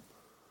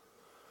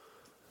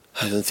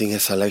 I don't think a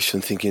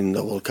selection thinking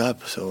the World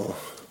Cup, so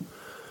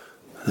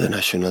the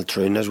national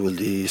trainers will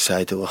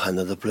decide to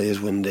handle the players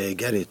when they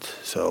get it.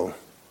 So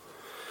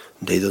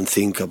they don't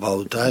think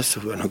about us,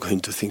 we're not going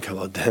to think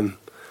about them.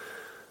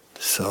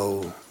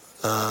 So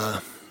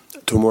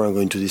tomorrow I'm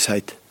going to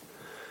decide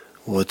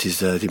what is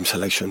the team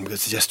selection,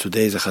 because just 2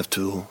 days I have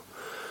to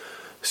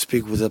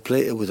speak with the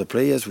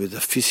players, with the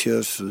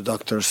physios, the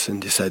doctors, and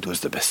decide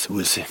what's the best.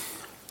 We'll see.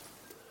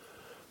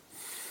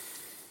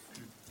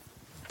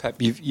 Pep,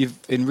 you've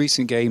in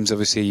recent games,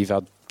 obviously, you've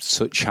had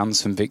such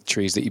handsome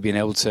victories that you've been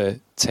able to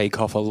take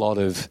off a lot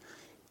of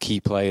key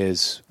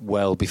players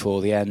well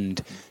before the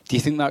end. Do you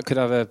think that could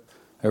have a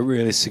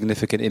really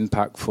significant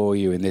impact for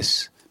you in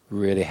this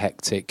really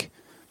hectic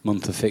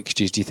month of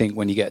fixtures? Do you think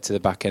when you get to the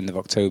back end of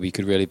October you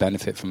could really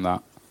benefit from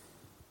that?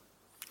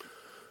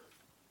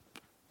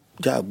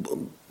 Yeah,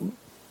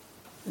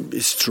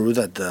 it's true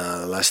that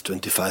the last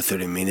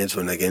 25-30 minutes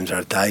when the games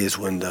are tight is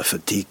when the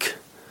fatigue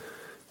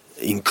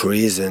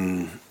increase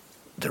and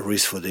the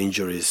risk for the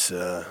injuries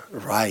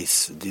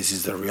rise. This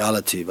is the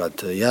reality.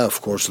 But yeah,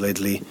 of course,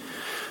 lately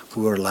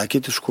we were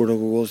lucky to score the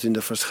goals in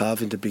the first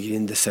half, in the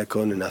beginning, the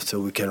second, and after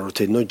we can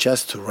rotate, not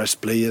just to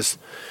rest players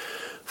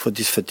for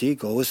this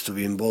fatigue, always to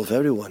be involved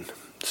everyone.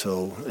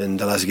 So, and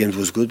the last game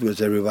was good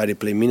because everybody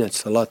played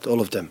minutes, a lot, all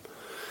of them.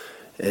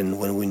 And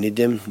when we need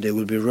them, they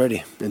will be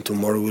ready. And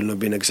tomorrow will not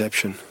be an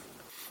exception.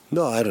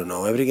 No, I don't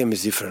know. Every game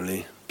is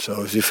differently,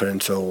 so it's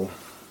different. So,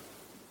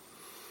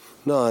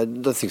 no, I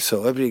don't think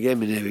so. Every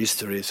game in every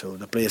history, so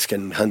the players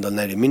can handle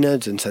 90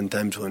 minutes. And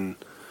sometimes when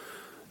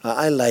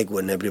I like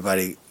when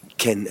everybody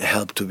can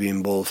help to be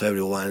involved,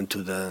 everyone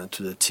to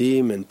the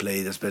team, and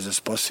play as best as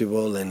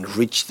possible and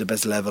reach the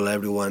best level.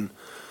 Everyone,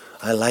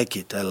 I like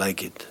it.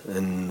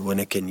 And when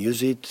I can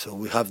use it, so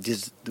we have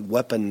this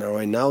weapon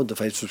right now, the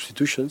 5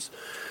 substitutions.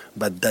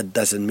 But that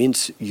doesn't mean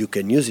you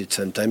can use it.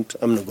 Sometimes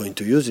I'm not going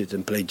to use it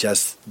and play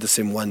just the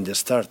same one they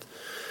start.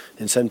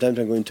 And sometimes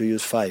I'm going to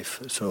use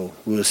 5. So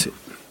we'll see.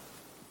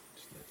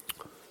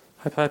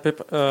 Hi,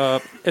 Pep.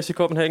 FC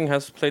Copenhagen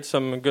has played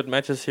some good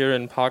matches here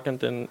in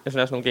Parken in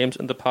international games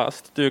in the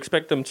past. Do you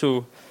expect them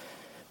to,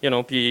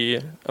 be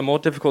a more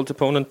difficult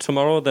opponent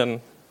tomorrow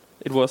than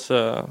it was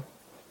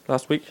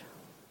last week?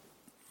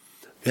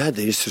 Yeah,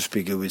 they used to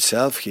speak of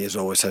itself. He has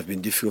always have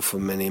been difficult for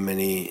many,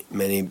 many,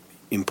 many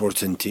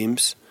important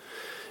teams.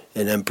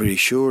 And I'm pretty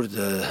sure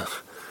the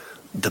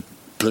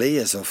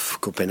players of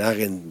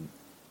Copenhagen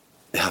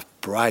have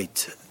pride.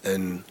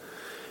 And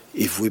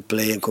if we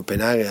play in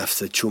Copenhagen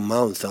after 2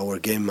 months, our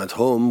game at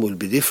home will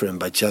be different.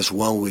 But just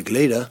 1 week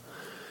later,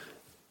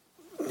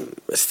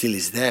 still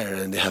is there,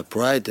 and they have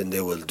pride, and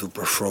they will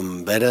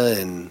perform better,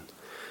 and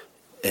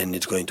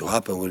it's going to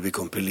happen. It will be a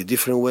completely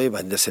different way.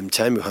 But at the same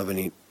time, you have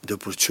the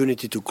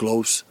opportunity to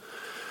close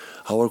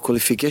our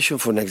qualification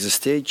for next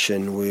stage,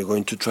 and we're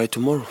going to try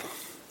tomorrow.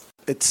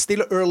 It's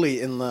still early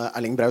in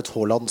Erling Braut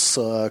Haaland's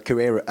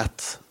career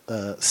at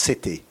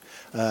City.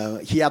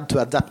 He had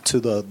to adapt to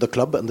the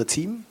club and the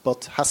team,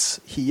 but has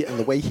he, and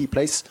the way he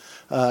plays,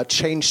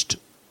 changed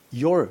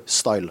your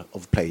style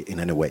of play in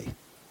any way?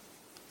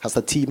 Has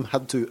the team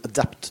had to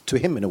adapt to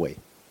him in a way?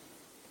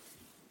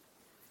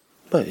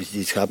 Well,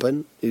 it's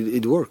happened.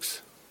 It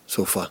works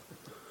so far.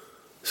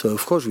 So,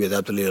 of course, we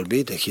adapt a little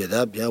bit, and he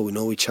adapt. Yeah, we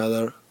know each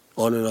other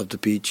on and off the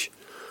pitch.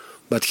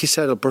 But he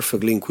settled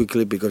perfectly and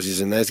quickly because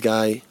he's a nice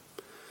guy.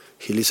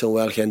 He listens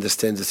well, he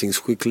understands the things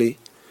quickly.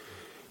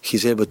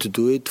 He's able to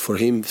do it for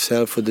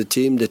himself, for the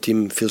team. The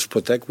team feels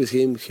protect with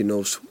him.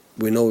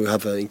 We know we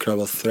have an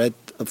incredible threat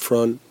up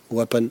front,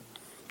 weapon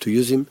to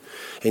use him.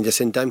 And at the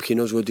same time, he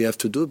knows what you have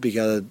to do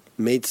because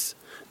mates,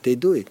 they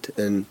do it.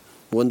 And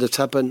when that's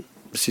happened,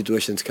 the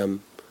situations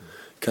come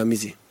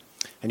easy.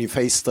 And you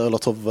faced a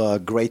lot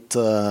of great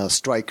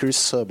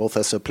strikers, both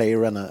as a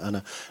player and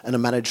a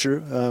manager.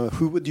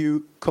 Who would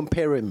you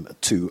compare him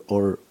to,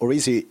 or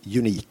is he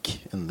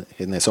unique in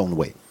his own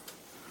way?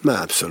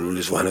 Absolutely,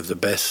 he's one of the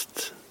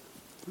best.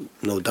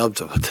 No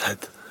doubt about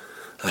that.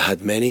 I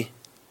had many.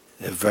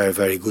 They're very,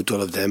 very good,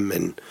 all of them,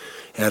 and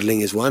Erling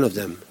is one of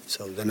them.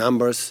 So the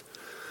numbers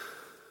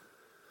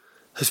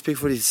speak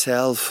for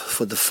itself,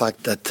 for the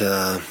fact that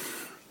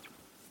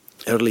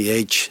early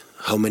age,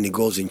 how many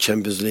goals in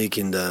Champions League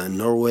in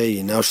Norway,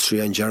 in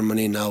Austria, in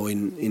Germany, now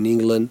in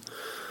England.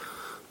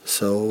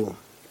 So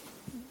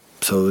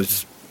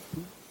it's,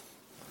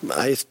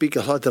 I speak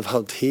a lot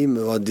about him,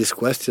 about these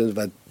questions,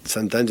 but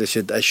sometimes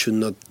I should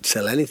not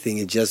sell anything.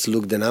 It just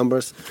look the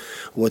numbers,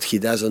 what he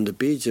does on the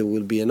pitch, it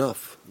will be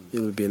enough. It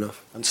will be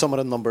enough. And some of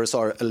the numbers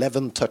are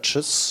 11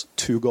 touches,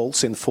 2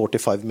 goals in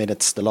 45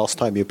 minutes. The last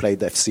time you played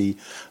FC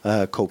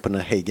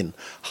Copenhagen.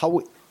 How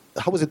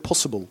is it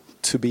possible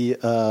to be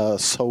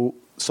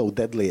so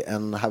deadly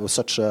and have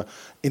such an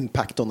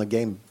impact on the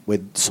game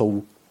with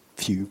so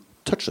few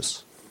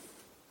touches?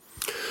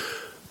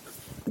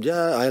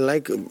 Yeah,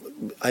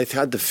 I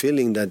had the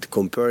feeling that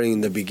comparing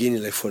in the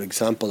beginning, like for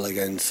example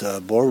against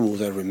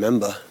Bournemouth, I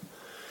remember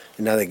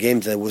in other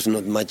games I was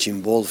not much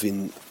involved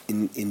in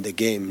the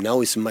game.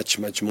 Now it's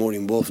much more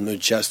involved, not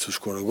just to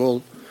score a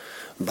goal,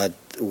 but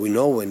we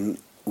know when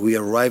we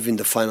arrive in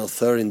the final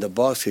third in the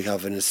box, we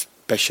have a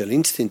special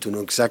instinct to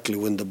know exactly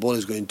when the ball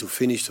is going to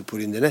finish to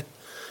put in the net.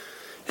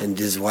 And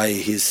this is why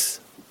he's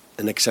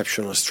an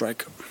exceptional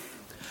striker.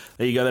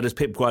 There you go. That is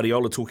Pep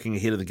Guardiola talking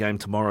ahead of the game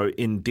tomorrow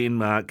in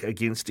Denmark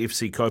against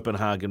FC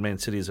Copenhagen. Man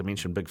City, as I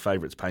mentioned, big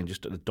favourites, paying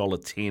just at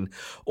 $1.10.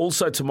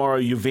 Also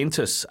tomorrow,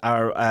 Juventus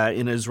are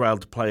in Israel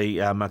to play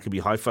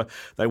Maccabi Haifa.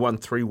 They won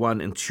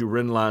 3-1 in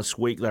Turin last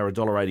week. They're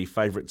 $1.80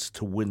 favourites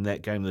to win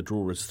that game. The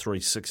draw is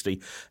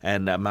 $3.60,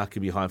 and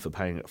Maccabi Haifa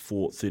paying at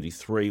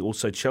 $4.33.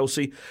 Also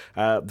Chelsea,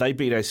 they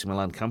beat AC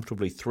Milan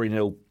comfortably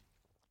 3-0.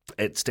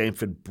 At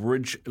Stamford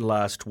Bridge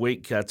last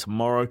week.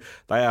 Tomorrow,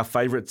 they are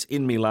favourites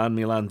in Milan.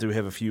 Milan do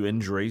have a few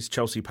injuries.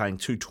 Chelsea paying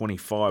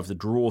 $2.25. The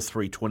draw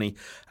 $3.20.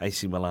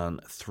 AC Milan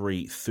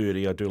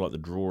 $3.30. I do like the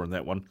draw in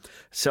that one.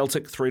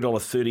 Celtic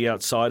 $3.30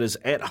 outsiders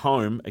at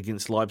home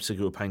against Leipzig,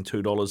 who are paying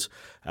 $2.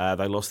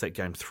 They lost that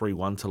game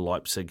 3-1 to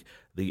Leipzig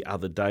the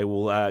other day.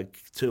 We'll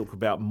talk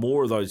about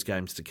more of those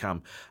games to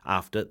come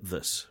after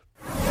this.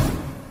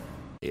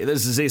 Yeah,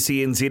 this is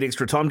SENZ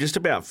Extra Time, just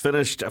about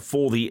finished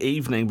for the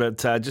evening, but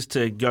just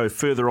to go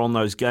further on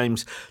those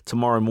games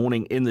tomorrow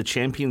morning in the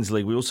Champions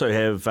League, we also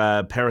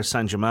have Paris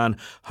Saint-Germain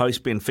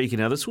host Benfica.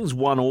 Now, this was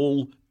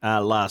 1-1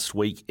 last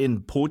week in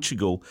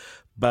Portugal,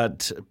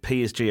 but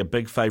PSG are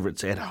big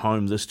favourites at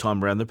home this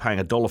time around. They're paying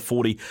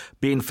 $1.40.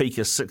 Benfica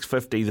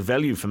 $6.50. The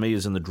value for me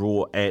is in the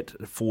draw at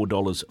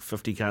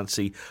 $4.50. Can't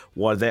see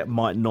why that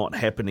might not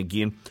happen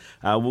again.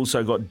 We've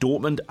also got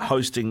Dortmund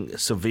hosting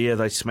Sevilla.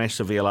 They smashed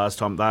Sevilla last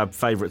time. They're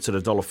favourites at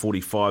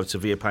 $1.45.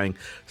 Sevilla paying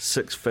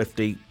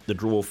 $6.50. The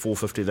draw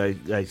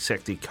 $4.50. They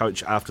sacked their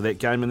coach after that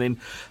game. And then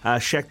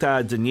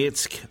Shakhtar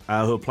Donetsk,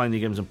 who are playing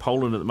their games in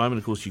Poland at the moment,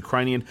 of course,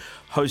 Ukrainian,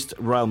 host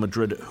Real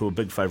Madrid, who are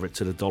big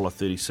favourites at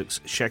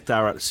 $1.36.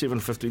 Shakhtar at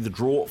 $7.50. The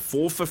draw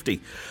 $4.50.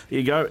 There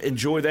you go.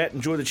 Enjoy that.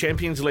 Enjoy the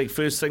Champions League.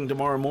 First thing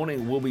tomorrow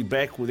morning. We'll be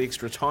back with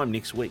Extra Time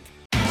next week.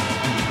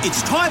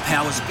 It's Tyre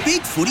Power's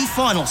Big Footy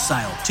Final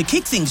Sale. To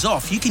kick things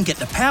off, you can get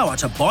the power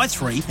to buy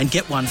 3 and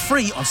get 1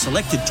 free on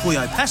selected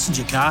Toyo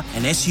passenger car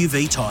and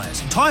SUV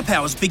tyres. Tyre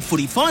Power's Big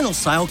Footy Final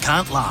Sale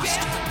can't last.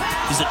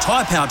 Visit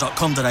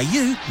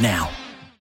tyrepower.com.au now.